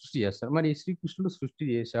సృష్టి చేస్తారు. మరి శ్రీకృష్ణుడు సృష్టి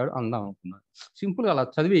చేశాడు అందాం అనుకున్నాడు. సింపుల్గా అలా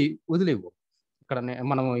చదివి వదిలేవు. ఇక్కడ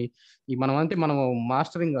మనం అంటే మనము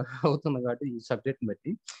మాస్టరింగ్ అవుతున్నాం కాబట్టి ఈ సబ్జెక్ట్ని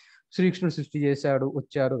బట్టి శ్రీకృష్ణుడు సృష్టి చేశాడు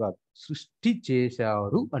వచ్చారు కాదు, సృష్టి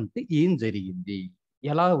చేశారు అంటే ఏం జరిగింది,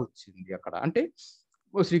 ఎలా వచ్చింది అక్కడ అంటే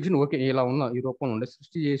శ్రీకృష్ణుడు ఓకే ఇలా ఉన్నా ఈ రూపంలో ఉండే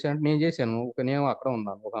సృష్టి చేశాను, నేను చేశాను, నేను అక్కడ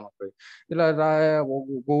ఉన్నాను ఒకనొక ఇలా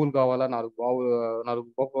గోవులు కావాలా, 4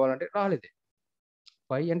 గోవు కావాలంటే రాలేదే.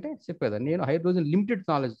 పై అంటే చెప్పేదా, నేను హైడ్రోజన్ లిమిటెడ్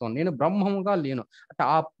నాలెడ్జ్తో, నేను బ్రహ్మంగా లేను అంటే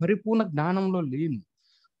ఆ పరిపూర్ణ జ్ఞానంలో లేను.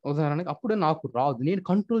 ఉదాహరణకి అప్పుడే నాకు రాదు, నేను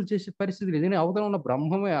కంట్రోల్ చేసే పరిస్థితి లేదు, నేను అవతల ఉన్న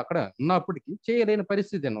బ్రహ్మమే అక్కడ ఉన్నప్పటికీ చేయలేని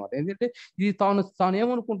పరిస్థితి అనమాట. ఎందుకంటే ఇది తాను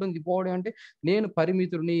ఏమనుకుంటుంది బాడీ అంటే నేను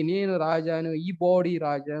పరిమితుడిని, నేను రాజాను, ఈ బాడీ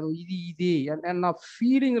రాజాను, ఇది అన్న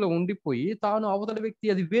ఫీలింగ్ లో ఉండిపోయి తాను అవతల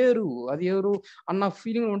వ్యక్తి అది వేరు, అది ఎవరు అన్న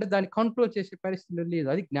ఫీలింగ్ లో ఉంటే దాన్ని కంట్రోల్ చేసే పరిస్థితి లేదు.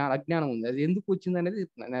 అది అజ్ఞానం ఉంది. అది ఎందుకు వచ్చింది అనేది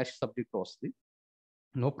నెక్స్ట్ సబ్జెక్ట్ వస్తుంది,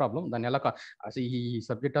 నో ప్రాబ్లం. దాన్ని ఎలా అసలు ఈ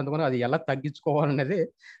సబ్జెక్ట్ అందుకని అది ఎలా తగ్గించుకోవాలనేది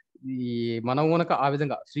ఈ మనం కనుక ఆ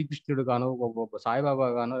విధంగా శ్రీకృష్ణుడు గాను సాయిబాబా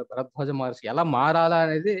గాను భరద్వాజ మహర్షి ఎలా మారాలా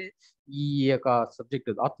అనేది ఈ యొక్క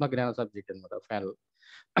సబ్జెక్ట్ ఆత్మజ్ఞాన సబ్జెక్ట్ అనమాట ఫైనల్.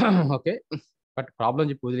 ఓకే, బట్ ప్రాబ్లం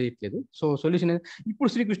చెప్పి వదిలేయట్లేదు. సో సొల్యూషన్ ఇప్పుడు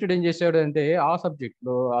శ్రీకృష్ణుడు ఏం చేశాడు అంటే ఆ సబ్జెక్ట్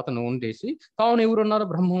లో అతను ఉండేసి తాను ఎవరున్నారో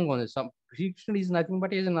బ్రహ్మంగా ఉంది. శ్రీకృష్ణుడు is nothing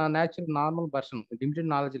but is natural normal person, limited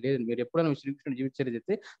knowledge లేదు. మీరు ఎప్పుడైనా శ్రీకృష్ణుడు జీవించేది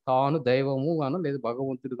చెప్తే తాను దైవము గాను లేదా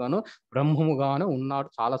భగవంతుడు గాను బ్రహ్మము గాను ఉన్నాడు.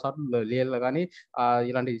 చాలా సార్లు లీలలు కానీ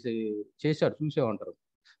ఇలాంటివి చేశాడు, చూసే ఉంటారు.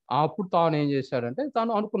 అప్పుడు తాను ఏం చేశాడంటే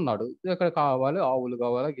తాను అనుకున్నాడు ఇక్కడ కావాలి, ఆవులు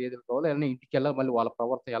కావాలా, గేదెలు కావాలి, అన్నీ ఇంటికి వెళ్ళాలి, మళ్ళీ వాళ్ళ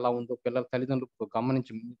ప్రవర్తన ఎలా ఉందో పిల్లల తల్లిదండ్రులు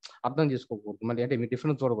గమనించి అర్థం చేసుకోకూడదు, మళ్ళీ అంటే మీ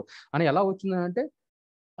డిఫరెన్స్ చూడకూడదు అని ఎలా వచ్చిందంటే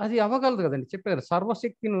అది అవ్వగలదు కదండి. చెప్పారు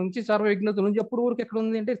సర్వశక్తి నుంచి సర్వ విఘ్నత నుంచి ఎప్పుడు వరకు ఎక్కడ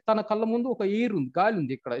ఉంది అంటే తన కళ్ళ ముందు ఒక ఎయిర్ ఉంది, గాలి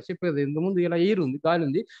ఉంది. ఇక్కడ చెప్పేది ఇంత ముందు ఇలా ఎయిర్ ఉంది, గాలి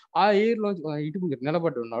ఉంది. ఆ ఎయిర్ లోంచి ఇటు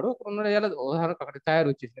నిలబడి ఉన్నాడు, అక్కడ ఉన్నాడు. ఎలా ఉదాహరణకు అక్కడ తయారు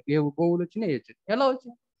వచ్చేసి గోవులు వచ్చినాయి, ఎలా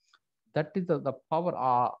వచ్చినాయి, దట్ ఈస్ ద పవర్.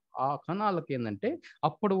 ఆ కణాలకి ఏంటంటే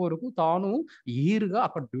అప్పటి వరకు తాను ఈరుగా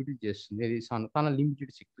అక్కడ డ్యూటీ చేస్తుంది, తన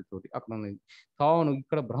లిమిటెడ్ శక్తితోటి అక్కడ ఉన్నది. తాను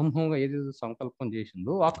ఇక్కడ బ్రహ్మంగా ఏదైతే సంకల్పం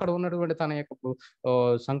చేసిందో అక్కడ ఉన్నటువంటి తన యొక్క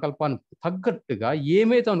సంకల్పానికి తగ్గట్టుగా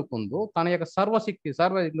ఏమైతే అనుకుందో తన యొక్క సర్వశక్తి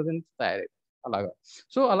తయారైంది అలాగా.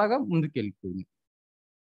 సో అలాగా ముందుకెళ్ళిపోయింది.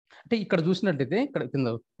 అంటే ఇక్కడ చూసినట్టయితే ఇక్కడ కింద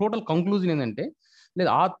టోటల్ కంక్లూజన్ ఏంటంటే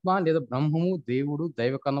లేదా ఆత్మ లేదా బ్రహ్మము, దేవుడు,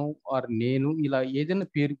 దైవకణం ఆర్ నేను ఇలా ఏదైనా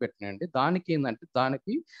పేరు పెట్టినండి దానికి ఏంటంటే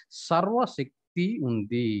దానికి సర్వశక్తి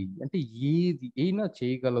ఉంది. అంటే ఏది అయినా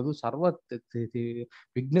చేయగలదు,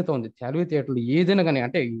 విఘ్నత ఉంది, తెలివితేటలు ఏదైనా కానీ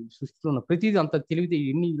అంటే సృష్టిలో ఉన్న ప్రతిదీ అంత తెలివితే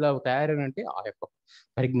ఎన్ని ఇలా తయారైనంటే ఆ యొక్క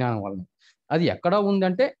పరిజ్ఞానం వలన. అది ఎక్కడ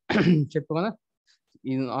ఉందంటే చెప్పగల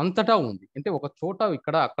అంతటా ఉంది. అంటే ఒక చోట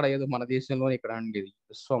ఇక్కడ అక్కడ ఏదో మన దేశంలోనే ఇక్కడ ఉండేది,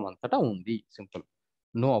 విశ్వం అంతటా ఉంది. సింపుల్,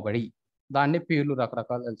 నో బడి. దాన్నే పేర్లు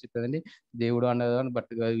రకరకాలు చెప్పేదండి. దేవుడు అనేదాన్ని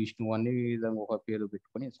బట్టి విష్ణువు అన్ని విధంగా ఒక పేరు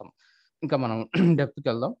పెట్టుకొని ఇంకా మనం డెప్త్కి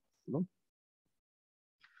వెళ్దాం.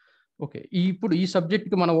 ఓకే. ఇప్పుడు ఈ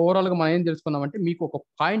సబ్జెక్ట్‌కి మనం ఓవరాల్‌గా మనం ఏం తెలుసుకున్నామంటే, మీకు ఒక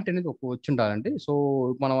పాయింట్ అనేది వచ్చి ఉండాలండి. సో,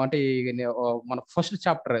 మనం అంటే మన ఫస్ట్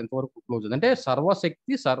చాప్టర్ ఎంతవరకు క్లోజ్ ఉంది. అంటే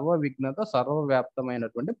సర్వశక్తి, సర్వవిఘ్నత,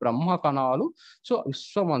 సర్వవ్యాప్తమైనటువంటి బ్రహ్మ కణాలు సో,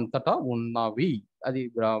 విశ్వమంతటా ఉన్నవి. అది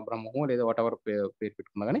బ్రహ్మము లేదా వాటెవర్ పేరు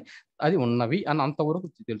పెట్టుకున్నా గాని, అది ఉన్నవి అని అంతవరకు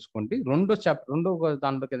తెలుసుకోండి. రెండో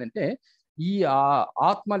దాంట్లోకి ఏందంటే, ఈ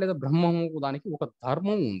ఆత్మ లేదా బ్రహ్మము దానికి ఒక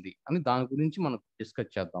ధర్మం ఉంది అని దాని గురించి మనం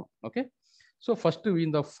డిస్కస్ చేద్దాం. Okay. So, first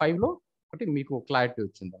in the 5లో ఒకటి మీకు క్లారిటీ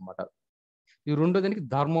వచ్చిందనమాట. ఈ రెండో దానికి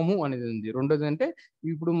ధర్మము అనేది ఉంది. రెండోది అంటే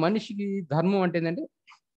ఇప్పుడు మనిషికి ధర్మం అంటే ఏంటంటే,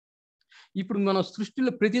 ఇప్పుడు మన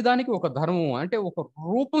సృష్టిలో ప్రతిదానికి ఒక ధర్మం అంటే ఒక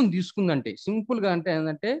రూపం తీసుకుందంటే సింపుల్‌గా అంటే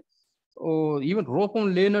ఏందంటే ఈవెన్ రూపం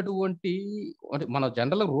లేనటువంటి అంటే మన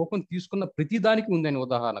జనరల్‌గా రూపం తీసుకున్న ప్రతి దానికి ఉందని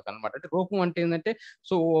ఉదాహరణకనమాట. అంటే రూపం అంటే ఏందంటే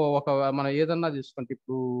సో, ఒక మనం ఏదన్నా తీసుకుంటే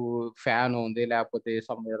ఇప్పుడు ఫ్యాన్ ఉంది, లేకపోతే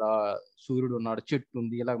ఇలా సూర్యుడు ఉన్నాడు, చెట్టు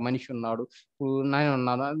ఉంది, ఇలా మనిషి ఉన్నాడు, ఇప్పుడు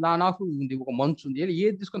నేనున్నాను, నాకు ఉంది, ఒక మంచు ఉంది. ఇలా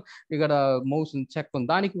ఏది తీసుకొని ఇక్కడ మౌస్ ఉంది, చెక్క ఉంది,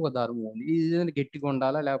 దానికి ఒక ధర్మం ఉంది. ఇది ఏదైనా గట్టిగా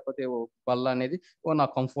ఉండాలా, లేకపోతే బల్ల అనేది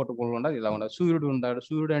నాకు కంఫర్టబుల్‌గా ఉండాలి, ఇలా ఉండాలి. సూర్యుడు ఉన్నాడు.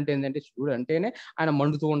 సూర్యుడు అంటే ఏంటంటే సూర్యుడు అంటేనే ఆయన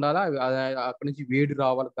మండుతూ ఉండాలా, అక్కడి నుంచి వేడి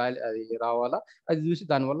రావాలి, గాలి అది రావాలా, అది చూసి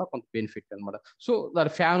దానివల్ల కొంత బెనిఫిట్ అనమాట. సో,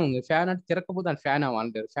 దాని ఫ్యాన్ ఉంది. ఫ్యాన్ అంటే తిరగకపోతే దాని ఫ్యాన్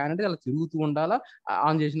అనలేరు. ఫ్యాన్ అంటే అలా తిరుగుతూ ఉండాలా,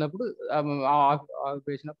 ఆన్ చేసినప్పుడు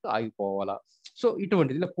ఆపేసినప్పుడు ఆగిపోవాలా. సో,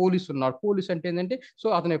 ఇటువంటిది. ఇలా పోలీస్ ఉన్నాడు. పోలీస్ అంటే ఏంటంటే సో,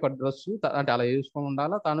 అతని యొక్క డ్రెస్సు అంటే అలా వేసుకొని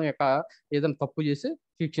ఉండాలా, తను యొక్క ఏదైనా తప్పు చేస్తే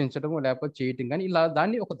శిక్షించడం లేకపోతే చేయటం కానీ ఇలా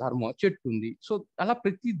దాన్ని ఒక ధర్మం. చెట్టు ఉంది. సో, అలా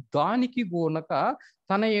ప్రతి దానికి గనక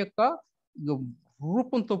తన యొక్క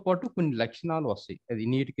రూపంతో పాటు కొన్ని లక్షణాలు వస్తాయి. అది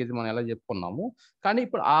నీటికి మనం ఎలా చెప్పుకున్నాము. కానీ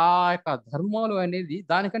ఇప్పుడు ఆ యొక్క ధర్మాలు అనేది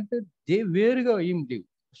దానికంటే వేరుగా ఏం లేవు.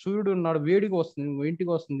 సూర్యుడు ఉన్నాడు, వేడిగా వస్తుంది, ఇంటికి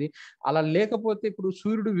వస్తుంది. అలా లేకపోతే ఇప్పుడు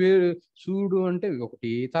సూర్యుడు అంటే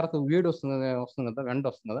ఒకటి, తర్వాత వేడి వస్తుంది కదా, ఎండ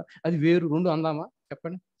వస్తుంది కదా, అది వేరు. రెండు అందామా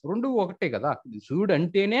చెప్పండి? రెండు ఒకటే కదా. సూర్యుడు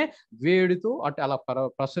అంటేనే వేడితో అటు అలా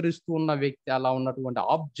ప్రసరిస్తూ ఉన్న వ్యక్తి, అలా ఉన్నటువంటి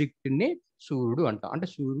ఆబ్జెక్ట్ ని సూర్యుడు అంటాం. అంటే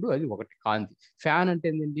సూర్యుడు అది ఒకటి కాంతి. ఫ్యాన్ అంటే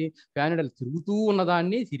ఏంటండి? ఫ్యాన్ అంటే తిరుగుతూ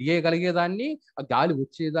ఉన్నదాన్ని, తిరిగేయగలిగేదాన్ని, ఆ గాలి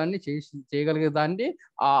వచ్చేదాన్ని, చేయగలిగేదాన్ని,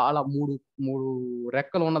 అలా మూడు మూడు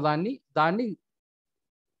రెక్కలు ఉన్నదాన్ని, దాన్ని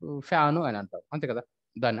ఫ్యాను అని అంటారు. అంతే కదా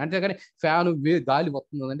దాన్ని. అంతేగాని ఫ్యాను గాలి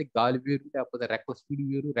వస్తుందంటే గాలి వేరు, లేకపోతే రెక్కల స్పీడ్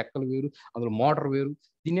వేరు, రెక్కలు వేరు, అందులో మోటార్ వేరు,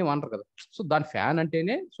 దీన్నేం అంటారు కదా. సో, దాని ఫ్యాన్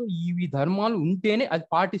అంటేనే సో ఇవి ధర్మాలు ఉంటేనే, అది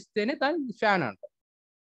పాటిస్తేనే దాన్ని ఫ్యాన్ అంటారు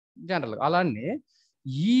జనరల్‌గా. అలానే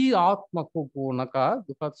ఈ ఆత్మకు పూనక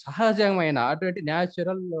ఒక సహజమైన అటువంటి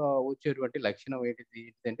న్యాచురల్ వచ్చేటువంటి లక్షణం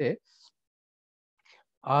ఏంటంటే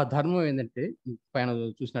ఆ ధర్మం ఏంటంటే పైన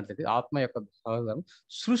చూసినట్లయితే ఆత్మ యొక్క సహజం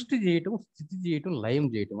సృష్టి చేయటం, స్థితి చేయటం, లయం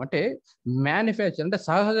చేయటం. అంటే మ్యానుఫ్యాక్చర్ అంటే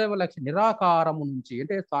సహజ లక్ష్యం నిరాకారము నుంచి,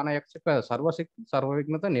 అంటే తన యొక్క సర్వశక్తి,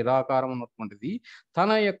 సర్వవిఘ్నత, నిరాకారం ఉన్నటువంటిది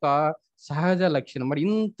తన యొక్క సహజ లక్షణం. మరి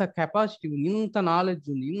ఇంత కెపాసిటీ ఉంది, ఇంత నాలెడ్జ్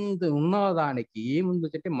ఉంది, ఇంత ఉన్న దానికి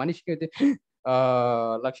ఏముంది అంటే మనిషికి అయితే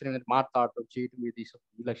లక్షణం ఏంటంటే మాట్లాడటం, చేయటం,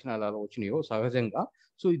 ఈ లక్షణాలు అలా వచ్చినాయో సహజంగా.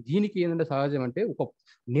 సో, దీనికి ఏంటంటే సహజం అంటే ఒక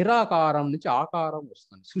నిరాకారం నుంచి ఆకారం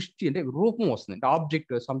వస్తుంది. సృష్టి అంటే రూపం వస్తుంది. అంటే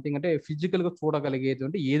ఆబ్జెక్ట్ సంథింగ్ అంటే ఫిజికల్ గా చూడగలిగేది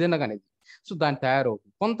అంటే ఏదైనా కానీ. సో, దాని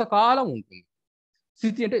తయారవుతుంది, కొంతకాలం ఉంటుంది.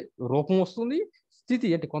 స్థితి అంటే రూపం వస్తుంది,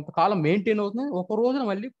 స్థితి అంటే కొంతకాలం మెయింటైన్ అవుతుంది, ఒక రోజున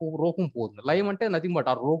మళ్ళీ రూపం పోతుంది. లయం అంటే నథింగ్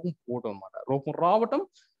బట్ ఆ రూపం పోవటం అనమాట. రూపం రావటం,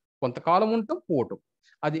 కొంతకాలం ఉండటం, పోవటం.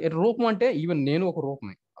 అది రూపం అంటే ఈవెన్ నేను ఒక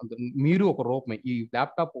రూపమే, మీరు ఒక రూపమే, ఈ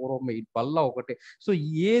ల్యాప్టాప్ ఒక రూపమే, ఈ బల్ల ఒకటే. సో,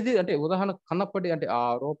 ఏది అంటే ఉదాహరణ కన్నప్పటి అంటే ఆ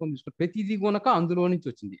రూపం తీసుకుని ప్రతిదీ గనక అందులో నుంచి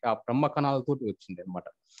వచ్చింది, ఆ బ్రహ్మ కణాలతోటి వచ్చింది అనమాట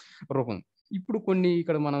రూపం. ఇప్పుడు కొన్ని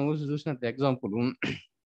ఇక్కడ మనం చూసినట్టు ఎగ్జాంపుల్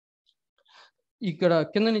ఇక్కడ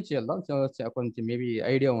కింద నుంచి వెళ్దాం, కొంచెం మేబీ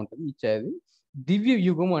ఐడియా ఉంటుంది ఇచ్చేది. దివ్య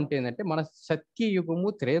యుగము అంటే ఏంటంటే మన సత్యయుగము,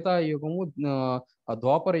 త్రేతాయుగము,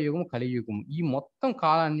 ద్వాపర యుగము, కలియుగము, ఈ మొత్తం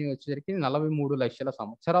కాలాన్ని వచ్చేసరికి 43 లక్షల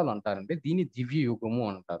సంవత్సరాలు అంటారండి. దీన్ని దివ్య యుగము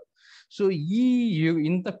అంటారు. సో, ఈ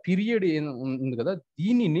ఇంత పీరియడ్ ఉంది కదా,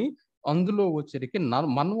 దీనిని అందులో వచ్చేసరికి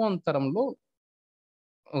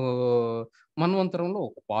మన్వంతరంలో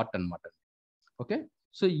ఒక పార్ట్ అనమాట. ఓకే.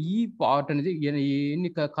 సో, ఈ పార్ట్ అనేది ఎన్ని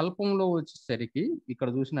కల్పంలో వచ్చేసరికి ఇక్కడ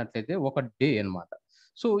చూసినట్లయితే ఒక డే అనమాట.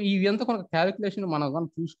 సో, ఇవి ఎంత కనుక క్యాలిక్యులేషన్ మనం కనుక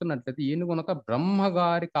చూసుకున్నట్లయితే ఎన్ని కనుక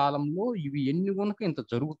బ్రహ్మగారి కాలంలో ఇవి ఎన్ని కనుక ఇంత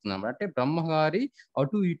జరుగుతుంది అనమాట. అంటే బ్రహ్మగారి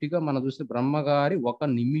అటు ఇటుగా మనం చూస్తే బ్రహ్మగారి ఒక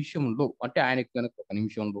నిమిషంలో, అంటే ఆయనకి కనుక ఒక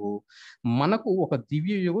నిమిషంలో మనకు ఒక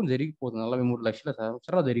దివ్య యుగం జరిగిపోతుంది. 43 లక్షల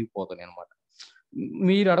సంవత్సరాలు జరిగిపోతుంది అనమాట.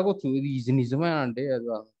 మీరు అడగొచ్చు ఇది నిజమేనా అంటే అది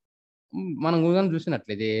మనం గూడా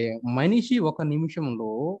చూసినట్లయితే మనిషి ఒక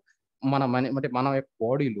నిమిషంలో అంటే మన యొక్క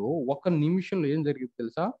బాడీలో ఒక నిమిషంలో ఏం జరిగింది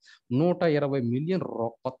తెలుసా? 120 మిలియన్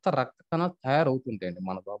కొత్త రక్త కణాలు తయారవుతుంటాయండి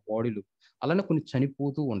మన బాడీలో. అలానే కొన్ని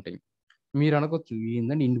చనిపోతూ ఉంటాయి. మీరు అనకొచ్చు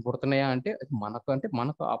ఏందండి ఇన్ని పుడుతున్నాయా అంటే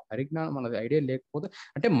మనకు ఆ పరిజ్ఞానం మనది ఐడియా లేకపోతే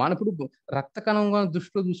అంటే మన ఇప్పుడు రక్త కణంగా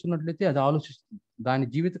దృష్టిలో చూస్తున్నట్లయితే అది ఆలోచిస్తుంది. దాని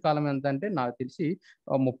జీవిత కాలం ఎంత అంటే నాకు తెలిసి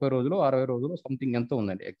 30 రోజులు 60 రోజులు సంథింగ్ ఎంతో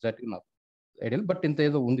ఉందండి ఎగ్జాక్ట్‌గా నాకు ఐడియా బట్ ఇంత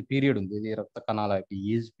ఏదో ఉంది పీరియడ్ ఉంది. ఇది రక్త కణాల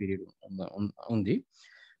ఏజ్ పీరియడ్ ఉంది.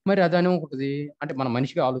 మరి అదనేమనుకుంటది అంటే మన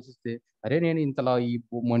మనిషిగా ఆలోచిస్తే అరే నేను ఇంతలా ఈ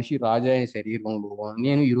మనిషి రాజా అయిన శరీరంలో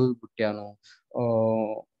నేను ఈరోజు పుట్టాను.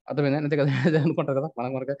 అర్థమైందా? అంతే కదా! అదే అనుకుంటారు కదా!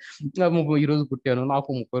 మనకు ఈరోజు పుట్టాను. నాకు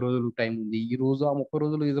 30 రోజులు టైం ఉంది. ఈరోజు ఆ 30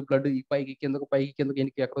 రోజులు ఏదో బ్లడ్ ఈ పైకి కిందకి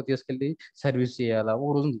ఎనికి ఎక్కడో తీసుకెళ్ళి సర్వీస్ చేయాలా?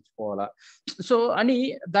 ఒక రోజున తెచ్చుకోవాలా? సో, అని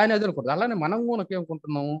దాన్ని అది అనుకుంటది. అలానే మనం గనక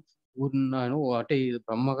ఏమనుకుంటున్నాము ఉన్నాను అంటే ఈ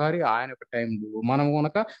బ్రహ్మగారి ఆయన యొక్క టైంలో మనం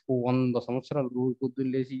గనక 100 సంవత్సరాలు రోజు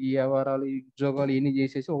పొద్దున్న లేసి ఈ వ్యవహారాలు, ఈ ఉద్యోగాలు ఇయన్నీ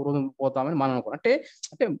చేసేసి ఒక రోజు పోతామని మనం అనుకోం. అంటే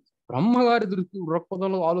బ్రహ్మగారి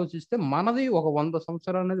దృక్పథంలో ఆలోచిస్తే మనది ఒక 100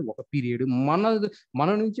 సంవత్సరాలు అనేది ఒక పీరియడ్. మన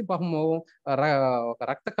నుంచి పాపము ర ఒక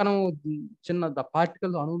రక్త కణం చిన్న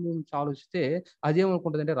పార్టికల్ అణువుల నుంచి ఆలోచిస్తే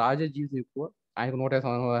అదేమనుకుంటదంటే రాజా జీవితం ఎక్కువ. ఆయనకు 100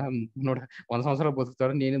 సంవత్సరాలు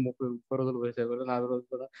బతుకుతాడు. నేను 30 రోజులు బతికేవాడిని, 40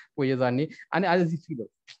 రోజులు పోయేదాన్ని అని అది ఫీల్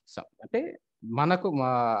అంటే మనకు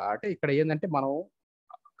అంటే ఇక్కడ ఏందంటే మనం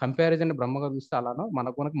కంపారిజన్ బ్రహ్మగారు చూస్తే అలానో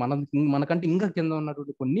మనకంటే ఇంకా కింద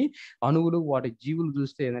ఉన్నటువంటి కొన్ని అణువులు వాటి జీవులు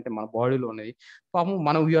చూస్తే ఏంటంటే మన బాడీలో ఉన్నది పాపం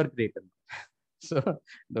మనం వీఆర్ గ్రేట్ అండి. సో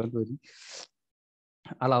డోంట్ వరీ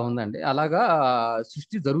అలా ఉందండి. అలాగా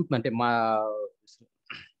సృష్టి జరుగుతుంది అంటే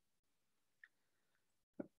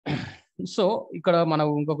సో ఇక్కడ మనం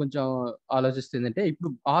ఇంకా కొంచెం ఆలోచిస్తే ఏంటంటే ఇప్పుడు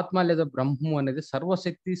ఆత్మ లేదా బ్రహ్మం అనేది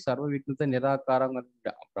సర్వశక్తి సర్వవిజ్ఞత నిరాకారం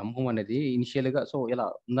బ్రహ్మం అనేది ఇనిషియల్ గా సో ఇలా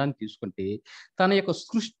ఉందని తీసుకుంటే తన యొక్క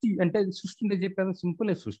సృష్టి అంటే సృష్టి అంటే చెప్పాను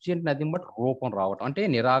సింపుల్ సృష్టి అంటే అది బట్ రూపం రావటం అంటే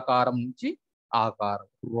నిరాకారం నుంచి ఆకారం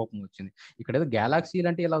రూపం వచ్చింది. ఇక్కడ ఏదో గ్యాలాక్సీలు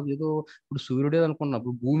అంటే ఇలా ఏదో ఇప్పుడు సూర్యుడే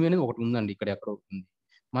అనుకున్నప్పుడు భూమి అనేది ఒకటి ఉందండి ఇక్కడ ఎక్కడ ఉంది.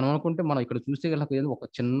 మనం అనుకుంటే మనం ఇక్కడ చూస్తే ఏదో ఒక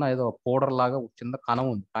చిన్న ఏదో పౌడర్ లాగా ఒక చిన్న కణం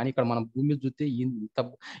ఉంది. కానీ ఇక్కడ మనం భూమి మీద చూస్తే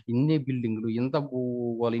ఇన్ని బిల్డింగ్లు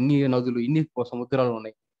వాళ్ళు ఇన్ని నదులు ఇన్ని సముద్రాలు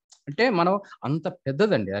ఉన్నాయి. అంటే మనం అంత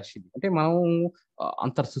పెద్దదండి యాక్చువల్లీ. అంటే మనం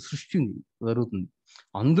అంత సృష్టి జరుగుతుంది.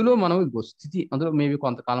 అందులో మనం స్థితి అందులో మేబీ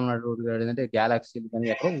కొంతకాలం ఏంటంటే గ్యాలాక్సీలు కానీ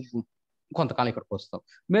ఎక్కడో కొంతకాలం ఇక్కడికి వస్తాం.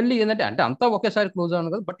 మళ్ళీ ఏంటంటే అంటే అంతా ఒకేసారి క్లోజ్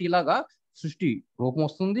అవ్వను కదా బట్ ఇలాగా సృష్టి రూపం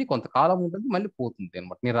వస్తుంది, కొంతకాలం ఉంటుంది, మళ్ళీ పోతుంది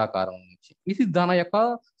అనమాట నిరాకారం నుంచి. ఇది దాని యొక్క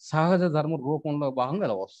సహజ ధర్మ రూపంలో భాగంగా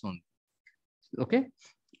ఇలా వస్తుంది. ఓకే,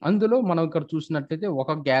 అందులో మనం ఇక్కడ చూసినట్లయితే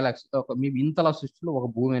ఒక గ్యాలాక్సీ మేము ఇంతలా సృష్టిలో ఒక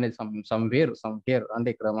భూమి అనేది సమ్వేర్ అంటే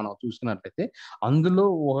ఇక్కడ మనం చూసుకున్నట్లయితే అందులో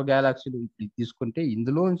ఒక గ్యాలాక్సీలు తీసుకుంటే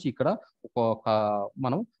ఇందులో నుంచి ఇక్కడ ఒక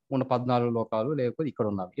మనం ఉన్న 14 లోకాలు లేకపోతే ఇక్కడ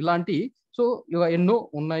ఉన్నవి ఇలాంటి సో ఇక ఎన్నో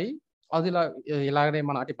ఉన్నాయి. అది ఇలాగనే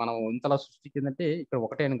మనం ఇంతలా సృష్టికి ఏంటంటే ఇక్కడ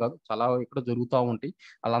ఒకటే అని కాదు చాలా ఇక్కడ జరుగుతూ ఉంటాయి.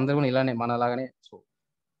 వాళ్ళందరూ కూడా ఇలానే మనలాగానే సో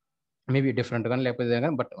మేబీ డిఫరెంట్ గానీ లేకపోతే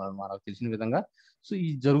కానీ బట్ మనకు తెలిసిన విధంగా సో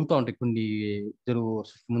ఇది జరుగుతూ ఉంటాయి. కొన్ని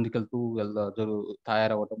ముందుకెళ్తూ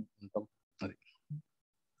తయారవ్వటం ఉంటాం అది.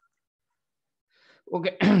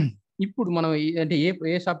 ఓకే, ఇప్పుడు మనం అంటే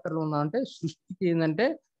ఏ చాప్టర్ లో ఉన్నామంటే సృష్టికి ఏంటంటే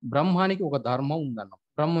బ్రహ్మానికి ఒక ధర్మం ఉందన్నాం.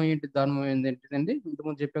 బ్రహ్మం ఏంటి ధర్మం ఏంటంటే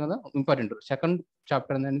ఇంతకుముందు చెప్పాం కదా ఇంపార్టెంట్. సెకండ్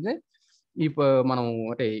చాప్టర్ అనేది మనం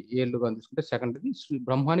అంటే ఏళ్ళుగా తీసుకుంటే సెకండ్ది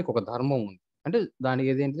బ్రహ్మానికి ఒక ధర్మం ఉంది. అంటే దానికి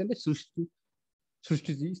ఏదేంటంటే సృష్టి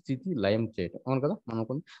స్థితి లయం చేయటం అవును కదా మనం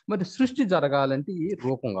అనుకుంది. మరి సృష్టి జరగాలంటే ఈ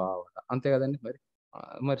రూపం కావాలి అంతే కదండి.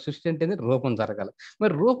 మరి సృష్టి అంటే రూపం జరగాలి.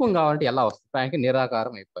 మరి రూపం కావాలంటే ఎలా వస్తుంది? ఆయనకి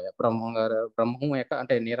నిరాకారం అయిపోయా బ్రహ్మం యొక్క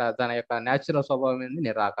అంటే దాని యొక్క న్యాచురల్ స్వభావం ఏంది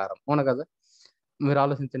నిరాకారం అవును కదా. మీరు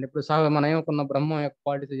ఆలోచించండి. ఇప్పుడు మనం ఏమనుకున్న బ్రహ్మం యొక్క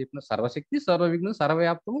క్వాలిటీస్ చెప్పిన సర్వశక్తి సర్వవిఘ్నం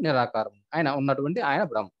సర్వవ్యాప్తము నిరాకారం ఆయన ఉన్నటువంటి ఆయన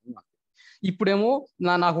బ్రహ్మం. ఇప్పుడేమో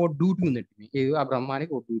నాకు ఒక డ్యూటీ ఉందండి. ఆ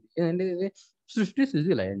బ్రహ్మానికి ఒక డ్యూటీ ఏంటంటే సృష్టి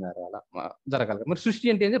స్థితి లయం జరగాలి. మరి సృష్టి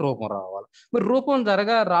అంటే ఏంటి? రూపం రావాలి. మరి రూపం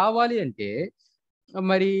రావాలి అంటే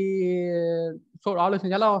మరి ఆలోచన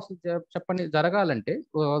ఎలా వస్తుంది చెప్పండి. జరగాలంటే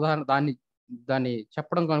ఉదాహరణ దాన్ని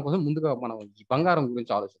చెప్పడం కోసం ముందుగా మనం ఈ బంగారం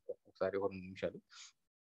గురించి ఆలోచిద్దాం ఒకసారి 2 నిమిషాలు.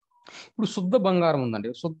 ఇప్పుడు శుద్ధ బంగారం ఉందండి.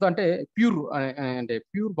 శుద్ధ అంటే ప్యూర్ అంటే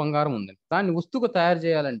ప్యూర్ బంగారం ఉందండి. దాన్ని వస్తువుగా తయారు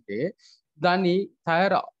చేయాలంటే దాన్ని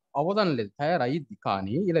అవదానం లేదు, తయారయ్యిద్ది.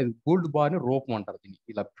 కానీ ఇలా గోల్డ్ బార్ ని రూపం అంటారు దీన్ని.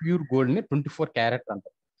 ఇలా ప్యూర్ గోల్డ్ ని 24 క్యారెట్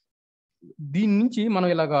అంటారు. దీని నుంచి మనం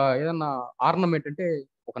ఇలాగా ఏదన్నా ఆర్నమెంట్ అంటే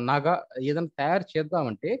ఒక నగ ఏదైనా తయారు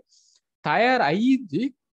చేద్దామంటే తయారు అయ్యిద్ది.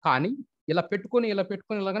 కానీ ఇలా పెట్టుకొని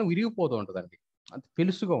ఇలాగని విరిగిపోతూ ఉంటుందండి. అది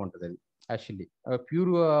పెలుసుగా ఉంటుంది. అది యాక్చువల్లీ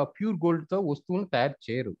ప్యూర్ గోల్డ్ తో వస్తువులను తయారు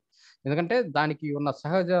చేయరు. ఎందుకంటే దానికి ఉన్న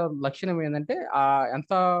సహజ లక్షణం ఏంటంటే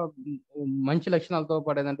ఎంత మంచి లక్షణాలతో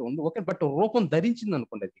పడేదంటే ఉంది ఓకే. బట్ రూపం ధరించింది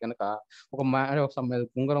అనుకోండి అది కనుక ఒక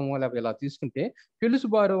ఉంగరమో లేకపోతే ఇలా తీసుకుంటే పెలుసు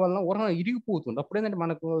బారు వలన ఇరిగిపోతుంది. అప్పుడు ఏంటంటే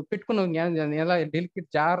మనకు పెట్టుకున్న ఎలా డెలికేట్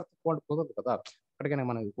జాగ్రత్త కుదరదు కదా. ఎక్కడికైనా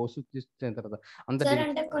మనం వస్తువు తీసుకున్న తర్వాత అంత సార్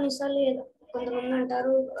అంటే కొన్నిసార్లు కొంతమంది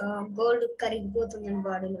అంటారు గోల్డ్ కరిగిపోతుంది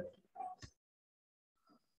బాడీలో.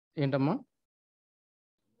 ఏంటమ్మా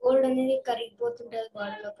గోల్డ్ అనేది కరిగిపోతుంటది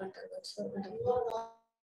బాడీలో అంటారు కదా సార్.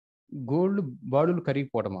 గోల్డ్ బాడీలు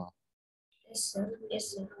కరిగిపోవడమా? Yes sir,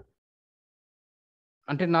 yes sir.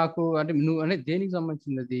 అంటే నాకు అంటే నువ్వు అంటే దేనికి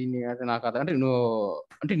సంబంధించింది అంటే నాకు అంటే నువ్వు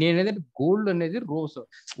అంటే నేను ఏదంటే గోల్డ్ అనేది రోజు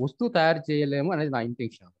వస్తువు తయారు చేయలేము అనేది నా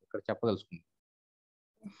ఇంటెన్షన్ ఇక్కడ చెప్పదలుచుకుంది.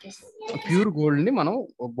 ప్యూర్ గోల్డ్ ని మనం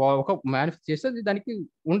ఒక మ్యానుఫ్యాక్చర్ చేస్తే దానికి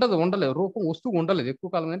ఉండలేదు రూపం వస్తువు ఉండలేదు ఎక్కువ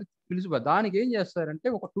కాలం అనేది పిలిచిపోయి దానికి ఏం చేస్తారంటే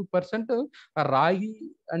ఒక 2% రాగి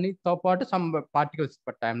అనితో పాటు some particles,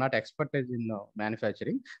 but I'm not expertise in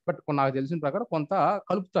manufacturing, but నాకు తెలిసిన ప్రకారం కొంత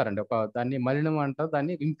కలుపుతారండి. దాన్ని మలినం అంటారు,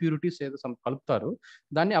 దాన్ని ఇంప్యూరిటీస్ ఏదో కలుపుతారు.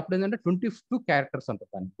 దాన్ని అప్పుడు ఏంటంటే 22 క్యారెక్టర్స్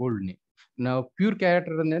అంటారు దాన్ని గోల్డ్ ని. ప్యూర్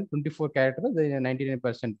క్యారెక్టర్ అనేది 24 క్యారెక్టర్,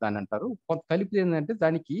 99% దాన్ని అంటారు. కొంత కలిపి ఏంటంటే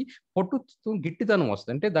దానికి పొట్టు గిట్టిదనం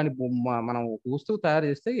వస్తుంది. అంటే దాని మనం వస్తువు తయారు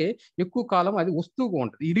చేస్తే ఎక్కువ కాలం అది వస్తువుగా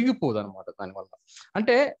ఉంటుంది, ఇరిగిపోదు అనమాట దానివల్ల.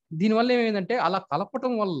 అంటే దీనివల్ల ఏమైందంటే అలా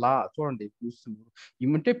కలపటం వల్ల చూడండి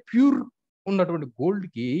అంటే ప్యూర్ ఉన్నటువంటి గోల్డ్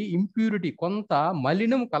కి ఇంప్యూరిటీ కొంత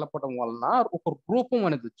మలినం కలపడం వలన ఒక రూపం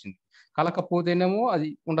అనేది వచ్చింది. కలకపోతేనేమో అది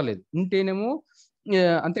ఉండలేదు, ఉంటేనేమో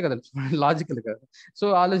అంతే కదా లాజికల్ కదా. సో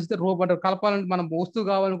ఆలోచిస్తే రూపం అంటే కలపాలంటే మనం వస్తువు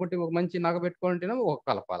కావాలనుకుంటే ఒక మంచి నగ పెట్టుకోవాలంటేనే ఒక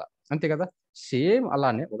కలపాల, అంతే కదా. సేమ్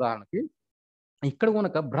అలానే ఉదాహరణకి ఇక్కడ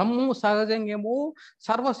కనుక బ్రహ్మం సహజంగా ఏమో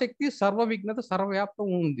సర్వశక్తి, సర్వవిఘ్నత, సర్వవ్యాప్తం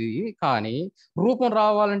ఉంది. కానీ రూపం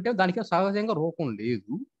రావాలంటే దానికి సహజంగా రూపం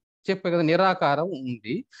లేదు, చెప్పే కదా, నిరాకారం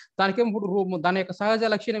ఉంది. దానికేమో ఇప్పుడు రూపం, దాని యొక్క సహజ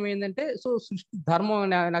లక్షణం ఏంటంటే సో సృష్టి ధర్మం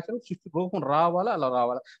నచ్చడం, సృష్టి రూపం రావాలా, అలా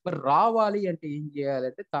రావాలా. మరి రావాలి అంటే ఏం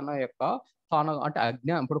చేయాలంటే తన అంటే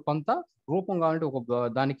అజ్ఞానం. ఇప్పుడు కొంత రూపం కావాలంటే ఒక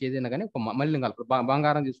దానికి ఏదైనా కానీ ఒక మలినం కలప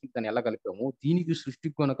బంగారం తీసుకుంటే దాన్ని ఎలా కలిపాము, దీనికి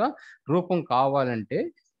సృష్టికి కనుక రూపం కావాలంటే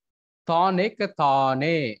తానే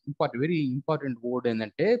వెరీ ఇంపార్టెంట్ వర్డ్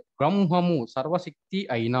ఏంటంటే బ్రహ్మము సర్వశక్తి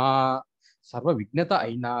అయినా సర్వ విఘ్నత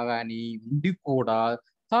అయినా కానీ ఉండి కూడా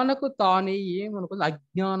తనకు తానే ఏమనుకుంది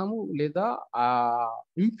అజ్ఞానము లేదా ఆ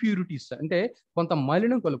ఇంప్యూరిటీస్ అంటే కొంత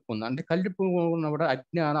మలినం కలుపుకుంది. అంటే కలిపి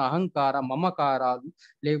అజ్ఞాన, అహంకార, మమకారాలు,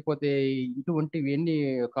 లేకపోతే ఇటువంటివి ఎన్ని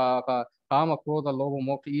కామ, క్రోధ, లోభ,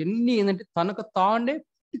 మోక్ష ఇవన్నీ ఏంటంటే తనకు తానే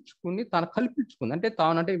పుట్టించుకుని తను కల్పించుకుంది. అంటే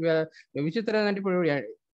తాను అంటే విచిత్రం ఏంటంటే ఇప్పుడు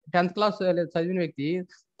 10th క్లాస్ చదివిన వ్యక్తి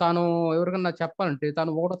తాను ఎవరికన్నా చెప్పాలంటే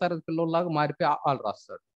తాను 1వ తరగతి పిల్లల్లాగా మారిపోయి వాళ్ళు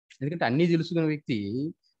రాస్తాడు. ఎందుకంటే అన్ని తెలుసుకున్న వ్యక్తి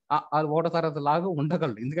 1వ తరగతి లాగా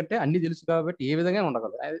ఉండగలడు, ఎందుకంటే అన్ని తెలుసు కాబట్టి ఏ విధంగా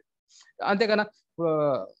ఉండగలడు. అంతేకానా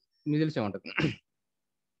మీకు తెలిసే ఉంటుంది.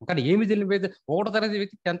 కానీ ఏమి తెలియదు 1వ తరగతి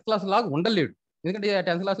వ్యక్తి 10th క్లాస్ లాగా ఉండలేడు, ఎందుకంటే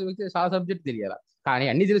 10th క్లాస్ వ్యక్తి చాలా సబ్జెక్ట్ తెలియాలి. కానీ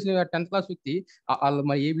అన్ని తెలిసిన 10th క్లాస్ వ్యక్తి వాళ్ళు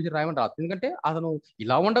మరి ఏబిసి రాయమని రాదు, ఎందుకంటే అతను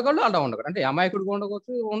ఇలా ఉండగలడు, అలా ఉండగలడు. అంటే అమాయకుడిగా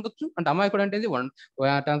ఉండొచ్చు. అంటే అమాయకుడు అంటే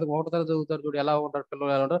 10th 1వ తరగతి చదువుతారు చూడు, ఎలా ఉంటారు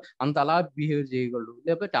పిల్లలు, ఎలా ఉంటారు అంత అలా బిహేవ్ చేయగలడు.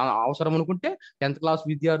 లేకపోతే అవసరం అనుకుంటే 10th క్లాస్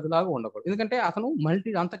విద్యార్థిలాగా ఉండకూడదు, ఎందుకంటే అతను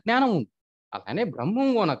అంత జ్ఞానం ఉంది. అలానే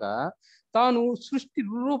బ్రహ్మం కొనక తాను సృష్టి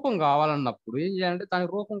రూపం కావాలన్నప్పుడు ఏం చేయాలంటే దాని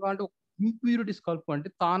రూపం కావాలంటే ఇంప్యూరిటీస్ కలుపు అంటే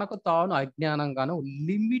తానకు తాను అజ్ఞానంగాను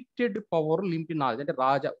లిమిటెడ్ పవర్, లిమిటెడ్ నాలెడ్జ్. అంటే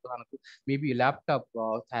ఉదాహరణకు మేబీ ల్యాప్టాప్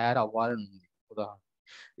తయారవ్వాలని ఉంది ఉదాహరణ,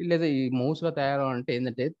 లేదా ఈ మౌస్ గా తయారవ్వాలంటే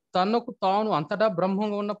ఏంటంటే తనకు తాను అంతటా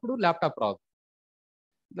బ్రహ్మంగా ఉన్నప్పుడు ల్యాప్టాప్ రాదు,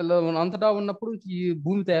 అంతటా ఉన్నప్పుడు ఈ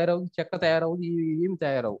భూమి తయారవు, చెక్క తయారవు, ఏమి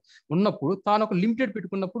తయారవు ఉన్నప్పుడు తాను ఒక లిమిటెడ్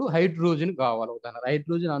పెట్టుకున్నప్పుడు హైడ్రోజన్ కావాలి. ఉదాహరణ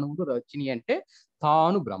హైడ్రోజన్ అణువులు వచ్చినాయి అంటే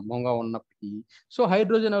తాను బ్రహ్మంగా ఉన్నప్పటికీ సో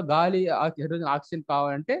హైడ్రోజన్ గాలి, హైడ్రోజన్ ఆక్సిజన్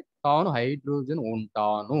కావాలంటే తాను హైడ్రోజన్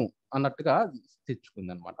ఉంటాను అన్నట్టుగా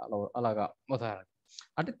తెచ్చుకుంది అనమాట. అలాగా ఉదాహరణ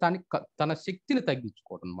అంటే తన శక్తిని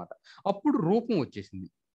తగ్గించుకోవడం అనమాట. అప్పుడు రూపం వచ్చేసింది,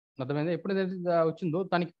 అర్థమైందా. ఎప్పుడైతే వచ్చిందో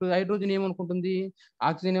తనకి హైడ్రోజన్ ఏమనుకుంటుంది,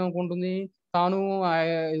 ఆక్సిజన్ ఏమనుకుంటుంది, తాను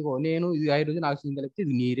ఇదిగో నేను ఇది హైడ్రోజన్ ఆక్సిజన్ కలిపితే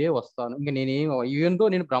ఇది నీరే వస్తాను, ఇంకా ఏందో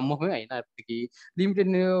నేను బ్రహ్మమే అయినప్పటికీ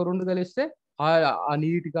లిమిటెడ్ 2 కలిస్తే ఆ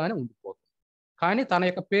నీటిగానే ఉండిపోతుంది. కానీ తన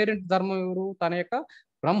యొక్క పేరెంట్ ధర్మం ఎవరు, తన యొక్క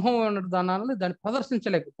బ్రహ్మం దాన్ని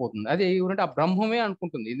ప్రదర్శించలేకపోతుంది. అదే ఎవరంటే ఆ బ్రహ్మమే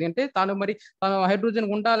అనుకుంటుంది. ఎందుకంటే తను హైడ్రోజన్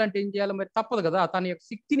ఉండాలంటే ఏం చేయాలి, మరి తప్పదు కదా, తన యొక్క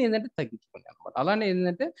శక్తిని ఏంటంటే తగ్గించుకుంది అనమాట. అలానే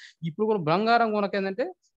ఏంటంటే ఇప్పుడు కూడా బంగారం కొనక ఏంటంటే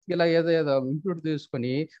ఇలా ఏదో ఇంప్యూరిటీ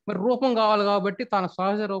తీసుకొని మరి రూపం కావాలి కాబట్టి తన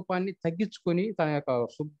సహజ రూపాన్ని తగ్గించుకొని తన యొక్క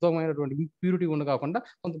శుద్ధమైనటువంటి ఇంప్యూరిటీ ఉండి కాకుండా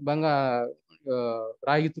కొంత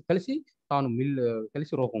రాగితో కలిసి తాను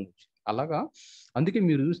కలిసి రూపం వచ్చింది. అలాగా అందుకే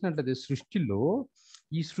మీరు చూసినట్లయితే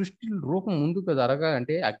ఈ సృష్టి రూపం ముందుకు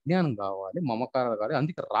జరగాలంటే అజ్ఞానం కావాలి, మమకారాలు కావాలి.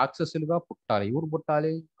 అందుకే రాక్షసులుగా పుట్టాలి. ఎవరు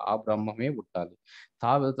పుట్టాలి, ఆ బ్రహ్మమే పుట్టాలి.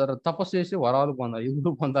 తపస్సు చేసి వరాలు పొందాలి.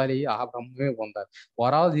 ఎవరు పొందాలి, ఆ బ్రహ్మమే పొందాలి.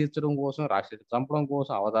 వరాలు తీర్చడం కోసం, రాక్షసులు చంపడం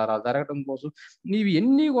కోసం, అవతారాలు జరగడం కోసం ఇవి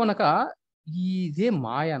ఎన్ని కొనక ఇదే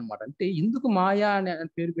మాయ అన్నమాట. అంటే ఎందుకు మాయ అని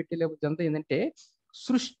పేరు పెట్టే లేకపోతే అంతా ఏంటంటే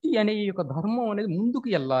సృష్టి అనే ఒక ధర్మం అనేది ముందుకు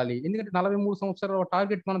వెళ్ళాలి. ఎందుకంటే 43 సంవత్సరాల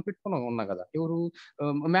టార్గెట్ మనం పెట్టుకున్నాం ఉన్నాం కదా. ఎవరు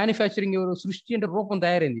మ్యానుఫ్యాక్చరింగ్, ఎవరు సృష్టి అంటే రూపం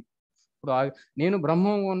తయారైంది. ఇప్పుడు నేను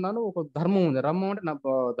బ్రహ్మం ఉన్నాను, ఒక ధర్మం ఉంది. ధర్మం అంటే నా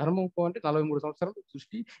ధర్మం అంటే 43 సంవత్సరాలు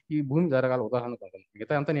సృష్టి ఈ భూమి జరగాలి. ఉదాహరణకు ఉంటుంది,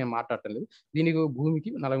 మిగతా అంతా నేను మాట్లాడటం లేదు. దీనికి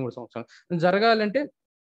భూమికి 43 సంవత్సరాలు జరగాలంటే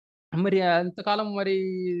మరి అంతకాలం మరి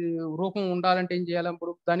రూపం ఉండాలంటే ఏం చేయాలి?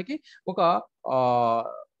 అప్పుడు దానికి ఒక ఆ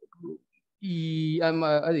ఈ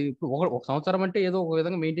అది ఇప్పుడు ఒక సంవత్సరం అంటే ఏదో ఒక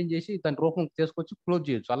విధంగా మెయింటైన్ చేసి దాని రూపం తీసుకొచ్చి క్లోజ్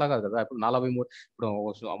చేయొచ్చు. అలా కాదు కదా. ఇప్పుడు 43 ఇప్పుడు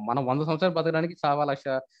మనం 100 సంవత్సరాలు బతకడానికి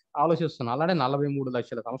 1,00,000 ఆలోచిస్తున్నాం. అలానే 43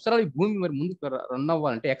 లక్షల సంవత్సరాలు ఈ భూమి మరి ముందుకు రన్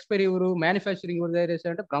అవ్వాలంటే ఎక్స్పైరీ ఎవరు? మ్యానుఫ్యాక్చరింగ్ ఎవరు తయారు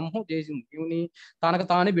చేశారంటే బ్రహ్మం చేసింది. భూమిని తనకు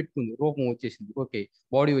తానే పెట్టుకుంది, రూపం వచ్చేసింది, ఓకే,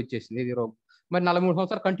 బాడీ వచ్చేసింది, ఇది రూపం. మరి 43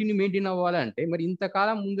 సంవత్సరాలు కంటిన్యూ మెయింటైన్ అవ్వాలంటే, మరి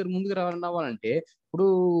ఇంతకాలం ముందుకు రన్ అవ్వాలంటే ఇప్పుడు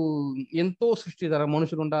ఎంతో సృష్టి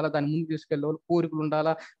మనుషులు ఉండాలా, దాన్ని ముందుకు తీసుకెళ్ళే వాళ్ళు, కోరికలు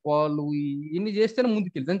ఉండాలా, వాళ్ళు ఇన్ని చేస్తేనే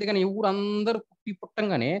ముందుకెళ్తారు. అంతేగాని ఎవరు అందరూ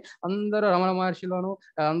పుట్టంగానే అందరూ రమణ మహర్షిలోను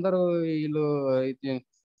అందరూ వీళ్ళు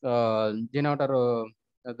ఏమంటారు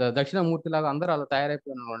దక్షిణామూర్తి లాగా అందరూ అలా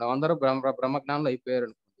తయారైపోయిన అందరూ బ్రహ్మజ్ఞానులు అయిపోయారు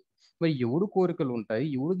అనుకోండి. మరి ఎవడు కోరికలు ఉంటాయి,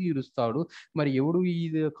 ఎవడు తీరుస్తాడు, మరి ఎవడు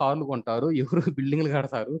ఇది కార్లు కొంటారు, ఎవరు బిల్డింగ్లు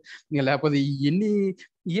కడతారు, లేకపోతే ఇవన్నీ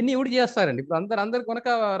ఎవడు చేస్తారండి? ఇప్పుడు అందరు కనుక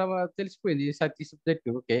తెలిసిపోయింది సత్య subject.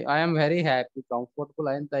 Okay, I'm very happy, comfortable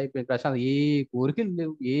అయింత అయిపోయింది, ప్రశాంత్, ఏ కోరికలు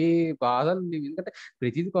లేవు, ఏ బాధలు లేవు. ఎందుకంటే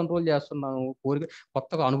ప్రతిదీ కంట్రోల్ చేస్తున్నాను, కోరిక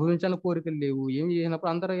కొత్తగా అనుభవించాలని కోరికలు లేవు. ఏం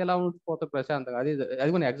చేసినప్పుడు అందరూ ఎలా ఉండిపోతారు ప్రశాంతంగా.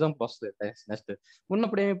 అది కొన్ని ఎగ్జాంపుల్ వస్తుంది నెక్స్ట్.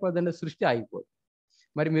 ఉన్నప్పుడు ఏమైపోతుందంటే సృష్టి ఆగిపోతుంది.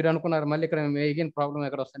 మరి మీరు అనుకున్నారు మళ్ళీ ఇక్కడ మెయిన్ ప్రాబ్లం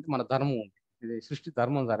ఎక్కడ వస్తుందంటే మన ధర్మం ఉంది. ఇది సృష్టి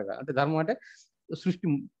ధర్మం జరగాలి అంటే, ధర్మం అంటే సృష్టి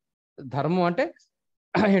ధర్మం అంటే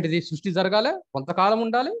ఏంటిది? సృష్టి జరగాలి, కొంతకాలం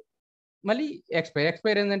ఉండాలి, మళ్ళీ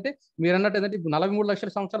ఎక్స్పైర్ ఏంటంటే మీరు అన్నట్టు ఏంటంటే 43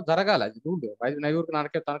 లక్షల సంవత్సరాలు జరగాలి. అది రూల్.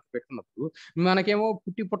 నైవురికి తనకి పెట్టుకున్నప్పుడు మనకేమో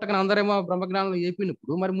పుట్టకన అందరేమో బ్రహ్మజ్ఞానం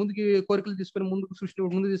అయిపోయినప్పుడు మరి ముందుకి కోరికలు తీసుకొని ముందుకు సృష్టి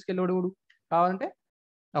ముందుకు తీసుకెళ్ళేవాడు కావాలంటే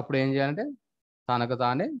అప్పుడు ఏం చేయాలంటే తనకు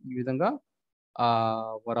తానే ఈ విధంగా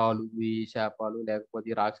వరాలు, ఈ శాపాలు, లేకపోతే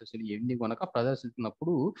ఈ రాక్షసులు ఇవన్నీ కనుక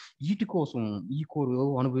ప్రదర్శిస్తున్నప్పుడు వీటి కోసం ఈ కోరు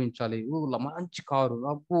అనుభవించాలి. మంచి కారు,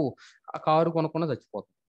 అబ్బో ఆ కారు కొనకుండా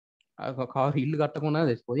చచ్చిపోతుంది, కారు ఇల్లు కట్టకుండా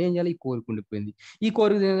చచ్చిపోతుంది. ఏం చేయాలి? ఈ కోరిక ఉండిపోయింది. ఈ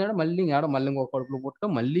కోరిక ఏంటంటే మళ్ళీ ఇంకో కడుపులో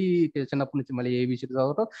పుట్టడం, మళ్ళీ చిన్నప్పటి నుంచి మళ్ళీ ఏబిసిడి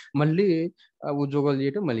చదవటం, మళ్ళీ ఉద్యోగాలు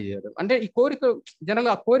చేయటం, మళ్ళీ చేయడం. అంటే ఈ కోరిక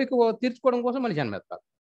జనరల్గా ఆ కోరిక తీర్చుకోవడం కోసం మళ్ళీ జన్మెత్తారు.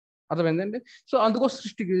 అర్థమైందండి? సో అందుకో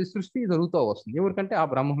సృష్టి జరుగుతూ వస్తుంది. ఎవరికంటే ఆ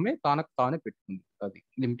బ్రహ్మమే తనకు తానే పెట్టుకుంది. అది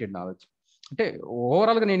లిమిటెడ్ నాలెడ్జ్. అంటే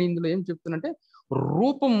ఓవరాల్ గా నేను ఇందులో ఏం చెప్తున్నంటే,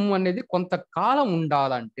 రూపం అనేది కొంతకాలం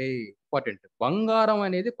ఉండాలంటే ఇంపార్టెంట్. బంగారం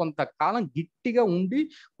అనేది కొంతకాలం గట్టిగా ఉండి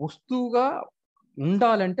వస్తువుగా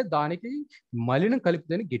ఉండాలంటే దానికి మలినం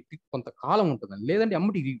కలిపితేనే గట్టి కొంతకాలం ఉంటుందండి, లేదంటే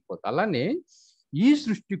అమ్మటి ఇరిగిపోతుంది. అలానే ఈ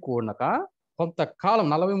సృష్టి కూడక కొంతకాలం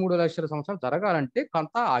 43 లక్షల సంవత్సరాలు జరగాలంటే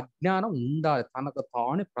కొంత అజ్ఞానం ఉండాలి, తనకు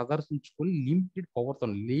తానే ప్రదర్శించుకొని లిమిటెడ్ పవర్తో,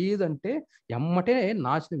 లేదంటే ఎమ్మటే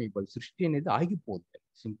నాశనం అయిపోతుంది, సృష్టి అనేది ఆగిపోతుంది.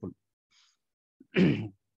 Simple.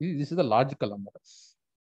 This is the logical అన్నమాట.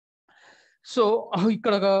 సో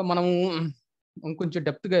ఇక్కడ మనము కొంచెం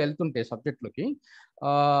డెప్త్ గా వెళ్తుంటే సబ్జెక్ట్ లోకి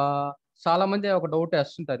చాలా మంది ఒక డౌట్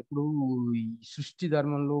వేస్తుంటారు. ఇప్పుడు ఈ సృష్టి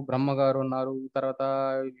ధర్మంలో బ్రహ్మగారు ఉన్నారు, తర్వాత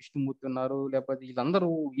విష్ణుమూర్తి ఉన్నారు, లేకపోతే వీళ్ళందరూ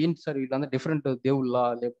ఏంటి సార్, వీళ్ళందరూ డిఫరెంట్ దేవుళ్ళ,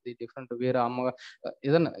 లేకపోతే డిఫరెంట్ వేరే అమ్మగా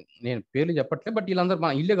ఏదన్నా, నేను పేర్లు చెప్పట్లేదు, బట్ వీళ్ళందరూ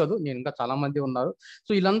మన ఇల్లే కాదు, నేను ఇంకా చాలా మంది ఉన్నారు.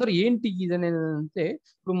 సో వీళ్ళందరూ ఏంటి ఇదని అంటే,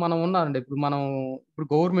 ఇప్పుడు మనం ఉన్నారండి, ఇప్పుడు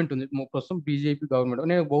గవర్నమెంట్ ఉంది, ప్రస్తుతం బీజేపీ గవర్నమెంట్.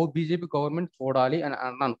 నేను బీజేపీ గవర్నమెంట్ చూడాలి అని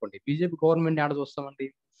అన్నా అనుకోండి, బీజేపీ గవర్నమెంట్ ఏడ చూస్తామండి?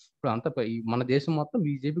 ఇప్పుడు అంతా మన దేశం మొత్తం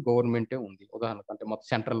బీజేపీ గవర్నమెంటే ఉంది ఉదాహరణకు, అంటే మొత్తం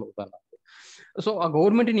సెంట్రల్ ఉదాహరణ. సో ఆ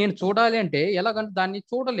గవర్నమెంట్ నేను చూడాలి అంటే ఎలాగంటే దాన్ని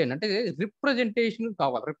చూడలేను, అంటే రిప్రజెంటేషన్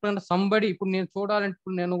కావాలి, రిప్రజెంట్ సంబడి. ఇప్పుడు నేను చూడాలంటే,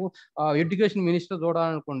 ఇప్పుడు నేను ఎడ్యుకేషన్ మినిస్టర్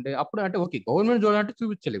చూడాలనుకోండి, అప్పుడు అంటే ఓకే గవర్నమెంట్ చూడాలంటే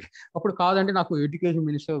చూపించలేవు. అప్పుడు కాదంటే నాకు ఎడ్యుకేషన్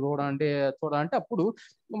మినిస్టర్ చూడాలంటే అప్పుడు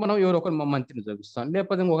మనం ఎవరో ఒక మంత్రిని చూపిస్తాం,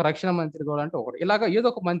 లేకపోతే ఒక రక్షణ మంత్రి చూడాలంటే ఒకటి, ఇలాగ ఏదో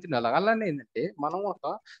ఒక మంత్రిని. అలానే ఏంటంటే మనం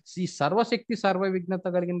ఈ సర్వశక్తి సర్వ విఘ్నత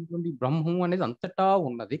కలిగినటువంటి బ్రహ్మం అనేది అంతటా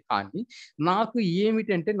ఉన్నది. కానీ నాకు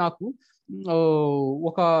ఏమిటంటే, నాకు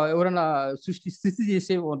ఒక ఎవరైనా స్థితి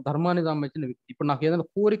చేసే ధర్మానికి సంబంధించిన వ్యక్తి, ఇప్పుడు నాకు ఏదైనా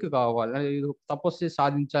కోరిక కావాలి, తపస్సు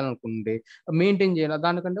సాధించాలనుకుంటే మెయింటైన్ చేయాలి,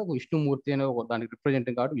 దానికంటే ఒక విష్ణుమూర్తి అనే ఒక దానికి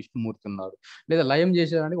రిప్రజెంటేటివ్ కాబట్టి విష్ణుమూర్తి ఉన్నారు, లేదా లయం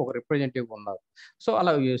చేసేదానికి ఒక రిప్రజెంటేటివ్ ఉన్నారు. సో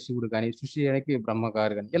అలా శివుడు కానీ, సృష్టి చేయడానికి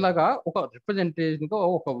బ్రహ్మగారు కానీ, ఇలాగా ఒక రిప్రజెంటేషన్ గా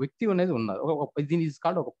ఒక వ్యక్తి అనేది ఉన్నారు. దీని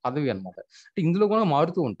కాదు ఒక పదవి అనమాట. అంటే ఇందులో కూడా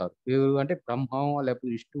మారుతూ ఉంటారు. అంటే బ్రహ్మ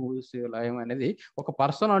లేకపోతే విష్ణువు లయం అనేది ఒక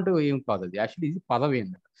పర్సన్ అంటూ ఏం కాదు, అది యాక్చువల్లీ ఇది పదవి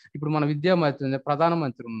అన్నమాట. ఇప్పుడు మన విద్యామంత్రి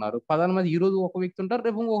ప్రధానమంత్రి ఉన్నారు. ప్రధానమంత్రి ఈ రోజు ఒక వ్యక్తి ఉంటారు,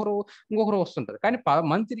 రేపు ఇంకొకరు వస్తుంటారు. కానీ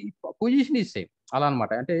మంత్రి పొజిషన్ ఇస్ సేమ్ అలా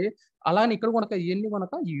అనమాట. అంటే అలానే ఇక్కడ కనుక ఇవన్నీ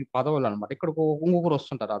కనుక ఈ పదవులు అనమాట. ఇక్కడ ఇంకొకరు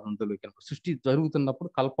వస్తుంటారు. అందులో సృష్టి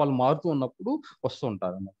జరుగుతున్నప్పుడు కల్పాలు మారుతూ ఉన్నప్పుడు వస్తూ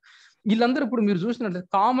ఉంటారు అన్నమాట. వీళ్ళందరూ ఇప్పుడు మీరు చూసినట్లయితే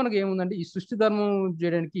కామన్ గా ఏముందంటే ఈ సృష్టి ధర్మం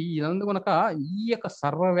చేయడానికి వీళ్ళందరూ కనుక ఈ యొక్క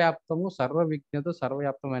సర్వవ్యాప్తము, సర్వవిజ్ఞత,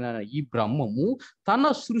 సర్వవ్యాప్తమైన ఈ బ్రహ్మము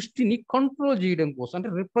తన సృష్టిని కంట్రోల్ చేయడం కోసం,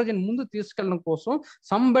 అంటే రిప్రజెంట్ ముందు తీసుకెళ్ళడం కోసం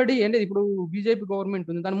సంబడి అంటే ఇప్పుడు బీజేపీ గవర్నమెంట్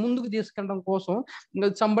ఉంది, దాన్ని ముందుకు తీసుకెళ్ళడం కోసం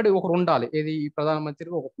సంబడి ఒకరు ఉండాలి. ఏది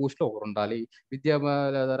ప్రధానమంత్రికి ఒక పోస్ట్ లో ఒకరు ఉండాలి,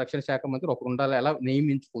 రక్షణ శాఖ మంత్రి ఒకరు ఉండాలి. ఎలా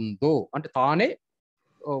నియమించుకుందో అంటే తానే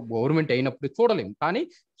గవర్నమెంట్ అయినప్పుడు చూడలేము, కానీ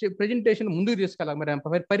ప్రెజెంటేషన్ ముందుకు తీసుకెళ్ళాలి.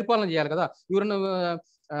 మరి పరిపాలన చేయాలి కదా. ఎవరైనా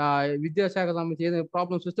విద్యాశాఖ సంబంధించి ఏదైనా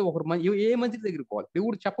ప్రాబ్లమ్స్ వస్తే ఒకరు ఏ మంత్రి దగ్గరికి పోవాలి,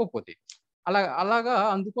 ఎవరు చెప్పకపోతే అలాగా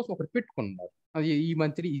అందుకోసం ఒకరు పెట్టుకున్నారు. అది ఈ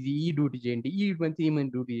మంత్రి ఇది ఈ డ్యూటీ చేయండి, ఈ మంత్రి ఈ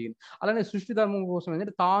మంత్రి డ్యూటీ చేయండి. అలానే సృష్టి ధర్మం కోసం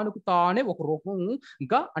ఏంటంటే తానే ఒక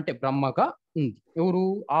రూపంగా అంటే బ్రహ్మగా ఉంది. ఎవరు?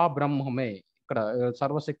 ఆ బ్రహ్మమే. ఇక్కడ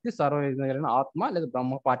సర్వశక్తి సర్వైన ఆత్మ లేదా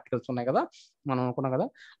బ్రహ్మ పార్టికల్స్ ఉన్నాయి కదా, మనం అనుకున్నాం కదా.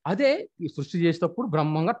 అదే ఈ సృష్టి చేసేటప్పుడు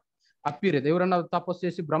బ్రహ్మంగా అప్పీరేది. ఎవరన్నా తపస్సు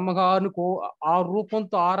చేసి బ్రహ్మగారిని ఆ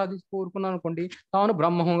రూపంతో ఆరాధించి కోరుకున్నాను అనుకోండి, తాను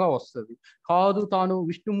బ్రహ్మంగా వస్తుంది. కాదు తాను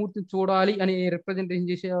విష్ణుమూర్తిని చూడాలి అని రిప్రజెంటేషన్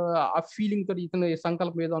చేసే ఆ ఫీలింగ్ తో ఇతను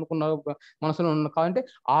సంకల్పం ఏదో అనుకున్న మనసులో ఉన్న కాదంటే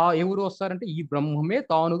ఎవరు వస్తారంటే ఈ బ్రహ్మమే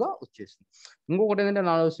తానుగా వచ్చేసింది. ఇంకొకటి ఏంటంటే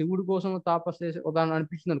నా శివుడి కోసం తపస్సు చేసి ఉదాహరణ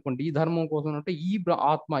అనిపించింది అనుకోండి, ఈ ధర్మం కోసం అంటే ఈ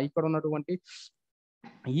ఆత్మ ఇక్కడ ఉన్నటువంటి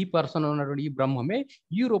ఈ పర్సన్ ఉన్నటువంటి ఈ బ్రహ్మమే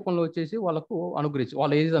ఈ రూపంలో వచ్చేసి వాళ్ళకు అనుగ్రహించి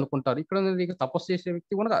వాళ్ళు ఏది అనుకుంటారు. ఇక్కడ తపస్సు చేసే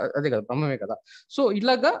వ్యక్తి కూడా అదే కదా, బ్రహ్మమే కదా. సో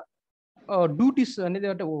ఇలాగా డ్యూటీస్ అనేది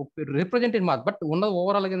అంటే రిప్రజెంటేటివ్ మాత్రం, బట్ ఉన్నది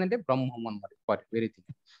ఓవరాల్ ఏంటంటే బ్రహ్మం అన్నమాట. వెరీ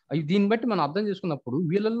థింగ్ దీన్ని బట్టి మనం అర్థం చేసుకున్నప్పుడు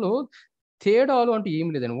వీళ్ళల్లో తేడాలు అంటే ఏమి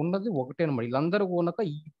లేదండి, ఉన్నది ఒకటే అనమాట. వీళ్ళందరూ కనుక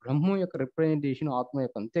ఈ బ్రహ్మం యొక్క రిప్రజెంటేషన్ ఆత్మ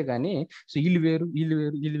యొక్క, అంతేగాని సో వీళ్ళు వేరు వీళ్ళు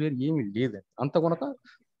వేరు వీళ్ళు వేరు ఏమి లేదండి. అంత కనుక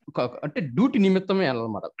అంటే డ్యూటీ నిమిత్తమే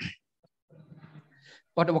అన్నమాట.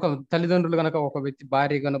 బట్ ఒక తల్లిదండ్రులు కనుక ఒక వ్యక్తి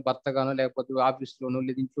భార్య గాను భర్త గాను లేకపోతే ఆఫీస్ లోను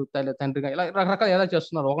లేదా ఇంట్లో తండ్రి గాను ఇలా రకరకాల ఎలా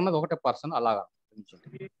చేస్తున్నారు, ఒకన్నది ఒకటే పర్సన్ అలాగా.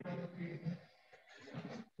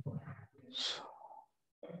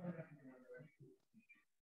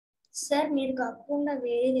 సార్ మీరు కాకుండా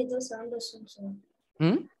వేరేది ఏదో సౌండ్ వస్తుంది సార్.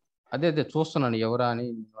 అదే చూస్తున్నాను ఎవరా అని.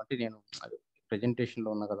 అంటే నేను ప్రెజెంటేషన్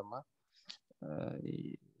లో ఉన్నా కదమ్మా.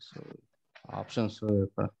 సో ఆప్షన్స్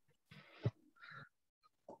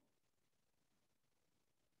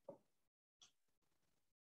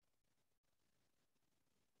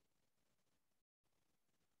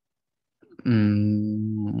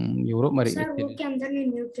ఎవరో మరి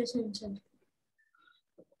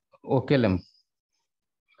ఓకేలే.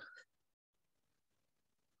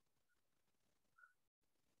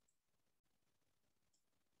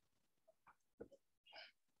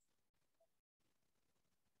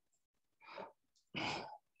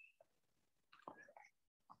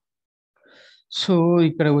 సో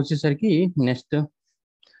ఇక్కడ వచ్చేసరికి నెక్స్ట్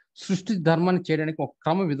సృష్టి ధర్మాన్ని చేయడానికి ఒక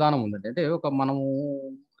క్రమ విధానం ఉందండి. అంటే మనము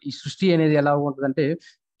ఈ సృష్టి అనేది ఎలా ఉంటుందంటే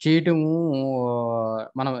చేయటము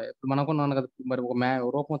మనకున్నాను కదా, మరి ఒక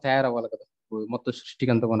రూపం తయారవ్వాలి కదా మొత్తం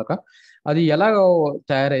సృష్టికి అంతా కనుక. అది ఎలాగ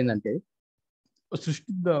తయారైందంటే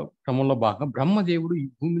సృష్టి క్రమంలో భాగంగా బ్రహ్మదేవుడు ఈ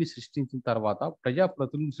భూమిని సృష్టించిన తర్వాత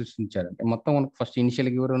ప్రజాప్రతులను సృష్టించారంటే మొత్తం మనకు ఫస్ట్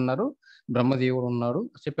ఇనిషియల్గా ఎవరు ఉన్నారు, బ్రహ్మదేవుడు ఉన్నాడు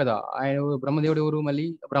చెప్పేదా. ఆయన బ్రహ్మదేవుడు ఎవరు, మళ్ళీ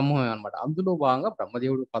బ్రహ్మమే అనమాట. అందులో భాగంగా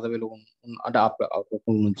బ్రహ్మదేవుడు పదవిలో అంటే ఆ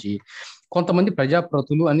రూపం నుంచి కొంతమంది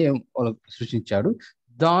ప్రజాప్రతులు అని సృష్టించాడు.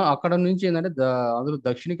 అక్కడ నుంచి ఏంటంటే అందులో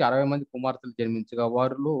దక్షిణకి 60 మంది కుమార్తెలు జన్మించగా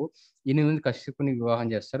వారిలో 8 మంది కశ్యపుని వివాహం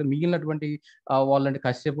చేస్తారు. మిగిలినటువంటి వాళ్ళంటే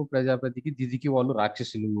కశ్యపు ప్రజాపతికి దిదికి వాళ్ళు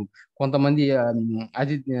రాక్షసులు, కొంతమంది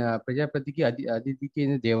ప్రజాపతికి అదితికి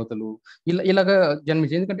దేవతలు ఇలాగా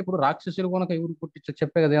జన్మించారు. ఎందుకంటే ఇప్పుడు రాక్షసులు కనుక ఎవరు పుట్టించో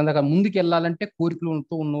చెప్పే కదా, అందుక ముందుకు వెళ్ళాలంటే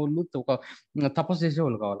కోరికలతో ఉన్న వాళ్ళు ఒక తపస్సు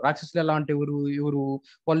చేసేవాళ్ళు కావాలి. రాక్షసులు ఎలా అంటే ఎవరు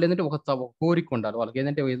వాళ్ళు ఏంటంటే ఒక కోరిక ఉండాలి వాళ్ళకి,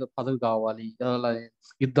 ఏంటంటే ఏదో పదవి కావాలి,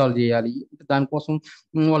 యుద్ధాలు చేయాలి, దానికోసం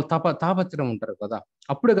వాళ్ళు తాపత్రయం ఉంటారు కదా.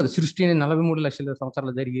 అప్పుడే కదా సృష్టి 43 లక్షల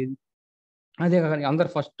సంవత్సరాలు జరిగేది. అదే కానీ అందరు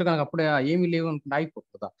ఫస్ట్ కనుక అప్పుడే ఏమీ లేవు అనుకుంటే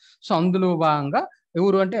అయిపోతుంది కదా. సో అందులో భాగంగా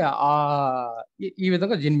ఎవరు అంటే ఈ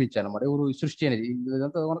విధంగా జన్మించారు అనమాట. ఎవరు సృష్టి అనేది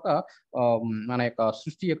ఇదంతా కనుక మన యొక్క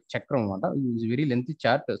సృష్టి యొక్క చక్రం అనమాట. వెరీ లెంతీ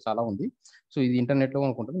చార్ట్ చాలా ఉంది. సో ఇది ఇంటర్నెట్ లో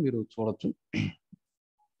అనుకుంటుంది, మీరు చూడొచ్చు.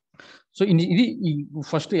 సో ఇది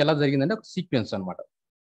ఫస్ట్ ఎలా జరిగిందంటే ఒక సీక్వెన్స్ అనమాట.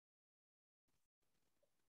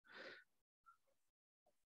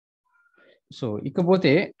 సో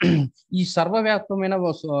ఇకపోతే ఈ సర్వవ్యాప్తమైన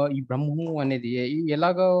ఈ బ్రహ్మము అనేది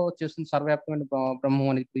ఎలాగో చేస్తుంది, సర్వవ్యాప్తమైన బ్రహ్మం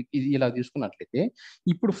అనేది ఇది ఇలా తీసుకున్నట్లయితే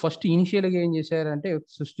ఇప్పుడు ఫస్ట్ ఇనిషియల్ గా ఏం చేశారంటే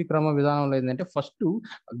సృష్టి క్రమ విధానంలో ఏంటంటే ఫస్ట్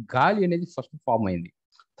గాలి అనేది ఫస్ట్ ఫామ్ అయింది.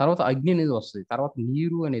 తర్వాత అగ్ని అనేది వస్తుంది, తర్వాత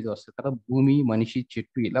నీరు అనేది వస్తుంది, తర్వాత భూమి, మనిషి,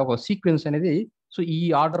 చెట్టు, ఇలా ఒక సీక్వెన్స్ అనేది సో ఈ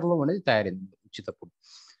ఆర్డర్లో అనేది తయారైంది వచ్చేటప్పుడు.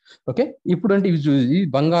 ఓకే, ఇప్పుడు అంటే ఇది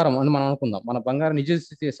బంగారం అని మనం అనుకుందాం. మన బంగారం నిజ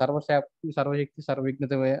స్థితి సర్వశక్తి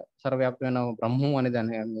సర్వవిజ్ఞత సర్వవ్యాప్తమైన బ్రహ్మం అనేది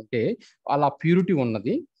అంటే అలా ప్యూరిటీ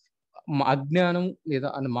ఉన్నది. అజ్ఞానం లేదా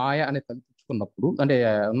మాయ అనేది కల్పించుకున్నప్పుడు అంటే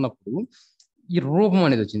ఉన్నప్పుడు ఈ రూపం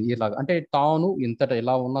అనేది వచ్చింది. ఇలాగా అంటే తాను ఇంతట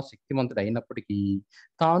ఇలా ఉన్న శక్తివంతుడు అయినప్పటికీ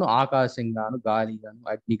తాను ఆకాశం గాను, గాలి గాను,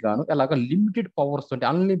 అగ్ని గాను ఇలాగ లిమిటెడ్ పవర్స్ తోటి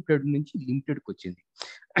అన్లిమిటెడ్ నుంచి లిమిటెడ్కి వచ్చింది.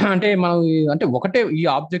 అంటే మనం అంటే ఒకటే ఈ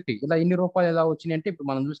ఆబ్జెక్ట్ ఇలా ఎన్ని రూపాయలు ఎలా వచ్చినాయి అంటే ఇప్పుడు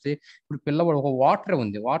మనం చూస్తే ఇప్పుడు పిల్లవాడు ఒక వాటర్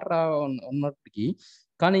ఉంది, వాటర్ ఉన్నప్పటికీ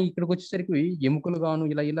కానీ ఇక్కడికి వచ్చేసరికి ఎముకలు గాను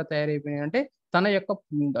ఇలా ఇలా తయారైపోయినాయి. అంటే తన యొక్క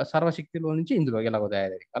సర్వశక్తిలో నుంచి ఇందులో ఇలాగ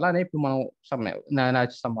తయారయ్యాయి. అలానే ఇప్పుడు మనం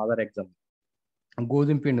సమ్ అదర్ ఎగ్జాంపుల్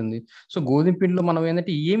గోధుమ పిండి ఉంది. సో గోధుమ పిండిలో మనం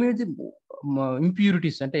ఏంటంటే ఏమేది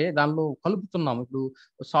ఇంప్యూరిటీస్ అంటే దానిలో కలుపుతున్నాం. ఇప్పుడు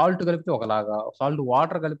సాల్ట్ కలిపితే ఒకలాగా, సాల్ట్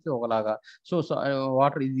వాటర్ కలిపితే ఒకలాగా, సో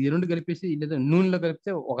వాటర్ ఇది రెండు కలిపేసి లేదా నూనెలో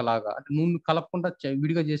కలిపితే ఒకలాగా, అంటే నూనె కలపకుండా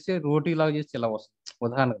విడిగా చేస్తే రోటీ లాగా చేస్తే ఇలా వస్తుంది.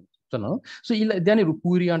 ఉదాహరణకు చెప్తున్నాను. సో ఇలా దాన్ని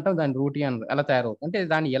పూరి అంటాం, దాన్ని రోటీ అంటాం. ఎలా తయారవుతుంది అంటే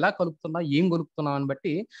దాన్ని ఎలా కలుపుతున్నా, ఏం కలుపుతున్నాం అని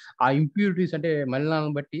బట్టి ఆ ఇంప్యూరిటీస్ అంటే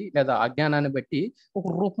మలినాన్ని బట్టి లేదా అజ్ఞానాన్ని బట్టి ఒక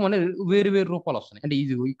రూపం అనేది వేరు వేరు రూపాలు వస్తున్నాయి. అంటే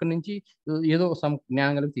ఇది ఇక్కడ నుంచి ఏదో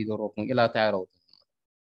జ్ఞానం కలిపితే ఇదో రూపం ఇలా తయారవుతుంది.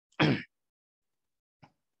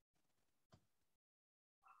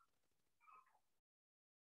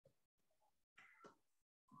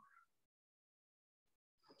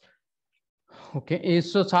 ఓకే,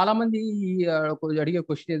 సో చాలా మంది అడిగే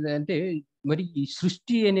క్వశ్చన్ ఏంటంటే మరి ఈ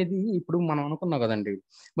సృష్టి అనేది ఇప్పుడు మనం అనుకున్నాం కదండి,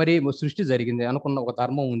 మరి సృష్టి జరిగింది అనుకున్న ఒక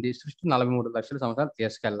ధర్మం ఉంది, సృష్టి 43 లక్షల సంవత్సరాలు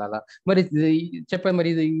తీసుకెళ్లాలా, మరి చెప్పారు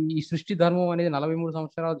మరి ఈ సృష్టి ధర్మం అనేది 43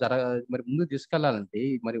 సంవత్సరాలు మరి ముందు తీసుకెళ్లాలంటే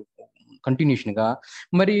మరి కంటిన్యూషన్ గా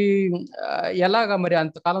మరి ఎలాగా మరి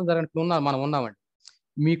అంతకాలం జరగనట్లు మనం ఉన్నామండి.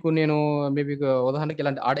 మీకు నేను మేబీ ఉదాహరణకి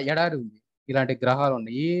ఇలాంటి ఎడారి ఉంది, ఇలాంటి గ్రహాలు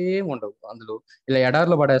ఉన్నాయి, ఏం ఉండవు అందులో. ఇలా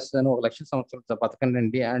ఎడారిలో పడేస్తాను 1,00,000 సంవత్సరాలు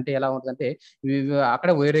బతకండి అంటే ఎలా ఉంటుందంటే అక్కడ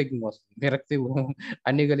వైరాగ్యం వస్తుంది, విరక్తి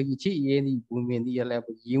అన్ని కలిగించి ఏది భూమి ఏంది ఇలా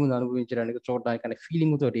ఏముంది అనుభవించడానికి చూడడానికి అనే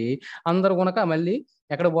ఫీలింగ్ తోటి అందరూ కనుక మళ్ళీ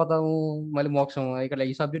ఎక్కడ పోతాము, మళ్ళీ మోక్షం. ఇక్కడ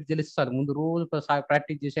ఈ సబ్జెక్ట్ తెలుస్తారు ముందు రోజు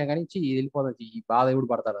ప్రాక్టీస్ చేసా కానీ వెళ్ళిపోతాం, ఈ బాధ ఎవడు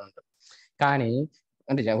పడతారు అంటారు. కానీ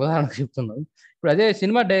అంటే ఉదాహరణకు చెప్తున్నాను, ఇప్పుడు అదే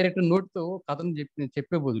సినిమా డైరెక్టర్ నోటితో కథను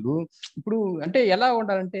చెప్పే బదులు ఇప్పుడు అంటే ఎలా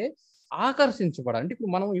ఉండాలంటే ఆకర్షించబడాలి. అంటే ఇప్పుడు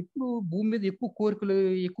మనం ఎప్పుడు భూమి మీద ఎక్కువ కోరికలు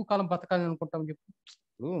ఎక్కువ కాలం బతకాలని అనుకుంటాం చెప్పు.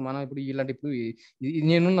 ఇప్పుడు మనం ఇప్పుడు ఇలాంటి ఇప్పుడు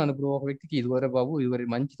నేనున్నాను, ఇప్పుడు ఒక వ్యక్తికి ఇదివరే బాబు ఇదివరే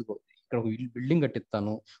మంచిది ఇక్కడ ఒక బిల్డింగ్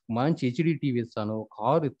కట్టిస్తాను, మంచి హెచ్డి టీవీ ఇస్తాను,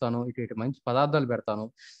 కారు ఇస్తాను, ఇటు మంచి పదార్థాలు పెడతాను.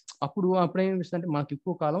 అప్పుడు ఏమనిపిస్తుంది అంటే మనకి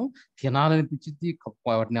ఎక్కువ కాలం తినాలనిపించింది,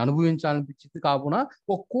 వాటిని అనుభవించాలనిపించింది, కాకుండా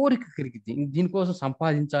ఒక కోరిక కలిగింది దీనికోసం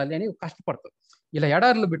సంపాదించాలి అని కష్టపడతాం. ఇలా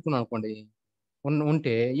ఎడారిలో పెట్టుకున్నాను అనుకోండి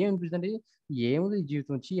ఉంటే ఏమనిపిస్తుంది, ఏముంది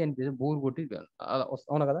జీవితం వచ్చి అనిపిస్తుంది, బోర్ కొట్టి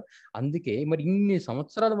అవునా కదా. అందుకే మరి ఇన్ని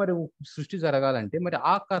సంవత్సరాలు మరి సృష్టి జరగాలంటే మరి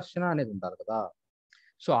ఆకర్షణ అనేది ఉండాలి కదా.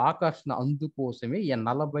 సో ఆకర్షణ అందుకోసమే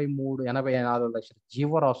 84 లక్షల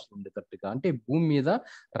జీవరాశులు ఉండేటట్టుగా, అంటే భూమి మీద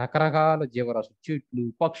రకరకాల జీవరాశులు, చెట్లు,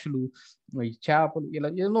 పక్షులు, ఈ చేపలు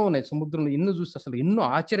ఇలా ఎన్నో ఉన్నాయి. సముద్రంలో ఎన్నో చూస్తే అసలు ఎన్నో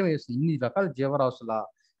ఆశ్చర్యం వేస్తుంది, ఇన్ని రకాల జీవరాశుల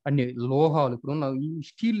అన్ని లోహాలు. ఇప్పుడున్న ఈ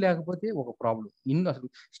స్టీల్ లేకపోతే ఒక ప్రాబ్లం. అసలు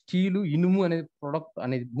స్టీలు, ఇనుము అనేది ప్రొడక్ట్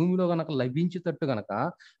అనేది భూమిలో కనుక లభించేటట్టు కనుక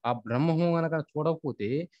ఆ బ్రహ్మం కనుక చూడకపోతే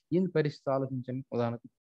ఏంది పరిస్థితి ఆలోచించండి. ఉదాహరణకు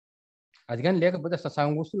అది కానీ లేకపోతే అసలు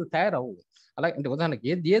సగం వస్తువులు తయారవు. అలాగే అంటే ఉదాహరణకి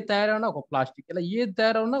ఏది తయారైనా ఒక ప్లాస్టిక్, ఇలా ఏది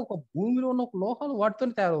తయారైనా ఒక భూమిలో ఉన్న ఒక లోహాలు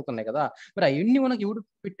వాటితోనే తయారవుతున్నాయి కదా. మరి అవన్నీ మనకి ఎవడు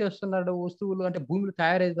పెట్టేస్తున్నాడు వస్తువులు అంటే భూమిలో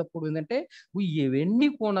తయారయ్యేటప్పుడు ఏంటంటే ఇవన్నీ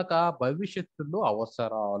కొనక భవిష్యత్తులో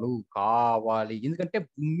అవసరాలు కావాలి. ఎందుకంటే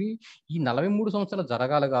భూమి ఈ 43 సంవత్సరాలు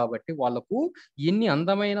జరగాలి కాబట్టి వాళ్ళకు ఎన్ని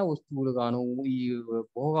అందమైన వస్తువులు గాను ఈ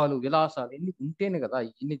భోగాలు విలాసాలు ఎన్ని ఉంటేనే కదా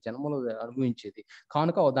ఇన్ని జన్మలు అనుభవించేది.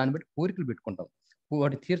 కానుక దాన్ని బట్టి కోరికలు పెట్టుకుంటాం,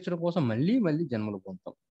 వాటి తీర్చడం కోసం మళ్ళీ మళ్ళీ జన్మలు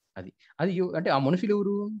పొందుతాం. అది అది అంటే ఆ మనుషులు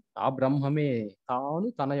ఎవరు, ఆ బ్రహ్మమే తాను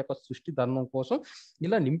తన యొక్క సృష్టి ధర్మం కోసం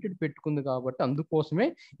ఇలా లిమిటెడ్ పెట్టుకుంది కాబట్టి అందుకోసమే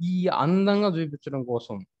ఈ అందంగా చూపించడం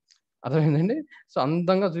కోసం, అర్థమైందండి. సో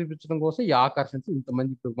అందంగా చూపించడం కోసం ఈ ఆకర్షణ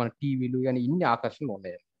ఇంతమంది ఇప్పుడు మన టీవీలు కానీ ఇన్ని ఆకర్షణలు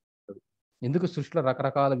ఉన్నాయి. ఎందుకు సృష్టిలో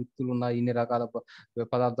రకరకాల వ్యక్తులు ఉన్నాయి, ఇన్ని రకాల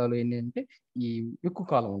పదార్థాలు ఎన్ని అంటే ఈ ఎక్కువ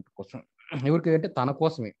కాలం ఉంటుంది కోసం, ఎవరికి అంటే తన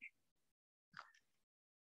కోసమే.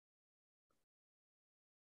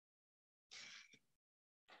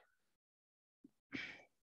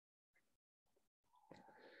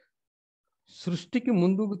 సృష్టికి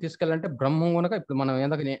ముందుకు తీసుకెళ్ళాలంటే బ్రహ్మం కనుక ఇప్పుడు మనం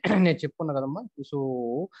ఏందాక నేను చెప్పుకున్నా కదమ్మా. సో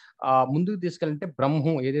ఆ ముందుకు తీసుకెళ్ళాలంటే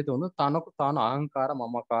బ్రహ్మం ఏదైతే ఉందో తనకు తాను అహంకారం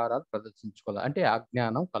మమకారాలు ప్రదర్శించుకోవాలి. అంటే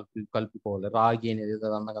అజ్ఞానం కల్పుకోవాలి. రాగి అనేది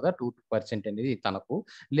అన్నా కదా 2% అనేది తనకు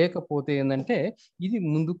లేకపోతే ఏంటంటే ఇది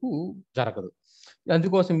ముందుకు జరగదు.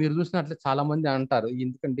 అందుకోసం మీరు చూసినట్లే చాలా మంది అంటారు,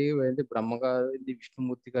 ఎందుకంటే ఏంది బ్రహ్మగారు ఏంది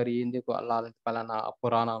విష్ణుమూర్తి గారు ఏంది అలాంటి పలానా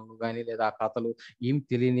పురాణాలు కానీ లేదా ఆ కథలు ఏం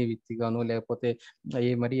తెలియని వ్యక్తిగాను, లేకపోతే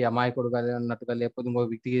మరి అమాయకుడుగా అన్నట్టుగా, లేకపోతే ఇంకో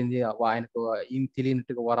వ్యక్తికి ఏంది ఆయనకు ఏం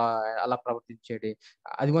తెలియనట్టుగా అలా ప్రవర్తించేది,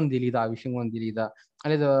 అది కూడా తెలియదా, ఆ విషయం కూడా తెలియదా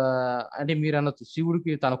అనేది. అంటే మీరు అనొచ్చు,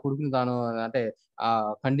 శివుడికి తన కొడుకుని తాను అంటే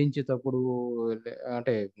ఖండించేటప్పుడు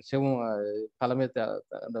అంటే శివం తల మీద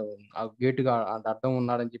ఆ గేటుగా అడ్డం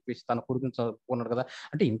ఉన్నాడని చెప్పేసి తన కొడుకుని చదువుకున్నాడు కదా.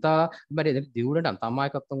 అంటే ఇంత మరి దేవుడు అంటే అంత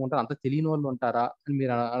అమాయకత్వం ఉంటారు, అంత తెలియని వాళ్ళు ఉంటారా అని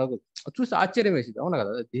మీరు చూసి ఆశ్చర్యం వేసింది. అవునా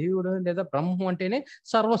కదా, దేవుడు లేదా బ్రహ్మం అంటేనే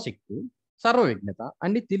సర్వశక్తి, సర్వవిజ్ఞత,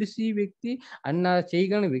 అన్ని తెలిసి వ్యక్తి అన్న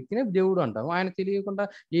చేయగలిగిన వ్యక్తినే దేవుడు అంటాం. ఆయన తెలియకుండా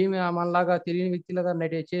ఏమి మనలాగా తెలియని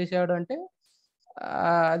వ్యక్తిలాగా చేశాడు అంటే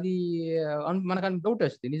అది మనకు డౌట్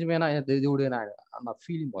వస్తుంది, నిజమేనా దేవుడేనా అన్న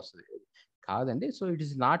ఫీలింగ్ వస్తుంది. కాదండి. So it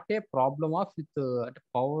is not a problem of with అంటే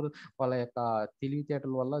పవర్ వాళ్ళ యొక్క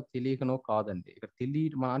తెలివితేటల వల్ల తెలియకనో కాదండి. ఇక్కడ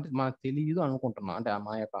అంటే మనకు తెలియదు అనుకుంటున్నాం, అంటే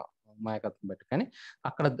అమాయకత్వం బట్టి. కానీ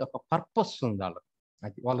అక్కడ ఒక పర్పస్ ఉంది వాళ్ళకి,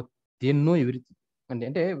 అది వాళ్ళకి దేన్నో ఎవ్రీథింగ్ అంటే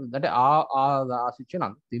అంటే అంటే ఆ సిచ్యువేషన్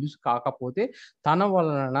అంత తెలుసు కాకపోతే తన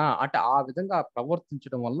వలన అంటే ఆ విధంగా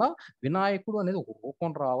ప్రవర్తించడం వల్ల వినాయకుడు అనేది ఒక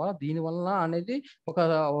రూపం రావాలా, దీని వలన అనేది ఒక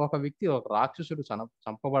ఒక వ్యక్తి ఒక రాక్షసుడు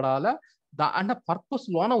చంపబడాలా అన్న పర్పస్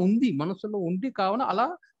లోన ఉంది, మనసులో ఉంది. కావున అలా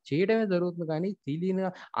చేయడమే జరుగుతుంది. కానీ తెలియని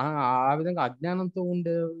ఆ విధంగా అజ్ఞానంతో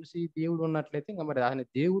ఉండేసి దేవుడు ఉన్నట్లయితే ఇంకా మరి ఆయన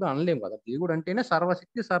దేవుడు అనలేము కదా. దేవుడు అంటేనే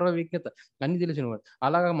సర్వశక్తి, సర్వవిజ్ఞత, అన్ని తెలిసిన వాడు.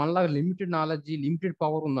 అలాగా మనలాగా లిమిటెడ్ నాలెడ్జ్, లిమిటెడ్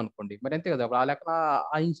పవర్ ఉందనుకోండి, మరి అంతే కదా. ఆ లెక్కన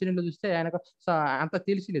ఆ ఇన్సిడెంట్ చూస్తే ఆయనకు అంత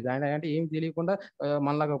తెలిసిలేదు, ఆయన అంటే ఏం తెలియకుండా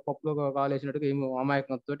మనలాగా పప్పులో కాలేసినట్టుగా ఏమి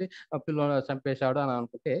అమాయకంతో పిల్లలు చంపేశాడు అని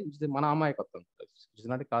అనుకుంటే ఇది మన అమాయకత్వం.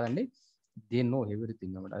 ఇది కాదండి, దే నో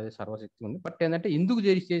ఎవ్రీథింగ్ అన్నమాట. అదే సర్వశక్తి ఉంది. బట్ ఏంటంటే ఎందుకు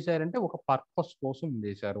చేశారంటే ఒక పర్పస్ కోసం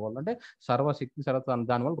చేశారు వాళ్ళు. అంటే సర్వశక్తి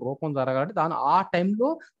దానివల్ల రూపం జరగాలంటే ఆ టైంలో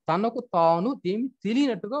తనకు తాను ఏమి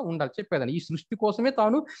తెలియనట్టుగా ఉండాలి. చెప్పేదాన్ని ఈ సృష్టి కోసమే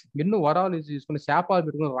తాను ఎన్నో వరాలు తీసుకుని శాపాలు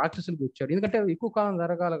పెట్టుకుని రాక్షసులకు వచ్చాడు, ఎందుకంటే ఎక్కువ కాలం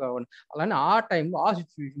జరగాలి కాబట్టి. అలానే ఆ టైంలో ఆ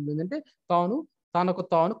సిచ్యువేషన్ ఏంటంటే తనకు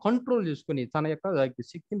తాను కంట్రోల్ చేసుకుని తన యొక్క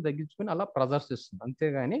శక్తిని తగ్గించుకుని అలా ప్రదర్శిస్తుంది.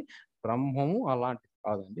 అంతేగాని బ్రహ్మము అలాంటిది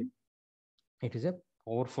కాదండి. ఇట్ ఈస్ ఏ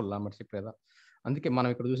పవర్ఫుల్ అన్నమాట చెప్పేదా. అందుకే మనం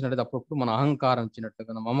ఇక్కడ చూసినట్టు అప్పుడప్పుడు మన అహంకారం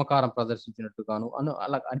ఇచ్చినట్టుగా, మమకారం ప్రదర్శించినట్టుగాను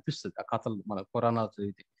అలా అనిపిస్తుంది ఆ కథలు మన పురాణాలు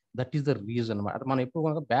చదివితే. దట్ ఈస్ ద రీజన్ అన్నమాట. మనం ఎప్పుడు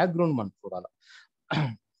కనుక బ్యాక్గ్రౌండ్ మనం చూడాలి.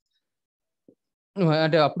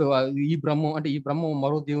 అంటే అప్పుడు ఈ బ్రహ్మం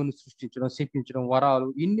మరో దేవుని సృష్టించడం, శపించడం, వరాలు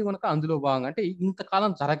ఇన్ని కనుక అందులో భాగంగా అంటే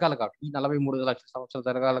ఇంతకాలం జరగాలి కాబట్టి, ఈ 43 లక్షల సంవత్సరాలు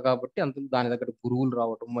జరగాలి కాబట్టి అందులో దాని దగ్గర గురువులు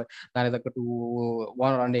రావటం, దాని తగ్గట్టు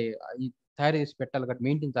అంటే తయారు చేసి పెట్టాలి కాబట్టి,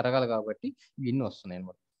 మెయింటైన్ జరగాలి కాబట్టి ఇవన్నీ వస్తున్నాయి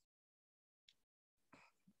అన్నమాట.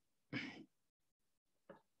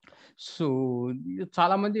 సో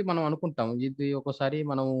చాలా మంది మనం అనుకుంటాం, ఇది ఒకసారి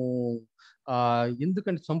మనం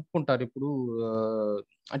ఎందుకంటే చంపుకుంటారు ఇప్పుడు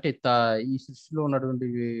అంటే ఈ సృష్టిలో ఉన్నటువంటి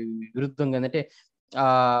విరుద్ధంగా ఏంటంటే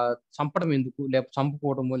చంపడం ఎందుకు, లేకపోతే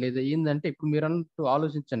చంపుకోవడము లేదా ఏంటంటే ఇప్పుడు మీరు అన్నట్టు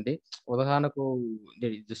ఆలోచించండి. ఉదాహరణకు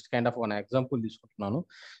just kind of one example తీసుకుంటున్నాను.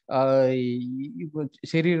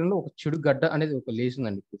 శరీరంలో ఒక చెడు గడ్డ అనేది ఒక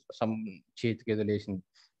లేచిందండి, చేతికి ఏదో లేచింది.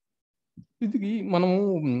 ఇది మనము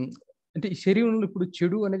అంటే ఈ శరీరంలో ఇప్పుడు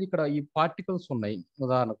చెడు అనేది ఇక్కడ ఈ పార్టికల్స్ ఉన్నాయి.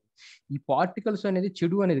 ఉదాహరణకు ఈ పార్టికల్స్ అనేది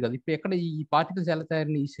చెడు అనేది కదా. ఇప్పుడు ఎక్కడ ఈ పార్టికల్స్ ఎలా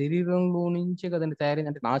తయారైంది, ఈ శరీరంలో నుంచే కదండి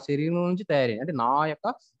తయారైంది. అంటే నా శరీరం నుంచి తయారైంది, అంటే నా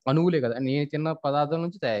యొక్క అణువులే కదా, నేను తిన్న పదార్థాల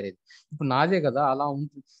నుంచి తయారైంది. ఇప్పుడు నాదే కదా, అలా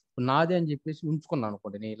నాదే అని చెప్పేసి ఉంచుకున్నాను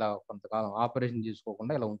అనుకోండి. నేను ఇలా కొంతకాలం ఆపరేషన్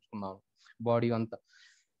చేసుకోకుండా ఇలా ఉంచుకున్నాను బాడీ అంతా.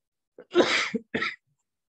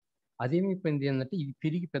 అదేమైపోయింది ఏంటంటే ఇది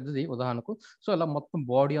పెరిగి పెద్దది ఉదాహరణకు. సో అలా మొత్తం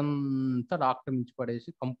బాడీ అంతా ఆక్రమించి పడేసి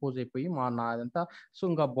కంపోజ్ అయిపోయి నాదంతా. సో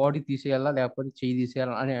ఇంకా బాడీ తీసేయాలా లేకపోతే చెయ్యి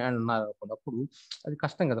తీసేయాలా అని అన్నారు. అప్పుడు అది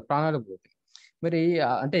కష్టం కదా, ప్రాణాలు పోతాయి. మరి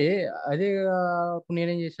అంటే అదే ఇప్పుడు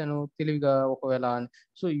నేనేం చేశాను తెలివిగా ఒకవేళ,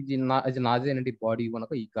 సో ఇది నాదేనండి బాడీ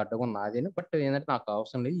కనుక ఈ గడ్డ కూడా నాదేనా, బట్ ఏంటంటే నాకు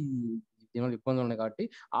అవసరం లేదు, దీనివల్ల ఇబ్బందులు ఉన్నాయి కాబట్టి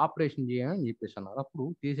ఆపరేషన్ చేయాలని చెప్పేసి అన్నారు. అప్పుడు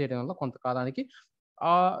తీసేయడం వల్ల కొంతకాలానికి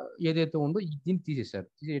ఏదైతే ఉందో దీన్ని తీసేశారు.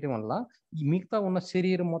 తీసేయడం వల్ల ఈ మిగతా ఉన్న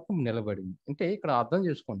శరీరం మొత్తం నిలబడింది. అంటే ఇక్కడ అర్థం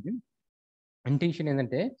చేసుకోండి, ఇంటెన్షన్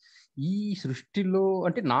ఏంటంటే ఈ సృష్టిలో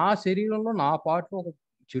అంటే నా శరీరంలో నా పార్ట్ ఒక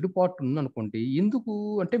చెడు పార్ట్ ఉందనుకోండి, ఎందుకు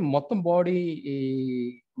అంటే మొత్తం బాడీ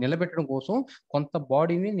నిలబెట్టడం కోసం కొంత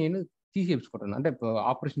బాడీని నేను తీసేసుకుంటాను. అంటే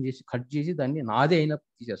ఆపరేషన్ చేసి కట్ చేసి దాన్ని నాదే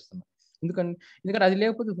అయినప్పుడు తీసేస్తున్నాను. ఎందుకంటే అది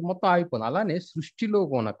లేకపోతే మొత్తం ఆగిపోతుంది. అలానే సృష్టిలో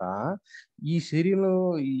కనుక ఈ శరీరంలో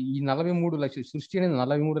ఈ 43 లక్షల సృష్టి అనేది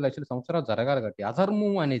 43 లక్షల సంవత్సరాలు జరగాలి కాబట్టి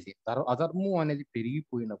అధర్మం అనేది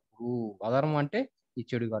పెరిగిపోయినప్పుడు, అధర్మం అంటే ఈ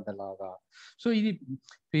చెడు గడ్డలాగా, సో ఇది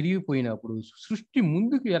పెరిగిపోయినప్పుడు సృష్టి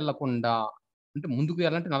ముందుకు వెళ్లకుండా అంటే ముందుకు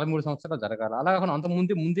వెళ్ళాలంటే 43 సంవత్సరాలు జరగాలి. అలా కాకుండా అంత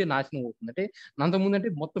ముందే నాశనం అవుతుంది. అంటే అంత ముందు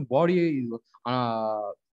అంటే మొత్తం బాడీ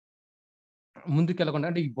ముందుకెళ్ళకుండా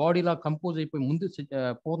అంటే ఈ బాడీ ఇలా కంపోజ్ అయిపోయి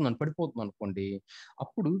పడిపోతుంది అనుకోండి.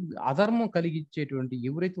 అప్పుడు అధర్మం కలిగించేటువంటి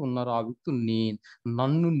ఎవరైతే ఉన్నారో ఆ వ్యక్తుల్ని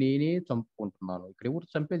నన్ను నేనే చంపుకుంటున్నాను. ఇక్కడ ఎవరు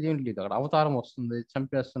చంపేది ఏం లేదు. అక్కడ అవతారం వస్తుంది,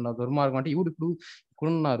 చంపేస్తున్నారు, దుర్మార్గం. అంటే ఎవరు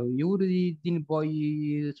ఇక్కడున్నారు, ఎవరు దీన్ని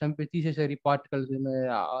తీసేశారు ఈ పార్టికల్స్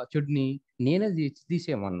చెడుని? నేనే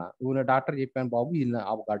తీసేయమన్నా. ఎవరు డాక్టర్ చెప్పాను, బాబు ఇది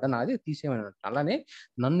ఆ గడ్డ నాదే తీసేయమని. అలానే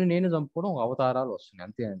నన్ను నేనే చంపుకోవడం అవతారాలు వస్తున్నాయి,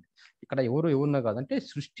 అంతే అండి. ఇక్కడ ఎవరున్నా కాదంటే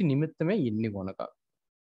సృష్టి నిమిత్తమే ఎన్ని కొనక.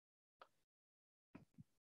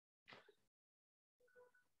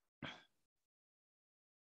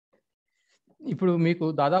 ఇప్పుడు మీకు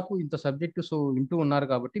దాదాపు ఇంత సబ్జెక్టు వింటూ ఉన్నారు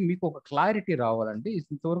కాబట్టి మీకు ఒక క్లారిటీ రావాలండి.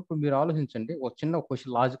 ఇంతవరకు మీరు ఆలోచించండి. ఒక చిన్న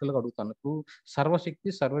క్వశ్చన్ లాజికల్గా అడుగుతాను. ఇప్పుడు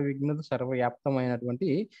సర్వశక్తి, సర్వవిజ్ఞత, సర్వవ్యాప్తమైనటువంటి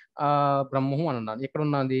బ్రహ్మము అని అన్నాను. ఎక్కడ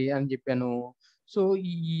ఉన్నది అని చెప్పాను. సో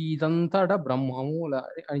ఇదంతా బ్రహ్మము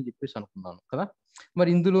అని చెప్పేసి అనుకున్నాను కదా. మరి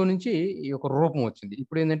ఇందులో నుంచి ఒక రూపం వచ్చింది.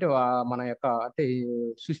 ఇప్పుడు ఏంటంటే మన యొక్క అంటే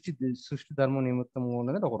సృష్టి ధర్మ నిమిత్తం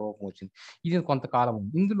ఉన్నది ఒక రూపం వచ్చింది. ఇది కొంతకాలం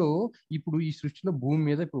ఉంది. ఇందులో ఇప్పుడు ఈ సృష్టిలో భూమి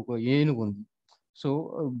మీద ఇప్పుడు ఒక ఏనుగు ఉంది, సో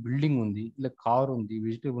బిల్డింగ్ ఉంది, ఇలా కారు ఉంది,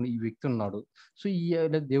 వెజిటేబుల్ ఉంది, ఈ వ్యక్తి ఉన్నాడు, సో ఈ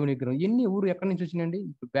దేవుని విగ్రహం, ఇవన్నీ ఎక్కడి నుంచి వచ్చినాయండి?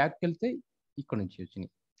 ఇప్పుడు బ్యాక్కి వెళ్తే ఇక్కడ నుంచి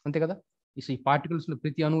వచ్చినాయి, అంతే కదా. ఈ పార్టికల్స్ లో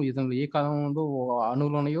ప్రతి అణువు ఇదంలో ఏ కాలంలో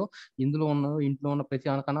అణువులు ఉన్నాయో, ఇందులో ఉన్నాయో, ఇంట్లో ఉన్న ప్రతి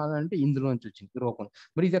కణాలు అంటే ఇందులో నుంచి వచ్చింది రూపం.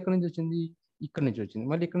 మరి ఇది ఎక్కడి నుంచి వచ్చింది? ఇక్కడ నుంచి వచ్చింది.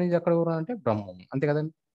 మళ్ళీ ఇక్కడ నుంచి ఎక్కడ అంటే బ్రహ్మం, అంతే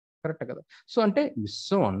కదండి. కరెక్ట్ కదా. సో అంటే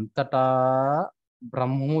విశ్వం అంతటా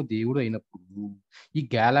బ్రహ్మము దేవుడు అయినప్పుడు ఈ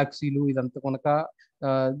గ్యాలాక్సీలు ఇదంతా కనుక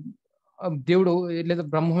దేవుడు లేదా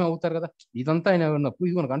బ్రహ్మమే అవుతారు కదా. ఇదంతా ఆయన ఉన్నప్పుడు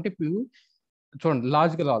ఇది కనుక అంటే ఇప్పుడు చూడండి,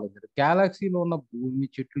 లాజికల్ ఆలోచన. గ్యాలాక్సీలో ఉన్న భూమి,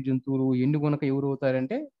 చెట్లు, జంతువులు ఎన్ని కనుక ఎవరు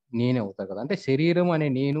అవుతారంటే నేనే అవుతారు కదా. అంటే శరీరం అనే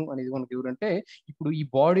నేను అనేది కనుక ఎవరంటే ఇప్పుడు ఈ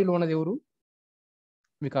బాడీలో ఉన్నది ఎవరు?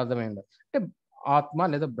 మీకు అర్థమైందా? అంటే ఆత్మ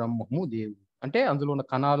లేదా బ్రహ్మము దేవుడు. అంటే అందులో ఉన్న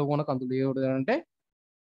కణాలు కనుక అందులో దేవుడు అంటే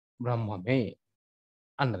బ్రహ్మమే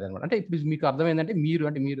అన్నది అనమాట. అంటే ఇప్పుడు మీకు అర్థమైందంటే మీరు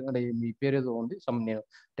అంటే మీ పేరు ఏదో ఉంది నేను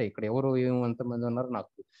అంటే ఇక్కడ ఎవరు ఎంతమంది ఉన్నారో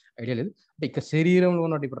నాకు ఐడియా లేదు. అంటే ఇక్కడ శరీరంలో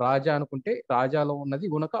ఉన్నట్టు ఇప్పుడు రాజా అనుకుంటే రాజాలో ఉన్నది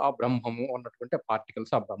గుణక ఆ బ్రహ్మము ఉన్నటువంటి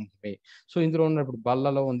పార్టికల్స్ ఆ బ్రహ్మమే. సో ఇందులో ఉన్నప్పుడు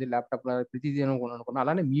బల్లలో ఉంది, ల్యాప్టాప్ ప్రతిదీ అనుకున్నా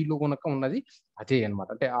అలానే మీలో గుణక ఉన్నది అదే అనమాట.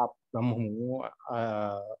 అంటే ఆ బ్రహ్మము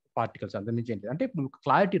పార్టికల్స్ అంత నుంచి ఏంటి అంటే ఇప్పుడు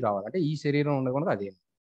క్లారిటీ రావాలి. అంటే ఈ శరీరం ఉన్న గుణక అదే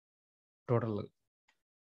టోటల్.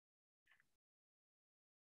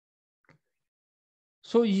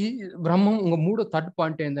 సో ఈ బ్రహ్మం ఇంకా థర్డ్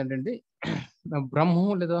పాయింట్ ఏంటంటే బ్రహ్మం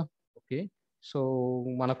లేదా ఓకే. సో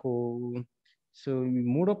మనకు ఈ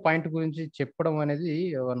మూడో పాయింట్ గురించి చెప్పడం అనేది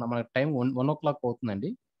మనకు టైం 1 o'clock అవుతుందండి.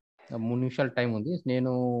 3 నిమిషాలు టైం ఉంది.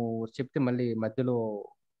 నేను చెప్తే మళ్ళీ మధ్యలో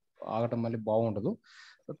ఆగటం మళ్ళీ బాగుండదు.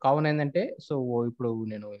 కావున ఏంటంటే సో ఇప్పుడు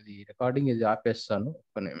నేను ఇది రికార్డింగ్ ఆపేస్తాను.